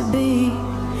place to be,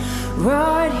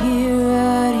 right here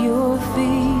at your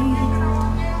feet,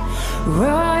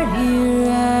 right here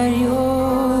at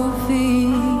your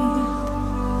feet.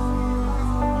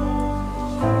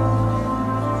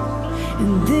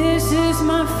 And this is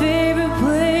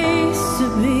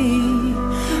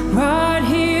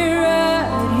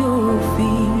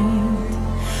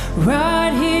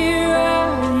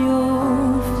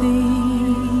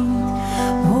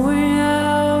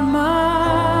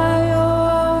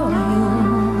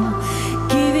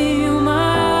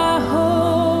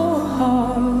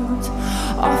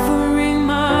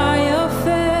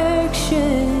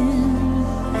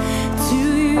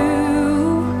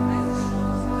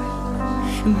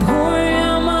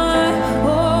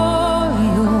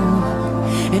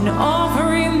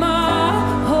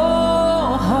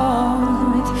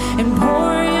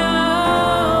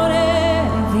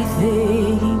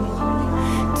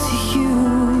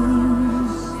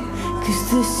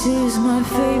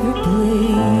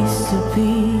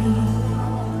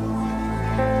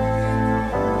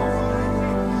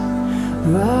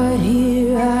right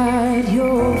here at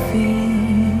your feet.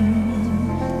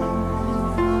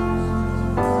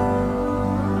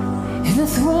 In the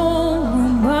throne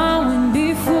room, bowing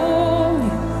before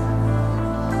you,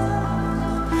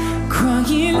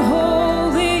 crying,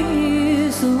 holy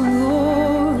is the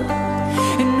Lord,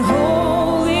 and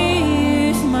holy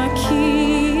is my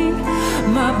King,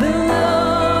 my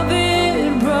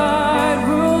beloved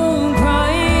bridegroom,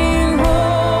 crying,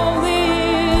 holy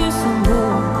is the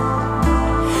Lord,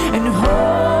 and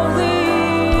holy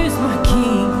is my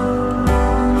King,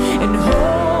 and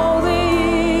holy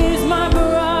is my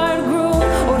bridegroom.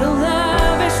 Oh, to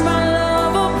lavish my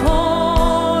love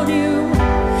upon you.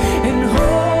 And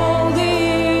holy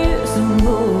is the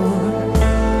Lord,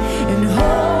 and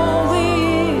holy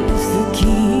is the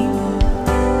King,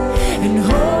 and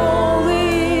holy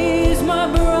is my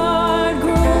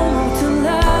bridegroom. Oh, to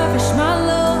lavish my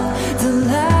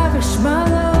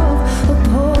love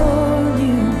upon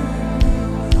you.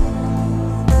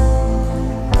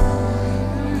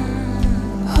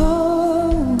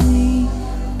 Holy,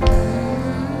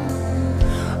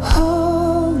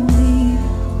 holy,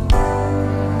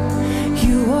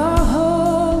 you are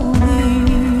holy.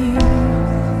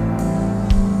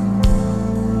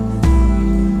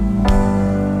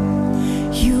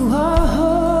 You are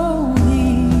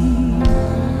holy.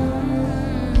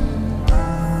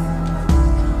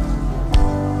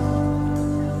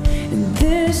 And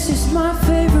this is my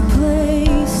favorite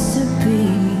place to be,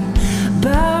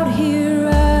 bowed here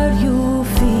at your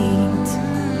feet,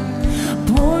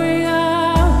 pouring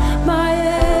out my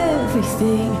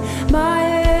everything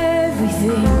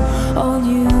on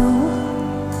you.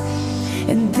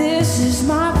 And this is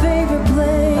my favorite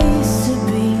place to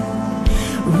be,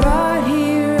 right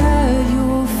here at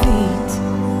your feet,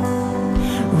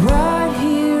 right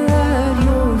here at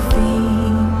your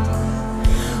feet,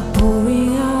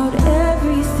 pouring out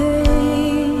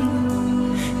everything,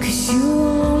 'cause you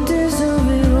alone deserve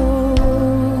it all.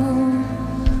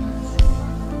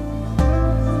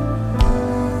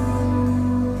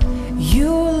 You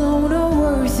alone are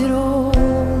worth it all.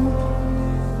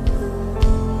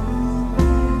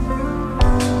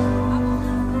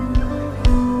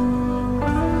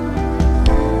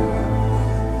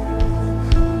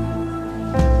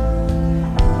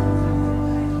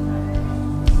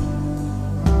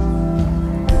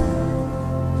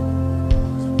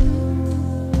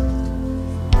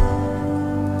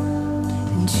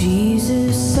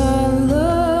 Jesus, I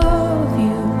love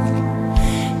you.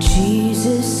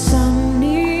 Jesus, I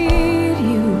need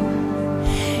you.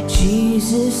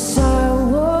 Jesus, I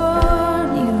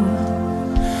want you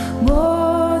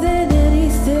more than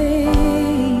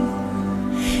anything.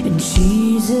 And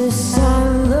Jesus, I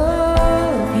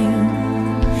love you.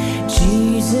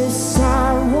 Jesus, I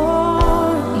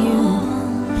want you.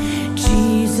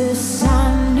 Jesus, I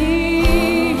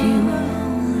need you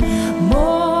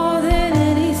more than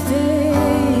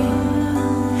anything.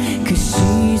 'Cause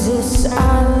Jesus, I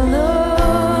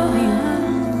love you.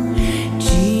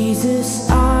 Jesus,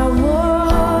 I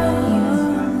want you.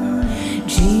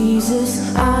 Jesus,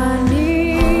 I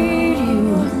need you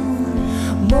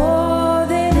more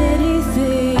than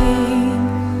anything.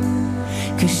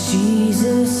 'Cause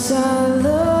Jesus, I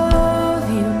love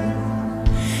you.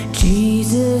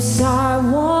 Jesus, I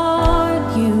want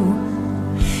you.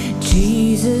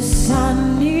 Jesus, I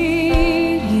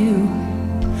need you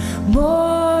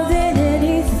more than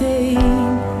anything.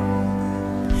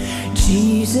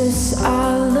 Jesus, I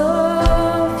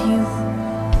love you.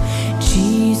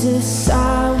 Jesus, I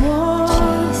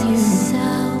want you.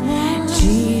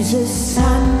 Jesus,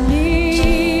 I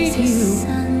need you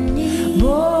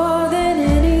more than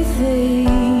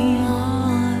anything.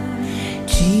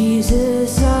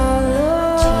 Jesus, I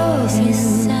love you.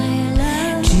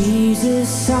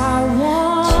 Jesus, I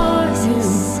want you.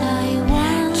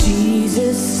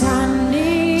 Jesus, I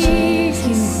need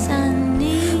you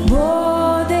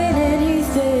more than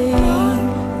anything.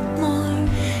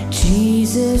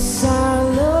 Jesus, I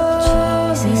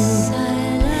love you.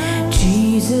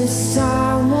 Jesus,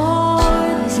 I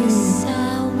want you.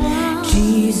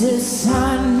 Jesus,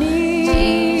 I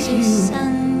need you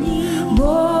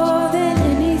more than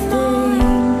anything.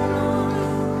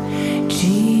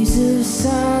 Jesus,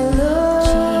 I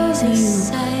love you.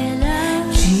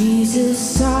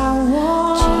 Jesus, I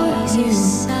want you.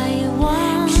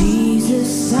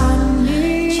 Jesus, I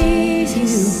need you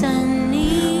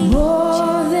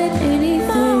more than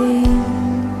anything.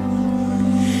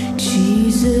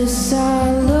 Jesus, I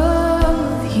love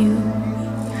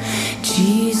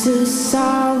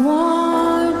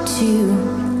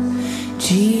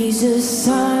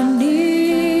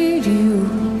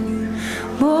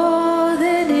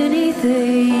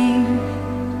anything.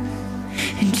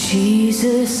 And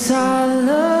Jesus, I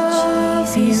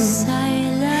love you.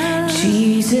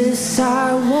 Jesus,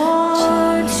 I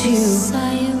want you.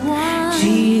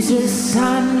 Jesus,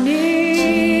 I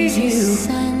need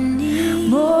you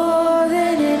more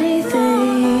than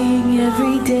anything.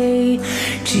 Every day,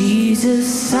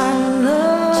 Jesus, I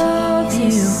love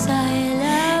you.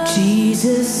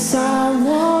 Jesus, I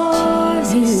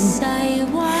want you.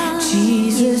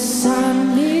 Jesus,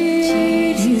 I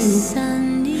need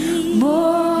you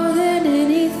more than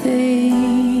anything.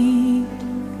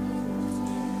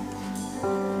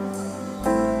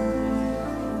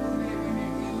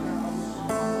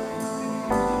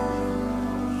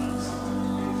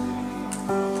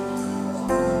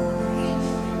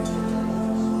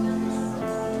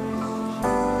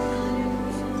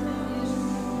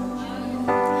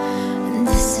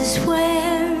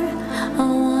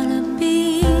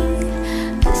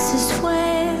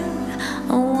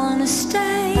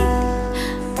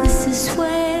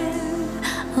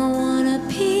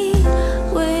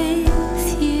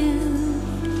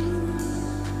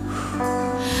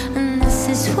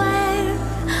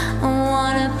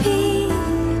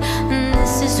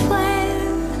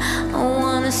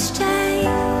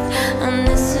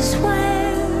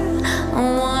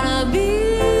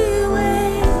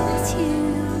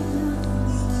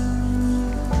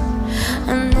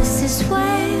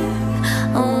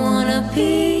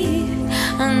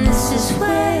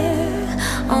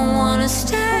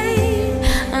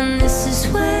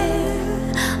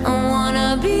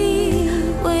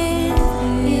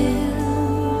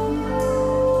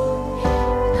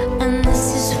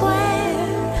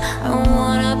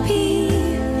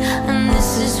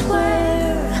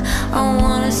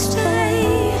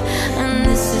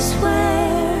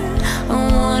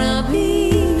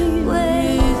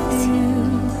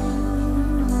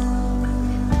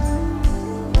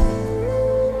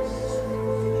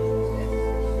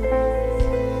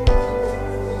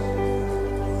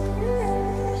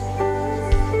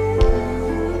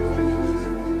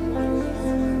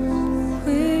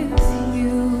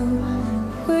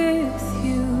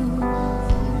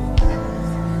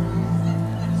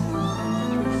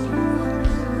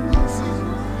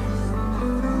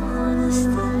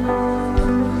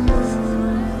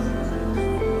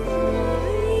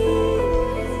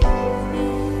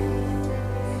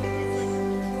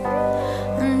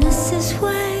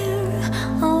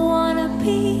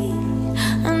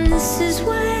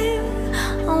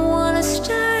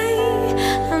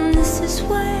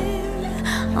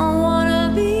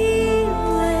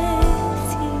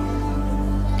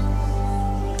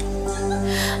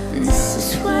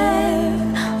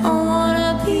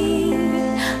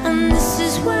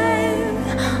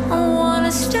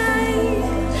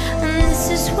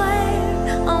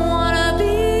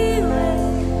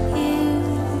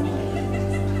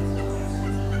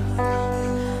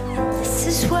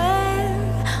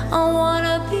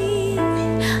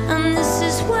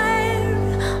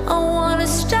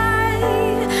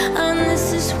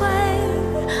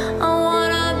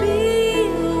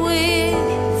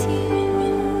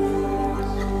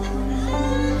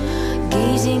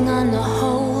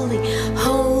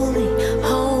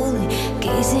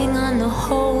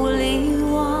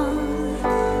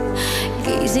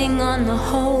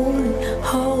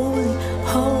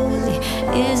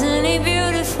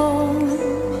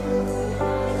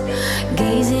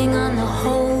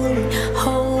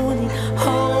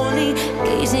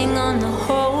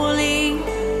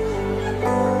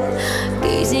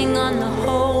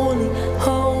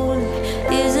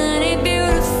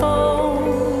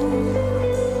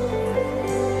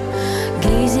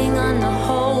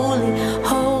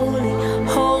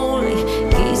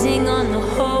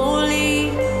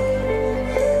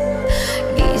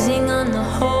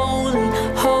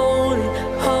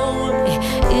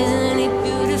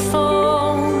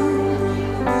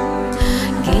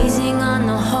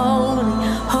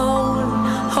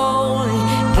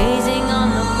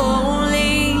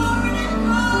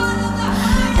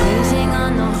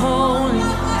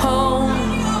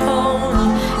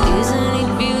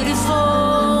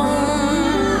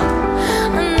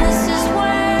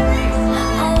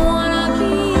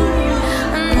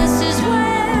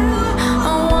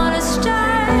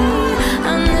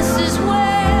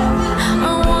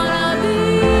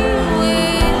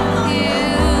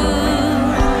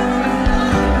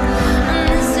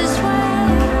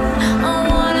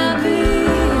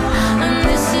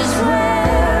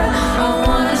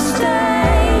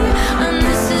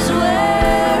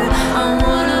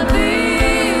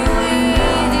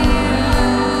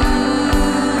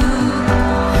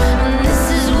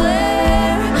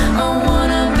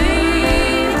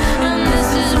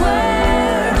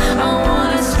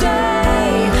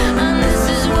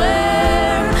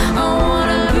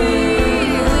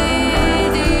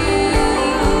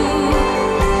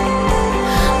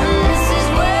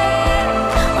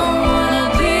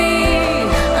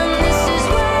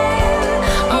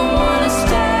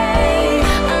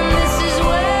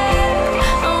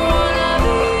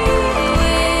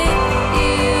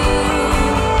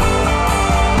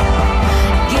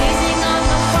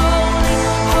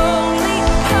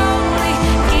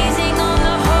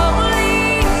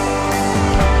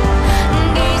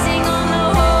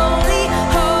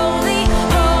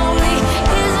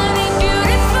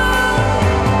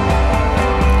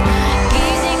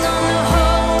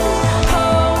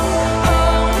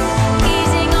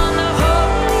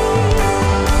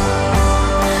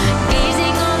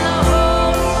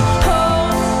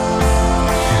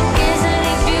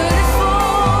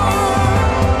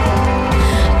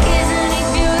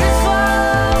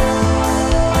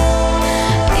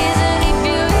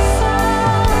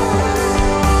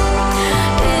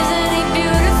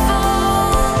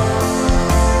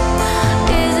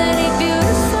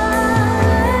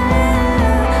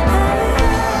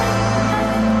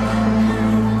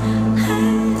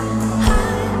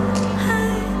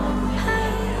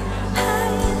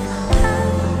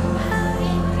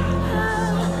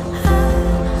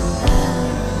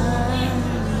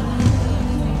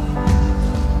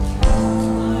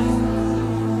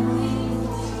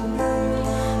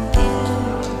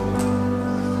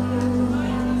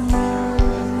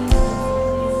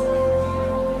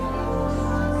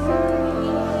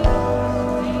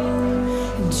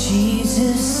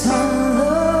 Jesus, I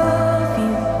love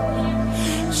you.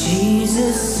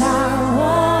 Jesus, I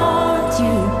want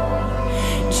you.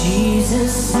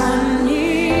 Jesus, I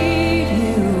need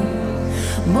you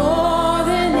more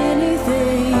than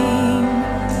anything.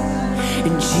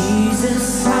 And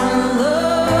Jesus, I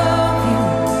love you.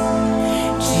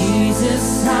 Jesus,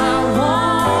 I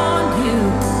want you.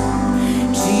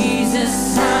 Jesus,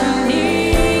 I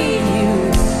need you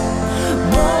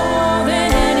more than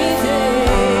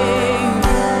anything.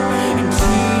 And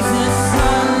Jesus,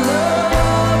 I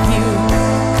love you.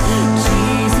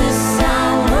 Jesus, I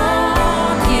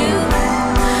want you.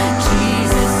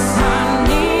 Jesus, I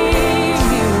need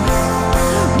you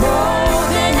more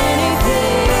than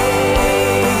anything.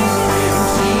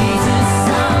 Jesus,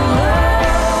 I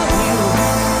love you.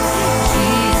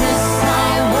 Jesus,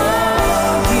 I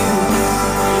want you.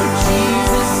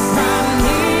 Jesus, I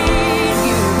need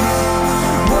you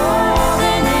more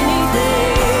than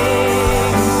anything.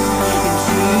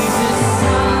 Jesus,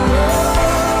 I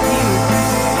love you.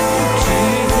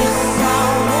 Jesus, I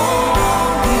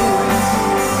want you.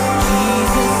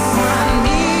 Jesus, I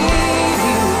need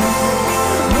you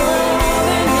more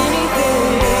than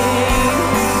anything.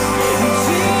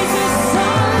 Jesus,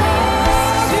 I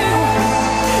love you.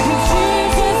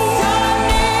 Jesus, I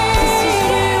need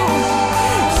you.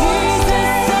 Jesus,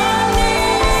 I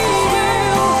need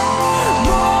you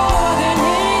more than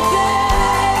anything.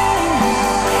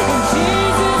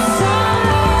 Jesus, I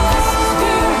love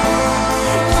you.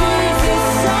 Jesus,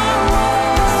 I want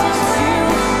you.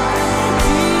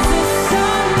 Jesus,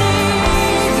 I need you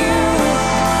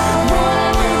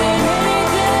more than anything.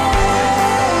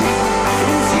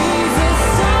 Jesus,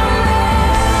 I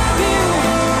love you.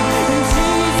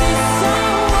 Jesus, I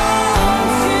want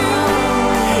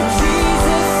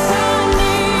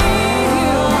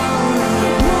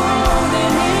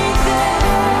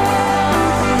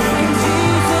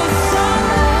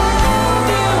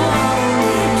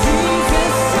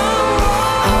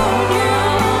you.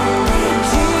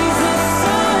 Jesus,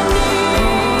 I need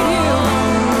you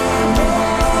more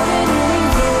than anything.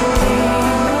 Jesus,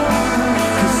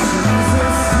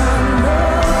 I love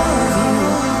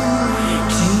you.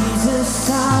 Jesus,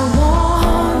 I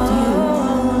want you.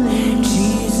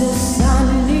 Jesus, I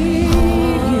need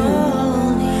you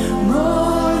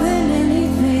more than anything. Jesus, I love you. Jesus, I need you more than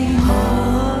anything.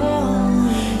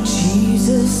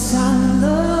 Jesus, I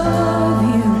love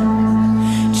you.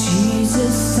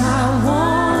 Jesus, I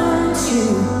want you.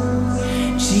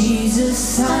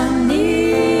 Jesus, I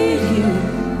need you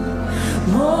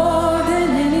more than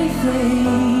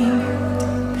anything.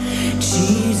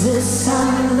 Jesus, I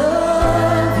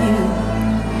love you.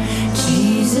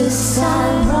 Jesus, I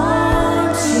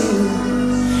want you.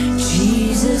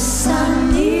 Jesus, I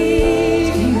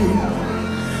need you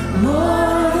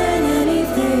more than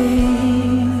anything.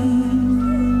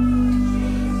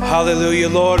 Hallelujah,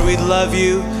 Lord, we love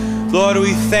you. Lord,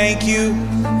 we thank you.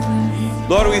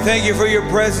 Lord, we thank you for your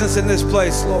presence in this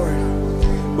place, Lord.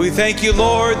 We thank you,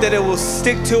 Lord, that it will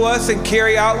stick to us and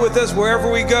carry out with us wherever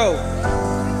we go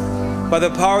by the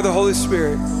power of the Holy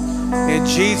Spirit. In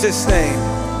Jesus' name,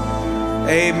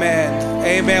 amen.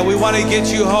 Amen. We want to get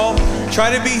you home.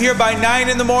 Try to be here by 9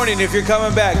 in the morning if you're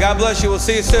coming back. God bless you. We'll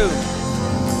see you soon.